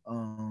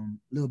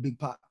Lil Big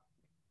Pop.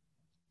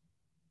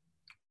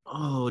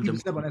 Oh, people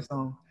step on that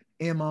song.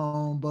 In my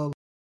own bubble,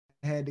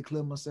 I had to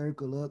clear my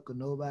circle up because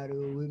nobody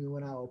was with me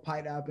when I was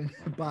piped up in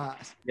the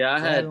box. Yeah, I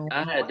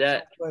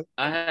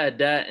had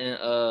that and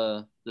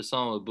the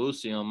song with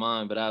Boosie on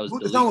mine, but I was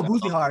the song with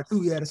Boosie hard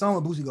too. Yeah, the song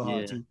with Boosie go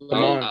hard too.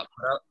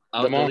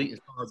 I was deleting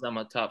songs out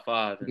my top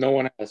 5. No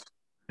one asked.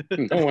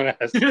 No one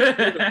asked.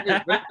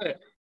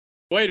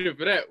 Waiting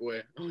for that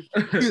way.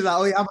 He was like,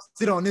 "Oh yeah, I'm gonna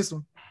sit on this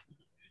one."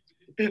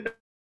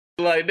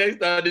 Like next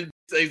time, I didn't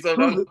say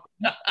something.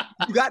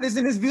 You got this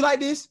in this view like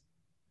this?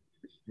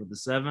 With the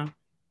 7?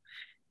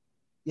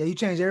 Yeah, you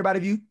changed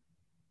everybody's view?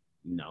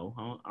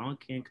 No, I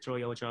can't control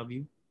what y'all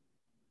view.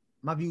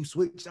 My view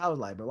switched. I was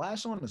like, bro, why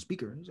is showing the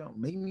speaker? It's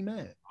making me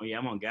mad. Oh yeah,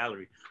 I'm on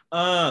gallery.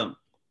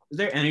 Is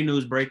there any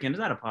news breaking? Is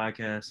that a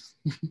podcast?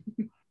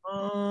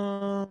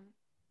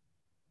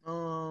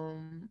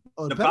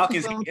 The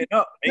Falcons getting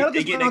up.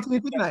 They getting on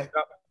TNT tonight.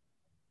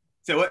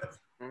 Say what?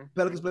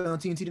 Pelicans play on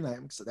TNT tonight.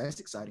 So that's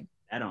exciting.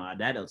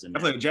 That doesn't. I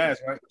play with Jazz,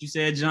 right? You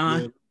said,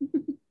 John. Yeah.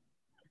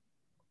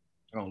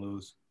 I don't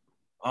lose.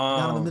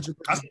 I said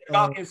the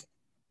Falcons.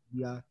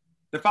 Yeah.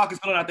 The Falcons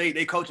filling out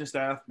they coaching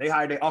staff. They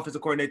hired their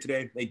offensive coordinator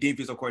today, their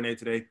defensive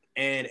coordinator today,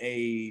 and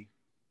a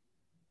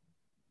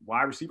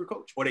wide receiver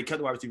coach. Or they kept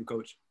the wide receiver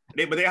coach.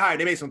 They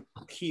made some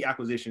key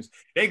acquisitions.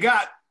 They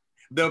got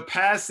the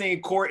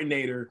passing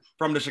coordinator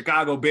from the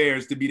Chicago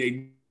Bears to be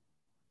their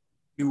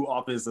new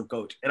offensive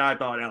coach. And I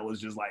thought that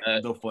was just like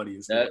the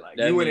funniest thing. Like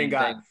you went and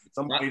got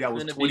somebody that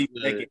was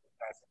 22nd.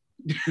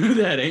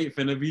 That ain't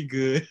finna be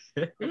good.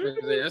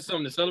 That's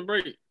something to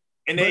celebrate.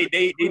 And they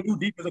do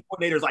defensive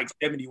coordinators like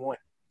 71.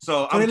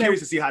 So I'm curious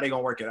to see how they're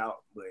gonna work it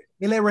out. But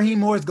they let Raheem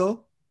Morris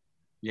go.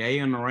 Yeah,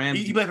 he on the Rams.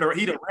 He played for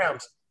the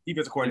Rams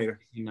defensive coordinator.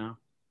 You know.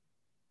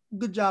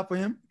 Good job for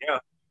him. Yeah.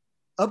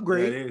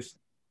 Upgrade. Yeah, it is.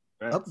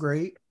 Right.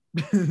 Upgrade.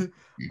 What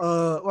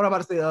I'm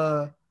about to say,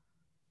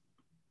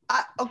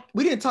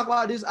 we didn't talk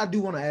about this. I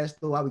do want to ask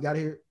though why we got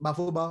here about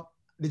football.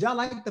 Did y'all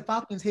like the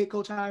Falcons head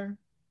coach hire?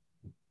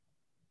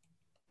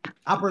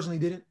 I personally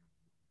didn't.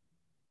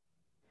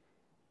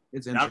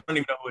 It's I don't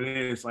even know what it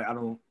is. Like I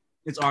don't.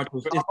 It's Arthur.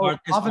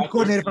 Offensive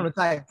coordinator from the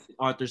Titans.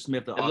 Arthur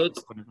Smith, the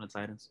offensive coordinator from the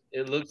Titans.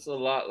 It looks a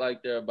lot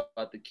like they're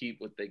about to keep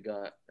what they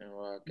got and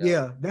rock out.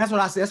 Yeah, that's what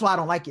I said. That's why I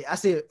don't like it. I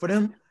said for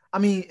them. I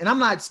mean, and I'm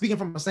not speaking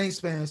from a Saints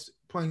fan's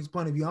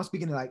point of view. I'm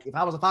speaking to like if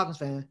I was a Falcons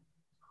fan,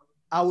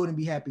 I wouldn't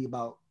be happy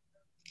about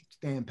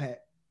staying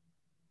pat.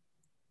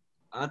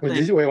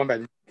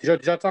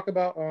 Did y'all talk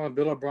about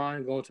Bill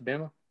O'Brien going to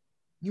Bama?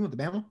 You went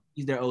to Bama?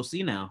 He's their OC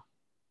now.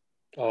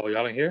 Oh,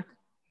 y'all didn't hear?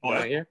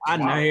 I didn't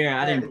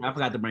hear. I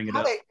forgot to bring it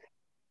up.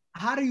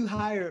 How do you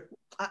hire?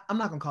 I'm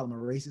not gonna call him a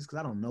racist because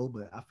I don't know,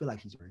 but I feel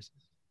like he's racist.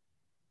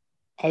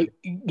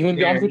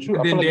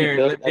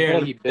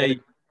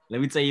 Let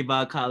me tell you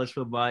about college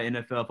football,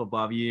 NFL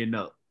football. If you didn't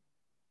know,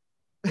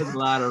 there's a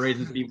lot of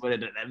racist people that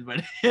do that.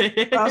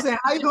 I'm saying,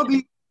 how you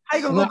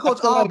gonna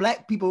coach all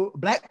black people?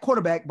 Black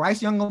quarterback, Bryce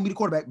Young gonna be the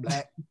quarterback.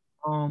 Black.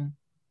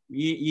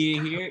 You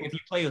didn't hear? If you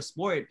play a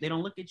sport, they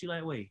don't look at you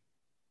that way.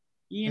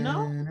 You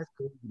know? Man, that's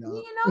crazy, dog.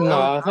 You know?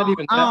 No, it's not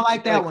even. I don't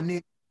like that one,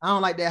 Nick. I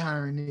don't like that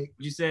hiring, Nick.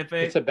 What you said,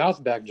 Faye? It's a bounce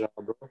back job,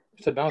 bro.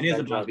 It's a bounce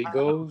back job. He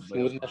goes.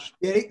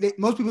 Yeah,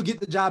 most people get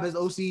the job as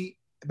OC.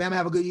 Bama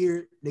have a good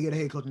year, they get a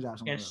head coaching job.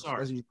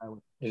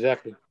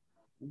 Exactly.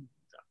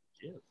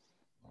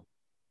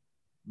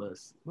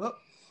 Well,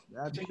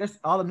 I think that's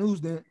all the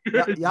news then.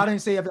 Y'all didn't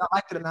say if I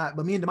like it or not,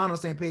 but me and Demond on the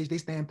same page. They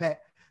stand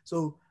pat.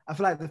 So I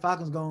feel like the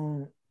Falcons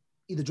going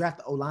either draft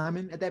the O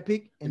lineman at that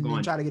pick and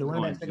then try to get a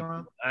running back second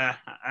round? I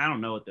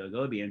don't know what they'll go.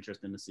 It'll be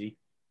interesting to see.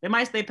 They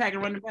might stay packing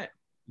running back.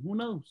 Who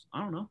knows? I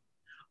don't know.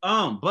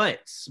 But.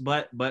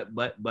 Bro,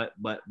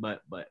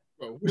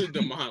 what is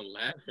Demond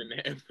laughing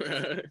at,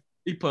 bro?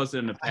 He posted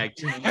in the pack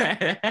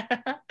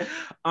chat.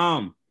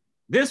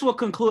 This will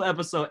conclude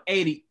episode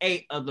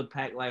 88 of the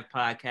Pack Life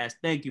Podcast.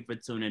 Thank you for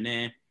tuning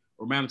in.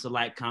 Remember to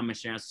like, comment,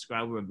 share, and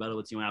subscribe. We're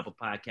available to you on Apple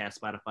Podcasts,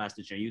 Spotify,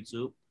 Stitcher, and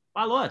YouTube.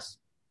 Follow us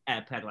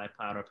at Pack Life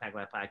Pod or Pack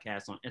Life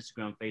Podcast on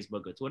Instagram,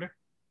 Facebook, or Twitter.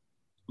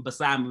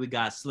 Beside me, we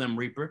got Slim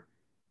Reaper.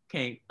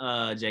 Okay,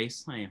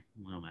 Jace.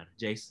 No matter.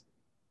 Jace.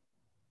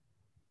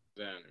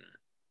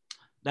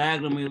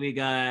 Diagonally, we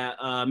got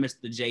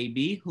Mr.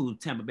 JB, who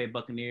Tampa Bay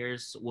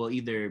Buccaneers will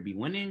either be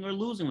winning or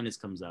losing when this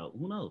comes out.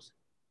 Who knows?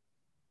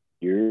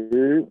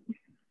 Yeah.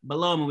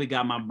 Below me, we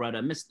got my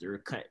brother,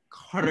 Mr. Cut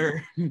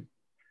Carter.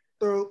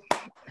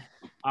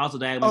 Also,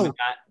 diagonally, we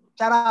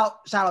got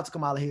shout out to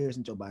Kamala Harris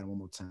and Joe Biden one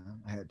more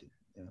time. I had to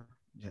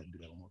do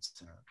that one more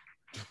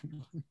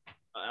time.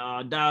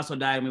 Also,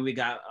 diagonally, we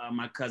got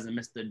my cousin,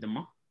 Mr.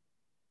 DeMar.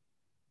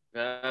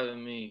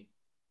 Me.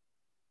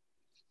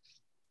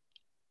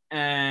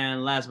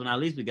 And last but not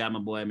least, we got my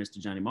boy, Mr.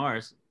 Johnny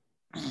Mars.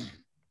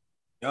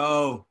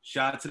 Yo,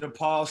 shout out to the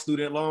Paul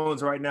student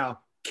loans right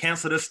now.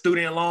 Cancel the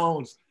student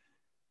loans.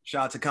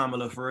 Shout out to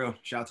Kamala, for real.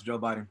 Shout out to Joe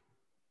Biden.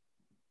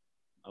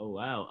 Oh,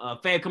 wow.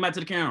 Fave, come back to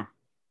the camera.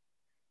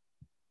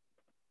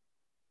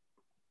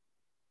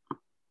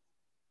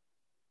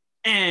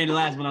 And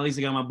last but not least,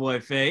 I got my boy,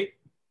 Fave.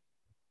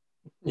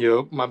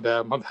 Yo, my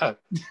bad.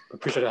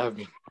 Appreciate having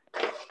me.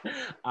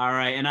 All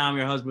right, and I'm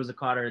your host, Bruce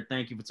Carter.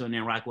 Thank you for tuning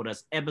in. Rock with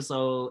us,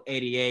 episode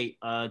 88.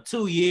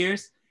 2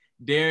 years,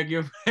 Derek.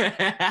 You're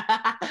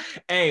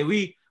hey,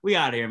 we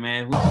out of here,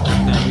 man. We out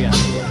of here.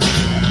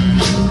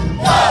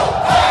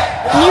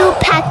 New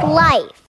Pack Life.